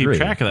 I keep agree.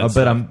 track of that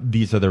But stuff.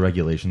 these are the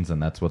regulations,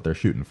 and that's what they're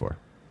shooting for.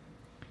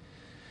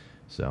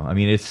 So, I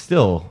mean,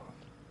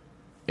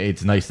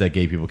 it's nice that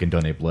gay people can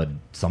donate blood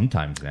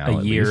sometimes now. A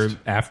at year least.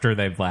 after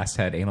they've last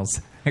had anal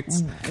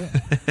sex.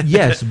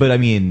 Yes, but I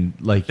mean,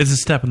 like it's a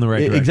step in the right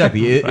direction.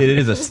 Exactly, it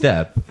is a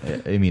step.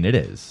 I mean, it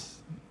is.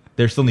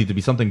 There still needs to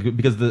be something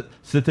because the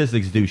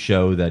statistics do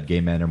show that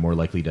gay men are more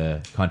likely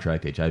to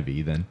contract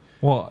HIV than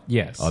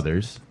yes,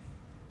 others.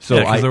 So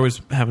So because they're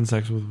always having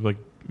sex with like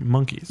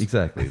monkeys.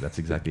 Exactly, that's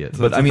exactly it.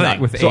 So but that's I the mean, thing.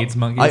 With AIDS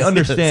monkeys? I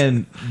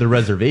understand the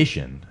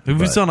reservation.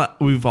 but-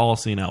 We've all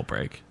seen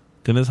Outbreak.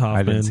 Dennis Hoffman.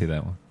 I didn't see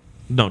that one.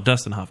 No,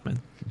 Dustin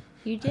Hoffman.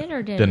 You did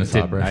or didn't? Dennis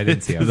Hopper. I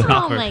didn't see Oh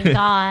Outbreak. my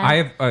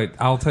god!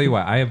 I'll tell you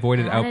what. I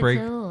avoided Add it Outbreak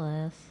to the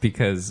list.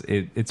 because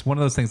it's one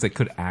of those things that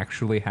could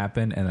actually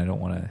happen, and I don't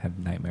want to have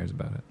nightmares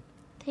about it.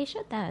 They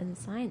showed that in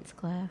science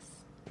class.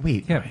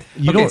 Wait, Yeah,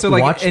 you don't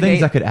watch an things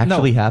that could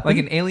actually happen? like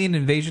an alien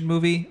invasion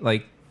movie.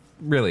 Like,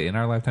 really, in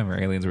our lifetime,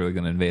 are aliens really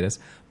going to invade us?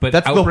 But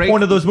That's Outbreak, the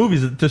point of those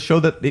movies, is to show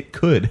that it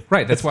could.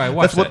 Right, that's why I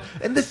watched That's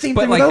it. And the same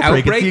But thing like with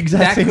Outbreak. It's the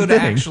exact that same could thing.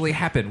 actually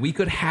happen. We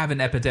could have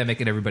an epidemic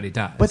and everybody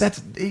dies. But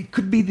it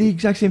could be the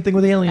exact same thing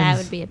with aliens. That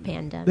would be a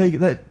pandemic.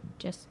 That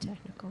Just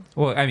technical.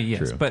 Well, I mean, yes,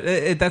 True. but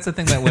that's the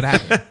thing that would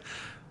happen.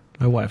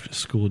 My wife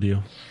just schooled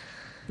you.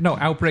 No,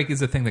 outbreak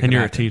is a thing that And can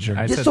you're a happen. teacher.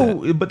 I Yeah, said so,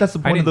 that. but that's the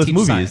I point of didn't those teach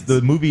movies. science.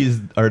 The movies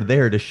are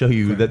there to show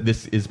you that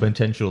this is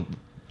potentially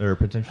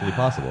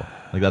possible.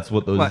 Like that's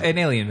what those. Well, an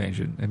alien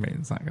invasion. I mean,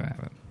 it's not going to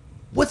happen.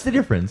 What's the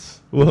difference?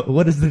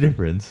 What is the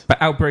difference?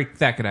 But outbreak,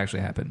 that could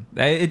actually happen.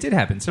 It did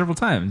happen several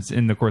times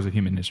in the course of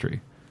human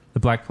history. The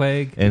Black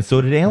Plague. And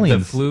so did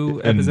aliens. The flu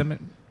And, epidemic.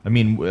 I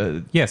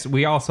mean, yes,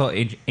 we all saw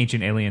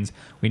ancient aliens.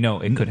 We know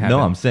it could happen.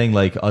 no, I'm saying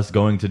like us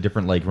going to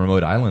different like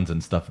remote islands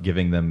and stuff,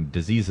 giving them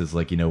diseases.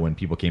 Like when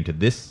people came to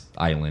this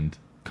island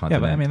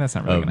continent, I mean, that's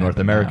not really of gonna North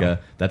happen America.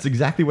 now. That's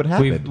exactly what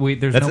happened.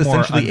 There's that's no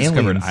more essentially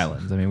undiscovered aliens.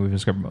 islands. I mean, we've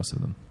discovered most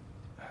of them.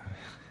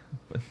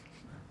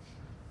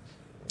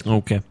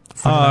 Okay.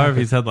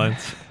 Harvey's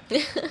headlines.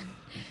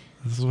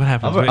 This is what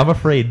happens. I'm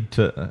afraid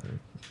to.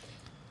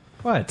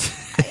 What?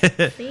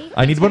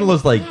 I need one of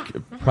those like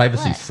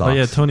privacy socks. Oh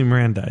yeah, Tony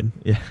Moran died.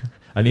 Yeah,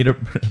 I need a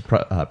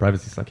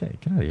privacy sock. Hey,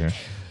 get out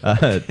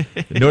of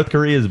here. North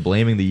Korea is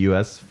blaming the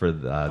U.S. for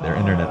their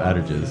internet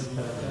outages.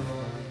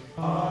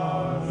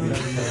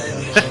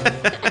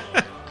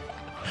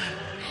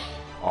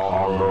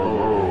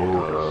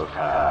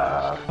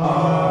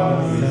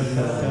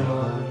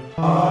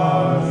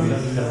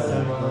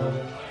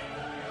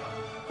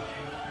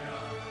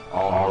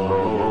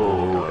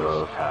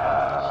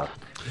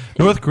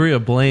 North Korea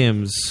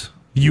blames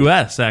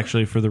U.S.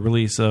 actually for the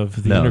release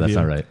of the No, interview. that's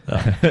not right.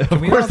 Can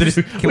we all just,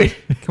 Wait.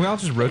 can we all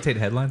just rotate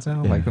headlines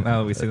now? Like,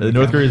 we say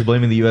North Korea is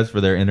blaming the U.S.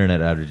 for their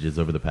internet outages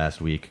over the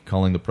past week,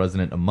 calling the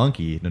president a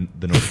monkey.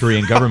 The North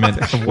Korean government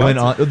went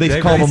on.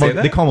 They call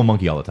him a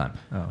monkey all the time.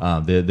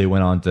 Oh. They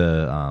went on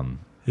to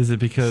Is it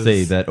because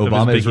say that of his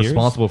Obama big is ears?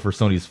 responsible for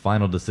Sony's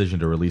final decision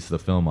to release the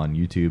film on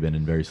YouTube and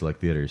in very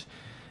select theaters.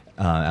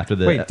 After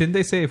the Wait, didn't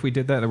they say if we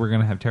did that we're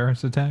going to have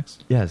terrorist attacks?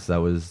 Yes, that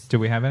was. Do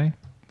we have any?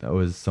 That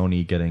was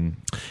Sony getting.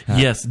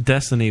 Yes,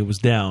 Destiny was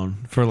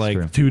down for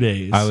like 2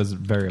 days. I was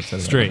very upset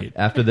about straight.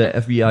 After the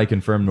FBI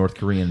confirmed North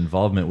Korean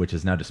involvement, which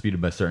is now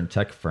disputed by certain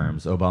tech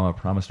firms, Obama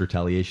promised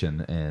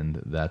retaliation,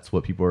 and that's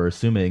what people are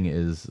assuming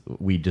is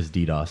we just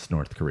DDoS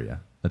North Korea.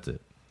 That's it.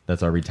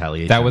 That's our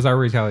retaliation. That was our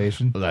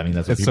retaliation. I mean,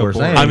 that's what It's people so are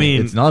boring. saying. I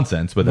mean, it's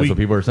nonsense, but that's what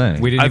people are saying.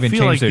 We didn't I even feel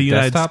change like their the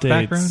United desktop States-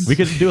 backgrounds. We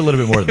could do a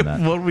little bit more than that.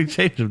 What did we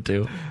change them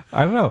to?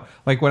 I don't know.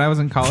 Like when I was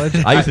in college,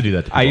 I used to do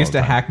that to I people used all to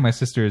the time. hack my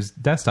sister's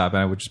desktop,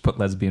 and I would just put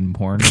lesbian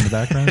porn in the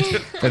background,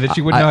 and then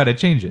she wouldn't know how to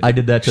change it. I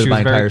did that to She my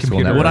was very entire school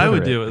computer network. What I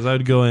would illiterate. do is I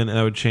would go in and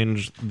I would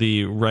change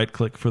the right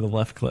click for the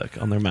left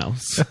click on their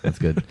mouse. That's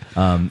good.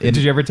 Did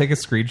you ever take a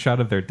screenshot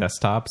of their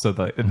desktop so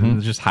that and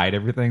then just hide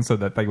everything so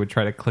that they would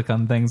try to click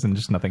on things and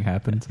just nothing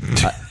happened?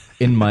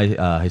 In my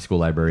high school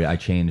library, I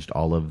changed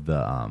all of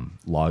the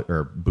log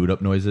or boot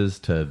up noises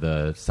to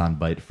the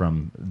soundbite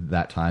from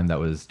that time. That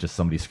was just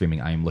somebody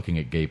screaming, "I am looking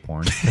at gay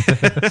porn."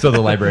 So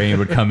the librarian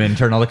would come in,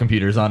 turn all the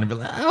computers on, and be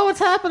like, "Oh, what's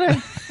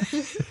happening?"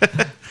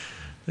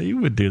 You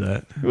would do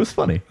that. It was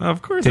funny.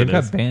 Of course Dave it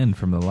got is. banned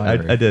from the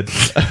library. I did.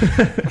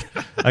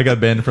 I got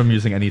banned from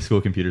using any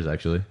school computers,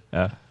 actually.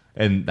 Yeah.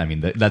 And I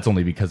mean, that's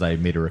only because I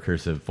made a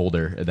recursive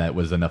folder that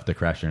was enough to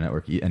crash your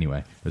network. Anyway,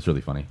 it was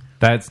really funny.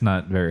 That's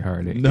not very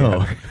hard.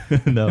 No,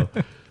 no.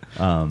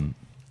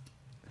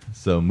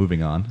 So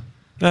moving on.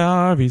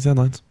 Harvey's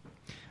headlines.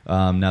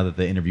 Now that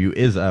the interview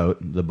is out,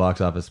 the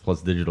box office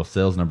plus digital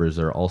sales numbers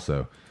are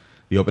also.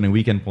 The opening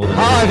weekend pulled in.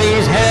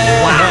 Harvey's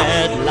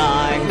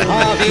headlines.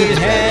 Harvey's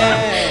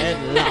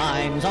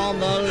headlines on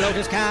the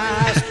Lotus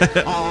Cast.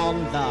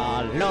 On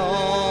the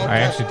Lotus. I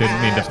actually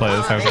didn't mean to play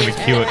this. I was going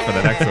to cue it for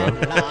the next one.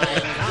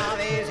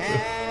 Harvey's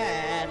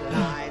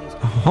headlines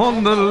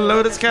On the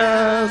Lotus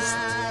Cast.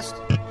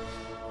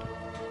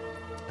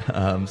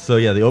 So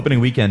yeah, the opening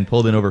weekend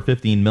pulled in over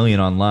 15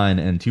 million online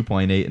and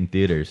 2.8 in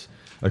theaters.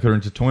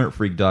 According to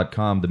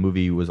torrentfreak.com, the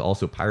movie was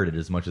also pirated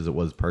as much as it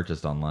was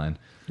purchased online.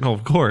 Oh,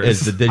 of course. As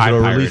the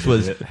digital I release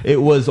was, pirated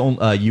it was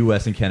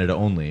U.S. and Canada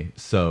only.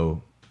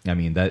 So I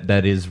mean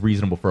that is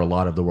reasonable for a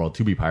lot of the world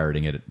to be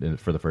pirating it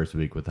for the first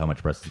week with how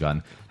much press it's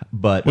gotten.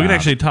 But We can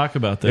actually talk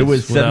about this it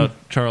was without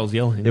Charles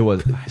yelling. It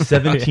was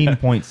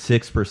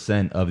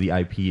 17.6% of the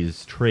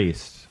IPs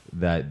traced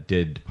that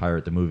did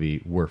pirate the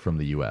movie were from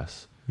the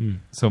U.S.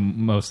 So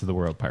most of the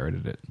world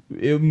pirated it.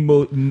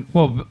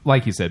 Well,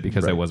 like you said,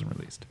 because right. it wasn't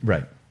released.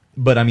 Right.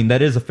 But I mean,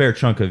 that is a fair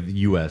chunk of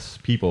U.S.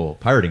 people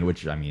pirating,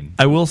 which I mean.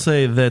 I will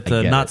say that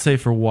I get Not it.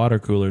 Safe for Water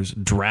Coolers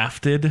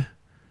drafted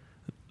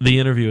the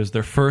interview as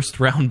their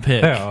first round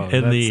pick Oh,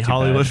 in the that's too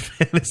Hollywood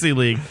bad. Fantasy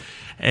League.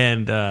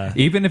 And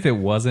even if it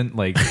wasn't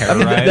like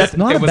terrorized, that's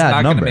not it a was bad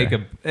not going to number.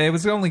 make a. It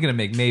was only going to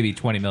make maybe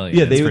 20 million.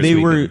 Yeah, its first they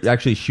were weekend.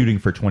 actually shooting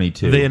for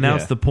 22. they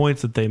announced the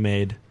points that they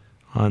made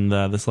on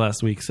this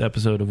last week's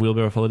episode of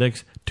Wheelbarrow Full of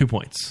Dicks. 2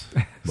 points.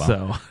 Wow.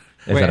 So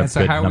Is Wait, that a so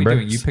good how number? are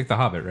we doing? You picked The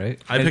Hobbit,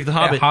 right? I picked The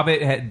Hobbit.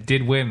 Hobbit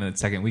did win the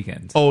second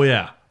weekend. Oh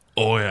yeah.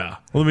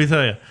 Let me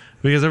tell you,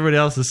 because everybody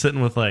else is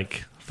sitting with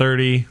like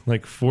 30,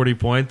 like 40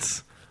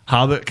 points.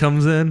 Hobbit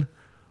comes in,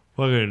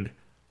 fucking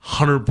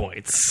 100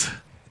 points.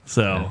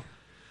 So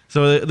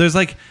there's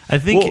like I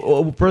think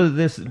Well, for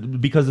this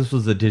because this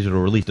was a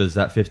digital release, does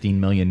that 15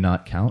 million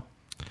not count?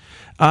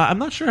 I'm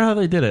not sure how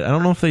they did it. I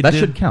don't know if they That did.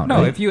 should count. No,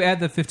 right? if you add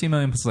the 15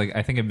 million plus, like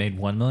I think it made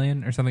 1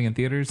 million or something in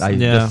theaters. I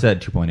just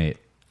said 2.8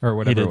 or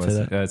whatever He it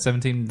did say was.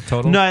 17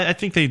 total. No, I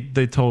think they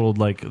totaled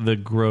like the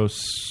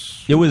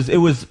gross. It was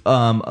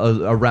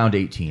around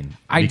 18.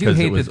 I do because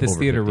it hate was that this over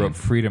theater 15. wrote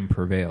 "Freedom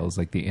Prevails"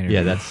 like the interview.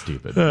 Yeah, that's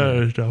stupid.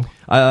 No.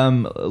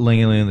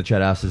 Langley in the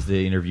chat asks, "Is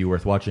the interview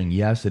worth watching?"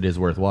 Yes, it is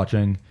worth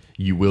watching.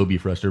 You will be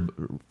frustrated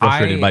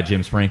by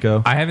James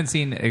Franco. I haven't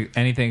seen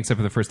anything except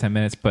for the first 10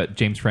 minutes, but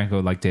James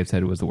Franco, like Dave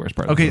said, was the worst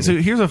part. Okay, of the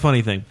movie. so here's a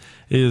funny thing: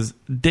 is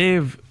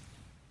Dave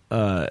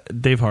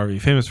Harvey,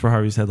 famous for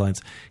Harvey's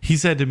headlines? He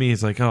said to me,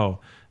 "He's like,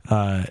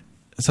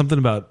 something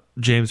about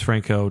James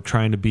Franco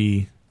trying to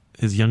be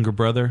his younger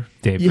brother,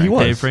 Dave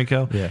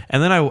Franco." Yeah.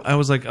 And then I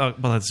was like, "Oh,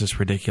 well, that's just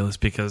ridiculous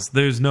because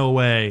there's no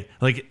way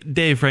like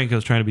Dave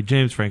Franco's trying to be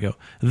James Franco."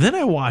 Then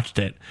I watched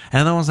it,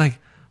 and I was like,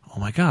 "Oh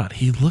my God,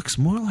 he looks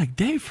more like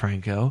Dave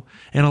Franco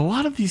in a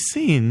lot of these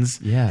scenes."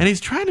 Yeah. And he's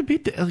trying to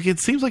be, like, it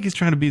seems like he's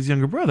trying to be his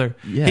younger brother.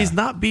 Yeah. He's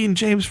not being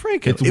James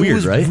Franco. It's weird,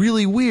 was right?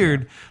 really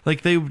weird.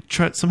 Like they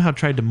somehow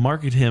tried to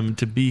market him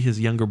to be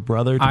his younger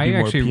brother to I be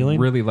more actually appealing.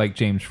 really like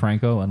James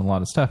Franco and a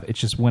lot of stuff. It's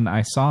just when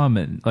I saw him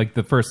in like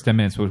the first 10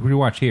 minutes, which we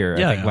watched here,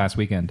 I think last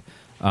weekend.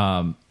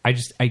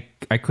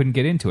 I couldn't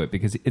get into it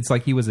because it's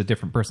like he was a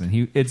different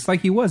person. It's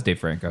like he was Dave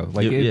Franco.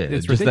 Like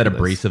it's just that ridiculous.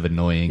 abrasive,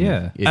 annoying.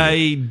 Yeah. idiot.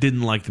 I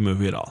didn't like the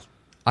movie at all.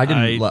 I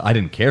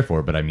didn't care for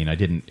it, but I mean, I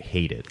didn't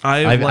hate it.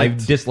 I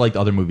I've disliked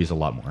other movies a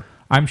lot more.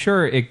 I'm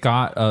sure it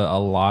got a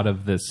lot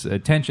of this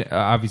attention,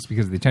 obviously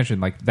because of the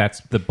attention. Like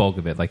that's the bulk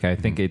of it. Like I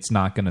think it's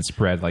not going to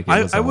spread. Like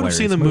it was I would have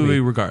seen the hilarious movie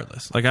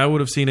regardless. Like I would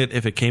have seen it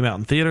if it came out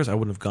in theaters. I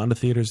wouldn't have gone to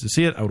theaters to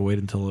see it. I would wait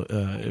until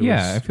it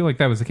Yeah, was. I feel like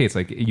that was the case.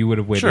 Like you would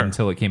have waited Sure.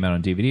 until it came out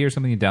on DVD or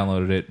something. You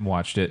downloaded it and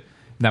watched it.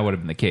 And that would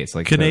have been the case.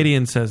 Like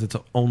Canadian says it's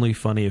only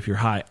funny if you're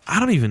high. I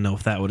don't even know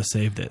if that would have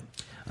saved it.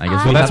 I guess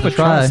well, we'll that's have what to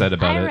try. Trump said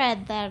about I it.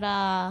 read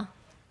that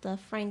the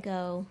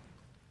Franco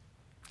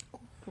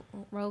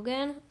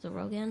Rogan, is it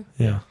Rogan?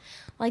 Yeah.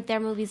 Like their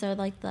movies are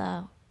like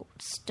the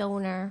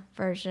stoner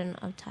version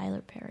of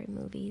Tyler Perry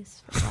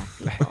movies for black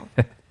people.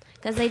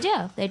 Because they do.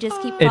 They just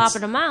keep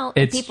popping them out,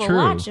 and it's people true.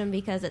 watch them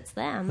because it's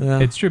them.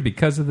 It's true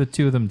because of the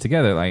two of them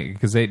together. Like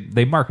because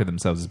they market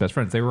themselves as best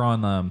friends. They were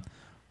on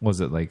was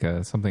it like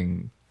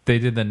something? They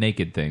did the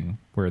naked thing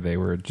where they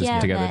were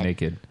just together that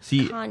naked.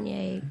 See,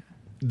 Kanye.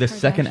 the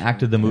second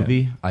act of the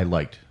movie, I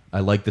liked. I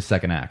liked the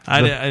second act.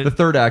 I- The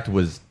third act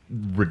was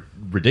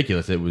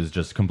ridiculous. It was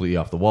just completely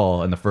off the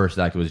wall. And the first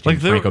act was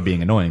James Franco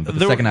being annoying. But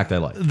the second act I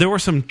liked. There were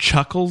some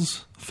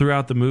chuckles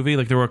throughout the movie.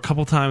 Like there were a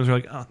couple times where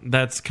like, oh,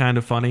 that's kind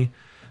of funny.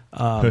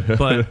 But I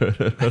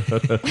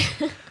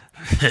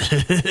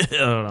don't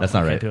know. That's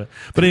not I can't right. do it.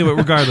 But anyway,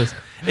 regardless,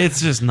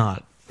 it's just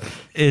not.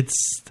 It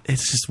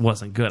just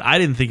wasn't good. I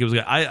didn't think it was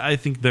good. I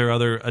think their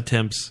other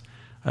attempts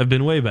have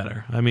been way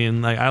better. I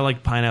mean, like I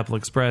like Pineapple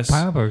Express.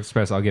 Pineapple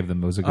Express, I'll give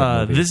them. It was a good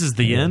movie. This is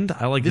the end.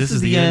 I like This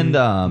is the end,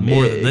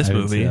 more than this I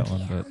didn't see movie. that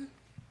one, but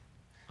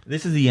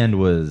This is the end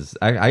was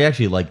I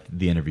actually liked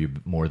the interview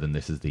more than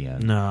This is the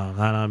end. No,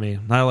 not me.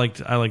 I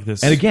like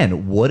this. And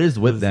again, what is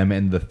with them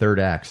and the third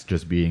acts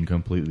just being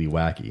completely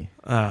wacky?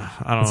 I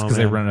don't it's know because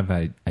they man. run out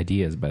of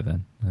ideas by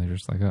then. They're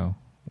just like, oh,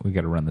 we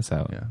got to run this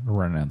out. Yeah. We're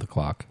running out the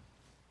clock.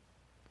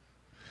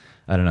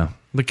 I don't know.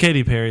 The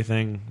Katy Perry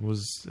thing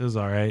was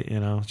all right. You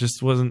know,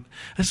 just wasn't.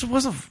 This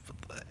wasn't.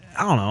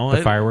 I don't know.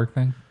 The firework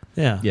thing.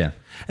 Yeah, Yeah.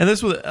 And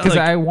this was Because like,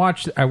 I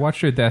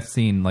watched her death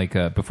scene like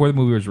before the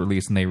movie was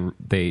released, and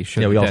they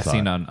showed we the all death saw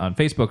scene it. on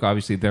Facebook.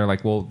 Obviously, they're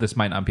like, well, this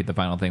might not be the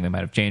final thing. They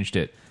might have changed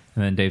it.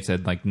 And then Dave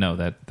said, like, no,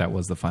 that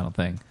was the final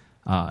thing.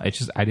 It's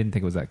just I didn't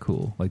think it was that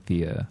cool, like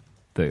the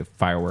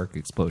firework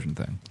explosion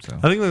thing. So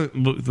I think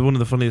one of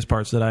the funniest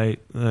parts that I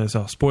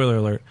saw, spoiler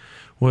alert,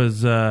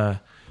 was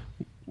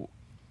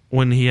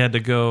when he had to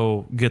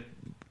go get.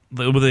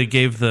 They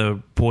gave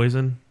the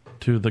poison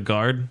to the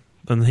guard,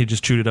 and he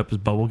just chewed it up as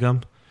bubble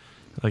gum.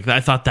 Like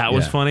I thought that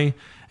was Yeah. funny.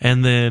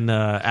 And then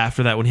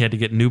after that, when he had to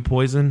get new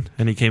poison,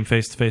 and he came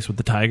face to face with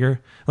the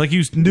tiger, like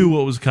you knew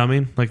what was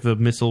coming. Like the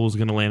missile was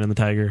going to land in the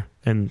tiger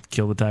and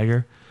kill the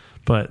tiger.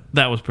 But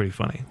that was pretty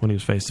funny when he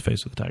was face to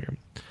face with the tiger.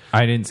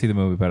 I didn't see the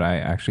movie, but I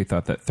actually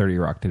thought that 30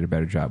 Rock did a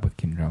better job with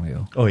Kim Jong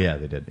Il. Oh yeah,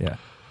 they did. Yeah,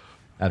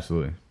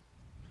 Absolutely.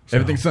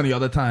 Everything's sunny all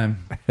the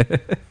time.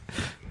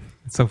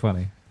 it's so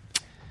funny.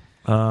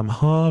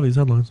 Harvey's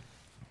headlines.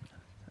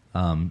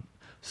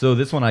 So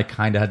this one I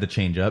kind of had to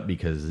change up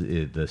because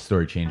the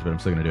story changed, but I'm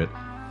still going to do it.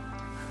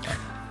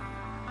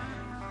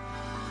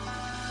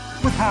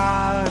 With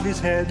Harvey's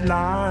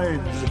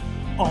headlines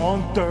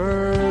on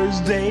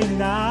Thursday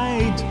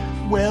night.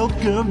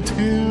 Welcome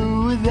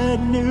to the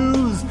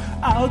news.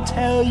 I'll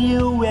tell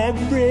you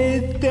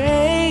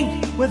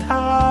everything with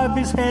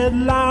Harvey's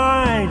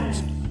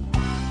headlines.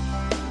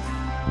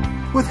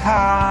 With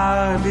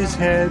Harvey's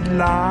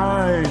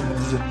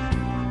headlines.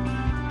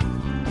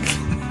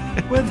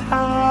 With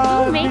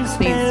Harvey's makes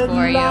these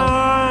for you?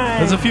 headlines.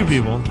 There's a few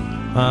people.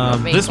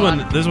 make This one.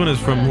 one is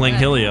from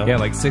Langhilio. Yeah,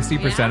 like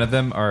 60% of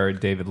them are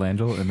David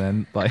Langell, and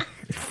then like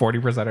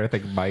 40% are I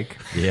think Mike.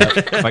 Yeah.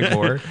 Mike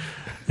Moore.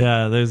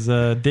 Yeah, there's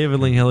David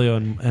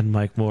Linghilio and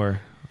Mike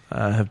Moore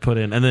have put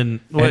in, and then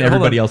and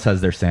everybody else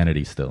has their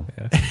sanity still.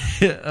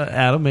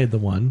 Adam made the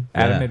one.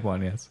 Adam made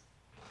one, yes.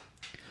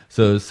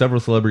 So several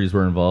celebrities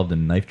were involved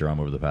in knife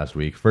drama over the past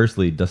week.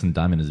 Firstly, Dustin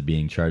Diamond is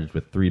being charged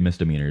with 3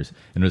 misdemeanors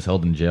and was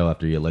held in jail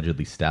after he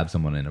allegedly stabbed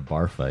someone in a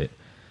bar fight.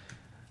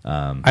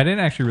 I didn't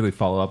actually really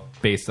follow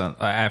up based on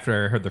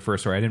after I heard the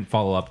first story. I didn't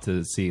follow up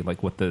to see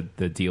like what the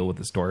deal with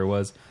the story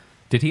was.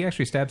 Did he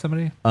actually stab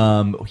somebody?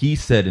 He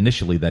said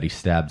initially that he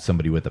stabbed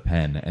somebody with a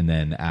pen, and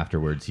then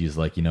afterwards he's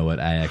like, you know what,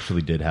 I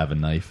actually did have a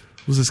knife.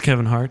 Was this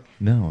Kevin Hart?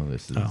 No,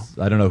 this is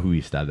I don't know who he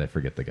stabbed. I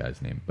forget the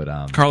guy's name, but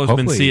Carlos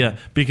Mencia.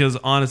 Because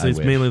honestly, it's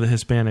wish. mainly the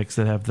Hispanics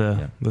that have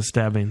the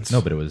stabbings.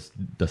 No, but it was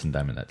Dustin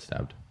Diamond that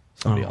stabbed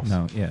somebody else.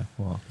 No, yeah.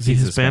 Well, is he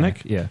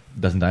Hispanic? Yeah.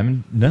 Dustin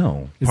Diamond?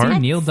 No. Is he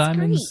Neil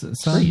Diamond's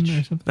son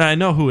or something? I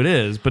know who it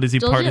is, but is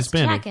he part just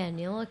Hispanic? checking.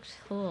 You look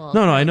cool.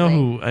 No, I know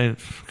who.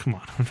 Come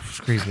on,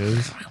 Screech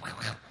is.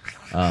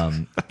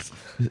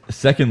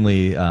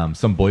 Secondly,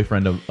 some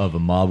boyfriend of a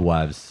Mob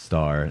Wives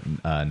star,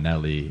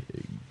 Natalie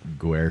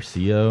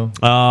Guercio.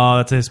 Oh,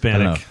 that's a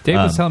Hispanic. Dave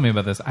was telling me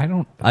about this. I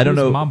don't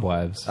know Mob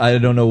Wives. I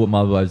don't know what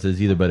Mob Wives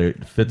is either, but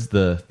it fits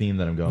the theme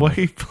that I'm going. Why with.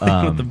 are you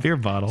playing with the beer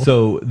bottle?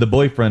 So the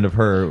boyfriend of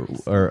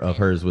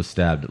hers was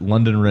stabbed.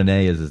 London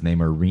Renee is his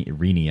name, or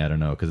Renee, I don't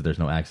know, because there's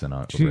no accent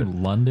on it.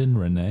 London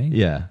Renee?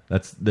 Yeah,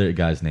 that's the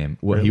guy's name.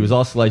 He was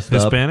all sliced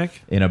Hispanic? up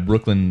in a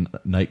Brooklyn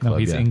nightclub. No,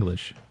 he's yeah.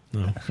 English.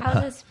 No.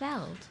 How's it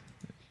spelled?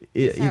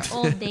 It's our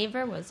old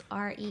neighbor was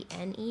Rene,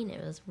 and it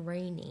was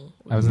Rainy.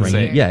 I was going to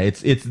say, yeah,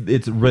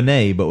 it's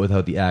Renee, but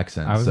without the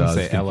accent. I was so going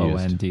to say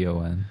confused.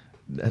 London.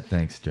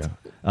 Thanks, Joe.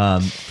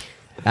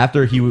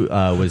 After he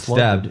was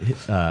stabbed,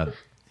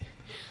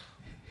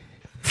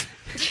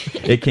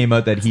 it came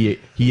out that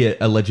he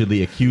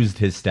allegedly accused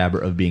his stabber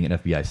of being an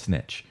FBI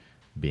snitch,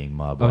 being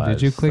Mob Wives. Oh,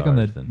 did you click on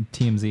the stars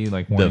TMZ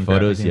like the warning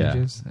photos? graphic Yeah,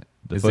 images?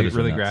 the Is photos it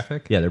really are nuts.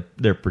 graphic? Yeah,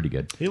 they're pretty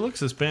good. He looks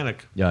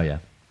Hispanic. Yeah, yeah.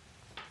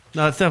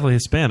 No, it's definitely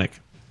Hispanic.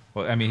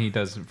 Well, I mean, he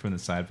does from the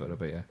side photo,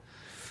 but yeah.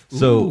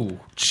 So Ooh.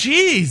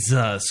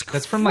 Jesus,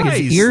 that's from like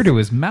his ear to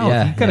his mouth.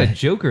 Yeah, He's got a yeah.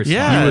 Joker.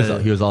 Yeah.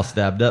 He was all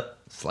stabbed up,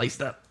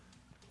 sliced up.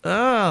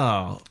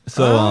 Oh.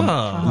 So,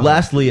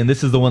 lastly, and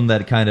this is the one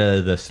that kind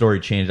of the story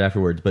changed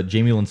afterwards, but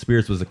Jamie Lynn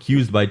Spears was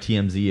accused by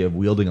TMZ of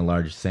wielding a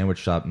large sandwich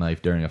shop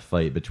knife during a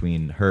fight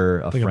between her,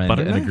 a Like a friend,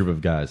 butter and a knife? group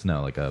of guys.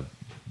 No, like a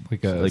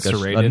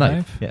serrated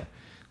knife? Yeah,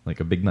 like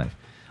a big knife.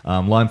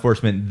 Law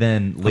enforcement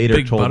then later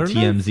big told butter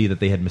TMZ that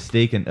they had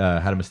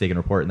had a mistaken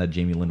report and that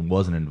Jamie Lynn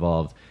wasn't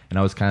involved. And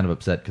I was kind of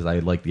upset because I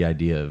like the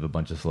idea of a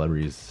bunch of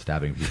celebrities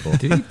stabbing people.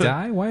 Did he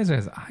die? Why is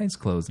his eyes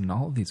closed in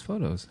all of these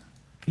photos?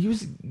 He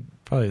was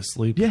probably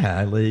asleep.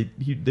 Yeah,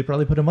 they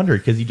probably put him under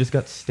because he just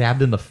got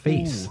stabbed in the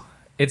face. Ooh.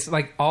 It's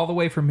like all the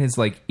way from his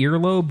like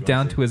earlobe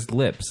down to his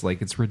lips.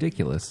 Like it's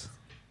ridiculous.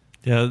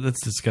 Yeah,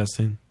 that's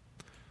disgusting.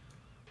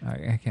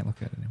 I can't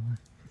look at it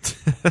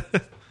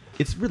anymore.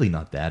 It's really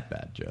not that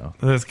bad, Joe.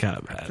 That's kind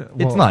of bad.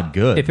 It's not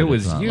good. If it but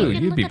was it's not you,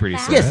 like- you'd be pretty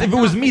sad. Yes, if it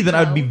was me, then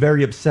I'd be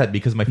very upset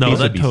because my No, face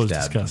that would be toe's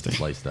stabbed disgusting. and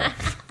sliced up.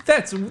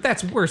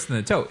 That's worse than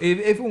the toe. If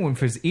it went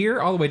from his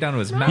ear all the way down to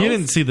his mouth. You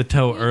didn't see the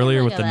toe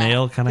earlier with the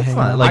nail kind of It's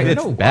hanging not out? like- I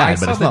it's know. bad, I but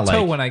saw it's the not toe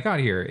like- when I got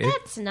here.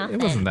 That's nothing.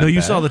 It wasn't that No, you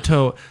bad. saw the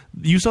toe.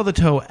 You saw the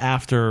toe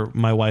after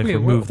my wife Wait,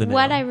 removed the nail.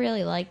 What I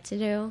really like to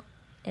do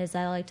is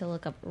I like to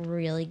look up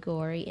really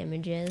gory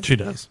images. She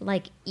does.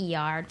 Like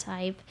ER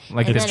type.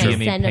 Like and a then I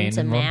Jimmy send them Payne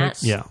to Matt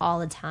Olympics? Yeah. all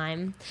the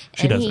time.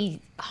 She And does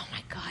he, oh my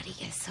God,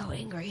 he gets so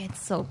angry.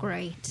 It's so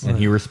great. And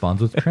he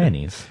responds with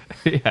trannies.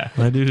 Yeah.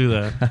 I do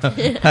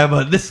that. How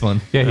about this one?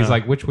 Yeah, he's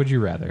like, which would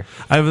you rather?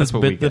 I have this That's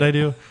what we bit that get. I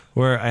do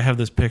where I have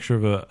this picture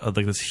of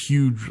like this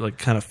huge, like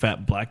kind of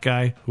fat black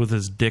guy with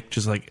his dick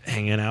just like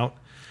hanging out.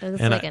 It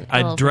looks And like an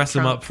I L dress for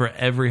him Trump. up for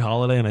every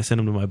holiday, and I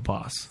send him to my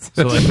boss.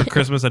 So like for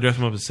Christmas, I dress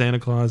him up as Santa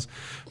Claus.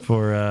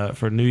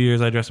 For New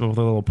Year's, I dress him up with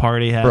a little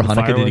party hat. For and Hanukkah,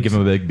 did you fireworks. give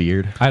him a big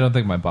beard? I don't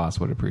think my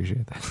boss would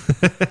appreciate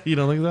that. You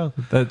don't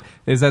think so?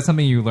 Is that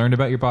something you learned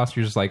about your boss?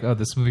 You're just like, oh,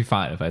 this would be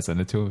fine if I send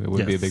it to him. It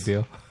wouldn't be a Yes. big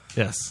deal.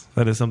 Yes,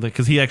 that is something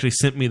because he actually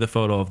sent me the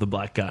photo of the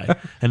black guy,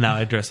 and now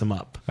I dress him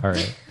up. All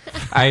right.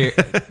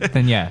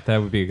 Then yeah, that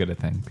would be a good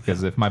thing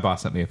because if my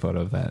boss sent me a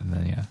photo of that,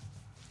 then yeah.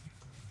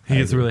 He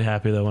gets really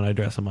happy though when I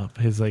dress him up.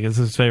 He's like, it's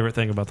his favorite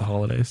thing about the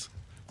holidays.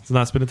 It's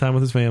not spending time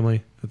with his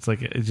family. It's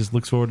like it just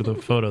looks forward to the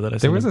photo that I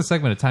sent There was him. a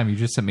segment of time you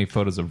just sent me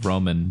photos of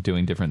Roman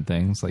doing different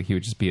things. Like he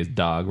would just be his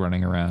dog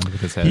running around with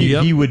his head.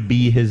 He would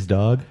be his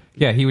dog?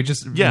 Yeah, he would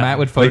just Yeah. Matt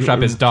would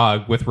Photoshop his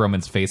dog with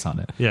Roman's face on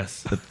it.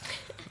 Yes,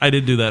 I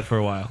did do that for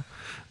a while.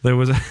 There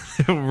was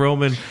a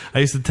Roman. I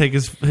used to take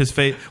his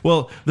face.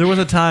 Well, there was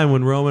a time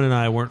when Roman and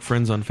I weren't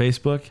friends on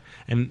Facebook,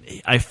 and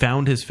I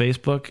found his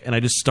Facebook, and I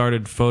just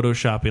started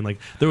photoshopping. Like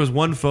there was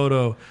one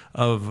photo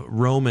of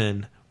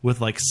Roman with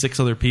like 6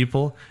 other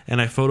people,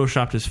 and I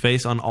photoshopped his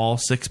face on all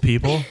 6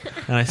 people,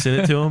 and I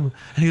sent it to him,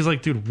 and he was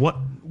like, dude,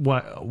 why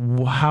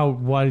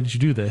did you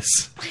do this?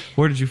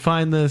 Where did you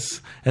find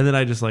this? And then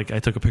I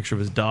took a picture of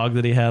his dog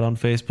that he had on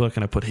Facebook,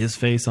 and I put his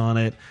face on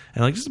it,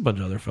 and like just a bunch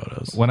of other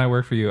photos. When I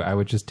worked for you, I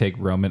would just take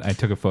Roman. I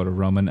took a photo of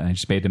Roman, and I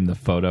just made him the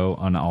photo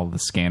on all the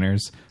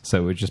scanners,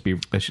 so it would just be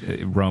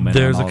Roman.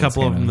 There's on a all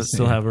couple the of them that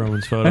still have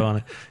Roman's photo on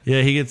it.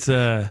 Yeah, he gets...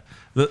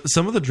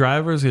 some of the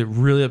drivers get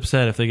really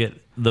upset if they get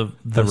the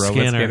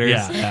scanner. scanners?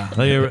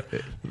 Yeah.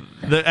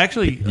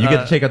 Actually, You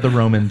get to check out the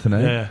Roman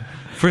tonight. Yeah.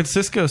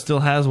 Francisco still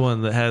has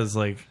one that has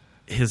like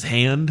his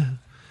hand,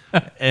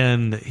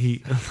 and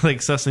he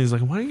like Cecily's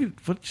like, why don't you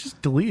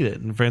just delete it?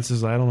 And Francis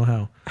is like, I don't know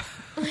how.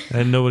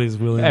 And nobody's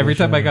willing. Every to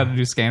time show I got a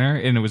new scanner,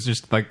 and it was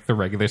just like the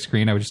regular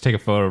screen, I would just take a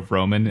photo of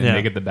Roman and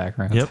make it the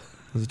background. Yep,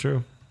 that's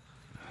true.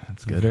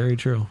 That's good. Very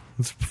true.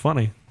 It's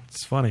funny.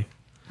 It's funny.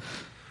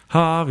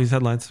 These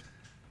headlines.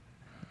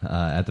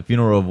 At the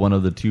funeral of one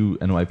of the 2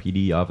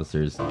 NYPD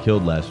officers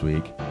killed last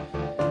week.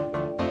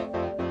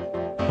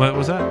 What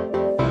was that?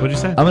 What did you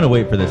say? I'm going to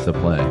wait for this to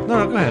play.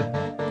 No, go ahead.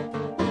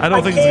 I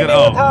don't think it's going to...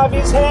 Oh.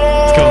 It's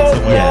going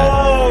somewhere.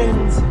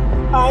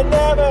 Yeah. I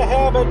never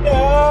have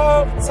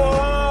enough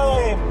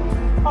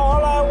time.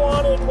 All I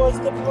wanted was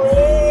to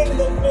bring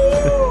the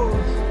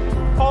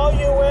news. All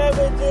you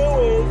ever do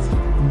is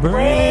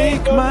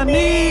break my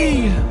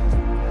knee.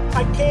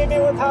 I came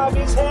in with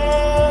Javi's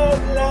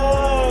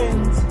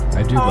headlines.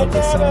 I do love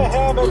this song.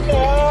 Have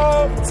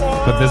enough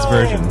time. But this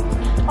version.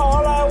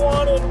 All I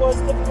wanted was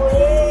to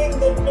bring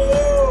the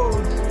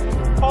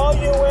news. All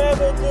you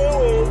ever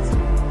do is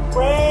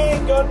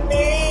rank on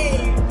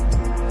me.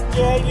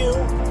 Yeah,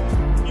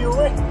 you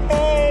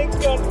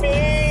rank on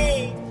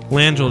me.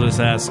 Langell just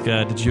asked,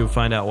 did you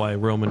find out why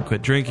Roman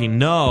quit drinking?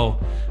 No,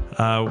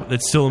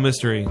 it's still a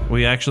mystery.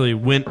 We actually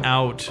went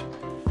out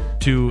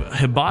to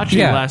Hibachi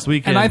last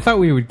weekend. And I thought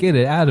we would get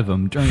it out of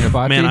him during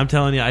Hibachi. Man, I'm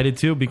telling you, I did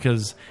too,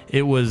 because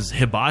it was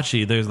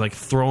Hibachi. There's like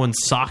throwing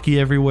sake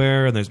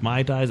everywhere, and there's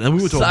Mai Tais. And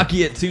we went to Sake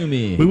it to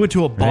me. We went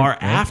to a bar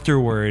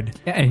afterward.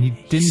 Yeah, and he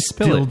didn't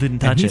spill it. Still didn't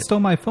touch and he it. stole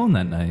my phone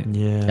that night.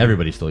 Yeah.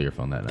 Everybody stole your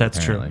phone that night. That's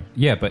apparently. true.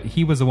 Yeah, but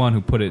he was the one who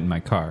put it in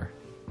my car.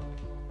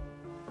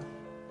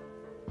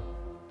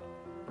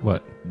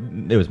 What?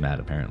 It was Matt,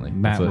 apparently.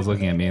 Matt was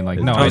looking at me and like,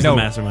 no, I I was know. the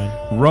mastermind.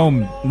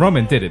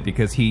 Roman did it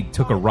because he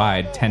took a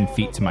ride 10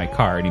 feet to my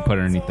car and he put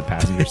it underneath the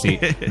passenger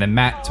seat. And then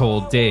Matt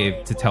told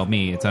Dave to tell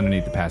me it's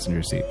underneath the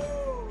passenger seat.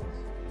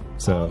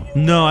 So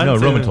No,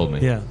 Roman told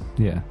me. Yeah.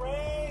 Yeah.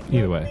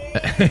 Either way.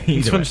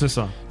 Let's finish this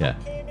song. Yeah.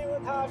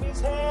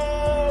 Javi's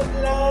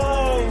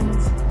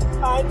headlines.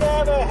 I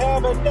never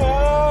have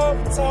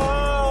enough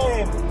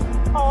time.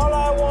 All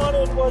I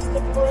wanted was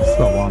to bring It's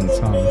a long the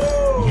song. news.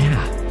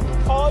 Yeah.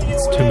 All you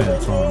It's 2 ever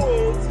minutes long. do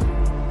is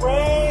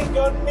rank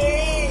on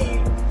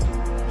me.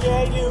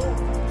 Yeah,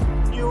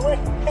 you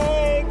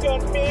rank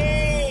on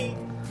me.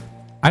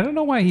 I don't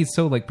know why he's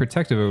so like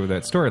protective over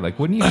that story. Like,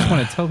 wouldn't you just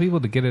want to tell people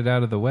to get it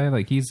out of the way?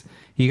 Like, he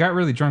got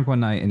really drunk one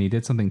night and he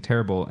did something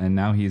terrible, and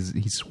now he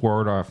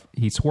swore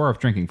off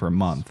drinking for a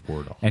month.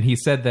 And he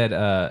said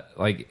that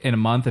like in a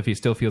month, if he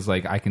still feels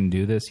like I can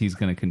do this, he's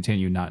going to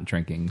continue not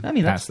drinking. I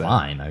mean, that's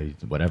fine.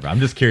 Whatever. I'm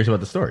just curious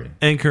about the story.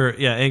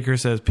 Anchor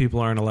says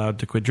people aren't allowed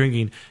to quit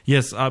drinking.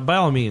 Yes, by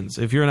all means,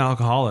 if you're an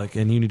alcoholic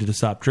and you needed to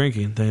stop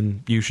drinking,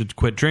 then you should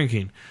quit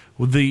drinking.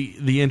 Well,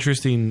 the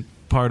interesting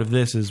part of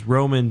this is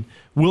Roman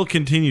will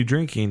continue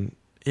drinking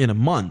in a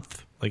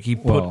month. Like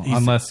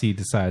unless he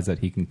decides that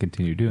he can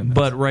continue doing that.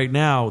 But right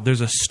now,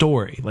 there's a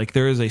story. Like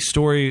there is a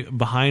story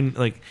behind.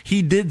 Like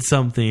he did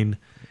something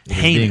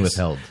heinous being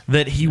withheld.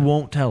 that he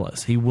won't tell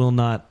us. He will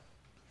not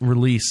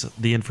release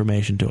the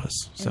information to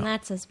us. So And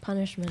that's his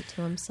punishment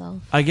to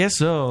himself. I guess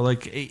so.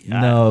 Like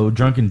No,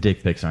 drunken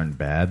dick pics aren't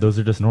bad. Those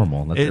are just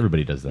normal.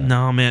 Everybody does that.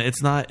 No, man,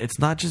 it's not. It's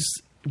not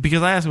just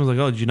because I asked him. I was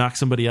like, "Oh, did you knock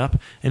somebody up?"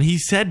 And he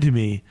said to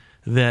me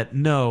that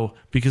no,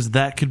 because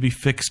that could be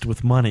fixed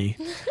with money.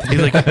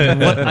 He's like,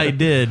 what I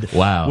did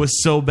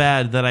was so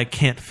bad that I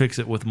can't fix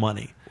it with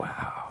money.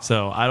 Wow.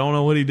 So I don't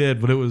know what he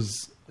did, but it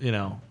was,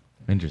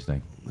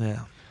 interesting. Yeah.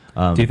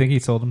 Do you think he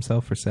sold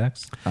himself for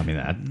sex? I mean,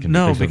 that can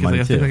No, be fixed with because money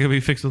I think too. that could be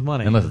fixed with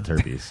money. Unless it's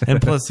herpes.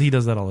 And plus, he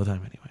does that all the time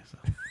anyway. So.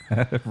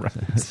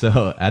 Right.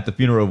 So, at the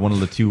funeral of one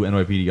of the 2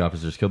 NYPD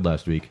officers killed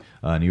last week,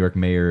 New York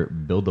Mayor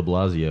Bill de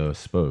Blasio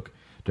spoke.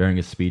 During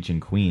a speech in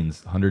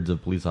Queens, hundreds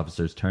of police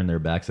officers turned their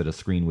backs at a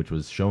screen which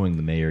was showing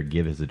the mayor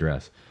give his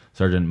address.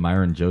 Sergeant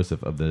Myron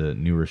Joseph of the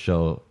New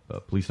Rochelle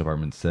Police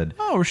Department said,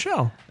 "Oh,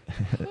 Rochelle.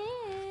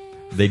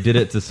 They did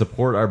it to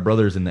support our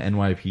brothers in the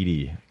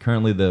NYPD.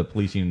 Currently, the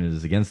police union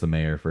is against the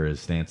mayor for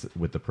his stance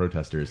with the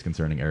protesters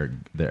concerning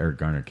the Eric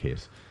Garner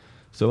case."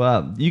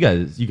 So, you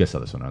guys saw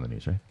this one on the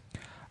news, right?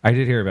 I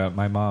did hear about it.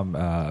 My mom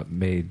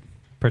made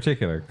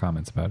particular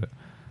comments about it.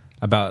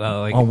 About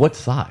like on what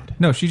side?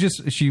 No,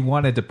 she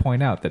wanted to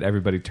point out that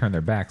everybody turned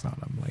their backs on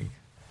him. Like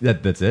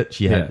that's it.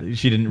 She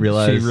didn't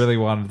realize. She really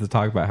wanted to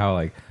talk about how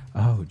like,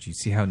 oh, do you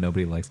see how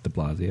nobody likes de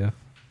Blasio?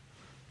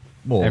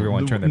 Well,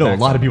 everyone turned their no. backs A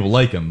lot on of people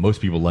like him.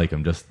 Most people like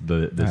him. Just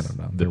the I don't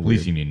know. the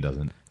police union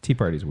doesn't. Tea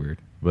Party's weird.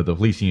 But the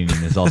police union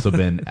has also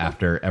been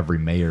after every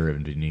mayor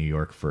in New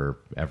York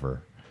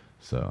forever.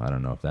 So I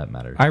don't know if that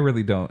matters. I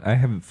really don't. I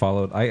haven't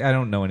followed. I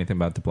don't know anything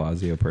about de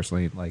Blasio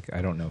personally. Like,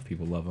 I don't know if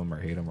people love him or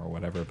hate him or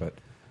whatever, but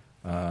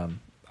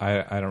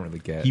I don't really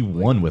get. He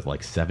won with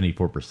like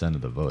 74%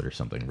 of the vote or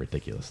something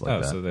ridiculous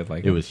like that. So they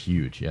like it him. was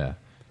huge, yeah.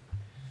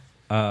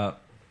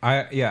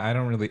 I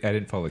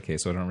didn't follow the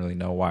case, so I don't really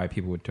know why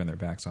people would turn their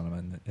backs on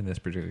him in this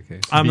particular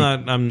case. I'm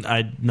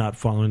not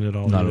following it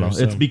all. Not either, at all.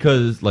 so. It's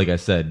because, like I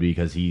said,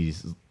 because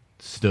he's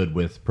stood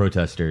with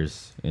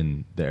protesters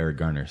in the Eric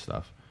Garner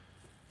stuff.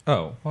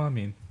 Oh, well, I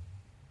mean,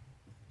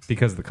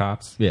 because of the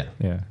cops. Yeah.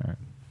 All right.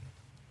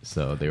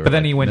 So they were. But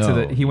then like, he went no, to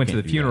the you can't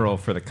do funeral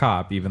for the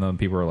cop, even though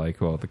people were like,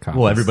 "Well, the cop."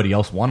 Well, everybody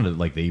else wanted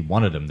they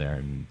wanted him there,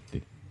 and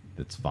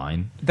that's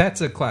fine. That's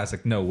a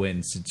classic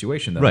no-win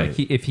situation, though. Right.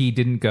 Like, if he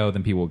didn't go,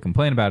 then people would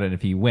complain about it. And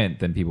if he went,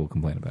 then people would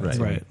complain about it. Right.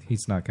 So Right.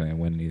 He's not going to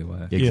win either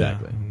way.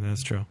 Exactly. Yeah,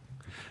 that's true.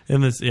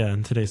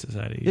 In today's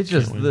society, It's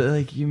just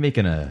like you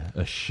making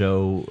a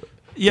show.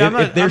 Yeah,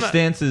 if their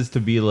stance is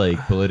to be like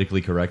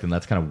politically correct, and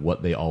that's kind of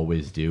what they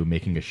always do,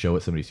 making a show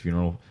at somebody's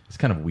funeral, it's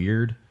kind of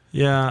weird.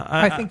 Yeah,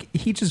 I think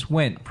he just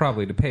went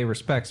probably to pay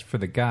respects for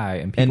the guy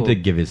and people, to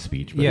give his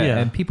speech. But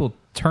and people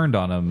turned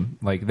on him.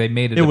 Like they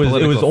made it. It a was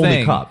political only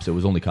thing. cops. It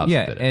was only cops.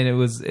 Yeah, that did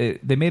it. and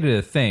they made it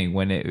a thing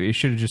when it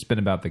should have just been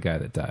about the guy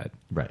that died.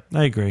 Right.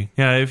 I agree.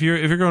 Yeah, if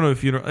you're going to a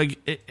funeral,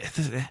 like they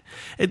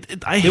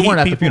hate weren't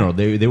at the people- funeral.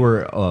 They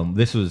were.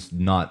 This was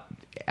not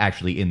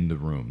actually in the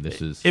room.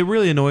 This is. It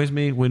really annoys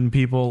me when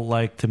people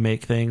like to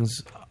make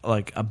things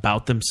like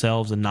about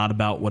themselves and not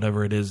about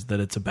whatever it is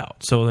that it's about.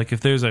 So like if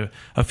there's a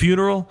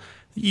funeral,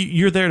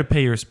 you're there to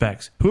pay your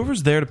respects.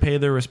 Whoever's there to pay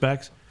their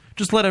respects,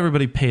 just let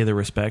everybody pay their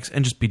respects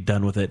and just be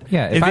done with it.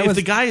 Yeah, if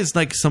the guy is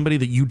like somebody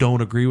that you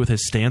don't agree with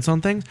his stance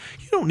on things,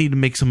 you don't need to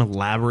make some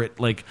elaborate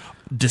like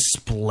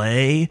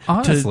display.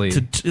 Honestly,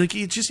 like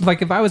you just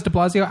like if I was de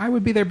Blasio, I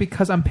would be there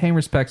because I'm paying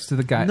respects to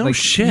the guy. No like,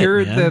 shit,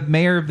 you're man. the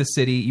mayor of the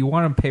city. You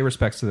want to pay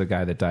respects to the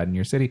guy that died in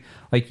your city.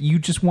 Like you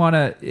just want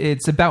to.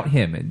 It's about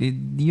him.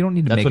 You don't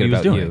need to That's make what it he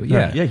was about doing. you.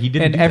 Right. Yeah, he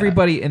didn't And do that.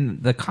 everybody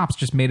and the cops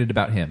just made it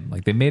about him.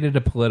 Like they made it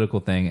a political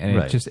thing, and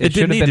Right. it should didn't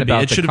have need been to be.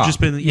 about It the should have cop. just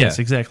been yes,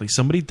 Yeah. exactly.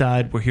 Somebody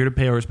died. We're here to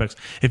pay our respects.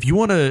 If you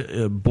want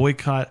to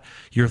boycott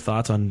your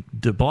thoughts on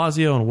De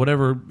Blasio and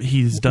whatever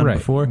he's done Right.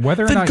 before,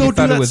 Whether or then not go you do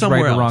thought it that was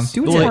somewhere right or wrong, else.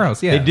 do it somewhere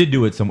else. Yeah, They did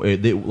do it somewhere.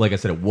 Like I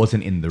said, it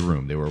wasn't in the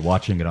room. They were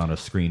watching it on a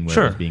screen where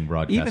it was being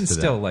broadcast. Even to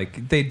still, them.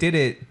 like they did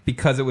it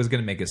because it was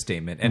going to make a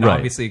statement, and Right.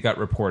 obviously it got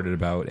reported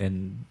about.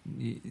 And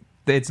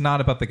it's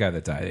not about the guy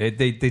that died.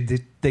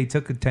 They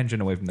took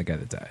attention away from the guy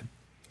that died.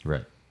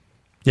 Right.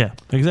 Yeah,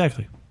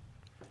 exactly.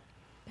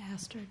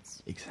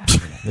 Bastards. Exactly.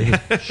 They're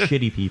just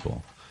shitty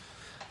people.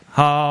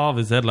 All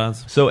his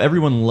headlines. So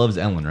everyone loves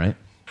Ellen, right?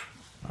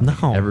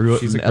 No, Everyone,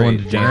 she's a Ellen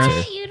great DeGeneres.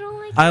 dancer. You don't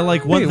like I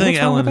like one Wait, thing what's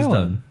wrong Ellen with has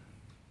Ellen? done.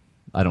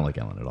 I don't like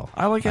Ellen at all.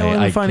 I like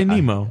Ellen in Finding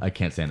Nemo. I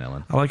can't stand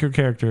Ellen. I like her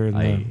character.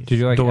 In Did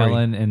you like Dory.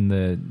 Ellen in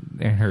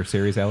her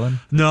series Ellen?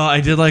 No, I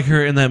did like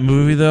her in that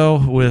movie though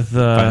with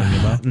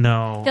Finding Nemo?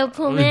 no Bill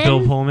Pullman?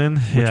 Bill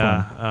Pullman.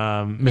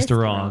 Yeah, Mr.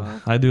 Wrong.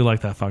 Wrong. I do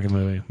like that fucking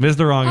movie.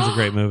 Mr. Wrong is a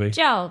great movie.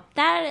 Joe,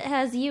 that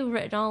has you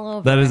written all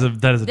over. That is a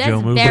That's Joe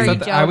movie. very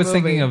But Joe I was movie.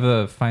 thinking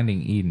of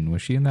Finding Eden.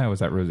 Was she in that? Or was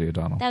that Rosie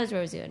O'Donnell? That was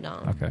Rosie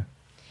O'Donnell. Okay.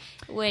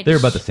 Which They're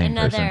about the same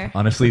another person.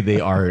 Honestly,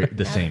 they are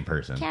the same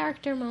person.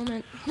 character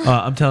moment.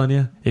 I'm telling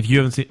you, if you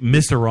haven't seen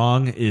Mr.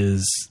 Wrong,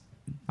 is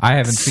I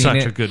haven't seen such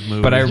it, a good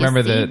movie. but I You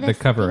remember see the this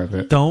cover of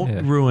it. Don't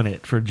Yeah. ruin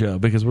it for Joe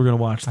because we're gonna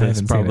watch I this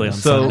haven't probably on seen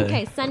it. Sunday.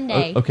 Okay,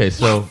 Sunday. Okay,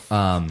 so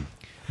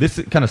this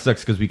kind of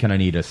sucks because we kind of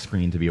need a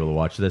screen to be able to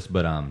watch this.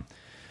 But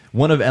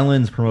one of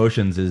Ellen's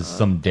promotions is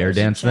some dare There's a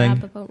dance jab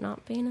thing. about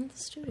not being in the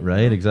studio.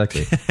 Right,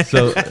 exactly.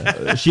 So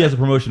she has a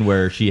promotion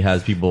where she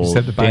has people Just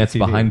have to buy a dance TV.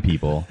 behind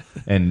people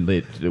and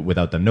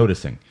without them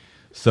noticing.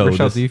 So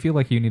Rochelle, this- do you feel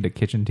like you need a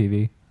kitchen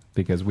TV?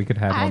 Because we could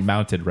have one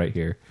mounted right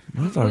here.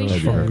 That's not We really a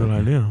should. good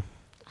idea.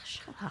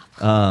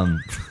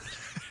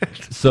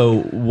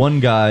 So one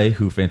guy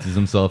who fancies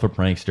himself a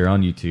prankster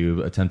on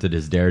YouTube attempted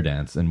his dare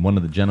dance, and one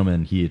of the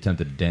gentlemen he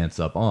attempted to dance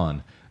up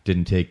on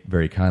didn't take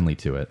very kindly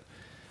to it.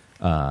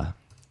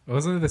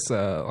 Wasn't this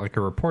like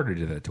a reporter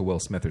did it to Will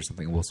Smith or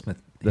something? Will Smith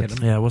hit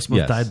him? Yeah, Will Smith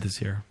Yes. died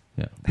this year.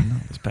 Yeah.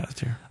 This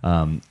past year.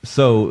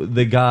 So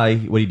the guy,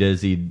 what he did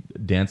is he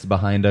danced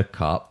behind a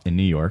cop in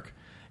New York,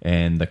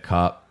 and the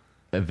cop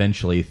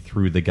eventually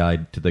threw the guy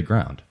to the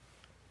ground.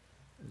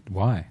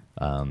 Why?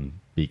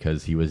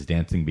 Because he was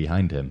dancing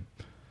behind him.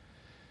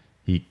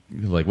 He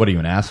like, what are you,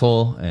 an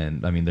asshole?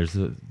 And I mean, there's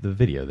the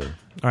video there.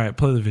 All right,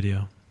 play the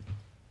video.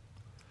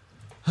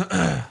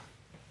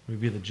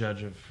 We'd be the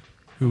judge of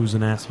who's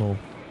an asshole.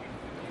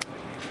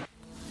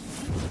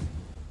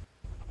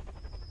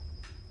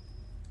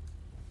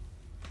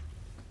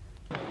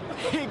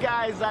 Hey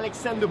guys,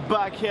 Alexander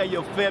Bach here,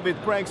 your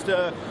favorite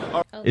prankster.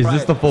 Is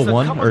this the full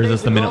one, or is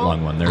this the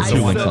minute-long one? There's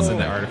two links on in the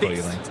there. article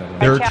you linked.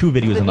 There are two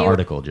videos in the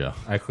article, Joe.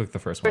 I clicked the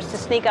first one. To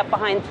sneak up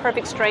behind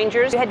perfect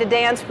strangers. You had to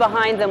dance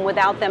behind them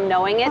without them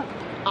knowing it.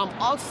 I'm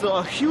also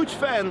a huge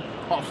fan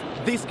of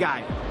this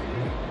guy.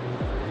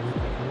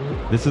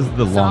 This is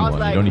the long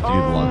one. You don't need to do the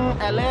long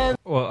one.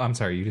 Well, I'm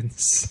sorry, you didn't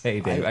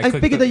say, Dave. I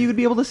figured that you would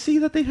be able to see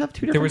that they have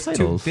two There different was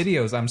titles. two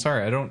videos. I'm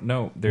sorry, I don't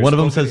know. There's One of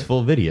them full says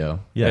full video.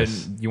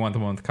 Yes. And you want the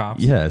one with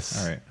cops?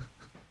 Yes. All right.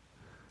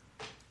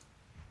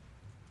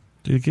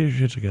 Dude, get your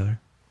shit together.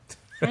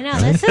 I know,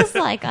 this is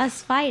like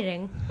us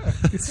fighting.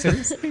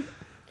 Seriously?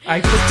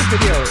 I clicked the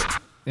video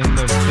in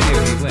the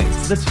video he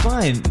linked. That's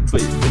fine, but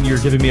then you're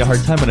giving me a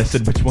hard time when I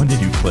said which one did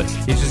you click?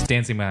 He's just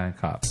dancing behind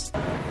cops.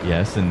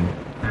 Yes, and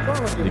What's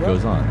wrong with you, it bro?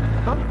 goes on.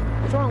 Huh?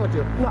 What's wrong with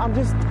you? No, I'm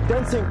just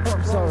dancing.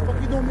 I'm sorry. What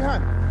are you doing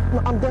behind? No,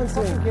 I'm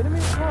dancing. Are you kidding me?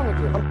 What's wrong with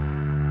you?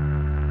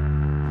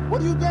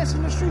 What are you dancing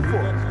in the street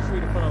for?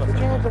 Put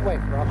your hands away,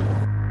 bro.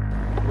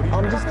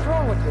 I'm just what's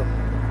wrong with you?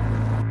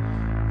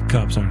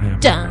 Cops aren't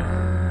happy.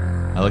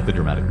 I like the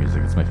dramatic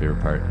music. It's my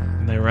favorite part.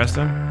 And they arrest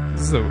him?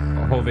 This is a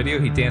whole video.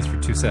 He danced for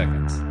 2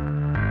 seconds.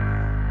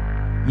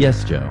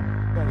 Yes, Joe.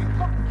 Are you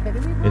fucking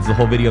kidding me, bro? It's the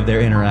whole video of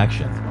their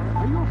interaction.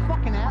 Are you a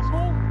fucking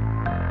asshole?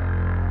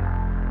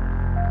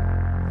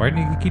 Why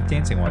didn't you keep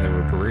dancing while they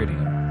were parading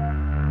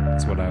him?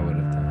 That's what I would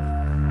have done.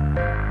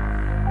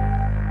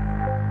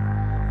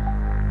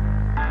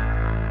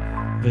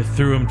 They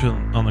threw him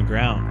on the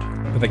ground.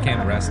 But they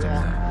can't arrest him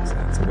now, so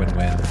it's a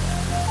win-win.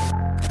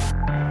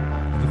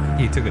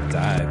 He took a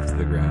dive to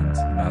the ground.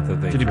 Not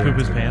that they Did he threw poop him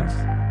his to the pants?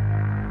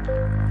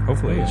 ground.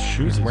 Hopefully, His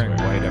shoes he's wearing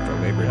white after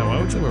Labor Day. Yeah,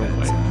 why would you wear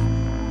white?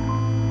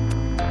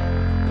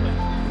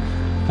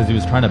 Because he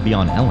was trying to be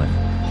on Ellen.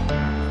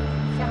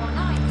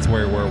 That's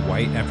where he wore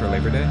white after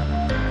Labor Day?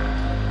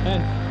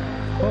 And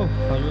oh,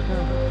 you were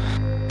terrible.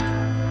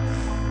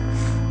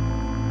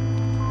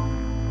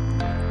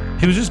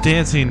 He was just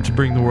dancing to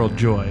bring the world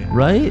joy.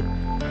 Right?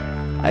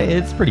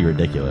 It's pretty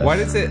ridiculous. Why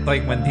does it,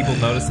 like, when people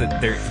notice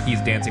that he's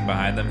dancing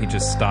behind them, he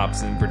just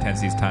stops and pretends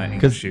he's tying his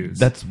Because shoes?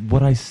 that's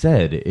what I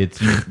said. It's.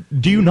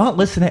 Do you not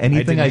listen to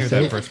anything I, didn't say?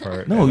 hear that first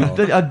part No,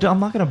 at all. I'm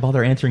not going to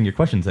bother answering your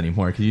questions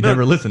anymore because you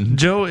never listen.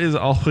 Joe is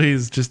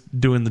always just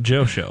doing the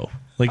Joe show.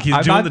 Like he's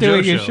I'm doing not the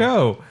doing Joe a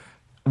show.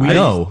 We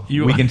know.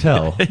 We can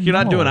tell. You're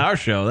not doing our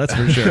show, that's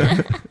for sure.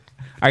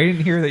 I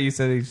didn't hear that you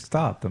said he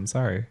stopped. I'm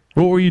sorry.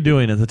 What were you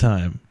doing at the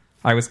time?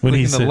 I was When he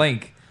clicking the said-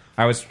 link.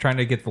 I was trying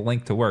to get the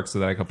link to work so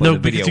that I could play No, the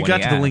video because you when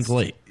got he to the link asked.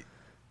 late.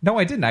 No,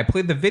 I didn't. I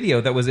played the video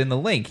that was in the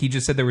link. He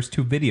just said there was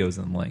 2 videos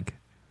in the link.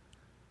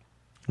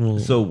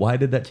 So why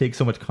did that take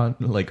so much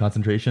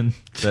concentration?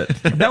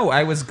 That No,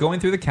 I was going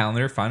through the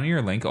calendar, finding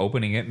your link,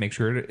 opening it, make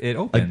sure it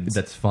opens.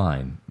 that's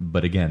fine.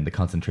 But again, the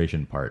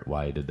concentration part.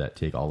 Why did that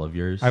take all of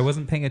yours? I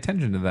wasn't paying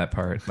attention to that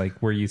part, like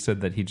where you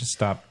said that he just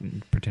stopped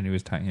and pretended he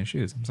was tying his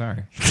shoes. I'm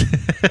sorry.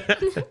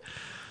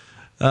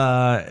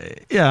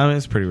 Yeah, I mean,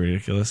 it's pretty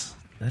ridiculous.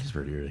 That is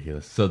pretty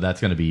ridiculous. So that's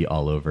going to be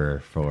all over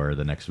for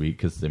the next week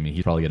because I mean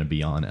he's probably going to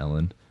be on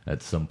Ellen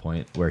at some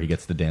point where he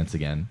gets to dance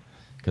again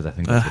because I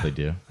think that's what they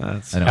do. I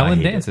know, Ellen I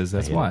hate dances. it.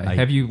 That's I hate why. it.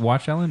 Have you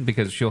watched Ellen?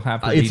 Because she'll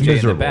have her It's DJ in the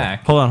miserable.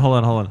 back. Hold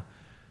on.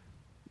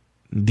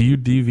 Do you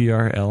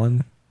DVR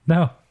Ellen?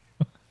 No.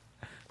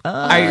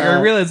 I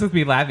realize with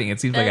me laughing, it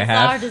seems like I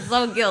have. Lord is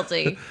so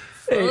guilty.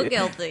 So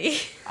guilty.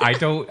 I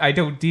don't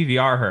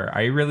DVR her.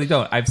 I really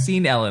don't. I've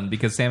seen Ellen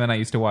because Sam and I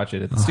used to watch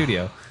it at the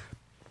studio.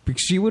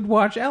 Because she would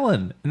watch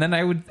Ellen, and then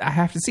I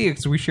have to see it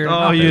because we shared an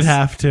office. You'd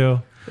have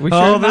to. We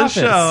shared an this office.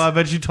 show. I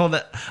bet you told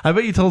that. I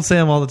bet you told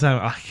Sam all the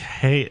time. I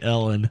hate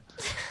Ellen.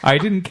 I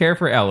didn't care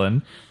for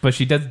Ellen, but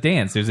she does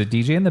dance. There's a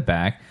DJ in the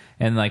back,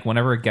 and like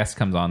whenever a guest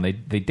comes on, they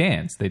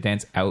dance. They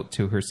dance out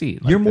to her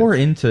seat. Like You're more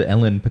into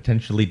Ellen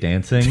potentially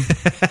dancing.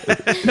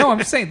 No, I'm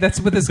just saying that's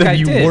what this than guy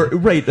you did. were.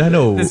 Right, I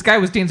know. This guy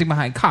was dancing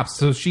behind cops,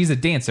 so she's a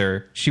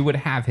dancer. She would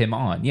have him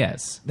on.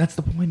 Yes, That's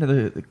the point of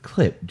the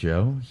clip,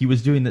 Joe. He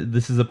was doing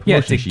this is a yeah,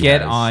 promotion to she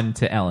get has. on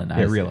to Ellen.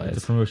 I Yes, realize.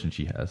 it's a promotion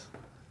she has.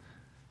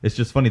 It's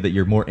just funny that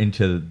you're more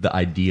into the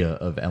idea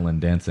of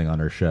Ellen dancing on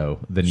her show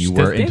than you She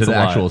were does into dance the a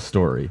lot. actual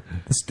story.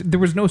 There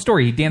was no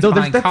story. He danced No,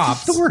 there's- behind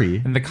that's the cops.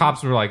 story. And the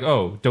cops were like,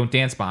 "Oh, don't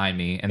dance behind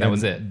me," and that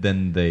was it.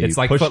 Then they It's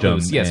like pushed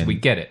Footloose. him. Yes, and we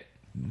get it.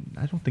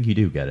 I don't think you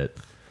do get it.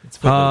 It's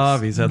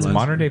Footloose. these It's headlines.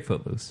 modern day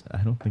Footloose. I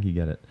don't think you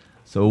get it.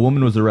 So a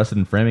woman was arrested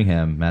in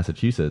Framingham,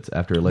 Massachusetts,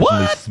 after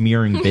allegedly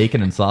smearing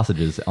bacon and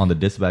sausages on the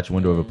dispatch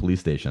window of a police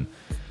station,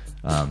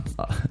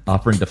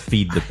 offering to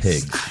feed the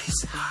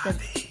pigs.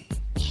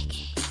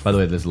 By the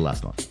way, this is the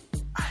last one.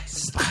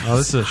 Oh,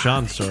 this is a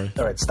Sean story.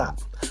 All right, stop.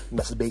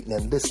 Masturbating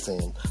and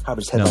listening.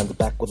 Harvey's headlines the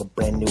back with a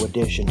brand new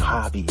edition.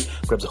 Harvey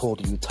grabs a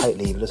hold of you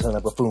tightly. Listen like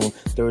a buffoon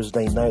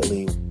Thursday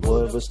nightly. Will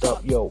it ever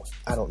stop? Yo,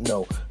 I don't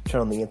know. Turn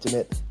on the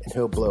internet and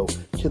he'll blow.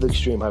 To the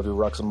extreme, Harvey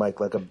rocks a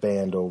mic like a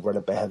band or run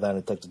up a headline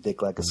and tuck the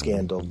dick like a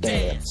scandal.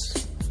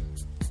 Dance.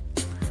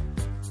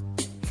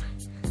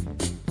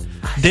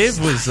 Dave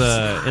was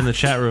in the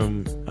chat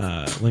room.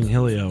 Ling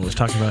Hilio was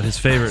talking about his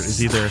favorite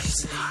is either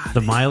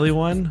the Miley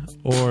one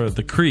or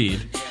the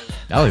Creed.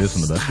 I like this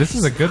one the best. This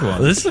is a good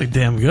one. This is a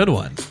damn good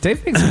one.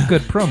 Dave makes some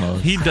good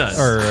promos. He does.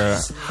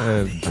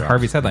 Or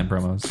Harvey's headline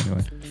promos,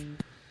 anyway.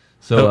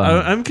 So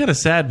I'm kind of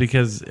sad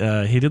because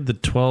he did the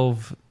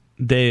 12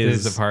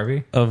 days Days of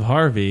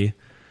Harvey?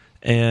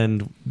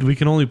 and we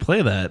can only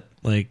play that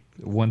like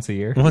Once a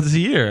year? Once a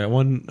year at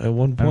one I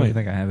don't point.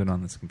 think I have it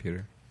on this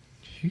computer.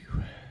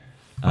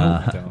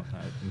 Uh,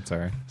 I'm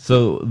sorry.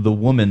 So the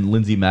woman,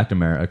 Lindsay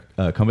McNamara,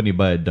 accompanied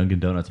by a Dunkin'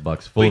 Donuts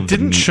box full of Wait,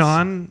 didn't meats.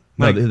 Sean,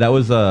 No, like- that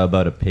was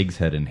about a pig's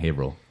head in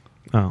Haverhill.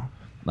 Oh.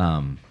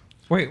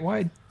 Wait,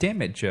 why?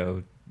 Damn it,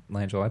 Joe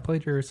Langell. I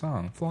played your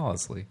song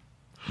flawlessly.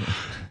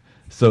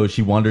 So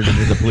she wandered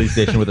into the police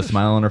station with a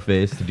smile on her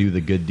face to do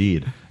the good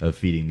deed of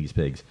feeding these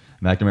pigs.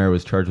 McNamara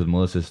was charged with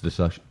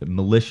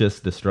malicious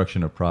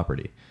destruction of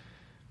property.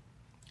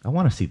 I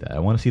want to see that. I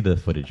want to see the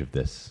footage of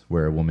this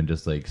where a woman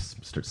just like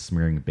starts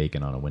smearing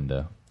bacon on a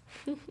window.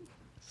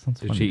 Sounds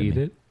Did funny she to eat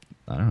me. it?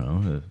 I don't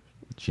know.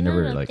 She No,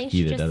 never I like think she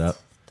heated that just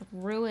up.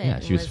 Threw it. Yeah,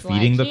 and she was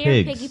feeding the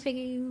 "Here, pigs.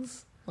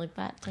 piggies, like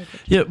that type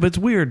of. Yeah, but it's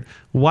weird.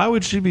 Why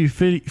would she be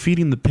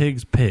feeding the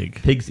pigs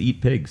pig? Pigs eat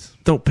pigs.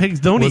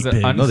 Pigs don't Was eat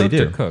it pigs. No, they uncooked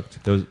or do.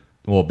 cooked? Those,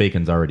 well,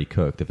 bacon's already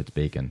cooked if it's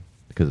bacon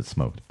because it's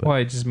smoked. But Well,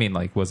 I just mean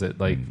like, was it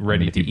like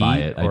ready if to you buy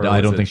eat? it, or I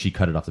was don't it- think she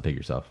cut it off the pig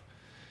herself.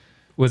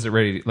 Was it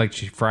ready? Like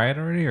she fry it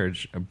already, or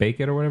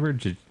bake it, or whatever?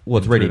 Well,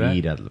 it's ready to that?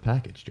 eat out of the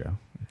package, Joe.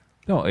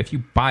 No, if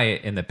you buy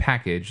it in the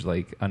package,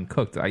 like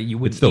uncooked, you It's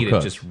wouldn't still eat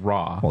cooked. it just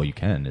raw. Well, you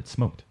can. It's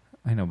smoked.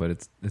 I know, but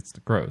it's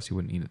gross. You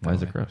wouldn't eat it. Why that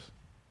is it way. gross?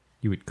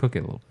 You would cook it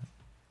a little bit.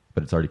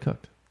 But it's already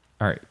cooked.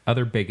 All right,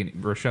 other bacon.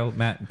 Rochelle,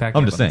 Matt, back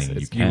I'm up just on this. saying,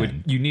 It's- you would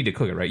can. you need to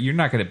cook it, right? You're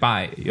not going to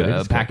buy It a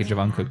is package of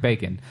uncooked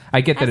bacon.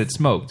 I get that it's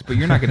smoked, but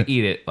you're not going to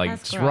eat it like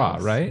That's it's raw,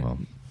 gross. right? Well,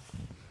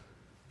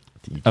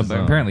 to each his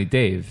own. Apparently,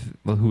 Dave,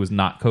 who was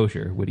not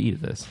kosher, would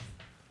eat this.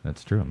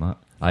 That's true. I'm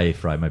not. I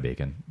fry my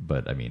bacon,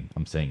 but I mean,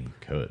 I'm saying you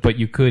could. But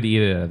you could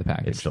eat it out of the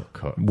package. It's still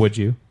cooked. Would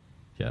you?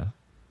 Yeah.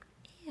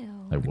 Ew.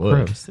 I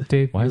would. Gross.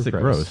 Dave, Why is you're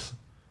it gross?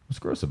 What's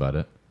gross about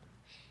it?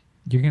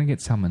 You're going to get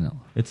salmonella.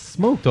 It's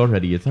smoked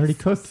already. It's already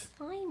cooked.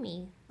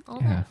 Slimy. All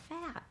Yeah. that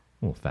fat.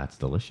 Well, fat's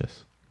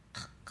delicious.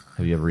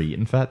 Have you ever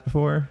eaten fat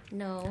before?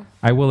 No.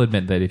 I will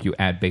admit that if you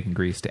add bacon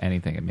grease to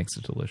anything, it makes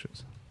it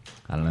delicious.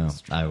 I don't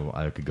know.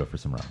 I could go for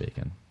some raw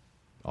bacon.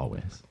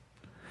 Always.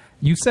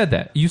 You said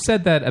that. You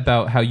said that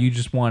about how you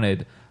just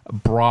wanted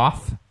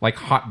broth, like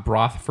hot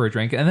broth for a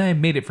drink, and then I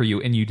made it for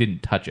you, and you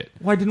didn't touch it.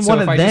 Well, I didn't so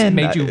want if it I then.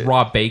 just made you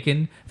raw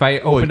bacon, if I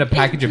opened a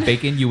package of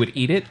bacon, you would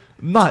eat it?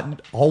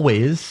 Not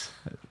always.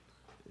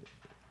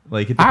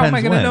 Like, it How depends am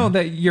I going to when. know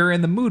that you're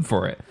in the mood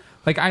for it?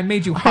 Like, I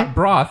made you hot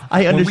broth.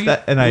 I When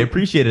understand, and I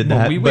appreciated that,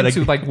 When we but went I-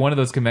 to like one of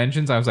those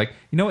conventions, I was like,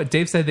 you know what?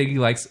 Dave said that he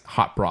likes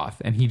hot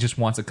broth, and he just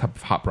wants a cup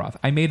of hot broth.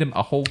 I made him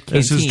a whole canteen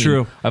This is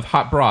true. of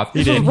hot broth.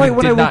 This and was he right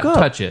when did I woke not up.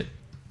 touch it.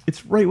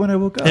 It's right when I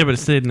woke up. Yeah, but it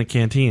stayed in the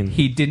canteen.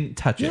 He didn't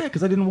touch Yeah, it.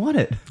 because I didn't want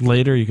it.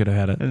 Later, you could have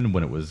had it. And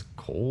when it was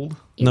cold.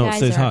 You No, it guys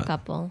stays are hot. a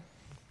couple.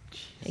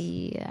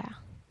 Yeah.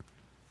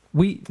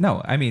 We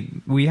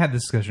had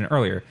this discussion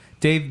earlier.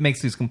 Dave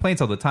makes these complaints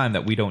all the time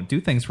that we don't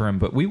do things for him,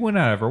 but we went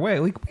out of our way.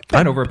 Like we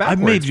bent over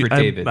backwards for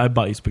David. I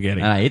bought you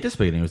spaghetti. And I ate the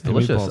spaghetti. It was And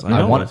delicious. meatballs. I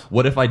know it was.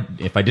 What if I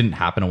didn't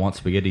happen to want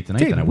spaghetti tonight?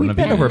 Dave, then I we wouldn't have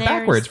bent eaten over it.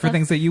 backwards for There's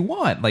things that you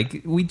want.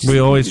 Like we just, We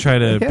always try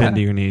to Yeah. bend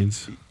to your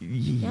needs.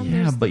 Yeah,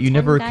 there's but you the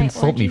never 10 guy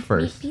consult me orgy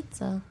first. meat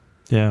Pizza.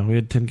 Yeah, we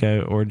had 10 guy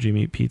orgy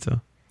meat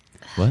pizza.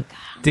 What?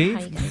 How you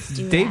Dave guys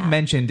do Dave that.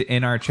 mentioned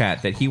in our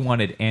chat that he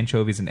wanted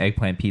anchovies and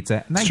eggplant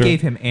pizza, and I Sure.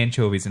 gave him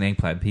anchovies and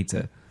eggplant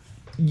pizza.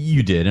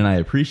 You did, and I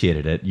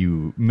appreciated it.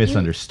 You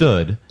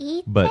misunderstood.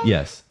 eat But it?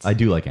 yes, I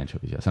do like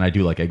anchovies, yes. And I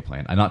do like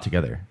eggplant. Not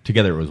together.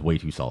 Together it was way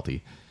too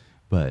salty.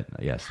 But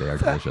yes, they are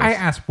delicious. I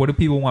asked, "What do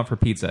people want for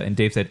pizza?" And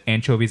Dave said,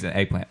 "Anchovies and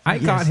eggplant." I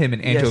Yes, got him an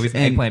anchovies yes,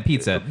 and and- eggplant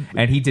pizza,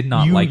 and he did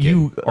not you, like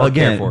you, it or care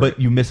again, for but it.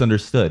 you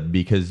misunderstood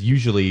because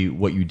usually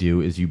what you do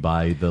is you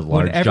buy the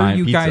large Whenever giant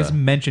you pizza. guys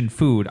mention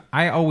food,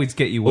 I always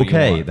get you what you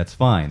Okay, want. that's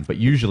fine. But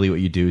usually what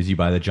you do is you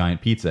buy the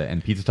giant pizza,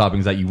 and pizza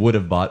toppings that you would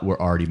have bought were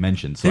already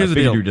mentioned. So Here's I the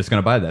figured deal. you were just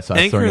going to buy that. So I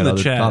was Anchor throwing in out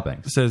the other chat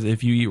toppings. says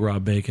if you eat raw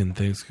bacon,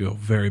 things go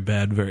very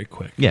bad very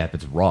quick. Yeah, if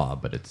it's raw,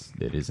 but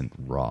it isn't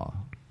raw.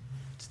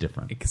 It's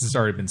different. Because it's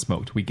already been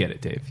smoked. We get it,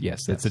 Dave.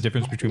 Yes, that's the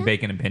difference between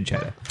bacon and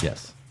pancetta.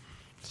 Yes,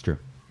 it's true.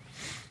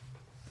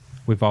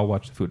 We've all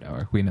watched the Food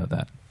Hour. We know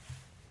that.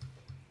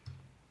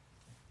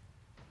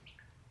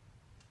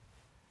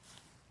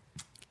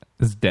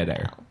 This is dead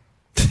air.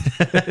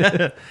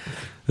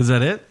 Is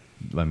that it?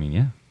 I mean,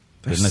 yeah.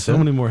 There's Didn't I so say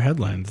many that? more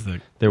headlines.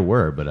 That There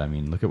were, but I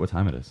mean, look at what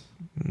time it is.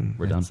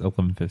 We're done. It's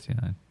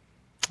 11:59.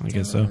 I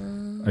guess so.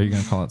 Are you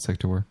going to call it sick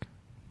to work?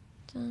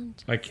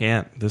 I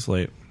can't this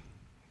late.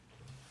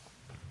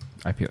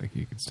 I feel like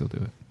you could still do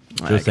it.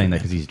 Just saying that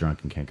because he's drunk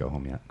and can't go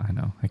home yet. I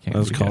know. I can't.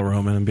 I'll just do call that.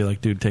 Roman and be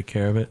like, dude, take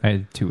care of it. I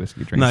had 2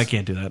 whiskey drinks. No, I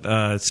can't do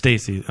that.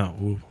 Stacy. Oh,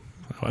 ooh.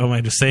 Why am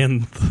I just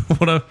saying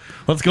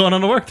what's going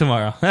on to work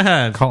tomorrow?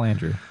 Call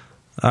Andrew.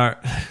 All right.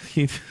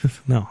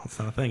 No, it's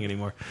not a thing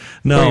anymore.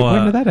 No. Wait,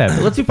 when did that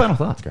happen? Let's do final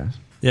thoughts, guys.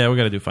 Yeah, we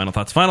got to do final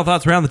thoughts. Final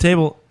thoughts around the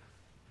table.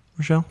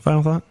 Rochelle,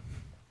 final thought?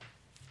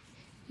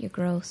 You're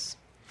gross.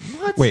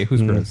 What? Wait,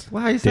 who's gross?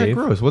 Why is Dave?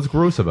 that gross? What's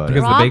gross about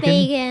Because it? Raw the bacon?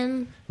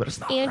 bacon. But it's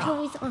not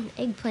Anchovies on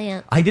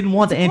eggplant. I didn't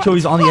want the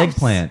anchovies on the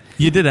eggplant.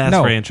 You did ask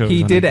No, for anchovies.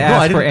 he on did it. ask No,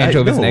 I for didn't-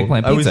 anchovies and no,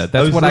 eggplant I was- pizza. I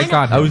That's was what I listening-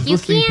 got him. I was You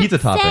listing can't pizza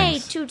say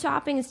toppings. 2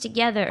 toppings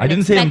together. I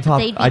didn't say them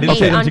I I didn't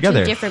say them on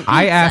together. Two different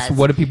I asked, pizzas.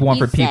 what do people want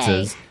You for say,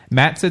 pizzas?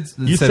 Matt said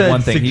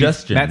one thing.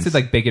 Matt said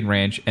like bacon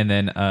ranch, and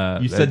then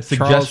you said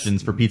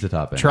suggestions for pizza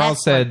toppings.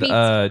 Charles said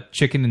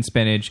chicken and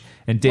spinach,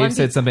 and Dave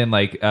said something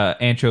like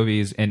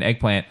anchovies and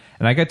eggplant.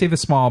 And I got Dave a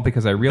small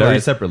because I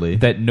realized separately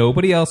that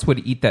nobody else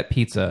would eat that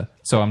pizza,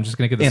 so I'm just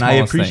going to get the smallest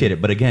And I appreciate thing.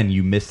 it, but again,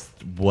 you missed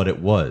what it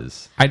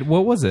was.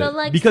 What was it?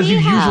 Because you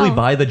usually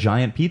buy the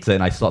giant pizza,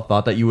 and I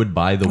thought that you would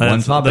buy the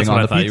one topping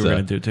on the pizza. You were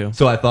going to do too.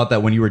 So I thought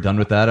that when you were done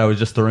with that, I was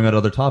just throwing out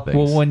other toppings.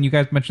 Well, when you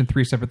guys mentioned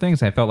 3 separate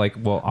things, I felt like,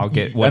 well, I'll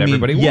get what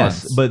everybody wants.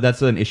 Yes, but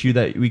that's an issue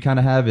that we kind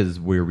of have is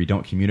where we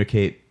don't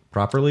communicate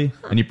properly,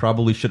 and you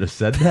probably should have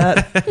said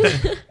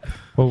that.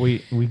 Well, we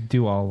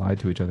do all lie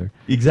to each other.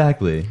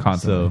 Exactly.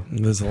 Constantly.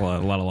 So there's a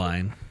lot of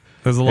lying.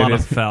 There's a lot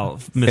of foul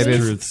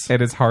mistruths.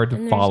 It is hard to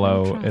And there's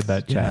follow no in trust.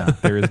 that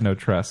chat. There is no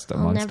trust I'll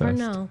amongst never us.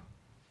 know.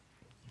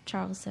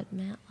 Charles said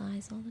Matt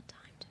lies all the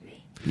time to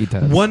me. He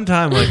does. One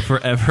time, like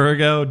forever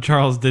ago,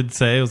 Charles did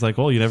say, it was like,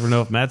 well, you never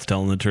know if Matt's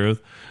telling the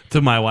truth to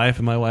my wife,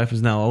 and my wife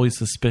is now always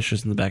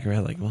suspicious in the back of her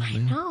head, like, well,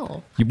 man.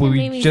 No.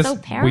 We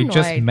just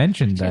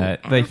mentioned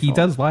that he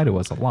does lie to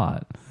us a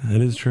lot. That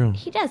is true.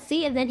 He does.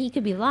 See, and then he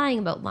could be lying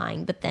about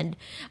lying, but then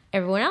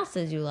everyone else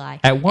says you lie.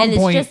 At one and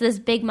point- it's just this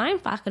big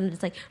mindfuck, and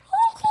it's like,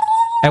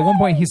 At one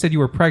point, he said you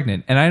were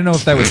pregnant, and I don't know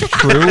if that was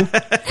true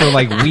for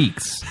like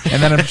weeks.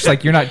 And then I'm just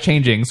like, you're not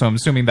changing, so I'm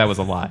assuming that was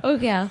a lie. oh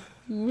yeah,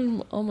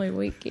 all my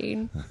weight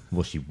gain.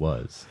 Well, she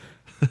was.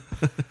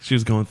 She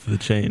was going through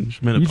the change.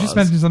 You Menopause. just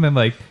mentioned something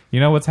like, you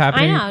know what's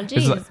happening? I know, It's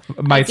geez.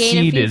 like, my I gained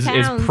a seed few is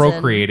pounds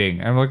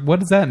procreating. I'm like, what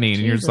does that mean?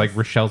 And you're just like, Jesus.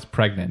 Rochelle's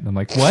pregnant. I'm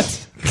like,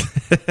 what?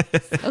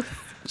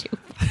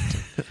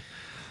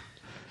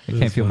 I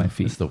can't feel my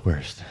feet. It's the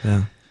worst.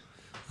 Yeah.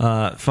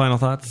 Final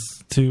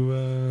thoughts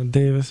to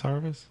Davis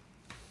Harvest?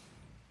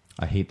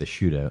 I hate the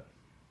shootout.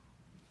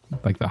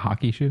 Like the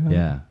hockey shootout?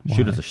 Yeah. Why?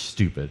 Shootouts are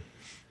stupid.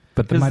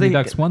 But the 'Cause Mighty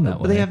Ducks won that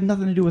but way. they have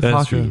nothing to do with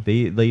That's hockey.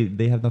 true.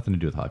 They have nothing to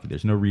do with hockey.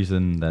 There's no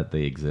reason that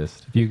they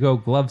exist. If you go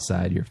glove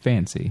side, you're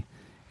fancy.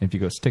 And if you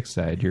go stick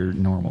side, you're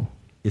normal.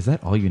 Is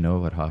that all you know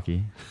about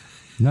hockey?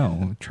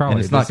 No, Charlie.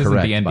 And it's not this isn't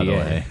correct, the by the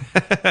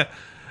NBA.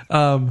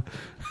 way.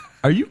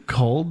 Are you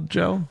cold,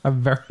 Joe?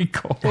 I'm very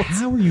cold.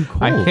 How are you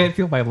cold? I can't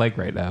feel my leg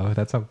right now.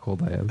 That's how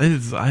cold I am.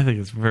 I think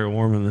it's very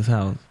warm in this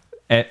house.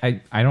 I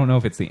don't know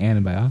if it's the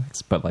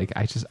antibiotics, but like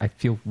I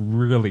feel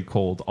really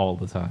cold all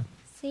the time.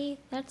 See,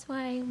 that's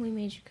why we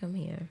made you come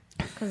here.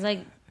 Because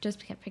I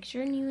just kept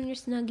picturing you in your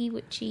Snuggie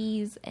with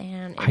cheese,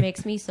 and it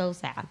makes me so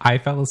sad. I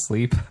fell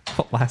asleep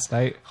last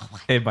night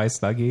in my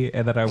Snuggie,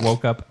 and then I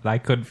woke up and I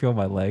couldn't feel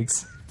my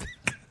legs.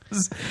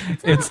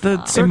 It's the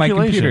in my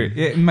circulation.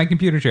 in my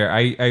computer chair.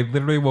 I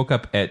literally woke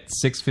up at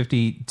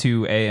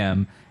 6:52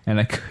 a.m. and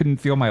I couldn't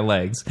feel my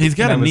legs. He's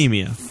got And I was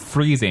anemia.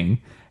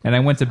 freezing. And I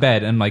went to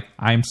bed and like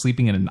I'm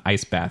sleeping in an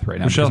ice bath right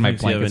now Michelle because my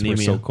thinks you have blankets were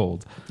anemia. so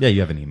cold. Yeah,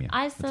 you have anemia.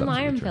 I have That's some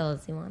absolutely iron true.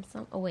 pills. You want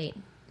some? Oh, wait.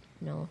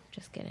 No,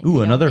 just kidding. Ooh, I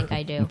don't another think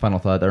I do. final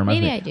thought that reminds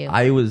Maybe me.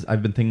 I do.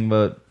 I've been thinking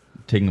about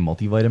taking a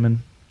multivitamin,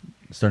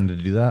 starting to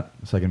do that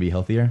so I can be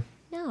healthier.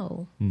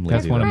 No. I'm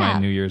That's lazy one of about my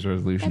crap. New Year's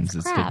resolutions That's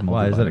is take crap.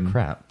 Why is that a multivitamin.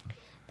 crap?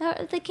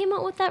 They came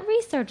out with that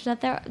research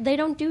that they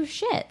don't do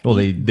shit. Well,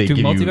 they Do give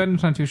you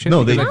multivitamins not do shit?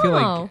 No, they Because I feel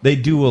No. like they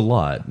do a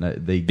lot.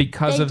 They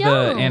because They of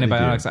don't. the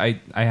antibiotics,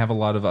 They I have a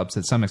lot of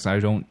upset stomachs. I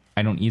don't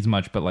eat as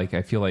much, but like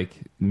I feel like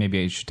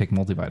maybe I should take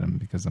multivitamin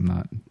because I'm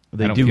not.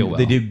 they I don't feel do well.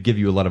 they do give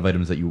you a lot of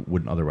vitamins that you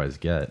wouldn't otherwise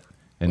get.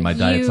 And my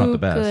diet's not the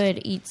best. You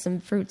could eat some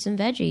fruits and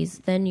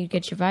veggies, then you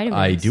get your vitamins.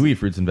 I do eat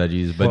fruits and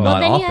veggies, but Well, not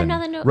then you have often.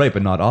 nothing to- Right,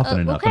 but not often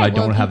Oh, enough, okay, and I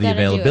well, don't have you the gotta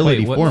do it. availability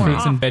Wait, what for me.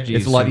 fruits and veggies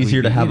It's a lot should we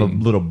easier to be have a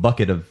eating? little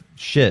bucket of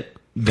shit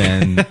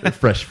than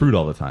fresh fruit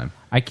all the time.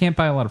 I can't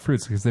buy a lot of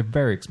fruits because they're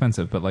very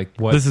expensive. But like,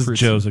 what? This is fruits-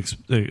 Joe's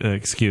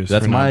excuse.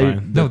 That's for not my-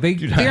 buying. No, they're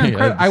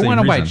incredible. I same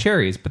want to buy reason.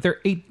 cherries, but they're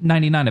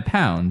 $8.99 a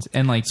pound,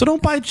 and like So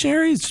don't buy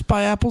cherries. Just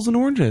buy apples and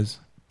oranges.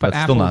 but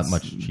That's still not apples,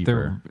 much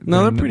cheaper.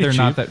 No, they're pretty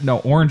not cheap. that. No,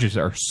 oranges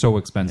are so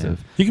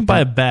expensive. You can buy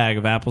a bag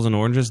of apples and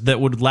oranges that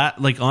would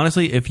like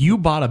honestly, if you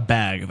bought a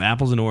bag of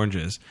apples and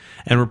oranges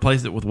and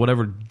replaced it with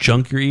whatever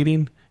junk you're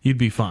eating, you'd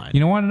be fine. You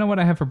know what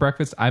I have for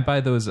breakfast? I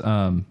buy those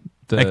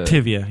the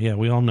Activia, yeah,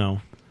 we all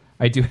know.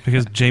 I do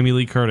because Jamie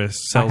Lee Curtis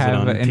sells I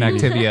have it on an TV.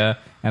 Activia,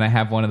 and I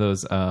have one of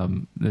those the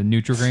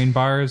Nutri-Grain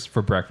bars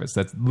for breakfast.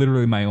 That's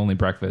literally my only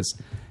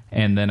breakfast,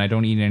 and then I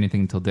don't eat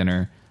anything until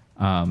dinner.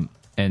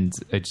 And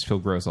I just feel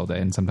gross all day,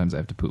 and sometimes I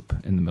have to poop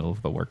in the middle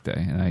of the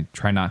workday, and I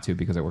try not to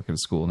because I work at a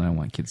school and I don't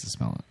want kids to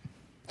smell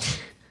it.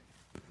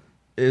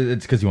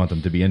 It's because you want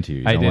them to be into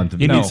you. I don't did. want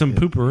them You to need some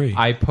poopery.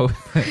 I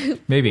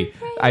maybe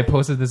I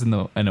posted this in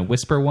a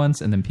whisper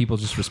once, and then people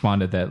just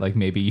responded that like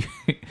maybe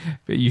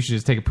you should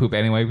just take a poop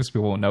anyway because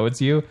people won't know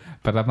it's you.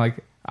 But I'm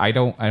like, I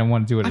don't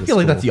want to do it. I at feel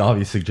like school. that's the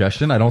obvious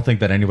suggestion. I don't think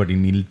that anybody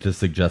needed to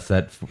suggest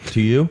that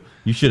to you.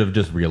 You should have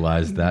just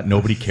realized that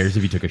nobody cares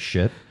if you took a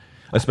shit,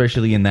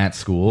 especially in that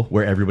school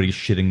where everybody's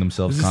shitting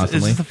themselves It's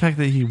constantly. just the fact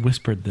that he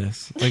whispered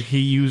this. Like he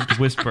used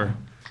whisper.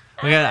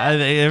 Like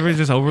everyone's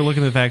just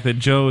overlooking the fact that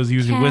Joe is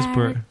using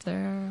whisper.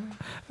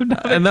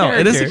 No,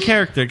 it is a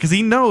character because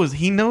he knows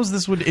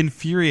this would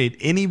infuriate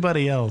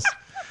anybody else.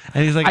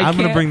 And he's like, I'm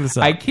going to bring this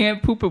up. I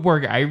can't poop at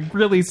work. I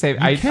really save.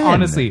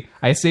 Honestly,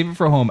 I save it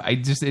for home.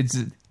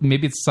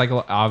 Maybe it's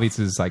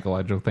obviously a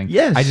psychological thing.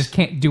 Yes. I just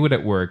can't do it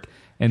at work.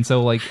 And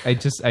so, like,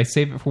 I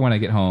save it for when I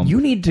get home.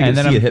 You need to and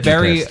then see a I'm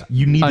very hypnotist.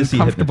 You need to see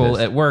a uncomfortable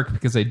hypnotist. at work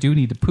because I do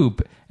need to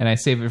poop, and I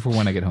save it for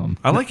when I get home.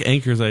 I like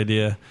Anchor's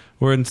idea,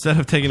 where instead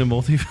of taking a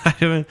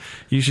multivitamin,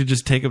 you should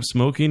just take up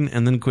smoking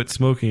and then quit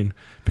smoking,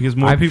 because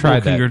more people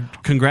will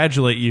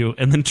congratulate you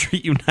and then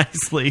treat you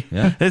nicely.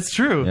 Yeah. It's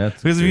true. Yeah,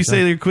 because if you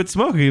say you quit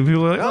smoking,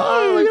 people are like,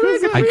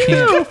 oh, I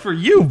can't. good for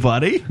you,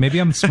 buddy. Maybe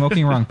I'm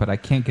smoking wrong, but I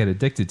can't get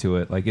addicted to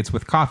it. Like, it's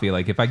with coffee.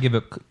 Like, if I give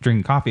up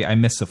drinking coffee, I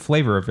miss the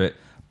flavor of it,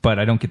 but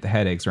I don't get the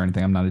headaches or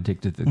anything. I'm not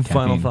addicted to caffeine.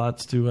 Final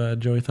thoughts to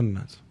Joey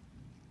Thundernuts.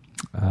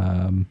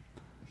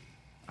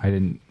 I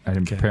didn't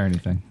prepare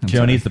anything.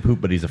 Joe needs to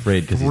poop, but he's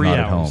afraid because he's not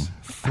at home.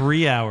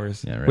 3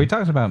 hours. Yeah, right. We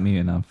talked about me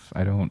enough.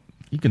 I don't.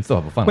 You can still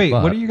have a fun. Wait,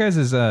 what are you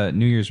guys'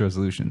 New Year's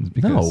resolutions?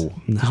 Because,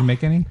 did you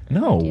make any?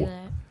 No.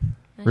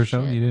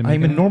 Rochelle, you didn't. Make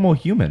I'm a any? normal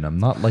human. I'm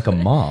not like a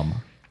mom.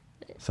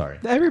 Sorry.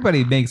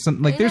 Everybody makes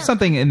some. Like, there's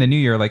something in the new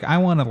year. Like, I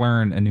want to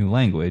learn a new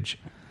language.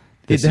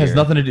 It has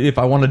nothing to do. If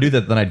I want to do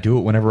that, then I do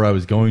it whenever I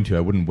was going to. I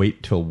wouldn't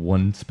wait till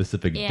one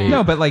specific date.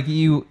 No, but like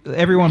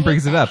everyone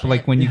brings it up.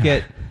 Like when you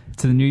get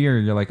to the new year,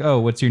 you're like, oh,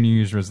 what's your New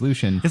Year's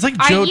resolution? It's like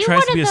Joe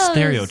tries to be a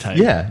stereotype.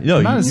 Yeah,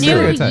 no, not a New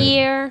stereotype.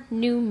 year,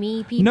 new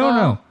me people.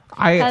 No.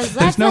 Because There's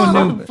that's no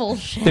all new.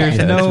 bullshit. There's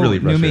Yeah, it's no really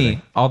new frustrating.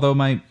 me. Although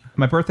my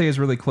birthday is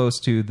really close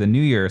to the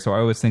new year, so I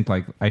always think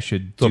like I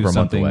should It's over do a month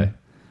something. away.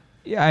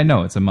 Yeah, I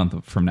know it's a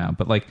month from now,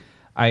 but like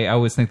I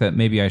always think that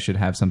maybe I should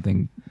have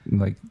something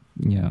like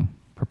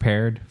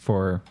prepared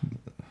for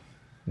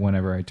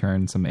whenever I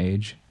turn some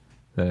age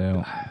that I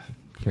don't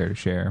care to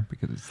share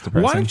because it's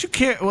depressing. Why don't you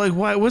care? Like,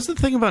 why? What's the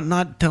thing about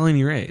not telling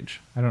your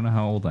age? I don't know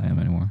how old I am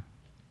anymore.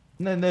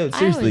 No,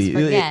 seriously. I always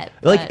forget,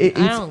 like but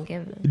I don't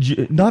give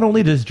it. Not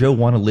only does Joe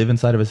want to live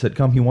inside of a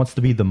sitcom, he wants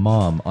to be the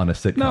mom on a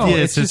sitcom. No, Yeah,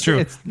 it's it's just true.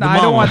 It's, The I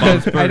don't mom want on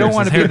Bob's the. I don't Burgers,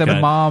 want to his be the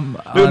haircut.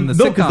 mom on the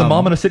No, sitcom. because the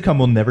mom on a sitcom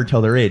will never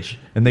tell their age,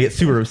 and they get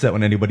super upset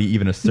when anybody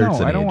even asserts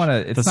No, an I don't age. want to.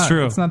 It's That's not,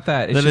 true. It's not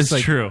that. It's That just is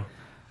like, true.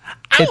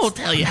 I will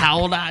tell you how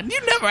old I am. You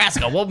never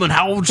ask a woman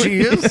how old she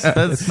is. It's not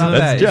That's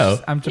that. Joe. It's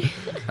just, I'm just,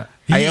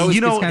 He, always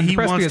you get know, kind of he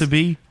depressed wants to because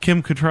be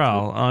Kim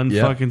Cattrall on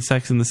fucking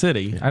Sex in the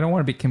City. I don't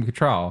want to be Kim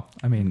Cattrall.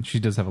 I mean, she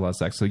does have a lot of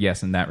sex, so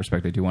yes, in that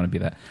respect, I do want to be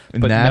that.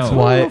 And But that's no.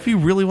 why- I don't know if you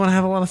really want to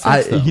have a lot of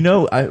sex,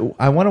 though.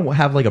 I want to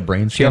have like a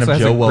brain She scan of also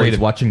has Joe a while great- he's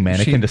watching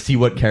Mannequin she- to see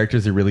what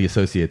characters he really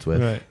associates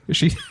with. Right.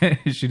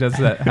 She does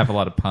that, have a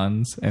lot of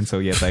puns, and so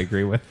yes, I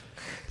agree with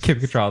Kim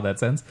Cattrall in that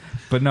sense.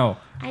 But no,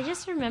 I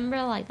just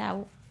remember like that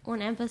one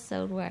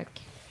episode where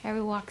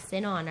Harry walks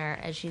in on her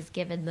as she's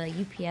giving the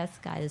UPS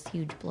guy this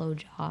huge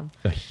blowjob.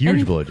 A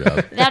huge And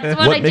blowjob. That's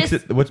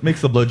what What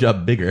makes the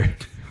blowjob bigger?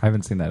 I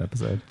haven't seen that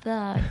episode.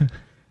 I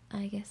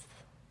guess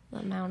the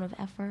amount of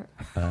effort.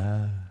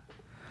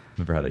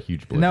 Never had a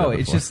huge blowjob. No,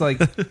 it's before. just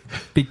like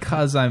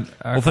because I'm.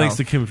 Well, thanks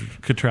to Kim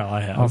Cattrall, I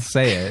have. I'll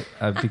say it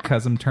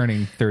because I'm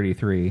turning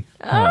 33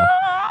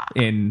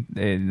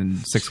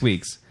 in 6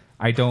 weeks.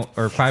 I don't,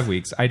 or 5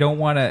 weeks. I don't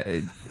want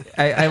to.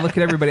 I look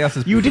at everybody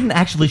else's. You didn't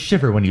actually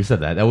shiver when you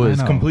said that. That was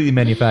I know. completely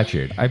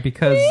manufactured.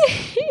 Because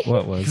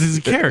what was? He's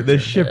a character. The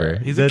shiver.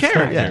 He's a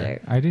character. Yeah.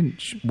 I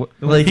didn't.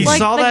 Like he Like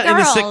saw the that in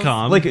the girls.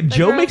 sitcom. Like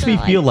Joe girls makes me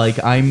are feel like-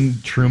 like I'm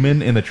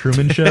Truman in the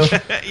Truman Show.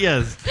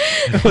 Yes.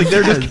 Like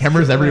there are just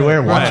cameras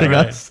everywhere watching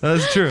Right. us.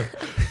 That's true.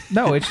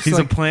 No, it's just He's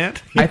like, a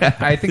plant.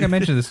 I think I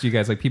mentioned this to you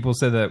guys. Like people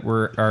said that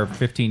our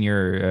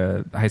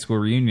 15-year high school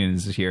reunion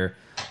is this year,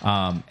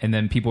 and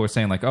then people were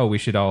saying like, "Oh, we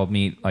should all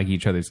meet like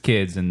each other's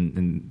kids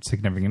and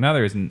significant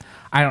others." And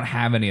I don't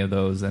have any of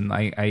those, and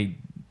I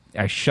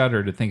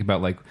shudder to think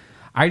about like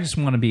I just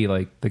want to be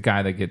like the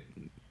guy that get.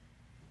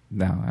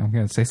 No, I'm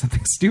going to say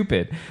something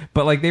stupid,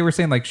 but like they were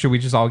saying like, should we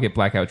just all get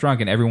blackout drunk?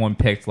 And everyone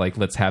picked like,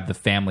 let's have the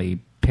family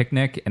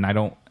picnic. And I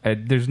don't.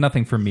 There's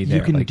nothing for me there.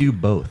 You can like, do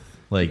both.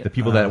 Like the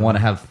people that want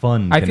to have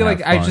fun. I can feel like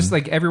have I fun. just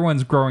like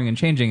everyone's growing and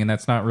changing, and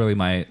that's not really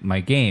my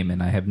game,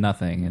 and I have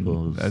nothing,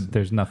 and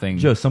there's nothing.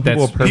 Joe, some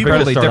people that's are perfect to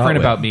incredibly start different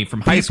out about with. me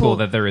from high school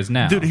that there is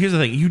now. Dude, here's the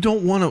thing. You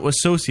don't want to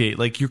associate.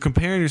 Like, you're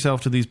comparing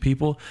yourself to these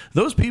people.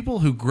 Those people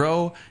who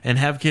grow and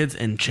have kids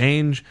and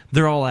change,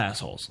 they're all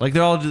assholes. Like,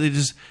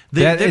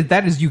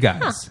 that is you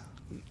guys.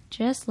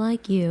 Just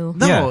like you.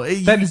 No, Yeah,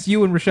 that is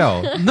you and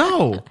Rochelle.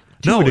 No.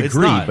 To a it's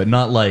degree, not. but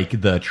not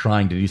like the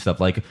trying to do stuff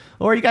like,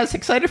 oh, are you guys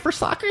excited for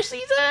soccer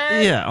season?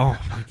 Yeah. Oh,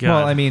 my God.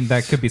 Well, I mean,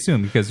 that could be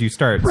soon because you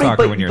start Right, soccer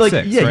but, when you're like,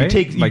 6, yeah, right? you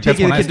take Like, your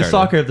that's when I kid to started.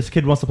 soccer if this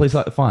kid wants to play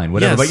soccer, fine,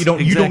 whatever. Yes,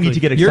 but you don't need to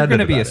get excited. You're going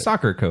to be a about it.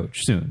 soccer coach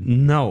soon.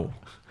 No.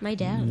 My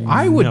dad is.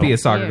 I would be No. a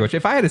soccer Weird. coach.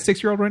 If I had a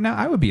 6-year-old right now,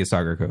 I would be a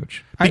soccer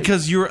coach.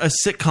 Because you're a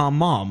sitcom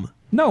mom.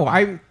 No,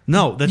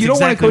 that's you don't exactly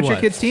want to coach your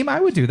kid's team? I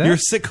would do that. You're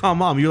a sitcom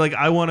mom. You're like,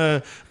 I want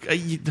to.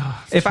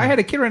 If I had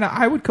a kid right now,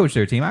 I would coach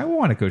their team. I would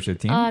want to coach their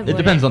team. I It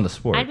depends wouldn't. on the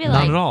sport. I'd be Not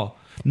like, at all.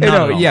 No, Not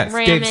at all. yes.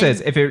 Ramming. Dave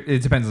says if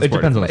it depends on the It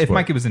sport. depends on the If sport.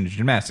 my kid was into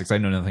gymnastics, I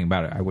know nothing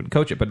about it. I wouldn't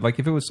coach it. But like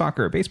if it was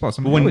soccer or baseball, or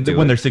something, But I would do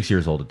when it. they're 6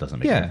 years old, it doesn't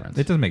make a Yeah, difference.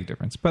 it doesn't make a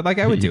difference. But like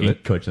I would you do can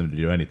it. coach them to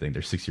do anything.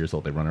 They're 6 years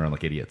old. They run around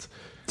like idiots.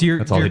 Do your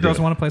That's all they girls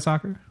do. want to play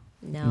soccer?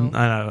 No.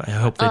 I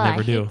hope they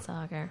never I do. hate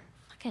soccer.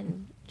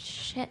 Fucking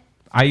shit.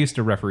 I used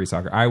to referee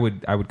soccer. I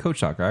would coach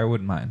soccer. I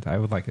wouldn't mind. I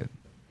would like it.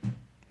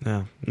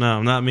 No,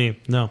 not me.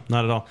 No,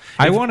 not at all.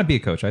 I want to be a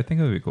coach. I think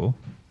it would be cool.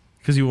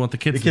 Because you want the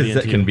kids to be that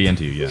into can you. be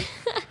into you, yeah.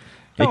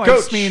 No, I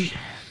just mean,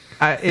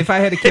 if I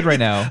had a kid right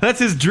now, That's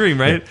his dream,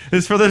 right?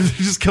 Is for them to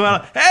just come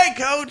out, hey,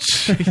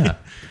 coach!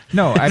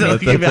 no, I mean, you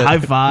give a high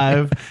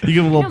five. You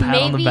give a little pat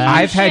on the Maybe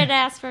back. you should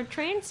ask for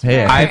transfer.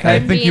 Hey, I and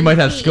think be you in might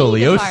the have PE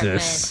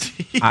scoliosis.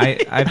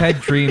 I've had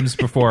dreams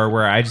before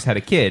where I just had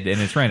a kid and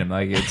it's random.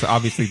 Like it's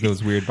obviously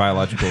those weird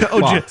biological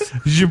clocks.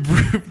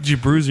 Did you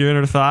bruise your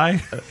inner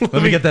thigh?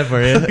 Let me get that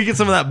for you. Let me get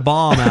some of that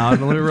balm out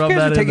and let me rub You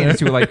guys that are in taking there. it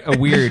to like a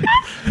weird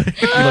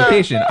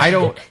location. I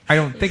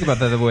don't think about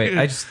that the way.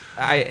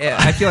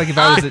 I feel like if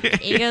I was a,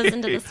 He goes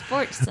into the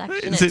sports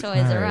section at Is it-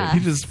 Toys R Us. He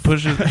just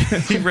pushes.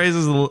 He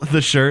raises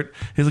the shirt.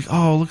 He's like,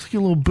 "Oh, looks like a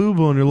little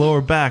boo-boo on your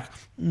lower back."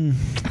 All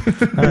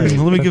right,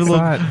 let me give a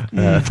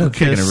little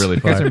taking it really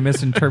you guys far. are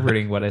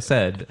misinterpreting what I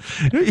said.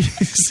 You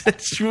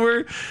said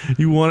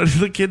you wanted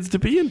the kids to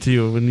be into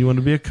you, and you want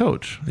to be a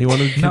coach. You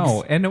want to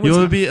No, and it was you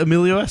want to be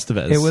Emilio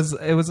Estevez.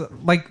 It was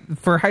like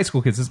for high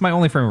school kids. It's my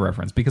only frame of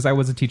reference because I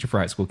was a teacher for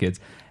high school kids,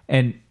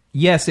 and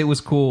yes, it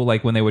was cool.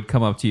 Like when they would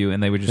come up to you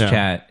and they would just Yeah.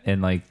 chat,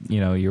 and like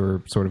you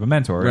were sort of a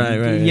mentor. Right,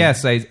 And right, yeah.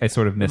 Yes, I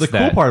sort of missed The cool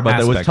that. part about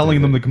that was aspect telling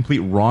of them it. the complete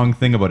wrong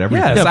thing about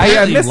everything. Yes, Yeah, I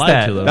apparently missed you lied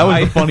that. to them. That was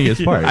the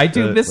funniest part. I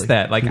do miss Like-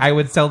 that. Like I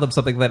would tell them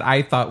something that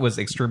I thought was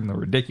extremely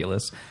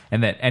ridiculous,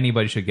 and that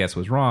anybody should guess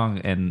was wrong,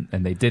 and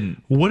they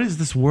didn't. What is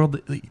this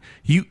world?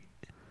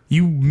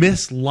 You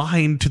miss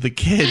lying to the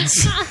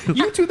kids.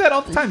 You do that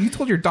all the time. You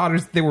told your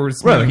daughters they were Right,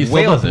 smelling he still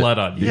whale does it. blood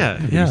on you. Yeah,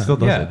 He yeah. still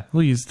does Yeah. it.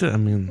 Well, you still. I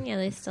mean, Yeah,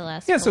 they still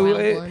ask Yeah, for so wild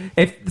blood.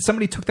 if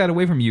somebody took that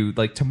away from you,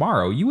 like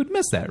tomorrow, you would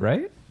miss that,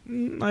 right?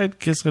 I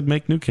guess I'd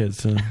make new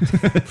kids.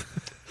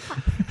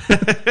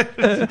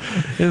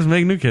 Just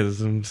make new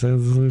kids and say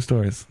new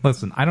stories.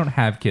 Listen, I don't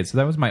have kids, so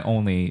that was my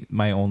only.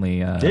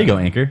 There you go,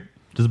 Anchor.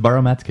 Just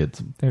borrow Matt's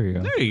kids There you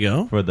go. There you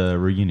go. for the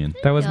reunion.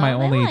 That was Go, my I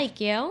only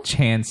like you.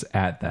 chance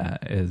at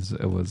that.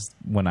 It was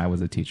when I was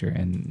a teacher,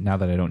 and now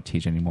that I don't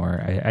teach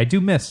anymore, I do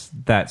miss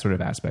that sort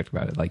of aspect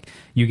about it. Like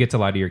you get to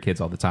lie to your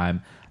kids all the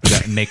time,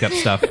 make up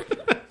stuff,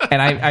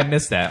 and I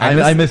miss that.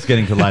 I miss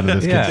getting to lie to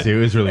those kids too.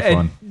 It was really And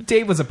fun.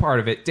 Dave was a part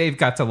of it. Dave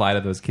got to lie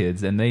to those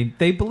kids, and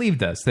they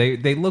believed us. They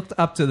looked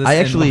up to this. I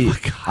and- actually,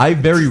 I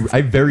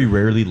very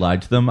rarely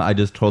lied to them. I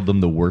just told them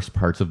the worst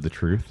parts of the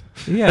truth.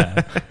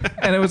 yeah,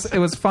 and it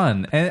was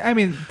fun. And I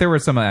mean, there were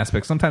some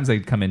aspects. Sometimes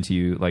they'd come into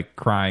you like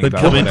crying. They'd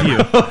about come into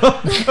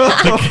whatever.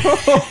 you.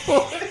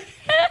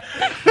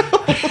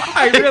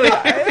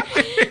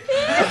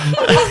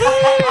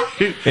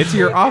 It's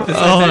your office.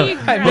 Oh,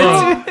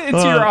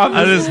 It's your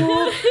office.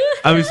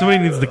 I mean, somebody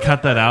needs to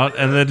cut that out,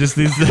 and that just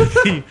needs to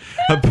be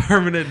a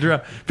permanent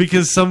drop.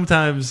 Because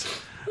sometimes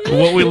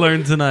what we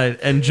learned tonight,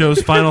 and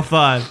Joe's final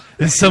thought,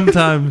 is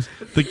sometimes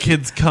the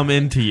kids come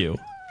into you.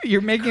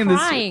 You're making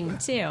Crying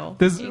too.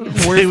 this You worse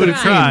can They would than it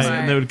cry, seems.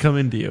 and they would come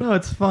into you. No,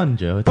 it's fun,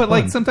 Joe. It's But fun.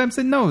 like sometimes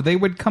they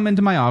would come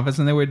into my office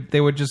and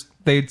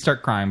they'd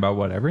start crying about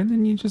whatever, and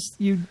then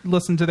you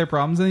listen to their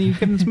problems and you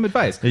give them some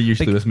advice. It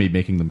usually Like, was me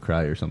making them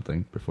cry or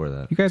something before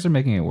that. you guys are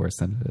making it worse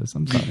than it is.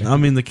 I'm sorry. I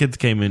mean, the kids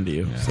came into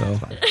you, so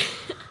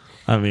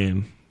I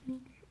mean,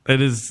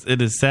 it is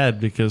sad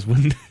because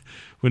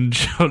when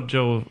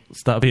Joe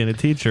stopped being a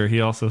teacher,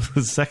 he also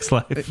his sex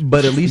life.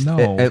 But at least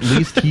No. at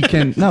least he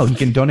can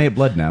donate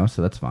blood now,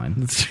 so that's fine.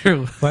 It's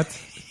true. What?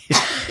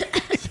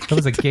 That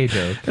was a gay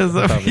joke. As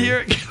a Probably.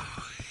 year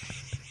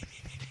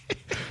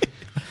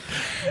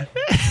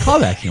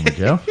Callback humor,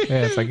 Joe.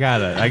 Yes, I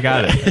got it.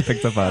 I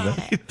picked up on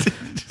it.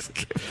 just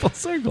get full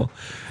circle.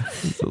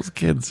 Those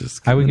kids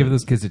just. I would give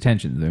those kids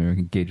attention. They're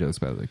making gay jokes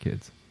about other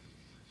kids.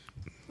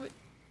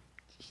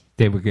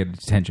 They would get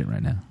attention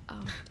right now.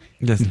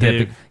 Yes,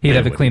 He'd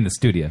have to clean the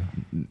studio.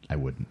 I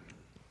wouldn't.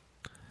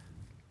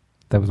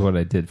 That was what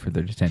I did for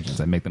their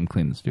detentions. I make them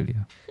clean the studio.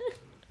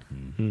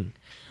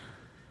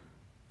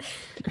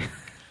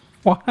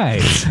 Why?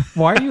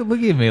 Why are you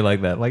looking at me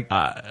like that? Like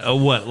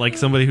what? Like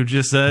somebody who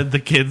just said the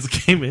kids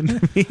came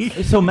into me.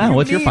 So Matt,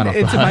 what's your final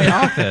into thought? my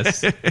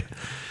office?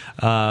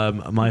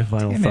 My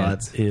final Damn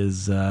thoughts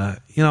is,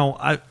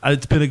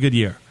 it's been a good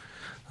year.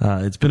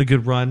 It's been a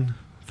good run.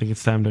 I think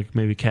it's time to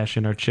maybe cash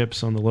in our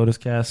chips on the Lotus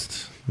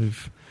Cast.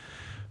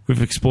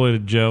 We've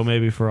exploited Joe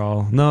maybe for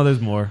all. No,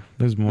 there's more.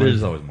 There's more.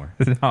 There's always more.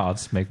 No, I'll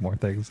just make more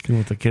things. You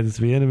want the kids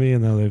to be into me,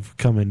 and now they've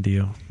come into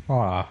you.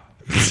 Aw.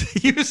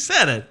 You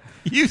said it.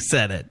 You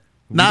said it.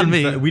 Not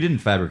me. We didn't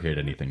fabricate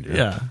anything, Joe.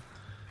 Yeah.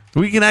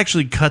 We can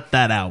actually cut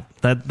that out.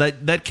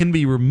 That can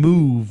be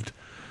removed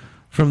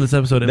from this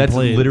episode and That's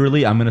played.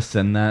 literally. I'm going to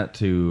send that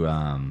to.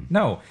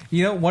 No,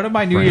 one of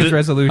my New Year's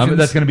resolutions.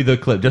 That's going to be the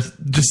clip. Just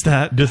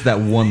that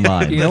one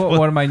line. You know what?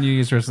 One of my New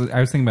Year's resolutions. I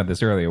was thinking about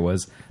this earlier.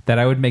 Was that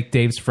I would make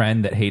Dave's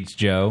friend that hates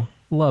Joe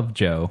love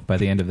Joe by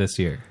the end of this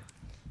year.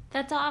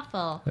 That's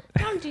awful.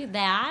 Don't do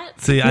that.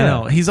 See, I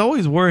know. He's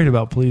always worried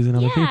about pleasing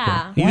other people.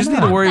 You Why just need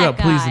not? to worry That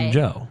about pleasing guy.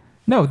 Joe.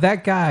 No,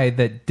 that guy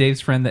that Dave's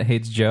friend that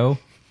hates Joe.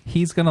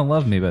 He's gonna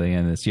love me by the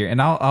end of this year,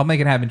 and I'll make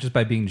it happen just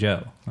by being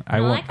Joe.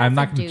 I'm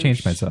not going to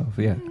change myself.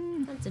 Yeah,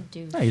 That's a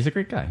douche. he's a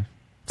great guy.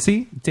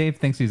 See, Dave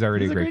thinks he's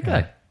already a great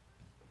guy.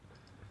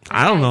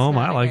 I don't know him.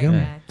 I like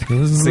him. He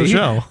listens to the See?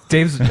 show.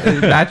 Dave's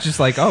not just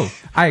like, oh,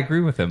 I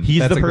agree with him. He's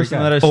That's the a great person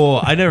guy. that Oh,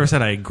 I never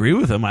said I agree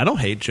with him. I don't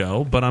hate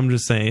Joe, but I'm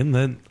just saying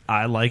that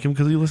I like him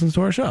because he listens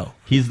to our show.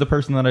 He's the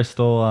person that I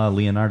stole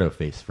Leonardo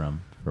face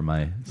from for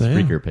my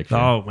Spreaker picture.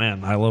 Oh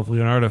man, I love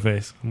Leonardo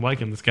face. I'm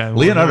liking this guy.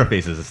 Leonardo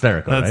face is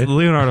hysterical, right?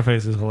 Leonardo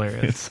face is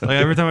hilarious. So like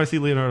every time I see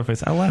Leonardo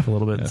face, I laugh a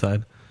little bit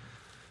inside.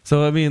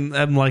 So I mean,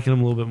 I'm liking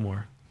him a little bit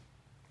more.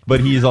 But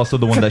he's also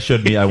the one that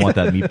showed me I want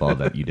that meatball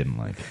that you didn't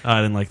like.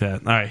 I didn't like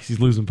that. All right, he's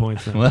losing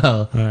points now.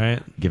 Well, all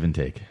right, give and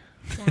take.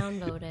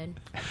 Downloaded.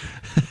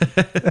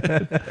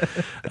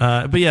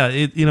 But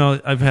yeah,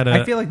 I've had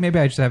I feel like maybe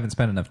I just haven't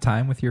spent enough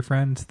time with your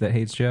friend that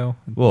hates Joe.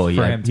 Well, for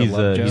yeah, him to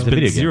love Joe. he's a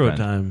video game zero friend.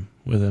 time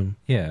with him.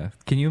 Yeah,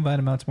 can you invite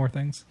him out to more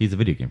things? He's a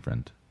video game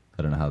friend.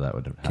 I don't know how that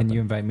would happen. Can you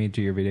invite me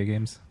to your video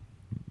games?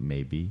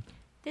 Maybe.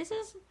 This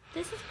is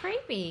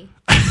creepy.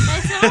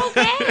 That's not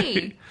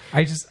okay.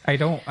 I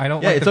don't. Yeah,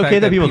 like it's the okay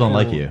fact that people don't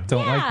like you.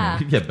 Don't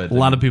like me. Yeah, but A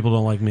lot of people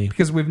don't like me.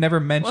 Because we've never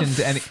mentioned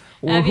any.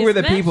 Well, have who you are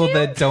the met people you?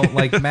 that don't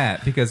like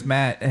Matt? Because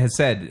Matt has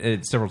said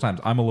it several times,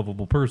 I'm a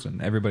lovable person.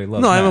 Everybody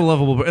loves No, Matt. I'm a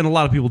lovable, and a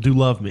lot of people do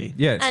love me.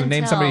 Yeah, so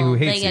name somebody who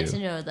hates they get you. to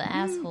know the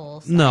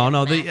assholes.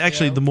 No, they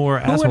actually the more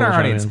Who assholes in our I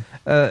audience?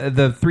 am.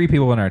 The three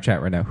people in our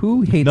chat right now.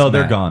 Who hates No,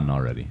 they're Matt? gone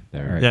already.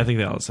 Yeah, I think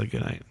they all said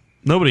goodnight.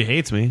 Nobody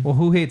hates me. Well,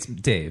 who hates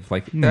Dave?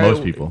 Like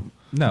Most people.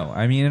 No,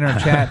 I mean in our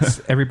chats,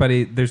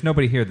 everybody. There's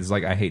nobody here that's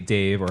like I hate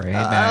Dave or I hate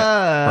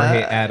Matt or I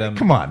hate Adam.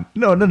 Come on.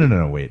 No,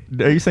 wait.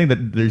 Are you saying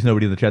that there's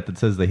nobody in the chat that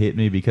says they hate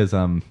me because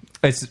I'm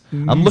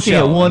looking at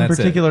Michelle, one and that's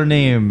particular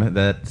name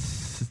that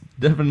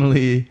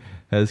definitely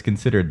has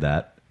considered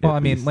that. Well, at I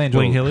mean, least.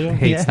 Langelo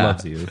Yeah.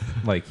 loves you.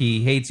 Like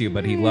he hates you,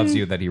 but he loves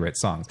you that he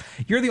writes songs.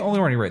 You're the only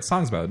one he writes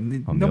songs about. the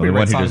Nobody only one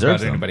writes who songs about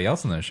deserves them. anybody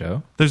else on the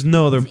show. There's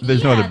no other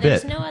There's no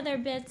other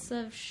bits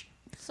of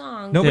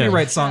songs. Nobody on the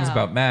writes songs show.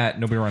 about Matt.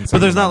 Nobody runs songs But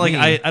there's not about like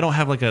me. I don't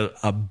have like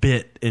a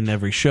bit in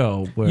every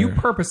show where You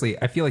purposely,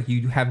 I feel like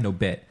you have no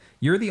bit.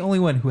 You're the only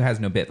one who has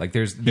no bit. Like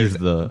there's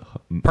the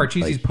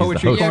Parcheesi's he's the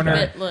poetry host. corner.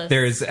 You're bitless.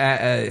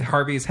 There's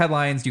Harvey's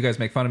headlines. You guys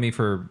make fun of me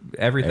for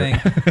everything.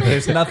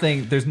 There's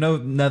nothing. There's no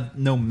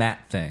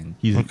Matt thing.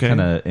 He Okay.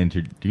 kind of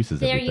introduces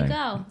There everything. you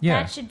go.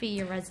 Yeah. That should be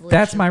your resolution.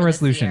 That's my for this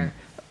resolution. year.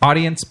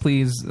 Audience,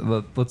 please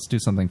let's do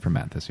something for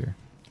Matt this year.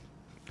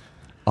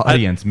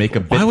 Audience, make a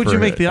bit why would you for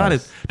make the us.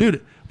 audience,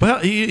 dude?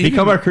 Well,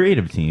 Become our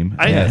creative team.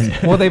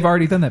 Yes. Well, they've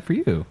already done that for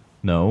you.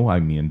 No, I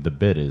mean the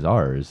bit is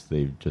ours.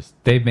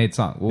 They've made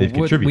songs. Well, They've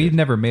contributed. we've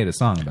never made a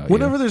song about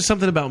Whenever you. there's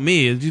something about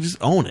me, you just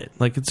own it.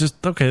 Like it's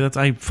just okay.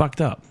 I fucked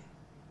up.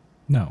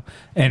 No.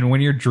 And when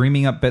you're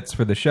dreaming up bits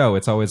for the show,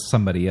 it's always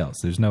somebody else.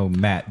 There's no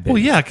Matt bit.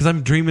 Well, yeah, because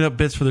I'm dreaming up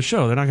bits for the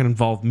show. They're not going to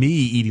involve me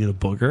eating a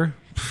booger.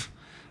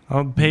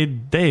 I'll pay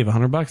Dave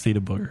 $100 to eat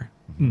a booger.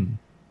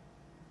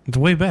 It's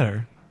way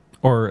better.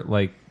 Or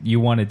like you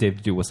wanted Dave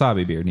to do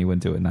wasabi beer and he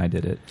wouldn't do it, and I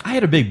did it. I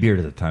had a big beard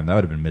at the time. That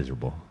would have been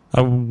miserable. I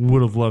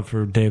would have loved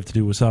for Dave to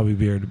do wasabi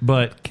beard,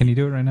 but can you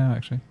do it right now?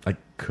 Actually, I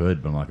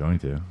could, but I'm not going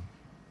to.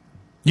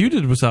 You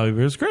did wasabi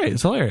beard. It's great.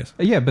 It's hilarious.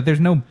 Yeah, but there's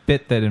no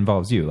bit that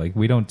involves you. Like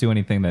we don't do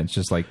anything that's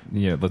just like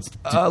let's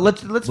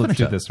finish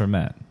do up. this for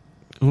Matt.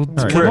 We'll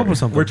come up with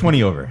something. We're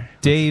 20 over.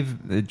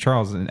 Dave,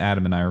 Charles, and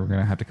Adam and I are going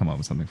to have to come up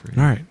with something for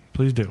you. All right,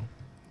 please do.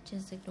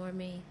 Just ignore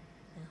me,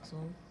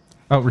 asshole.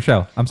 Oh,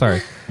 Rochelle, I'm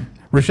sorry.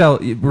 Rochelle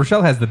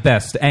has the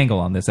best angle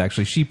on this.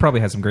 Actually, she probably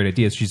has some great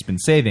ideas. She's been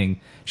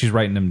saving. She's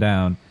writing them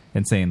down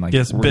and saying like,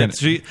 Yes, we're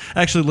bits. gonna- She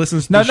actually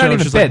listens to No, the show. not and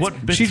even she's bits. like,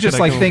 what bits She's could just I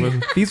like come up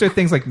think with? these are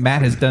things like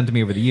Matt has done to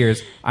me over the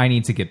years. I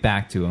need to get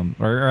back to him.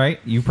 All right,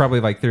 you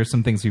probably like there's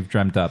some things you've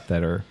dreamt up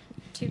that are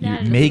Too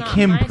bad it's make not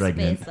him MySpace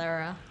pregnant.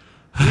 era.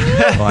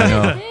 Oh, I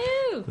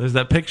know. There's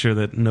that picture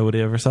that nobody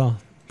ever saw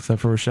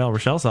except for Rochelle.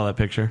 Rochelle saw that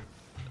picture.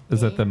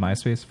 Is that the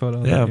MySpace photo?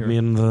 Yeah, that of you're- me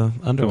in the the one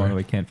underwear. that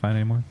we can't find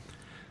anymore.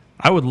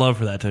 I would love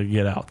for that to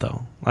get out,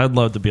 though. I'd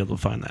love to be able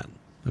to find that.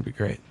 That'd be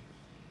great.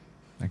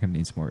 I could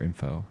need some more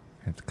info.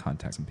 I have to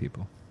contact some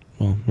people.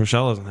 Well,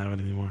 Rochelle doesn't have it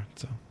anymore,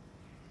 so.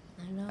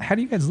 How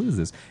do you guys lose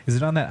this? Is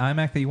it on that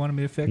iMac that you wanted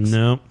me to fix?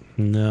 No,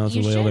 it's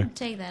You way should older.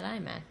 take that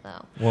iMac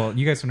though. Well,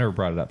 you guys have never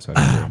brought it up, so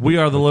I didn't We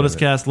are the look Lotus at it.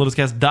 Cast.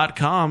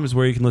 LotusCast.com is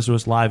where you can listen to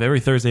us live every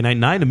Thursday night,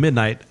 9 to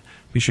midnight.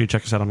 Be sure you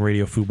check us out on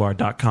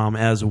RadioFubar.com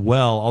as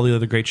well. All the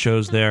other great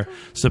shows there.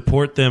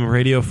 Support them,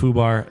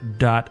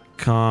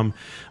 RadioFubar.com.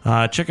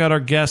 Check out our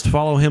guest.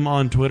 Follow him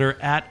on Twitter,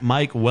 at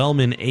Mike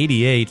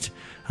Wellman88.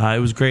 It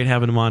was great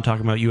having him on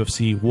talking about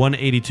UFC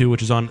 182,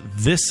 which is on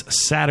this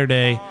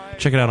Saturday.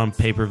 Check it out on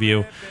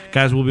pay-per-view.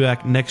 Guys, we'll be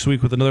back next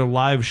week with another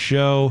live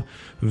show.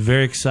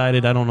 Very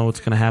excited. I don't know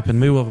what's going to happen.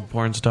 Maybe we'll have a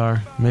porn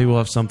star. Maybe we'll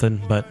have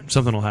something, but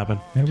something will happen.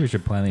 Maybe we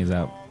should plan these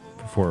out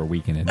before a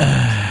weekend.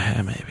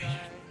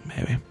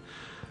 Maybe.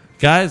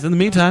 Guys, in the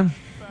meantime,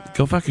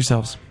 go fuck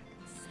yourselves.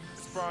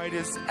 Bright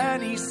as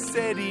any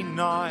city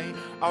night,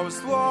 I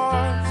was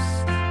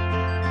lost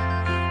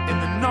in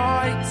the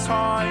night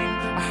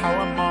time. How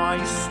am I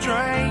a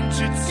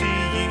stranger to you?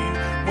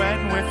 when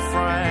we're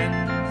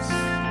friends.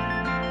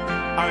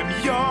 I'm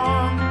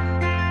young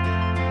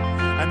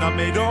and I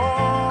made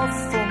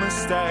awful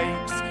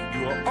mistakes.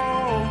 You are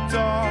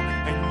older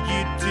and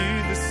you do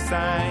the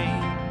same.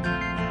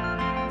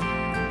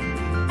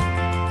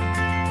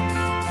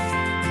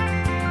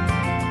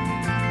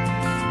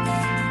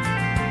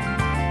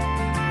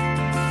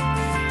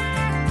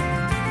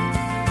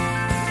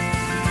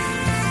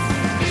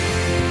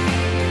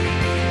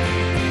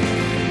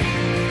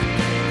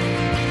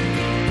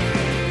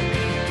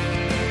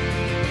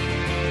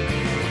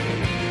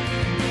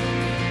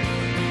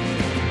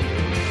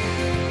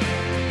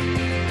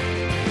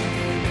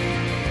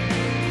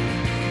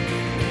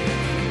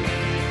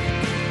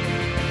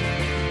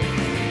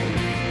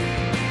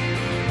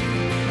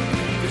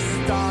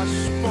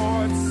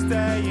 Dashboard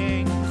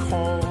staying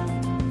cold.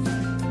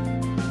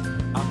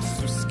 I'm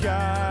so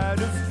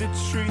scared of the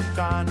truth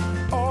and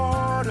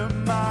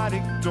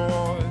automatic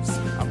doors.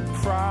 I'm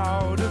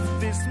proud of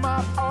this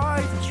map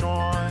I've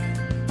drawn.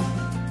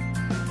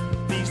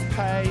 These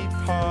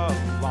paper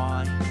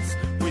lines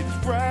with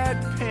red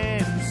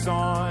pins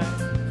on.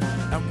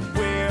 And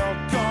we're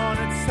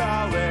gonna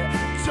tell it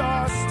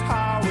just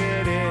how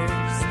it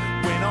is.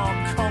 We're not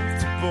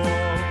comfortable,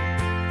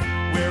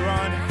 we're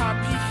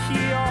unhappy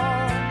here.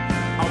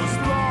 I was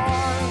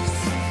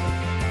lost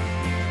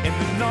in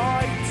the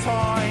night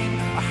time.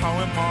 How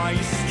am I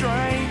a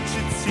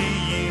stranger to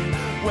you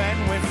when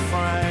we're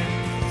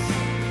friends?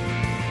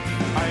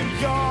 I'm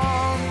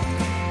young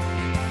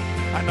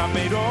and I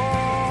made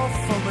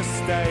awful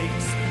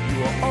mistakes. You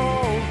are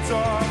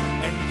older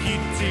and you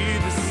do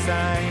the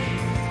same.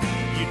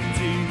 You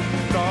do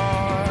the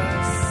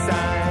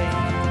same.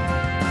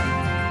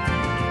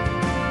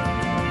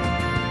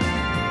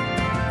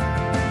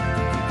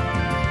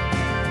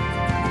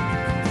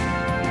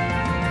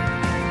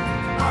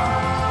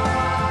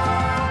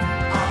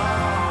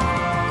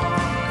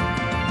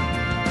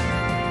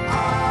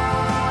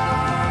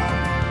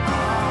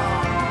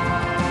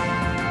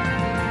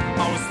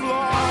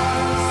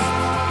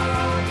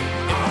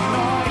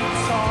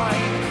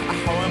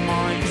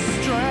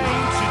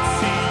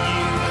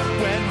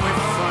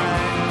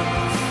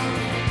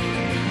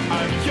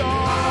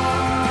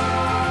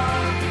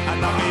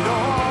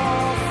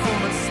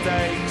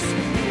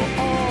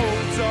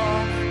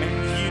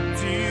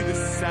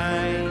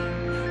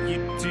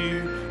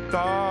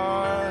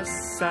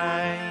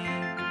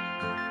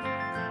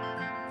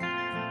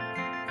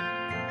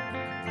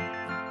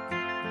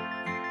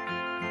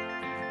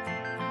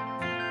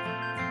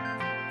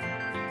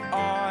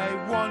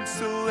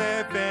 To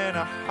live in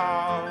a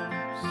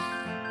house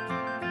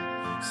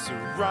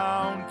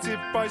surrounded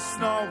by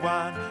snow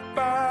and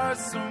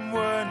birds and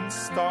wooden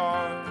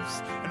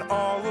stars, and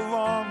all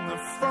along the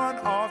front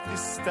of the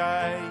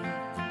stage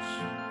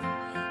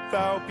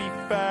there'll be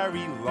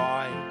fairy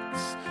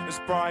lights as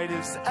bright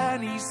as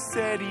any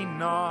city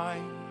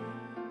night.